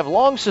 Parents have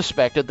long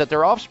suspected that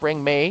their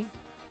offspring may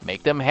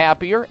make them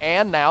happier,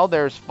 and now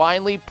there's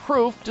finally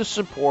proof to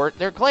support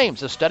their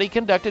claims. A study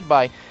conducted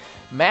by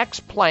Max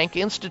Planck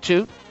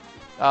Institute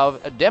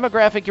of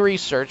Demographic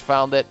Research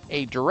found that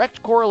a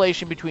direct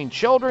correlation between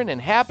children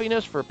and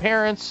happiness for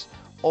parents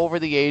over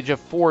the age of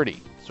 40.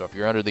 So if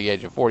you're under the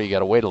age of 40, you got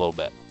to wait a little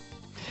bit.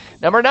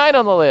 Number 9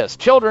 on the list,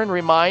 children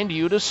remind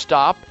you to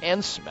stop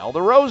and smell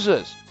the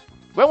roses.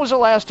 When was the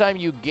last time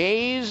you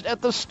gazed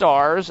at the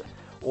stars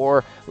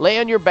or lay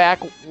on your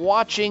back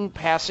watching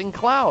passing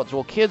clouds?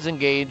 Well, kids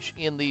engage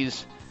in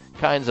these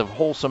kinds of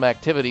wholesome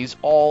activities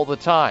all the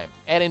time.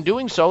 And in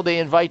doing so, they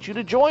invite you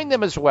to join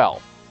them as well.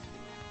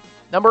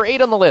 Number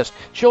 8 on the list,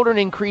 children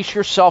increase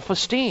your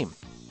self-esteem.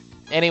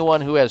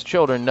 Anyone who has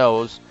children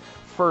knows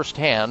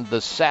firsthand the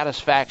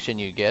satisfaction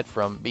you get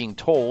from being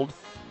told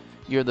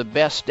you're the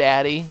best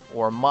daddy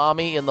or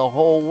mommy in the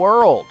whole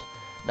world.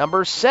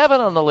 Number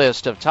 7 on the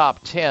list of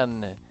top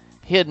 10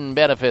 hidden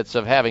benefits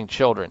of having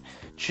children.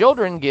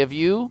 Children give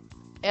you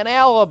an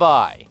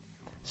alibi.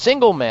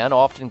 Single men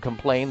often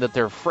complain that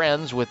their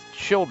friends with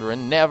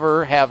children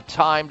never have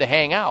time to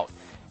hang out.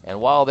 And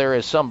while there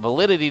is some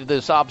validity to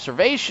this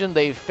observation,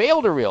 they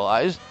fail to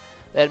realize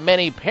that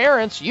many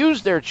parents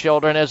use their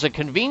children as a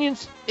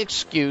convenience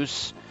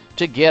excuse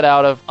to get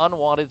out of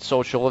unwanted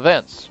social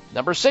events.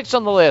 Number 6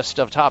 on the list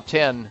of top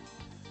 10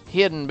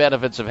 hidden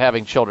benefits of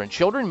having children.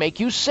 Children make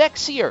you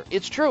sexier.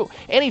 It's true.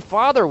 Any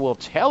father will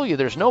tell you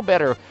there's no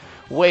better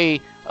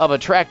way of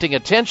attracting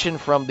attention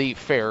from the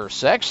fairer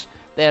sex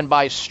than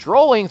by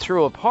strolling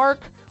through a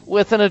park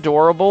with an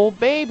adorable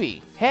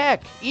baby.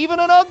 Heck, even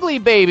an ugly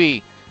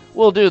baby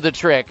will do the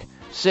trick,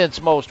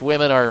 since most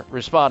women are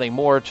responding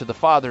more to the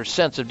father's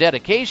sense of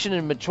dedication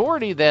and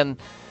maturity than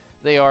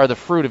they are the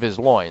fruit of his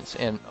loins.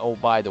 And, oh,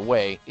 by the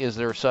way, is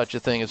there such a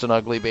thing as an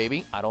ugly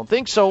baby? I don't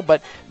think so.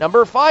 But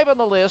number 5 on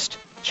the list,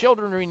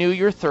 children renew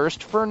your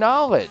thirst for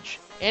knowledge.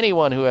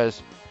 Anyone who has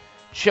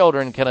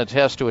children can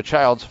attest to a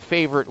child's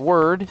favorite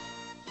word,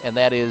 and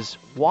that is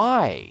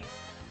why.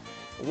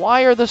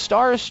 Why are the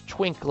stars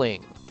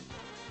twinkling?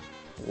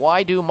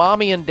 Why do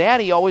mommy and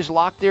daddy always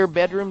lock their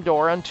bedroom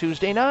door on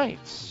Tuesday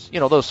nights?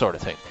 Those sort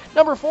of things.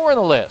 Number 4 on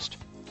the list,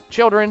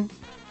 children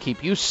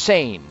keep you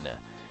sane.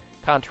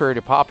 Contrary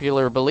to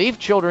popular belief,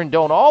 children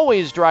don't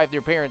always drive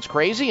their parents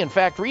crazy. In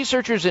fact,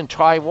 researchers in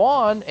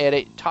Taiwan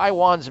at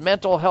Taiwan's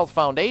Mental Health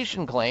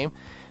Foundation claim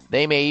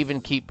they may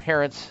even keep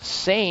parents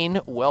sane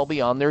well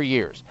beyond their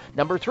years.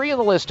 Number 3 on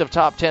the list of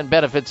top 10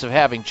 benefits of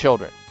having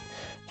children.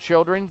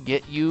 Children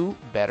get you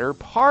better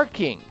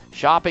parking.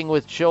 Shopping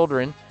with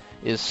children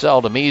is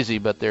seldom easy,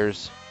 but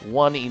there's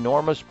one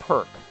enormous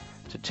perk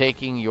to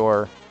taking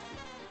your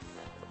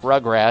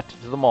Rugrat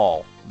to the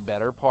mall: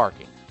 better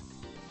parking.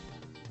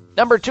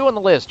 Number 2 on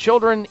the list,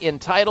 children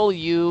entitle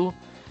you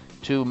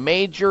to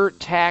major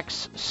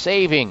tax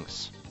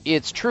savings.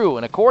 It's true,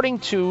 and according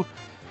to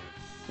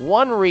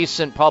one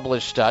recent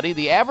published study,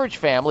 the average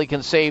family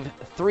can save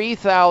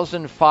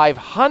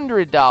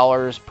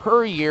 $3,500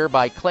 per year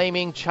by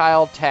claiming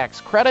child tax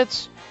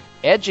credits,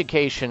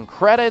 education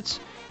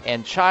credits,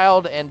 and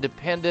child and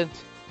dependent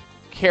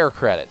care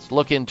credits.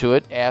 Look into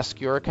it.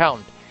 Ask your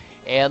accountant.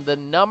 And the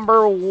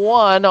number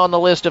 1 on the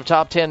list of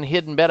top 10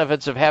 hidden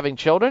benefits of having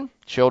children,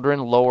 children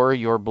lower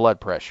your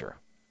blood pressure.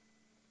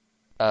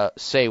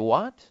 Say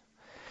what?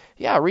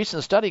 Yeah, a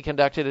recent study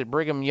conducted at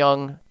Brigham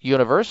Young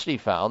University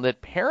found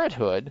that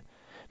parenthood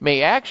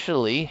may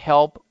actually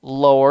help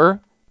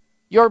lower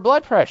your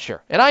blood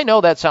pressure. And I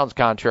know that sounds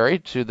contrary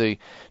to the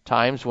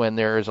times when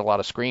there is a lot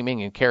of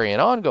screaming and carrying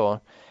on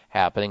going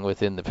happening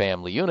within the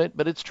family unit,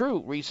 but it's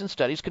true. Recent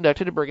studies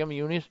conducted at Brigham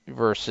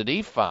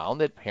University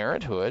found that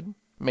parenthood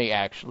may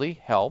actually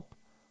help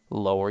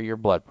lower your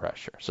blood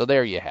pressure. So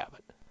there you have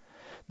it.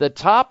 The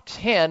top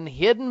 10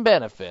 hidden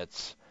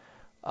benefits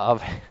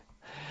of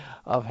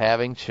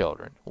having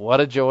children.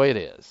 What a joy it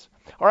is.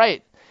 All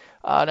right.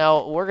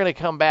 Now, we're going to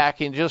come back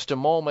in just a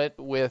moment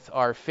with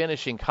our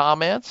finishing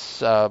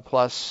comments,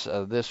 plus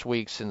this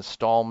week's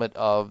installment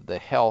of the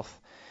Health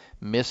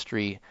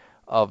Mystery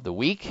of the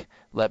Week.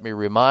 Let me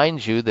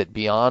remind you that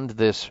beyond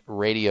this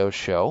radio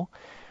show,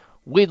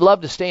 we'd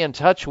love to stay in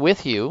touch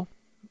with you,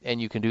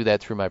 and you can do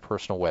that through my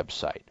personal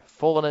website.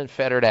 Full and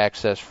unfettered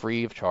access,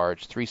 free of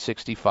charge,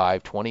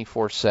 365,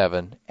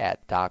 24/7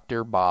 at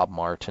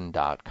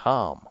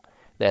drbobmartin.com.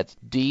 That's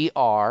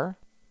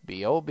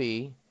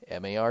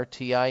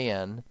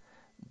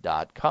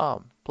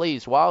DRBOBMARTIN.com.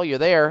 Please, while you're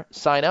there,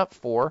 sign up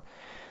for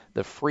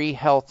the free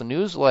health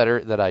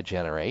newsletter that I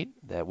generate,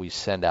 that we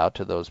send out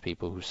to those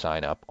people who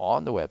sign up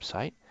on the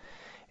website.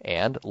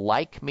 And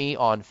like me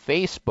on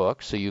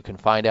Facebook so you can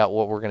find out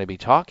what we're going to be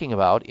talking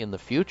about in the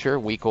future,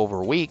 week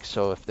over week.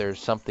 So if there's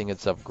something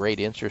that's of great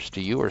interest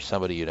to you or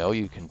somebody you know,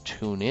 you can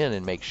tune in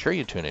and make sure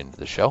you tune into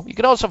the show. You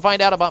can also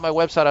find out about my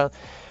website,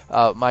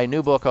 my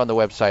new book on the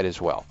website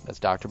as well. That's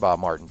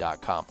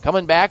drbobmartin.com.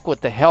 Coming back with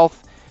the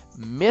Health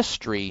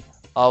Mystery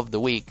of the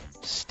Week.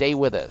 Stay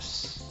with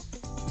us.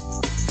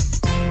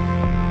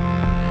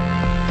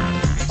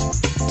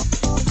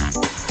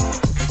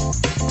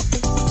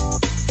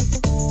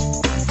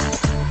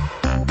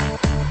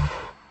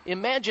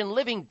 Imagine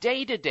living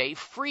day to day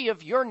free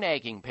of your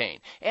nagging pain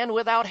and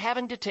without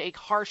having to take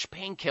harsh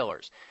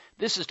painkillers.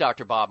 This is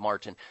Dr. Bob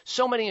Martin.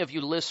 So many of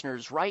you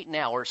listeners right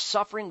now are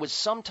suffering with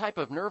some type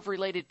of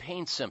nerve-related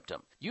pain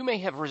symptom. You may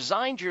have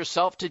resigned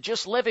yourself to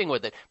just living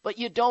with it, but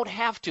you don't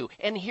have to,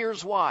 and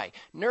here's why.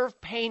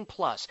 Nerve Pain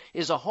Plus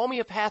is a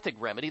homeopathic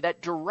remedy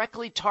that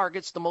directly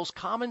targets the most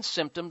common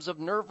symptoms of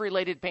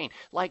nerve-related pain,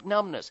 like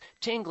numbness,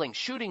 tingling,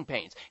 shooting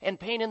pains, and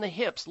pain in the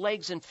hips,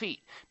 legs, and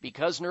feet.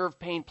 Because Nerve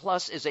Pain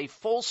Plus is a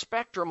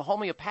full-spectrum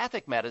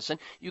homeopathic medicine,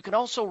 you can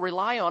also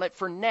rely on it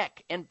for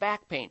neck and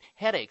back pain,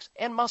 headaches,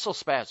 and muscle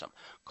spasm.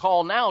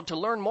 Call now to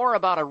learn more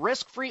about a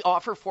risk-free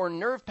offer for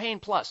Nerve Pain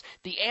Plus,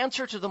 the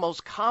answer to the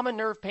most common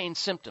nerve pain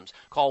symptoms.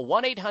 Call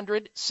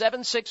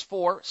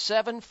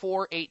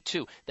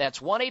 1-800-764-7482. That's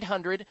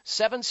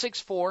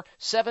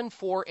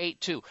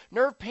 1-800-764-7482.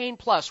 Nerve Pain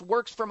Plus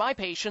works for my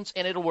patients,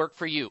 and it'll work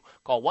for you.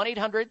 Call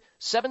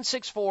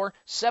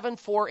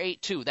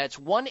 1-800-764-7482. That's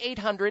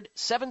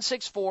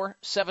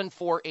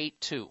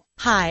 1-800-764-7482.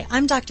 Hi,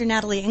 I'm Dr.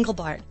 Natalie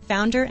Engelbart,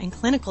 founder and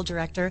clinical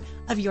director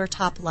of Your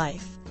Top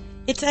Life.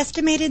 It's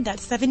estimated that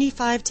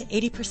 75 to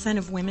 80%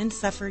 of women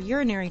suffer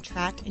urinary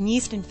tract and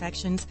yeast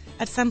infections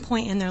at some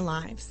point in their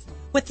lives.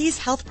 What these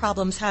health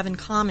problems have in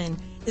common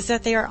is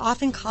that they are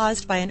often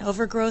caused by an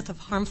overgrowth of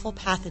harmful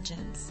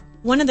pathogens.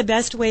 One of the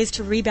best ways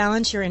to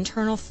rebalance your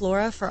internal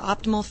flora for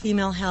optimal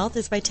female health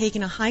is by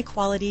taking a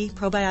high-quality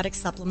probiotic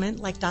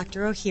supplement like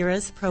Dr.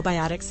 Ohhira's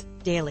Probiotics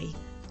Daily.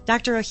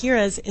 Dr.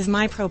 Ohhira's is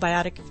my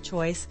probiotic of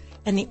choice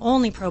and the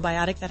only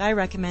probiotic that I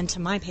recommend to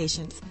my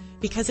patients,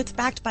 because it's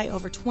backed by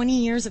over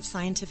 20 years of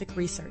scientific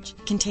research,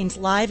 contains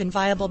live and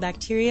viable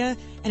bacteria,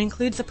 and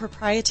includes a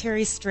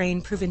proprietary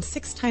strain proven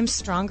 6 times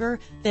stronger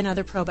than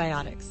other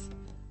probiotics.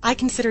 I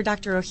consider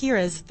Dr.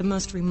 Ohhira's the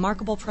most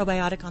remarkable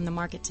probiotic on the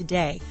market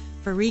today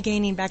for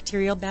regaining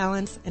bacterial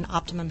balance and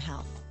optimum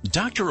health.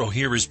 Dr.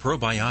 Ohhira's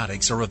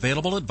probiotics are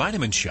available at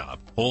Vitamin Shop,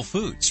 Whole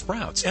Foods,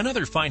 Sprouts, and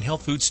other fine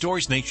health food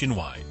stores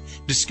nationwide.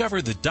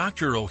 Discover the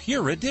Dr.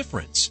 Ohhira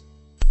difference.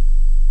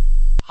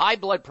 High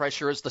blood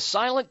pressure is the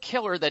silent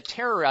killer that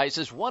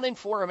terrorizes 1 in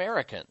 4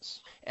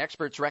 Americans.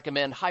 Experts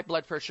recommend high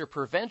blood pressure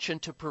prevention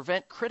to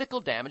prevent critical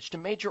damage to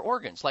major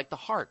organs like the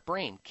heart,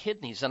 brain,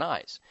 kidneys, and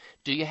eyes.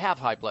 Do you have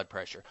high blood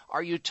pressure?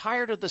 Are you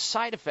tired of the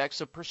side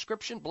effects of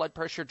prescription blood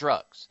pressure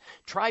drugs?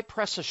 Try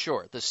Press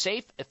Assure, the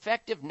safe,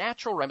 effective,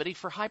 natural remedy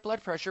for high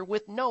blood pressure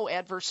with no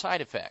adverse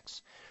side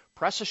effects.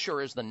 Press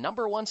Assure is the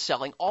 #1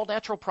 selling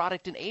all-natural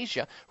product in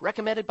Asia,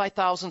 recommended by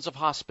thousands of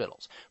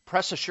hospitals.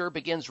 Press Assure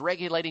begins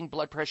regulating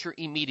blood pressure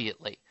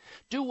immediately.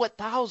 Do what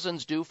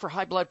thousands do for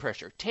high blood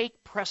pressure.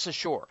 Take Press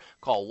Assure.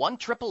 Call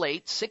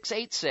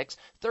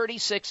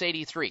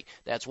 1-888-686-3683.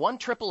 That's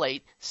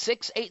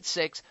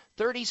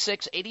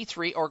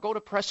 1-888-686-3683, or go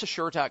to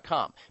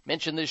PressAssure.com.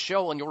 Mention this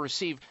show and you'll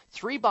receive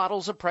 3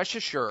 bottles of Press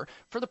Assure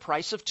for the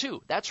price of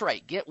 2. That's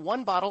right. Get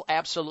 1 bottle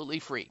absolutely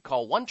free.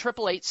 Call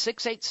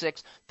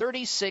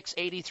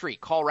 1-888-686-3683.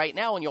 Call right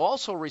now and you'll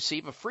also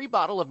receive a free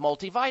bottle of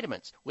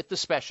multivitamins with the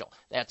special.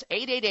 That's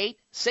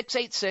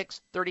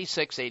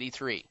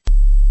 888-686-3683.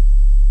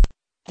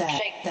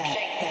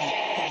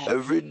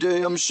 Every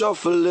day I'm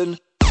shuffling.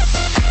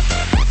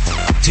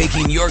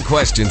 Taking your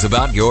questions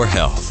about your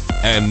health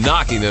and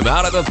knocking them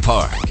out of the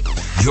park.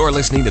 You're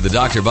listening to the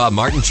Dr. Bob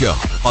Martin Show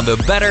on the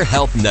Better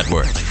Health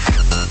Network.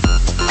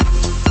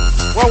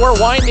 Well, we're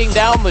winding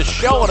down the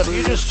show, and if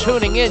you're just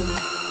tuning in,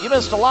 you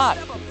missed a lot.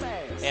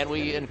 And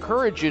we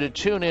encourage you to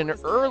tune in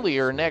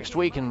earlier next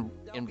week and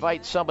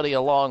invite somebody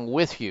along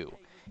with you.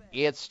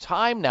 It's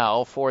time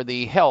now for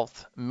the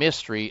health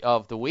mystery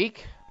of the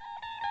week.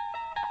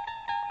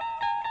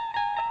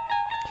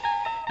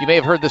 You may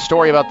have heard the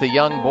story about the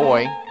young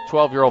boy,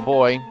 12-year-old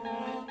boy,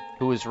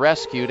 who was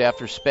rescued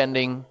after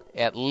spending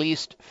at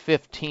least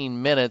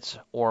 15 minutes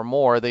or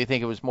more. They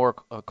think it was more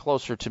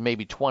closer to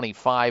maybe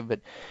 25,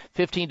 but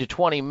 15 to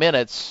 20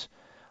 minutes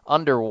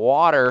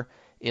underwater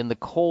in the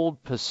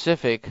cold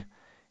Pacific.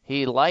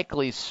 He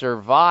likely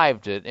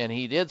survived it, and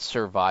he did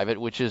survive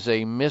it, which is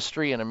a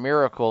mystery and a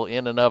miracle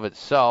in and of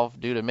itself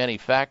due to many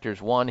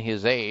factors. One,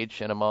 his age,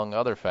 and among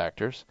other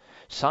factors.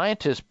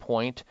 Scientists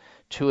point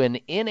to an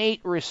innate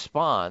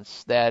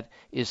response that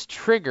is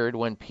triggered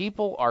when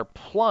people are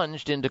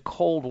plunged into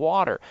cold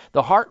water.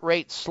 The heart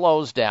rate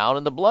slows down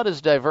and the blood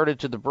is diverted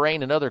to the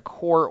brain and other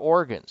core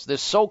organs.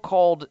 This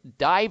so-called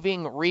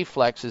diving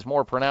reflex is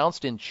more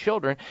pronounced in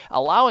children,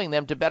 allowing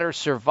them to better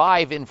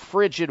survive in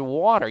frigid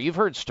water. You've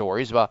heard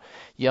stories about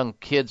young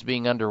kids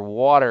being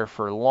underwater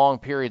for long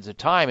periods of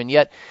time, and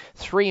yet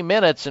 3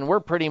 minutes and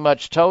we're pretty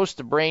much toast.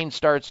 The brain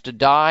starts to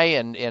die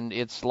and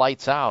it's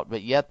lights out.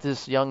 But yet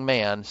this young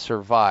man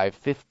survived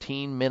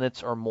 15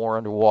 minutes or more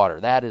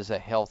underwater. That is a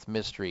health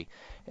mystery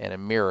and a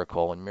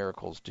miracle, and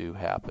miracles do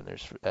happen.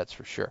 That's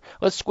for sure.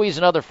 Let's squeeze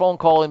another phone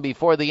call in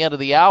before the end of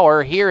the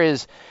hour. Here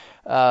is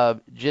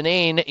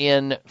Janine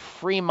in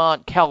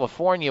Fremont,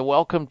 California.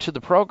 Welcome to the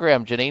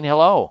program, Janine.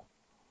 Hello.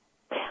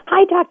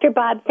 Hi, Dr.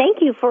 Bob.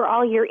 Thank you for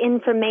all your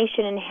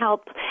information and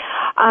help.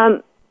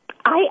 I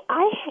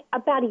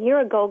about a year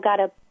ago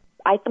got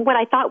what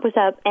I thought was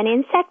an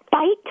insect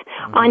bite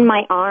on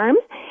my arm,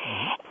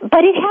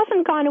 but it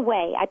hasn't gone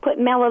away. I put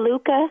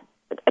Melaleuca,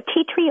 a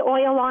tea tree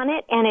oil on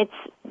it, and it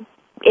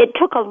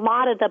took a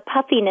lot of the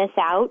puffiness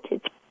out.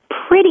 It's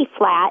pretty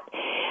flat,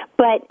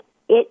 but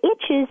it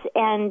itches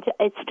and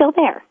it's still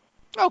there.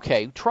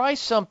 Okay, try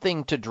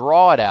something to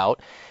draw it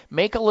out.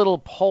 Make a little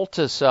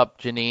poultice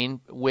up, Janine,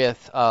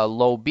 with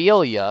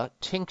lobelia,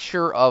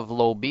 tincture of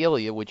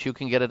lobelia, which you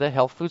can get at a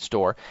health food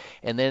store,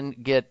 and then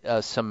get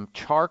some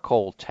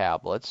charcoal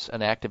tablets,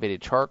 an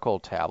activated charcoal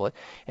tablet,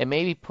 and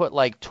maybe put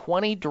like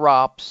 20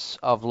 drops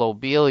of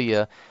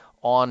lobelia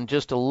on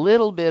just a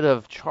little bit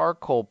of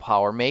charcoal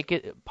powder, make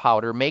it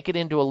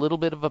into a little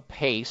bit of a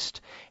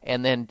paste,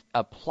 and then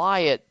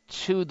apply it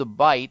to the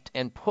bite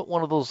and put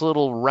one of those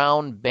little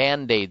round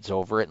Band-Aids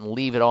over it and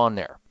leave it on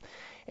there.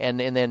 And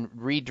then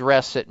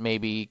redress it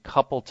maybe a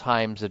couple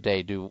times a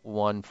day. Do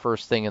one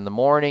first thing in the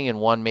morning and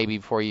one maybe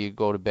before you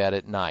go to bed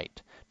at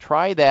night.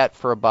 Try that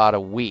for about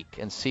a week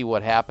and see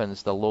what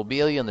happens. The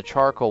lobelia and the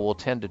charcoal will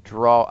tend to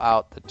draw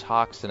out the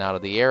toxin out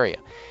of the area.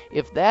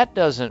 If that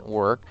doesn't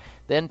work,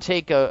 then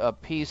take a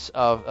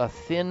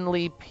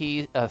thinly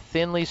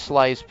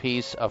sliced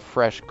piece of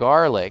fresh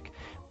garlic,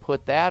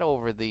 put that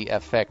over the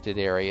affected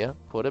area,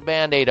 put a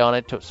Band-Aid on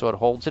it so it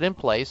holds it in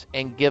place,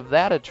 and give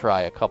that a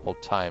try a couple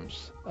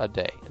times a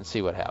day and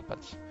see what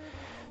happens.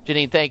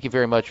 Janine, thank you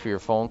very much for your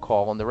phone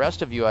call. And the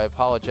rest of you, I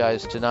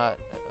apologize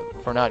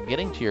for not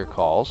getting to your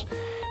calls.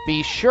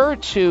 Be sure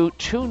to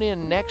tune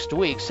in next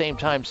week, same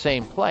time,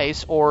 same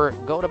place, or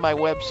go to my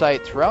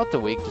website throughout the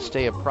week to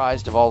stay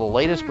apprised of all the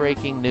latest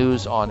breaking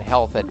news on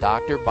health at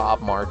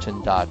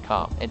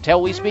drbobmartin.com.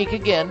 Until we speak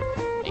again,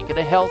 make it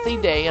a healthy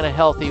day and a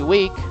healthy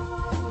week.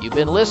 You've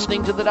been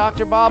listening to the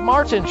Dr. Bob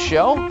Martin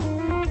Show.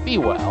 Be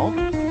well.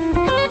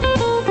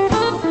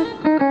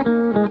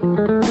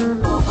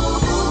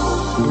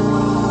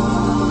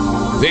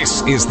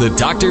 This is the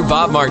Dr.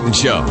 Bob Martin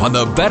Show on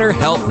the Better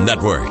Health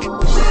Network.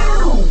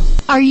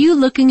 Are you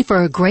looking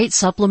for a great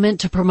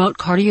supplement to promote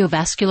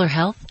cardiovascular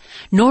health?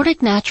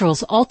 Nordic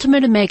Naturals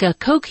Ultimate Omega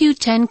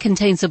CoQ10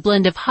 contains a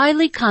blend of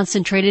highly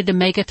concentrated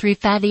omega-3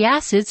 fatty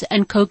acids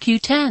and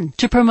CoQ10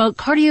 to promote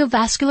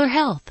cardiovascular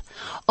health.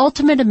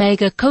 Ultimate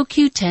Omega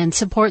CoQ10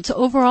 supports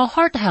overall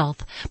heart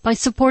health by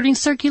supporting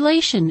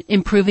circulation,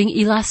 improving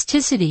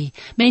elasticity,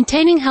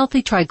 maintaining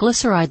healthy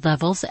triglyceride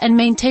levels, and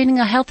maintaining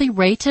a healthy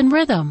rate and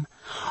rhythm.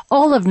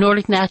 All of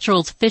Nordic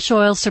Naturals fish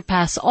oil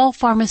surpass all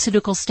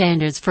pharmaceutical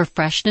standards for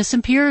freshness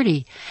and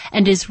purity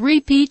and is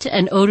repeat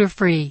and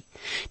odor-free.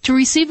 To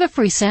receive a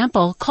free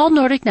sample, call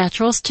Nordic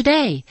Naturals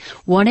today,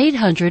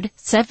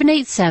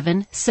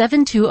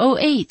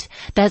 1-800-787-7208.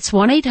 That's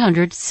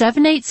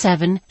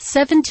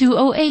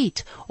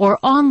 1-800-787-7208, or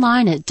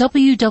online at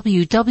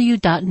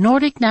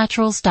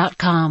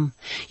www.nordicnaturals.com.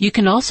 You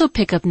can also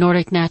pick up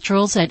Nordic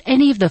Naturals at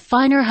any of the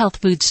finer health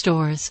food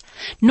stores.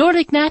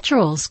 Nordic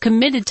Naturals,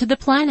 committed to the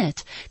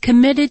planet,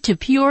 committed to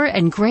pure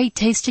and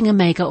great-tasting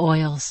omega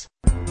oils.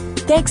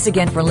 Thanks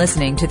again for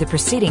listening to the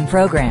preceding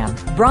program,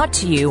 brought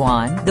to you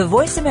on the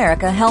Voice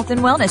America Health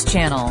and Wellness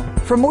Channel.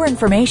 For more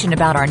information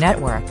about our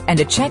network and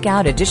to check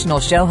out additional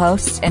show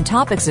hosts and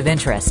topics of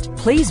interest,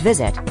 please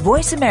visit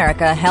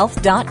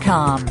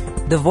voiceamericahealth.com.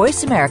 The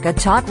Voice America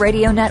Talk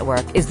Radio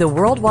Network is the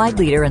worldwide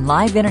leader in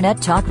live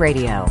Internet talk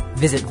radio.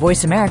 Visit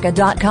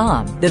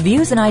voiceamerica.com. The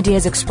views and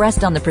ideas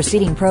expressed on the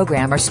preceding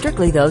program are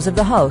strictly those of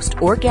the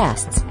host or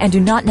guests and do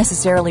not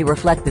necessarily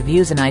reflect the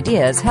views and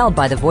ideas held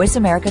by the Voice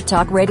America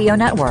Talk Radio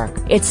Network,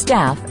 its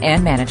staff,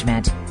 and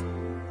management.